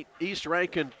 68, East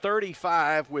Rankin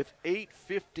 35 with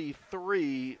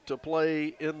 8:53 to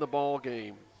play in the ball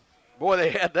game. Boy,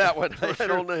 they had that one right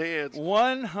on the hands.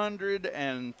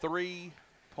 103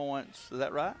 points. Is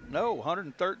that right? No,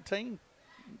 113.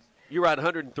 You're right,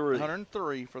 103.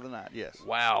 103 for the night, yes.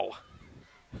 Wow.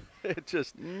 It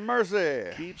just mercy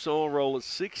keeps on rolling.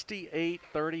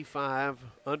 68-35,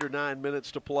 under 9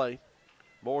 minutes to play.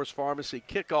 Moore's Pharmacy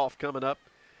kickoff coming up.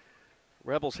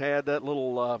 Rebels had that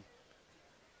little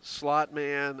slot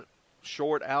man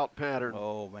short out pattern.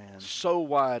 Oh, man. So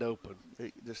wide open.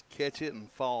 Just catch it and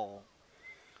fall.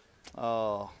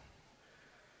 Oh.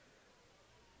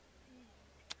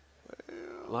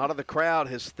 A lot of the crowd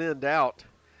has thinned out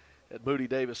at Moody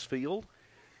Davis Field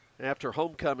after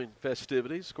homecoming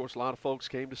festivities. Of course, a lot of folks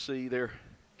came to see their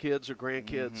kids or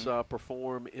grandkids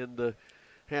perform in the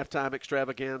halftime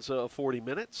extravaganza of 40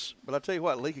 minutes. But I tell you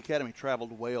what, Leake Academy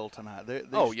traveled well tonight. These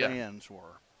stands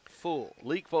were full.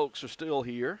 Leake folks are still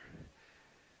here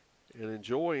and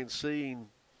enjoying seeing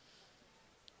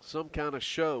some kind of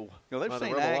show. You know, they've by seen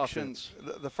the Rebel action. offense.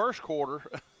 The first quarter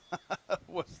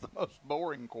was the most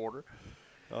boring quarter.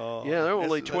 Yeah, there were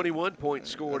only 21 points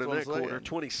scored in that quarter. saying.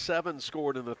 27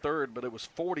 scored in the third, but it was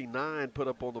 49 put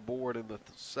up on the board in the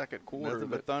second quarter. Nothing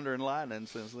but thunder and lightning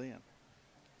since then.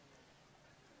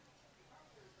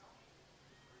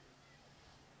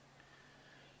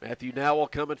 Matthew Nowell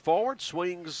coming forward,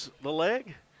 swings the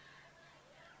leg,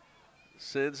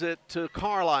 sends it to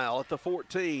Carlisle at the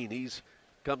 14. He's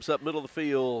comes up middle of the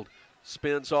field,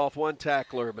 spins off one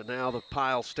tackler, but now the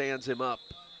pile stands him up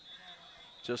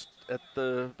just at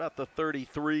about the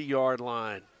 33-yard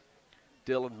line.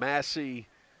 Dylan Massey,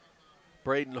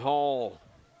 Braden Hall,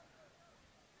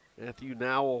 Matthew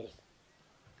Nowell,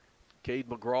 Cade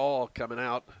McGraw coming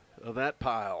out of that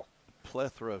pile.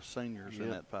 Plethora of seniors in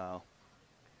that pile.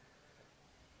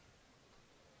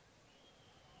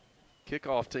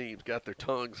 Kickoff teams got their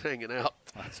tongues hanging out.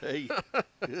 I tell you,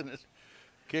 goodness.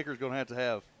 Kicker's going to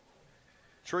have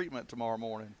treatment tomorrow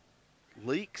morning.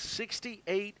 Leake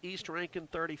 68, East Rankin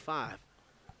 35.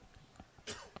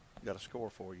 Got a score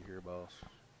for you here, boss.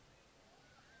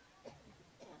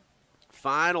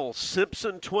 Final,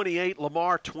 Simpson 28,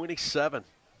 Lamar 27.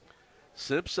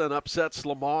 Simpson upsets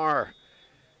Lamar,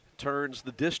 turns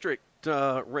the district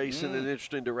race in an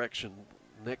interesting direction.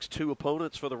 Next two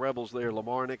opponents for the Rebels there,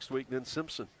 Lamar next week, then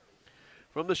Simpson.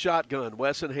 From the shotgun,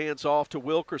 Wesson hands off to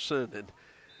Wilkerson, and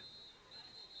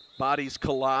bodies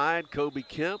collide. Kobe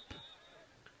Kemp,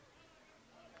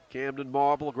 Camden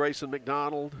Marble, Grayson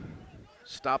McDonald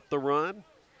stopped the run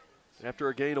after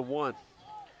a gain of 1.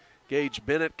 Gage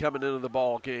Bennett coming into the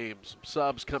ball game. Some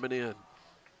subs coming in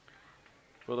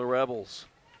for the Rebels.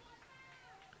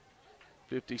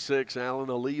 56, Alan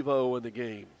Olivo in the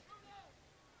game.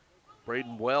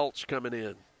 Braden Welch coming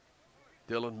in.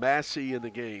 Dylan Massey in the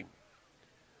game.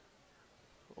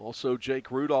 Also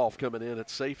Jake Rudolph coming in at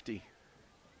safety.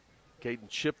 Caden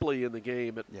Chipley in the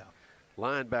game at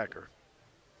linebacker.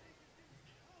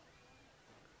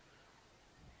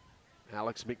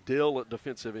 Alex McDill at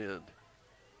defensive end.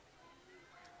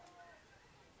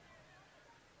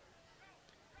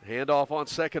 Handoff on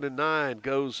 2nd and 9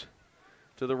 goes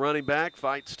to the running back,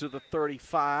 fights to the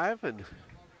 35, and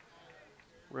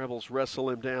Rebels wrestle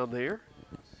him down there.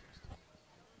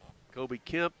 Kobe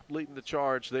Kemp leading the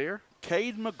charge there.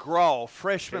 Cade McGraw,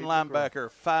 freshman linebacker,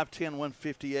 5'10",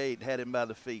 158, had him by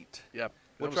the feet. Yep.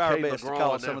 We'll try our best to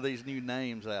call some of these new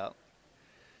names out.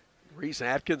 Reese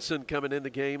Atkinson coming in the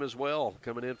game as well,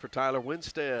 coming in for Tyler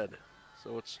Winstead.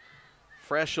 So it's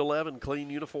fresh 11 clean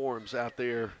uniforms out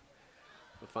there.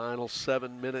 The final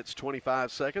 7 minutes,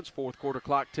 25 seconds. Fourth quarter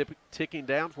clock ticking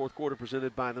down. Fourth quarter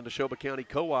presented by the Neshoba County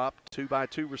Co-op.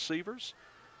 2x2 receivers.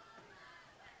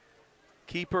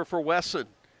 Keeper for Wesson.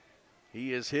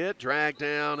 He is hit, dragged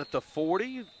down at the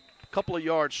 40. A couple of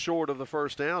yards short of the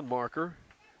first down marker.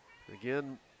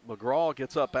 Again, McGraw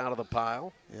gets up out of the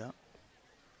pile. Yeah.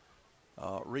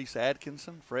 Reese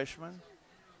Atkinson, freshman,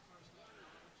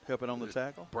 helping on the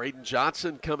tackle. Braden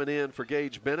Johnson coming in for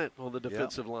Gage Bennett on the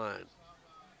defensive line.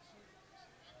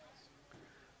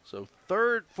 So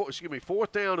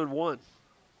fourth down and 1.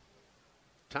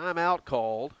 Timeout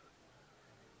called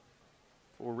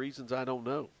for reasons I don't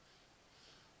know.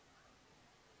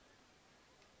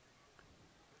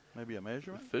 Maybe a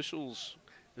measurement? Officials,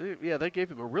 they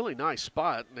gave him a really nice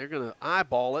spot. They're going to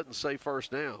eyeball it and say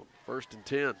first down, 1st and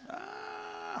 10.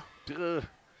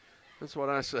 That's what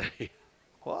I say.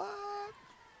 What?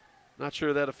 Not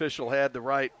sure that official had the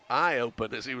right eye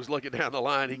open as he was looking down the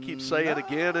line. He keeps saying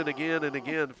again and again and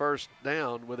again, first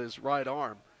down with his right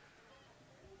arm.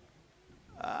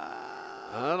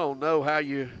 I don't know how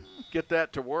you get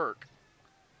that to work.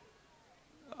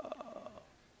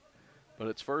 But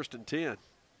it's 1st and 10.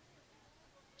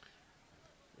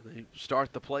 And they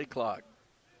start the play clock.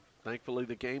 Thankfully,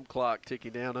 the game clock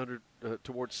ticking down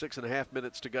towards 6.5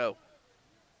 minutes to go.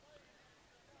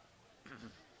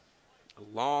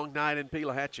 A long night in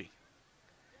Pelahatchie.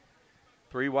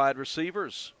 3 wide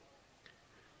receivers.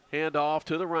 Hand off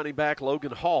to the running back,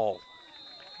 Logan Hall.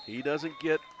 He doesn't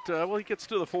get, he gets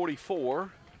to the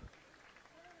 44.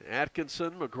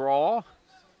 Atkinson, McGraw.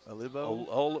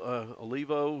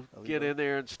 Olivo get in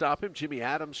there and stop him. Jimmy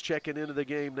Adams checking into the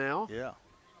game now. Yeah.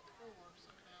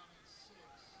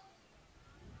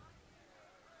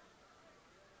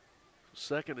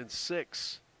 Second and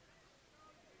 6.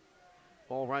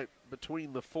 All right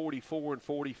between the 44 and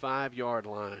 45-yard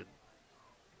line.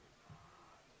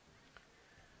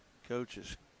 Coach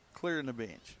is clearing the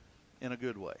bench in a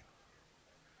good way.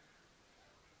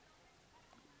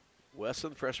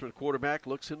 Wesson, freshman quarterback,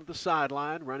 looks into the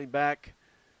sideline. Running back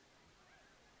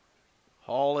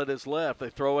Hall at his left. They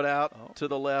throw it out to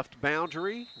the left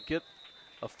boundary. Get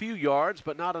a few yards,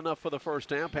 but not enough for the first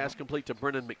down. Pass complete to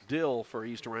Brennan McDill for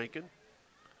East Rankin.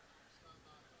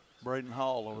 Braden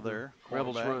Hall over there.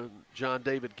 Rebels run John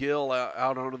David Gill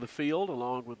out onto the field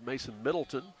along with Mason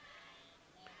Middleton.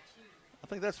 I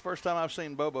think that's the first time I've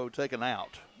seen Bobo taken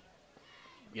out.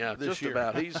 Yeah, this just year.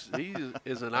 about. He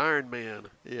is an Iron Man.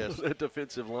 Yes. At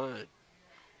defensive line.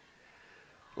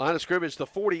 Line of scrimmage, the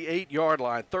 48-yard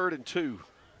line, 3rd and 2.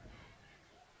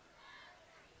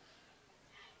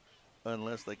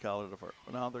 Unless they call it a first.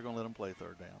 No, they're going to let them play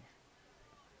 3rd down.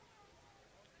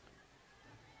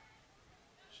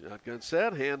 Shotgun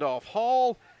set, handoff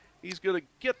Hall. He's going to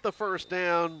get the first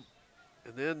down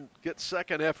and then get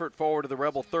second effort forward to the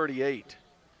Rebel 38.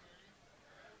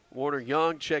 Warner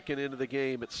Young checking into the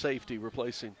game at safety,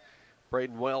 replacing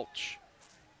Braden Welch.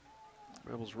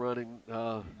 Rebels running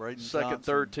second,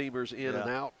 Johnson. 3rd teamers in and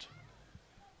out.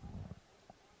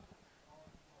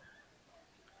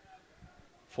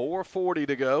 4:40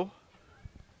 to go.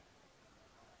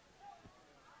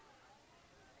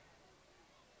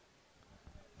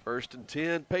 First and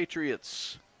 10,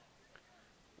 Patriots.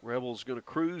 Rebels going to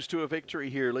cruise to a victory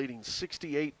here, leading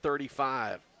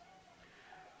 68-35.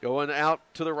 Going out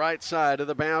to the right side of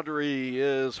the boundary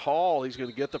is Hall. He's going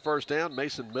to get the first down.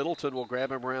 Mason Middleton will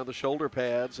grab him around the shoulder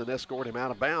pads and escort him out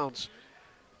of bounds.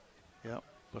 Yep.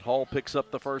 But Hall picks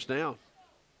up the first down.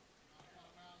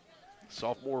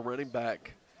 Sophomore running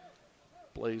back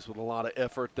plays with a lot of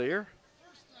effort there.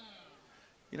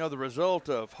 You know, the result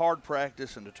of hard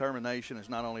practice and determination is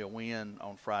not only a win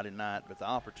on Friday night, but the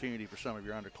opportunity for some of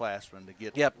your underclassmen to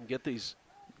get and get these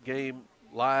game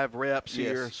live reps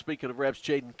here. Yes. Speaking of reps,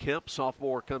 Jaden Kemp,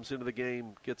 sophomore, comes into the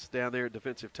game, gets down there at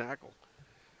defensive tackle.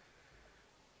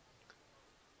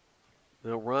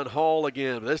 They'll run Hall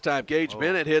again. This time Gage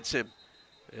Bennett hits him.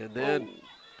 And then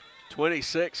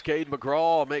 26, Cade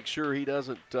McGraw makes sure he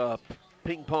doesn't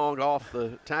ping pong off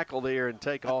the tackle there and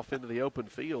take off into the open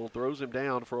field. Throws him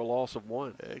down for a loss of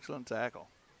 1. Excellent tackle.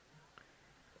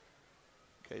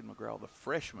 Cade McGraw, the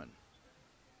freshman.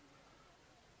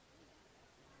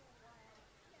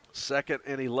 2nd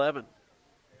and 11.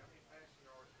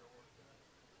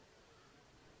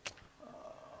 Uh,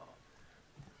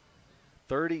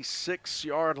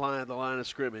 36-yard line, the line of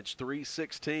scrimmage.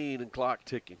 3:16 and clock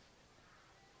ticking.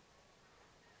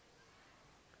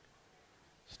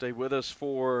 Stay with us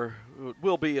for, it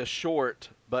will be a short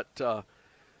but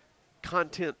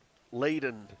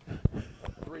content-laden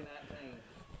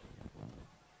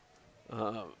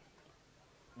 3:19.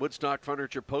 Woodstock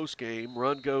Furniture postgame.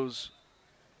 Run goes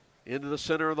into the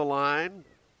center of the line.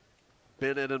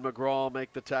 Bennett and McGraw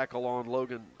make the tackle on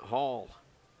Logan Hall.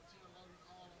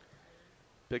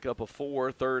 Pick up a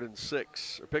 4, 3rd and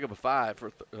 6. Or pick up a 5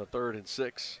 for 3rd and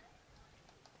 6.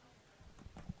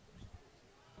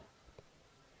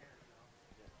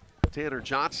 Tanner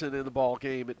Johnson in the ball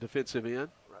game at defensive end.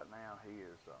 Right now he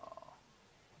is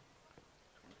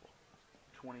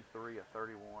 23 of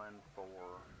 31 for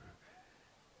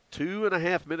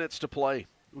 2.5 minutes to play.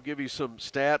 We'll give you some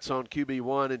stats on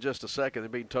QB1 in just a second. They're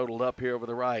being totaled up here over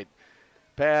the right.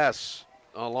 Pass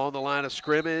along the line of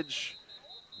scrimmage.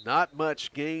 Not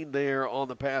much gain there on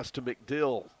the pass to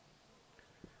McDill.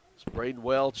 It's Braden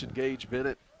Welch and Gage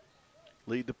Bennett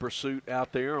lead the pursuit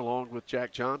out there along with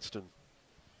Jack Johnston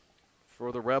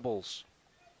for the Rebels.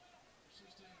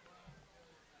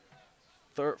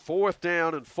 4th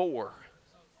down and 4.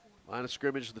 Line of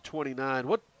scrimmage, the 29.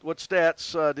 What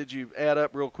stats did you add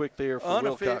up real quick there for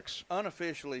Wilcox?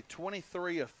 Unofficially,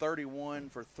 23 of 31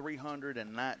 for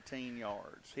 319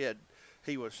 yards.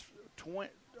 He was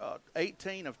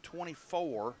 18 of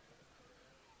 24.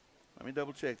 Let me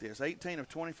double check this. 18 of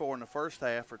 24 in the first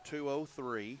half for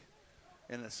 203.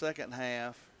 In the second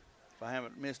half, if I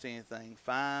haven't missed anything,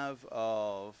 5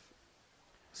 of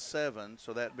 7,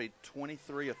 so that'd be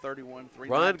 23 of 31.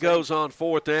 Run goes on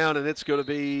 4th down, and it's going to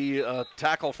be a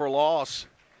tackle for loss.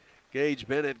 Gage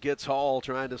Bennett gets Hall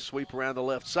trying to sweep around the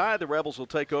left side. The Rebels will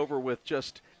take over with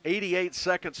just 88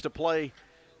 seconds to play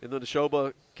in the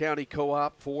Neshoba County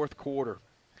Co-op fourth quarter.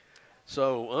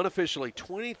 So unofficially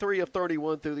 23 of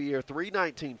 31 through the air,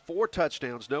 319, 4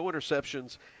 touchdowns, no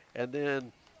interceptions, and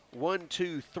then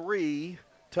 3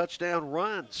 touchdown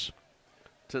runs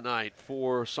tonight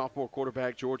for sophomore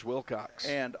quarterback George Wilcox.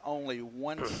 And only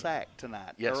 1 sack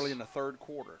tonight, early in the third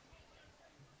quarter.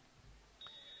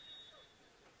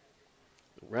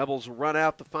 The Rebels run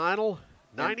out the final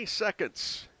 90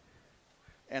 seconds.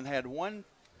 And had one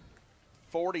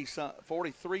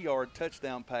 43-yard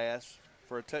touchdown pass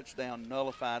for a touchdown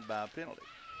nullified by a penalty.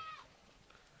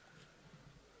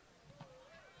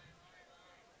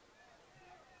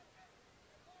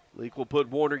 Leake will put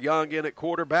Warner Young in at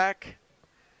quarterback.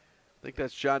 I think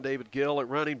that's John David Gill at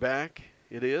running back.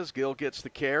 It is. Gill gets the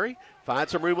carry.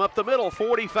 Finds some room up the middle.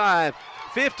 45,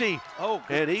 50.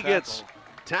 And he gets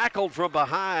tackled from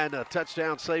behind. A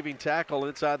touchdown-saving tackle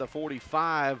inside the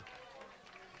 45.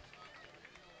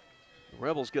 The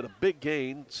Rebels get a big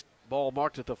gain. Ball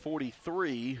marked at the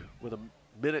 43 with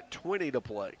 1:20 to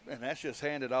play. And that's just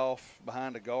handed off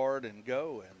behind the guard and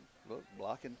go. And look,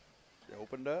 blocking, they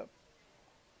opened up.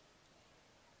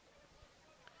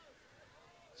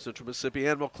 Central Mississippi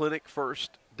Animal Clinic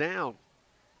first down.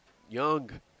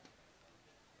 Young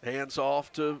hands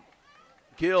off to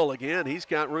Gill again. He's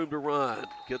got room to run.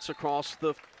 Gets across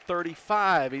the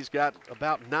 35. He's got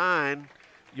about 9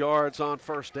 yards on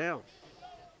first down.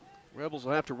 Rebels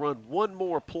will have to run one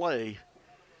more play,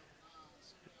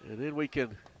 and then we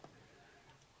can,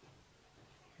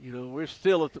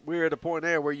 we're at a point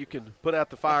there where you can put out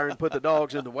the fire and put the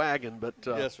dogs in the wagon. But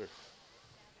yes, sir.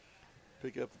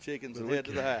 Pick up the chickens and head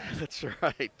to the house. That's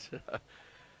right.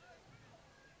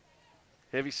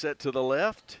 Heavy set to the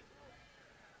left.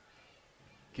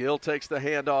 Gill takes the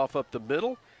handoff up the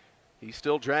middle. He's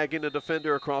still dragging the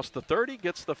defender across the 30,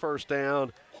 gets the first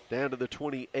down to the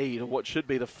 28 of what should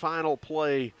be the final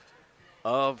play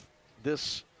of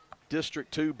this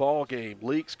District 2 ball game.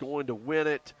 Leake's going to win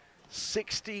it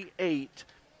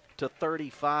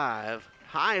 68-35.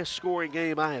 Highest scoring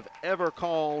game I have ever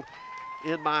called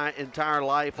in my entire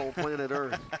life on planet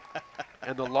Earth.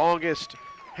 And the longest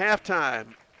halftime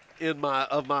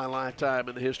of my lifetime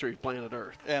in the history of planet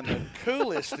Earth. And the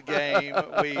coolest game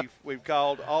we've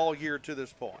called all year to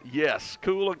this point. Yes,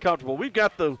 cool and comfortable. We've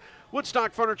got the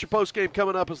Woodstock Furniture postgame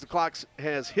coming up as the clock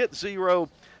has hit 0.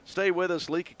 Stay with us.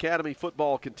 Leake Academy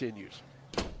football continues.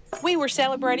 We were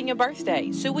celebrating a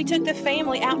birthday, so we took the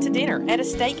family out to dinner at a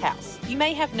steakhouse. You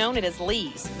may have known it as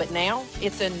Lee's, but now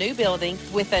it's a new building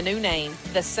with a new name.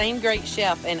 The same great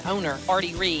chef and owner,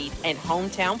 Artie Reed, and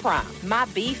Hometown Prime. My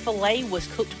beef filet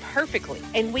was cooked perfectly,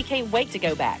 and we can't wait to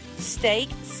go back. Steak,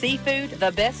 seafood,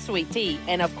 the best sweet tea,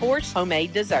 and of course,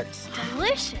 homemade desserts.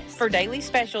 Delicious. For daily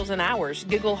specials and hours,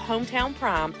 Google Hometown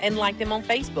Prime and like them on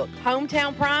Facebook.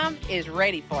 Hometown Prime is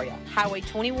ready for you. Highway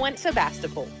 21,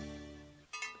 Sebastopol.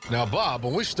 Now, Bob,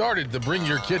 when we started the Bring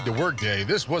Your Kid to Work Day,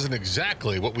 this wasn't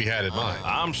exactly what we had in mind.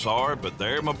 I'm sorry, but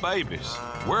they're my babies.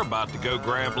 We're about to go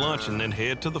grab lunch and then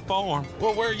head to the farm.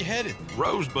 Well, where are you headed?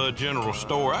 Rosebud General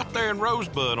Store out there in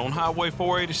Rosebud on Highway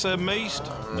 487 East.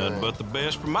 Nothing but the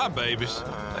best for my babies.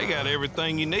 They got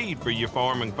everything you need for your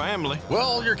farming family.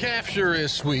 Well, your calf sure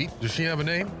is sweet. Does she have a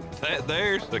name?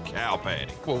 There's the cow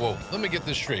patty. Whoa, let me get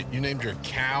this straight. You named your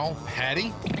cow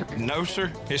Patty? No,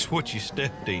 sir. It's what you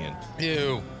stepped in.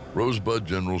 Ew. Rosebud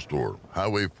General Store,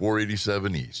 Highway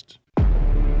 487 East.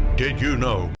 Did you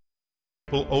know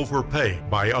people overpay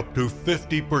by up to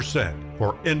 50%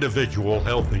 for individual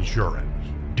health insurance?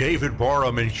 David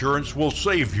Barham Insurance will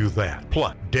save you that.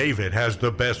 Plus, David has the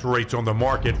best rates on the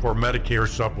market for Medicare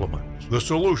supplements. The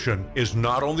solution is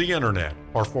not on the internet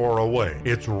or far away.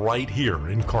 It's right here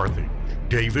in Carthage.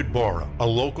 David Barham, a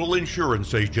local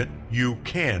insurance agent you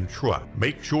can trust.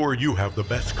 Make sure you have the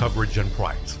best coverage and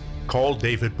price. Call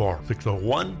David Barham,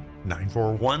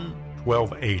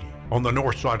 601-941-1280 on the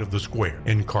north side of the square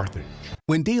in Carthage.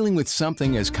 When dealing with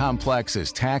something as complex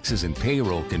as taxes and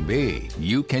payroll can be,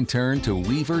 you can turn to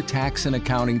Weaver Tax and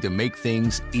Accounting to make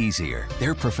things easier.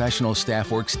 Their professional staff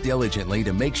works diligently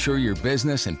to make sure your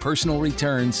business and personal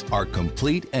returns are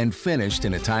complete and finished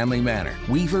in a timely manner.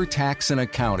 Weaver Tax and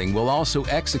Accounting will also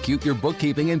execute your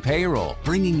bookkeeping and payroll,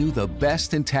 bringing you the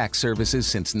best in tax services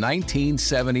since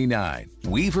 1979.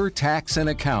 Weaver Tax and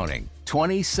Accounting,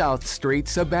 20 South Street,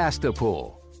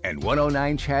 Sebastopol, and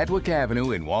 109 Chadwick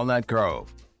Avenue in Walnut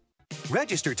Grove.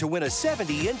 Register to win a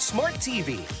 70-inch smart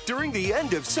TV during the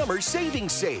end of summer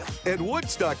savings sale at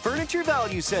Woodstock Furniture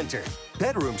Value Center.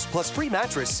 Bedrooms plus free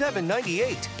mattress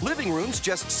 $7.98. Living rooms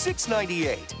just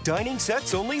 $6.98. Dining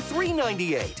sets only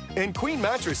 $3.98. And queen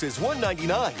mattresses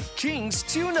 $1.99. Kings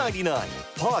 $2.99.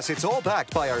 Plus, it's all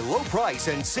backed by our low price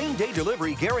and same-day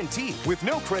delivery guarantee with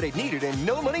no credit needed and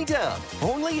no money down.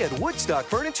 Only at Woodstock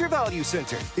Furniture Value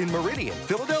Center in Meridian,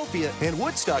 Philadelphia, and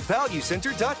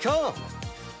WoodstockValueCenter.com.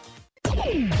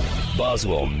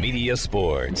 Boswell Media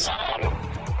Sports.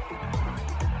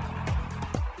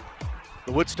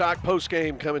 The Woodstock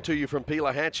postgame coming to you from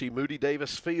Pelahatchie, Moody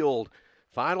Davis Field.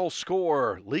 Final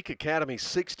score, Leake Academy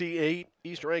 68,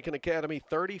 East Rankin Academy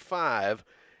 35,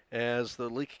 as the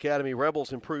Leake Academy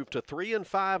Rebels improved to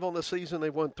 3-5 on the season.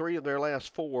 They've won 3 of their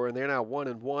last 4, and they're now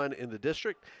 1-1 in the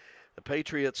district. The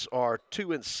Patriots are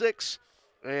 2-6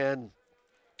 and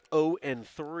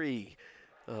 0-3.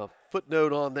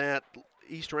 Footnote on that,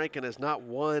 East Rankin has not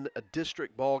won a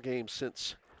district ball game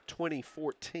since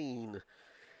 2014.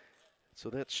 So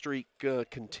that streak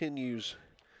continues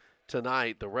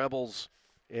tonight. The Rebels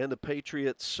and the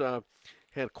Patriots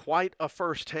had quite a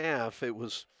first half. It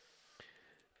was,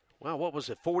 wow, what was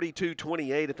it,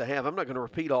 42-28 at the half. I'm not going to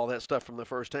repeat all that stuff from the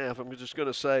first half. I'm just going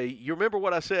to say, you remember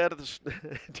what I said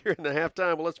during the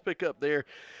halftime? Well, let's pick up there.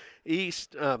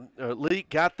 Leake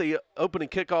got the opening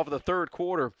kickoff of the third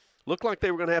quarter. Looked like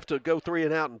they were going to have to go 3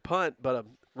 and out and punt, but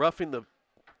roughing the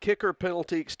kicker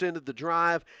penalty extended the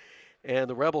drive, and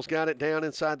the Rebels got it down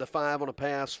inside the 5 on a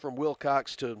pass from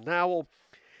Wilcox to Nowell,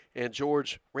 and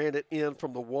George ran it in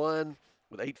from the 1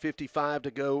 with 8:55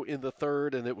 to go in the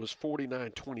third, and it was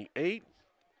 49-28.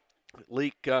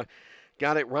 Leake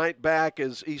got it right back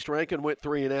as East Rankin went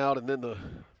 3 and out, and then the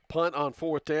punt on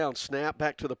 4th down, snap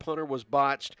back to the punter was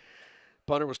botched.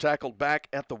 Punter was tackled back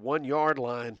at the 1-yard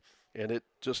line, and it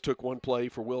just took one play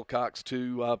for Wilcox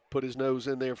to put his nose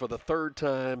in there for the third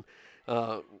time.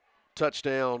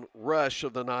 Touchdown rush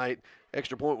of the night.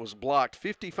 Extra point was blocked.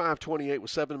 55-28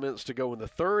 with 7 minutes to go in the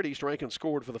third. East Rankin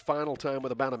scored for the final time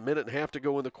with about a minute and a half to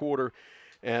go in the quarter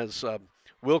as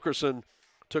Wilkerson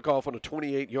took off on a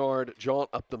 28-yard jaunt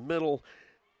up the middle,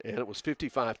 and it was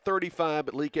 55-35.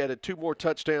 But Leake added 2 more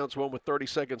touchdowns, one with 30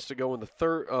 seconds to go in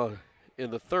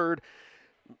the third.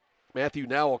 Matthew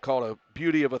Nowell caught a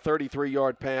beauty of a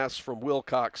 33-yard pass from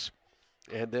Wilcox.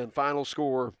 And then final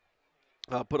score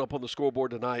put up on the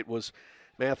scoreboard tonight was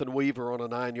Mathen Weaver on a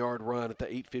 9-yard run at the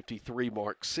 8:53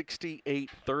 mark.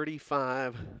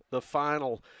 68-35 the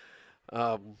final.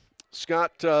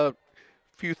 Scott, couple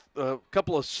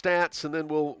of stats, and then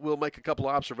we'll make a couple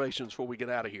of observations before we get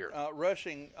out of here.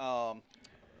 Rushing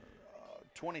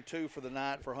 22 for the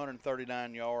night for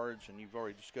 139 yards, and you've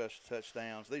already discussed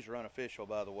touchdowns. These are unofficial,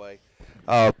 by the way.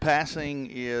 Passing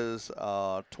is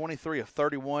 23 of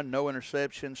 31, no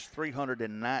interceptions,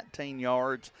 319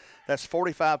 yards. That's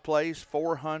 45 plays,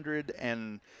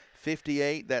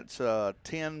 458. That's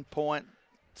 10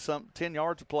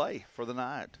 yards of play for the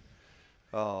night.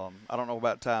 I don't know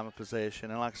about time of possession,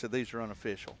 and like I said, these are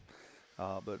unofficial.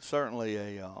 But certainly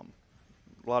a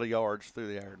lot of yards through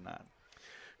the air tonight.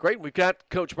 Great. We've got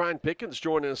Coach Brian Pickens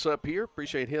joining us up here.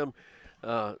 Appreciate him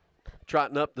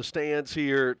trotting up the stands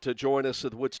here to join us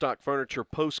at the Woodstock Furniture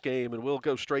postgame, and we'll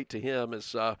go straight to him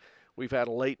as we've had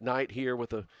a late night here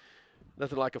with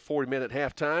nothing like a 40-minute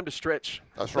halftime to stretch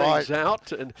things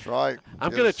out. And that's right.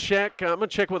 I'm going to check. I'm going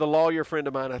to check with a lawyer friend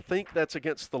of mine. I think that's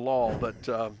against the law, but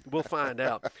we'll find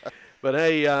out. But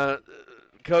hey,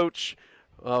 Coach,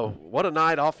 what a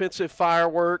night! Offensive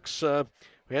fireworks.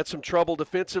 We had some trouble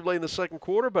defensively in the second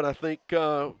quarter, but I think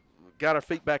got our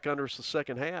feet back under us the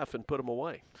second half and put them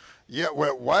away. Yeah,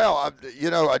 well, wow. I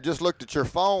just looked at your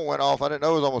phone, went off. I didn't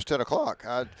know it was almost 10 o'clock.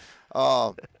 Like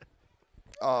I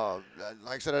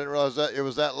said, I didn't realize that it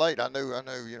was that late. I knew,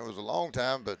 it was a long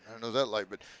time, but I didn't know it was that late.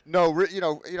 But no,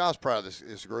 I was proud of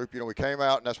this group. We came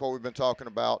out, and that's what we've been talking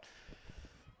about.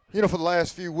 For the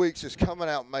last few weeks, is coming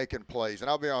out and making plays. And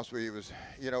I'll be honest with you,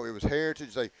 it was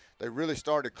Heritage. They really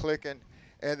started clicking.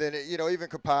 And then, even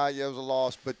Kapai, it was a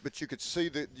loss, but you could see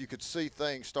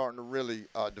things starting to really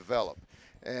develop.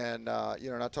 And,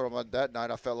 and I told them about that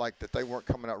night, I felt like that they weren't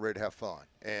coming out ready to have fun.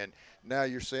 And now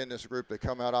you're seeing this group, they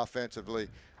come out offensively.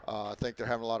 I think they're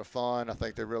having a lot of fun. I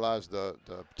think they realize the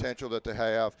potential that they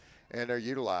have, and they're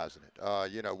utilizing it.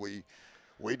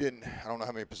 We didn't, I don't know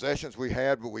how many possessions we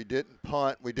had, but we didn't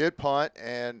punt. We did punt,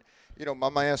 and my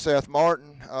man Seth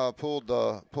Martin pulled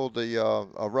the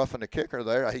roughing the kicker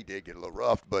there. He did get a little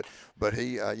roughed, but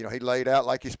he he laid out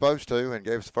like he's supposed to and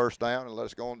gave us the first down and let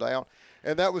us go on down,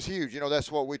 and that was huge.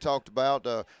 That's what we talked about.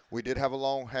 We did have a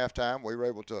long halftime. We were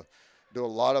able to do a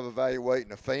lot of evaluating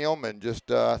the film, and just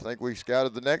I think we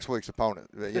scouted the next week's opponent.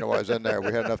 I was in there.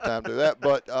 We had enough time to do that,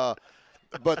 but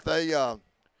they.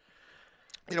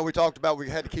 we talked about we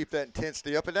had to keep that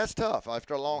intensity up, and that's tough.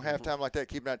 After a long halftime like that,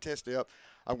 keeping that intensity up.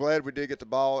 I'm glad we did get the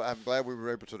ball. I'm glad we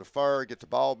were able to defer, get the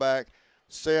ball back.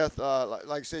 Seth, like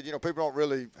I said, people don't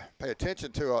really pay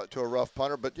attention to a rough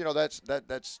punter, but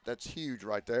that's huge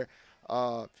right there.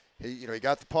 He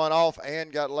got the punt off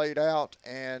and got laid out,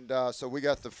 and so we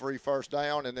got the free first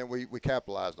down, and then we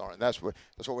capitalized on it. And that's what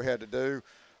we had to do.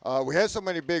 We had so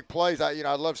many big plays. I'd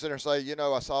love to sit there and say,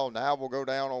 I saw now we'll go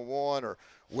down on one or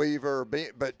Weaver,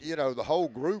 but the whole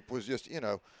group was just,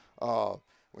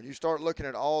 when you start looking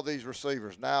at all these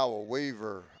receivers, now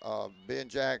Weaver, Ben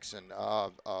Jackson,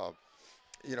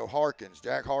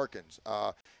 Jack Harkins,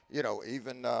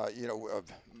 even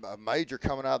a Major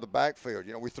coming out of the backfield.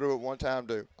 We threw it one time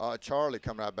to Charlie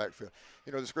coming out of the backfield.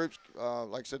 This group's,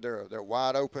 like I said, they're a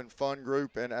wide open, fun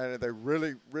group, and they're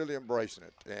really, really embracing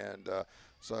it. And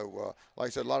so, like I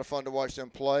said, a lot of fun to watch them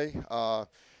play.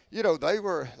 They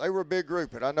were a big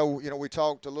group, and I know we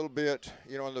talked a little bit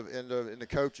in the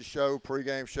coaches show,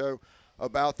 pregame show,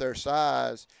 about their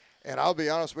size. And I'll be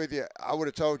honest with you, I would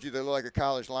have told you they look like a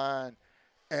college line,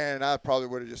 and I probably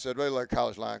would have just said they look like a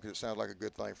college line because it sounds like a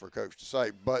good thing for a coach to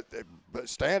say. But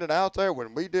standing out there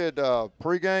when we did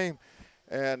pregame,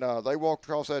 and they walked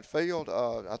across that field,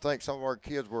 I think some of our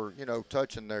kids were,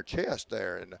 touching their chest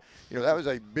there. And, that was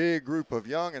a big group of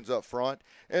youngins up front,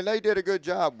 and they did a good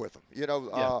job with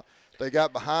them. They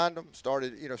got behind them,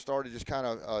 started just kind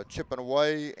of chipping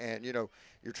away, and,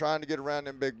 you're trying to get around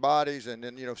them big bodies, and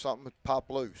then, something would pop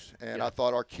loose. And I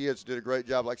thought our kids did a great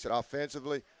job. Like I said,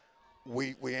 offensively,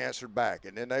 we answered back,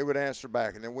 and then they would answer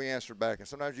back, and then we answered back. And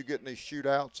sometimes you get in these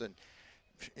shootouts, and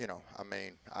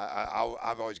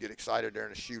I always get excited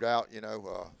during a shootout.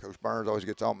 Coach Burns always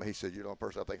gets on me. He said, "You're the only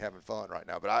person I think having fun right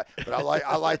now." But I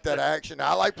like that action.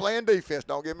 I like playing defense.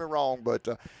 Don't get me wrong, but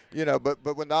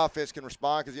but when the offense can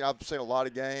respond, because I've seen a lot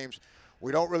of games.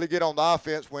 We don't really get on the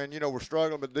offense when we're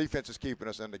struggling, but the defense is keeping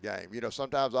us in the game.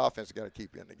 Sometimes the offense has got to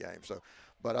keep you in the game. So,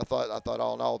 but I thought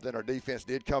all in all, then our defense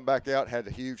did come back out, had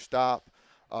a huge stop.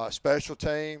 Special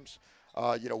teams.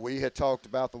 We had talked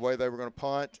about the way they were going to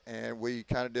punt, and we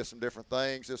kind of did some different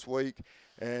things this week.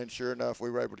 And sure enough, we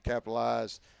were able to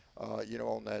capitalize,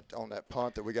 on that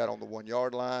punt that we got on the 1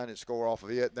 yard line and score off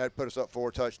of it. And that put us up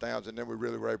 4 touchdowns, and then we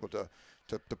really were able to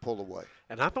pull away.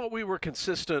 And I thought we were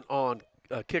consistent on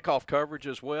kickoff coverage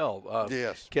as well.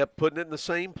 Yes. Kept putting it in the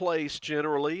same place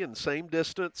generally and same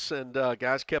distance, and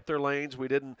guys kept their lanes. We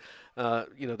didn't,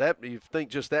 that you think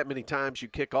just that many times you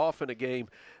kick off in a game,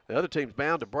 the other team's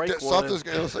bound to break one. Something's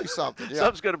going to say something. Yeah.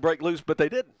 Something's going to break loose, but they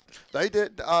didn't. They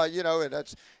did, and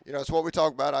that's what we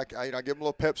talk about. I give them a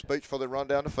little pep speech before they run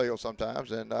down the field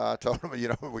sometimes, and I told them,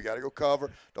 we got to go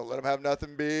cover. Don't let them have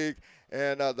nothing big,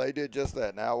 and they did just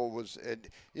that. Nowell's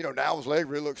leg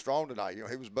really looked strong tonight.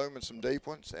 He was booming some deep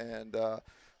ones, and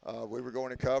we were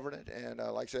going and covering it, and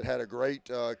like I said, had a great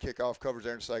kickoff coverage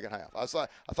there in the second half. I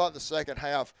thought in the second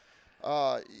half.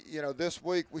 This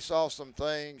week we saw some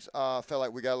things. Felt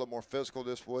like we got a little more physical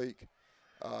this week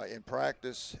in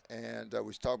practice, and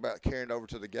we talked about carrying it over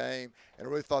to the game. And I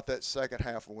really thought that second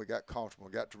half when we got comfortable,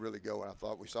 we got to really go, and I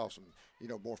thought we saw some,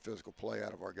 more physical play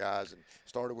out of our guys. And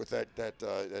started with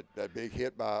that big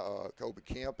hit by Kobe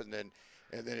Kemp, and then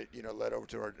it led over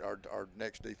to our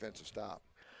next defensive stop.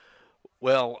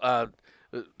 Well,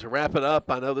 to wrap it up,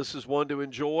 I know this is one to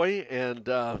enjoy, and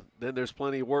then there's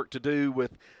plenty of work to do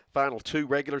with final 2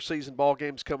 regular season ball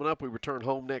games coming up. We return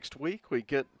home next week. We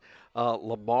get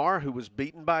Lamar, who was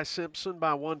beaten by Simpson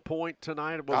by 1 point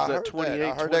tonight. Was that 28-27?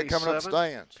 I heard that coming up the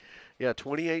stands. Yeah,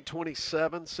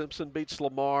 28-27. Simpson beats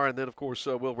Lamar, and then of course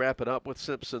we'll wrap it up with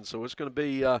Simpson. So it's going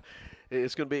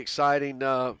to be exciting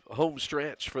home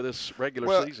stretch for this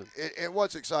regular season. And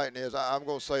what's exciting is I'm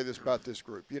going to say this about this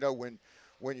group.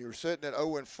 When you were sitting at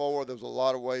 0-4, there was a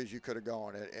lot of ways you could have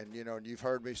gone. And you've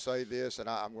heard me say this, and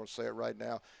I'm going to say it right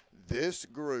now. This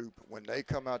group, when they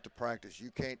come out to practice, you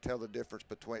can't tell the difference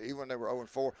between, even when they were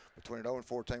 0-4, between an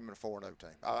 0-4 team and a 4-0 team.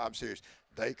 I'm serious.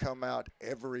 They come out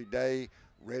every day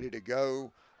ready to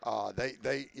go.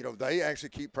 They actually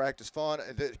keep practice fun,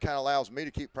 and it kind of allows me to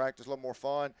keep practice a little more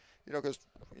fun. Because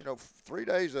 3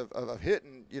 days of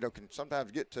hitting, can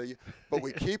sometimes get to you. But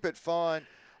we keep it fun.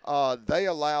 They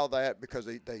allow that because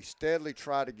they steadily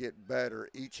try to get better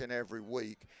each and every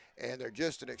week, and they're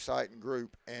just an exciting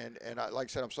group. And like I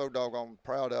said, I'm so doggone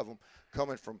proud of them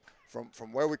coming from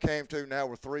where we came to. Now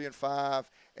we're 3-5,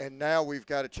 and now we've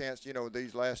got a chance.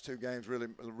 These last 2 games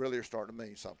really are starting to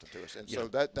mean something to us, and so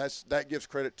that gives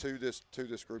credit to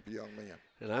this group of young men.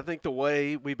 And I think the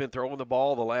way we've been throwing the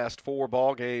ball the last 4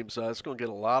 ball games, it's going to get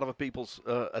a lot of people's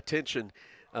attention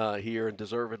here, and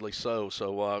deservedly so.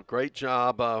 So great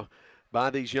job by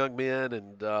these young men,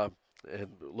 and and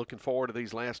looking forward to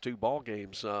these last 2 ball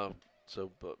games.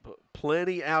 So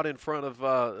plenty out in front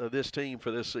of this team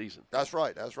for this season. That's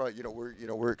right. That's right.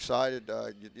 We're excited.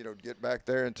 To get back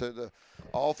there into the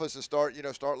office and start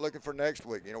looking for next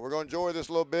week. We're going to enjoy this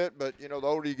a little bit, but the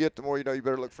older you get, the more you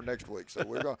better look for next week. So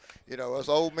we're going, us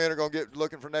old men are going to get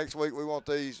looking for next week. We want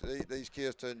these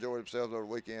kids to enjoy themselves over the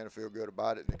weekend and feel good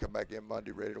about it, and then come back in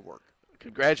Monday ready to work.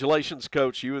 Congratulations,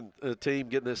 Coach. You and the team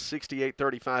getting this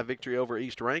 68-35 victory over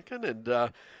East Rankin,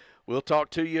 and. We'll talk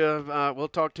to you. We'll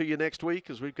talk to you next week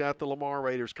as we've got the Lamar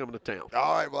Raiders coming to town.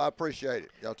 All right. Well, I appreciate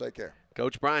it. Y'all take care.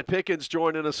 Coach Brian Pickens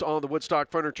joining us on the Woodstock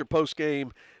Furniture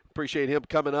postgame. Appreciate him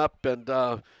coming up, and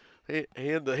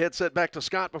hand the headset back to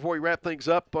Scott before we wrap things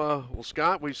up. Well,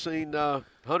 Scott, we've seen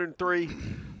 103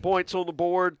 points on the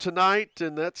board tonight,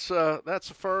 and that's a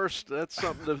first. That's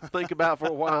something to think about for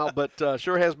a while, but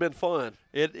sure has been fun.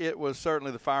 It was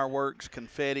certainly the fireworks,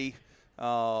 confetti.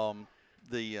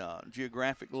 The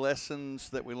geographic lessons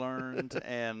that we learned,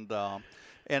 and I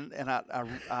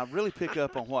really pick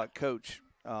up on what Coach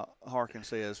Harkin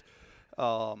says,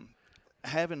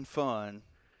 having fun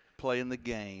playing the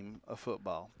game of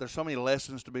football. There's so many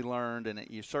lessons to be learned, and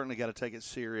you certainly got to take it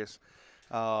serious.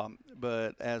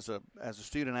 But as a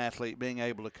student athlete, being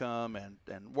able to come and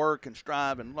work and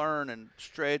strive and learn and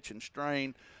stretch and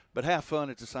strain, but have fun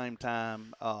at the same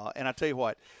time. And I tell you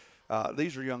what.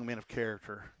 These are young men of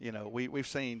character. We've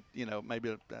seen, maybe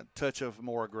a touch of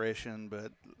more aggression,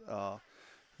 but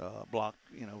block,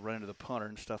 run to the punter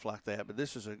and stuff like that. But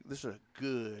this is a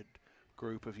good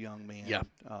group of young men. Yeah.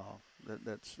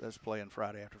 That's playing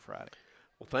Friday after Friday.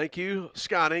 Well, thank you,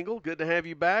 Scott Engel. Good to have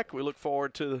you back. We look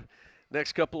forward to the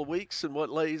next couple of weeks and what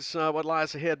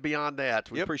lies ahead beyond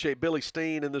that. We appreciate Billy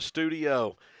Steen in the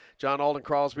studio. John Alden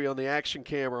Crosby on the action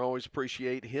camera. Always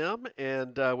appreciate him,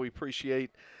 and we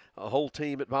appreciate a whole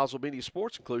team at Boswell Media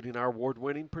Sports, including our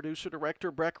award-winning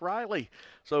producer-director, Breck Riley.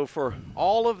 So for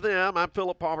all of them, I'm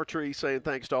Philip Palmertree saying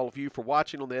thanks to all of you for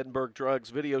watching on the Edinburgh Drugs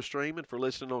video stream and for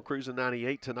listening on Cruising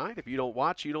 98 tonight. If you don't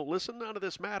watch, you don't listen, none of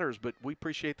this matters, but we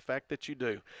appreciate the fact that you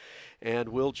do. And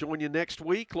we'll join you next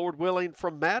week, Lord willing,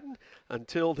 from Madden.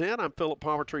 Until then, I'm Philip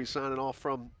Palmertree signing off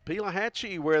from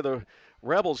Pelahatchie, where the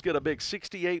Rebels get a big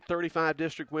 68-35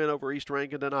 district win over East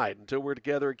Rankin tonight. Until we're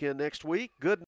together again next week, good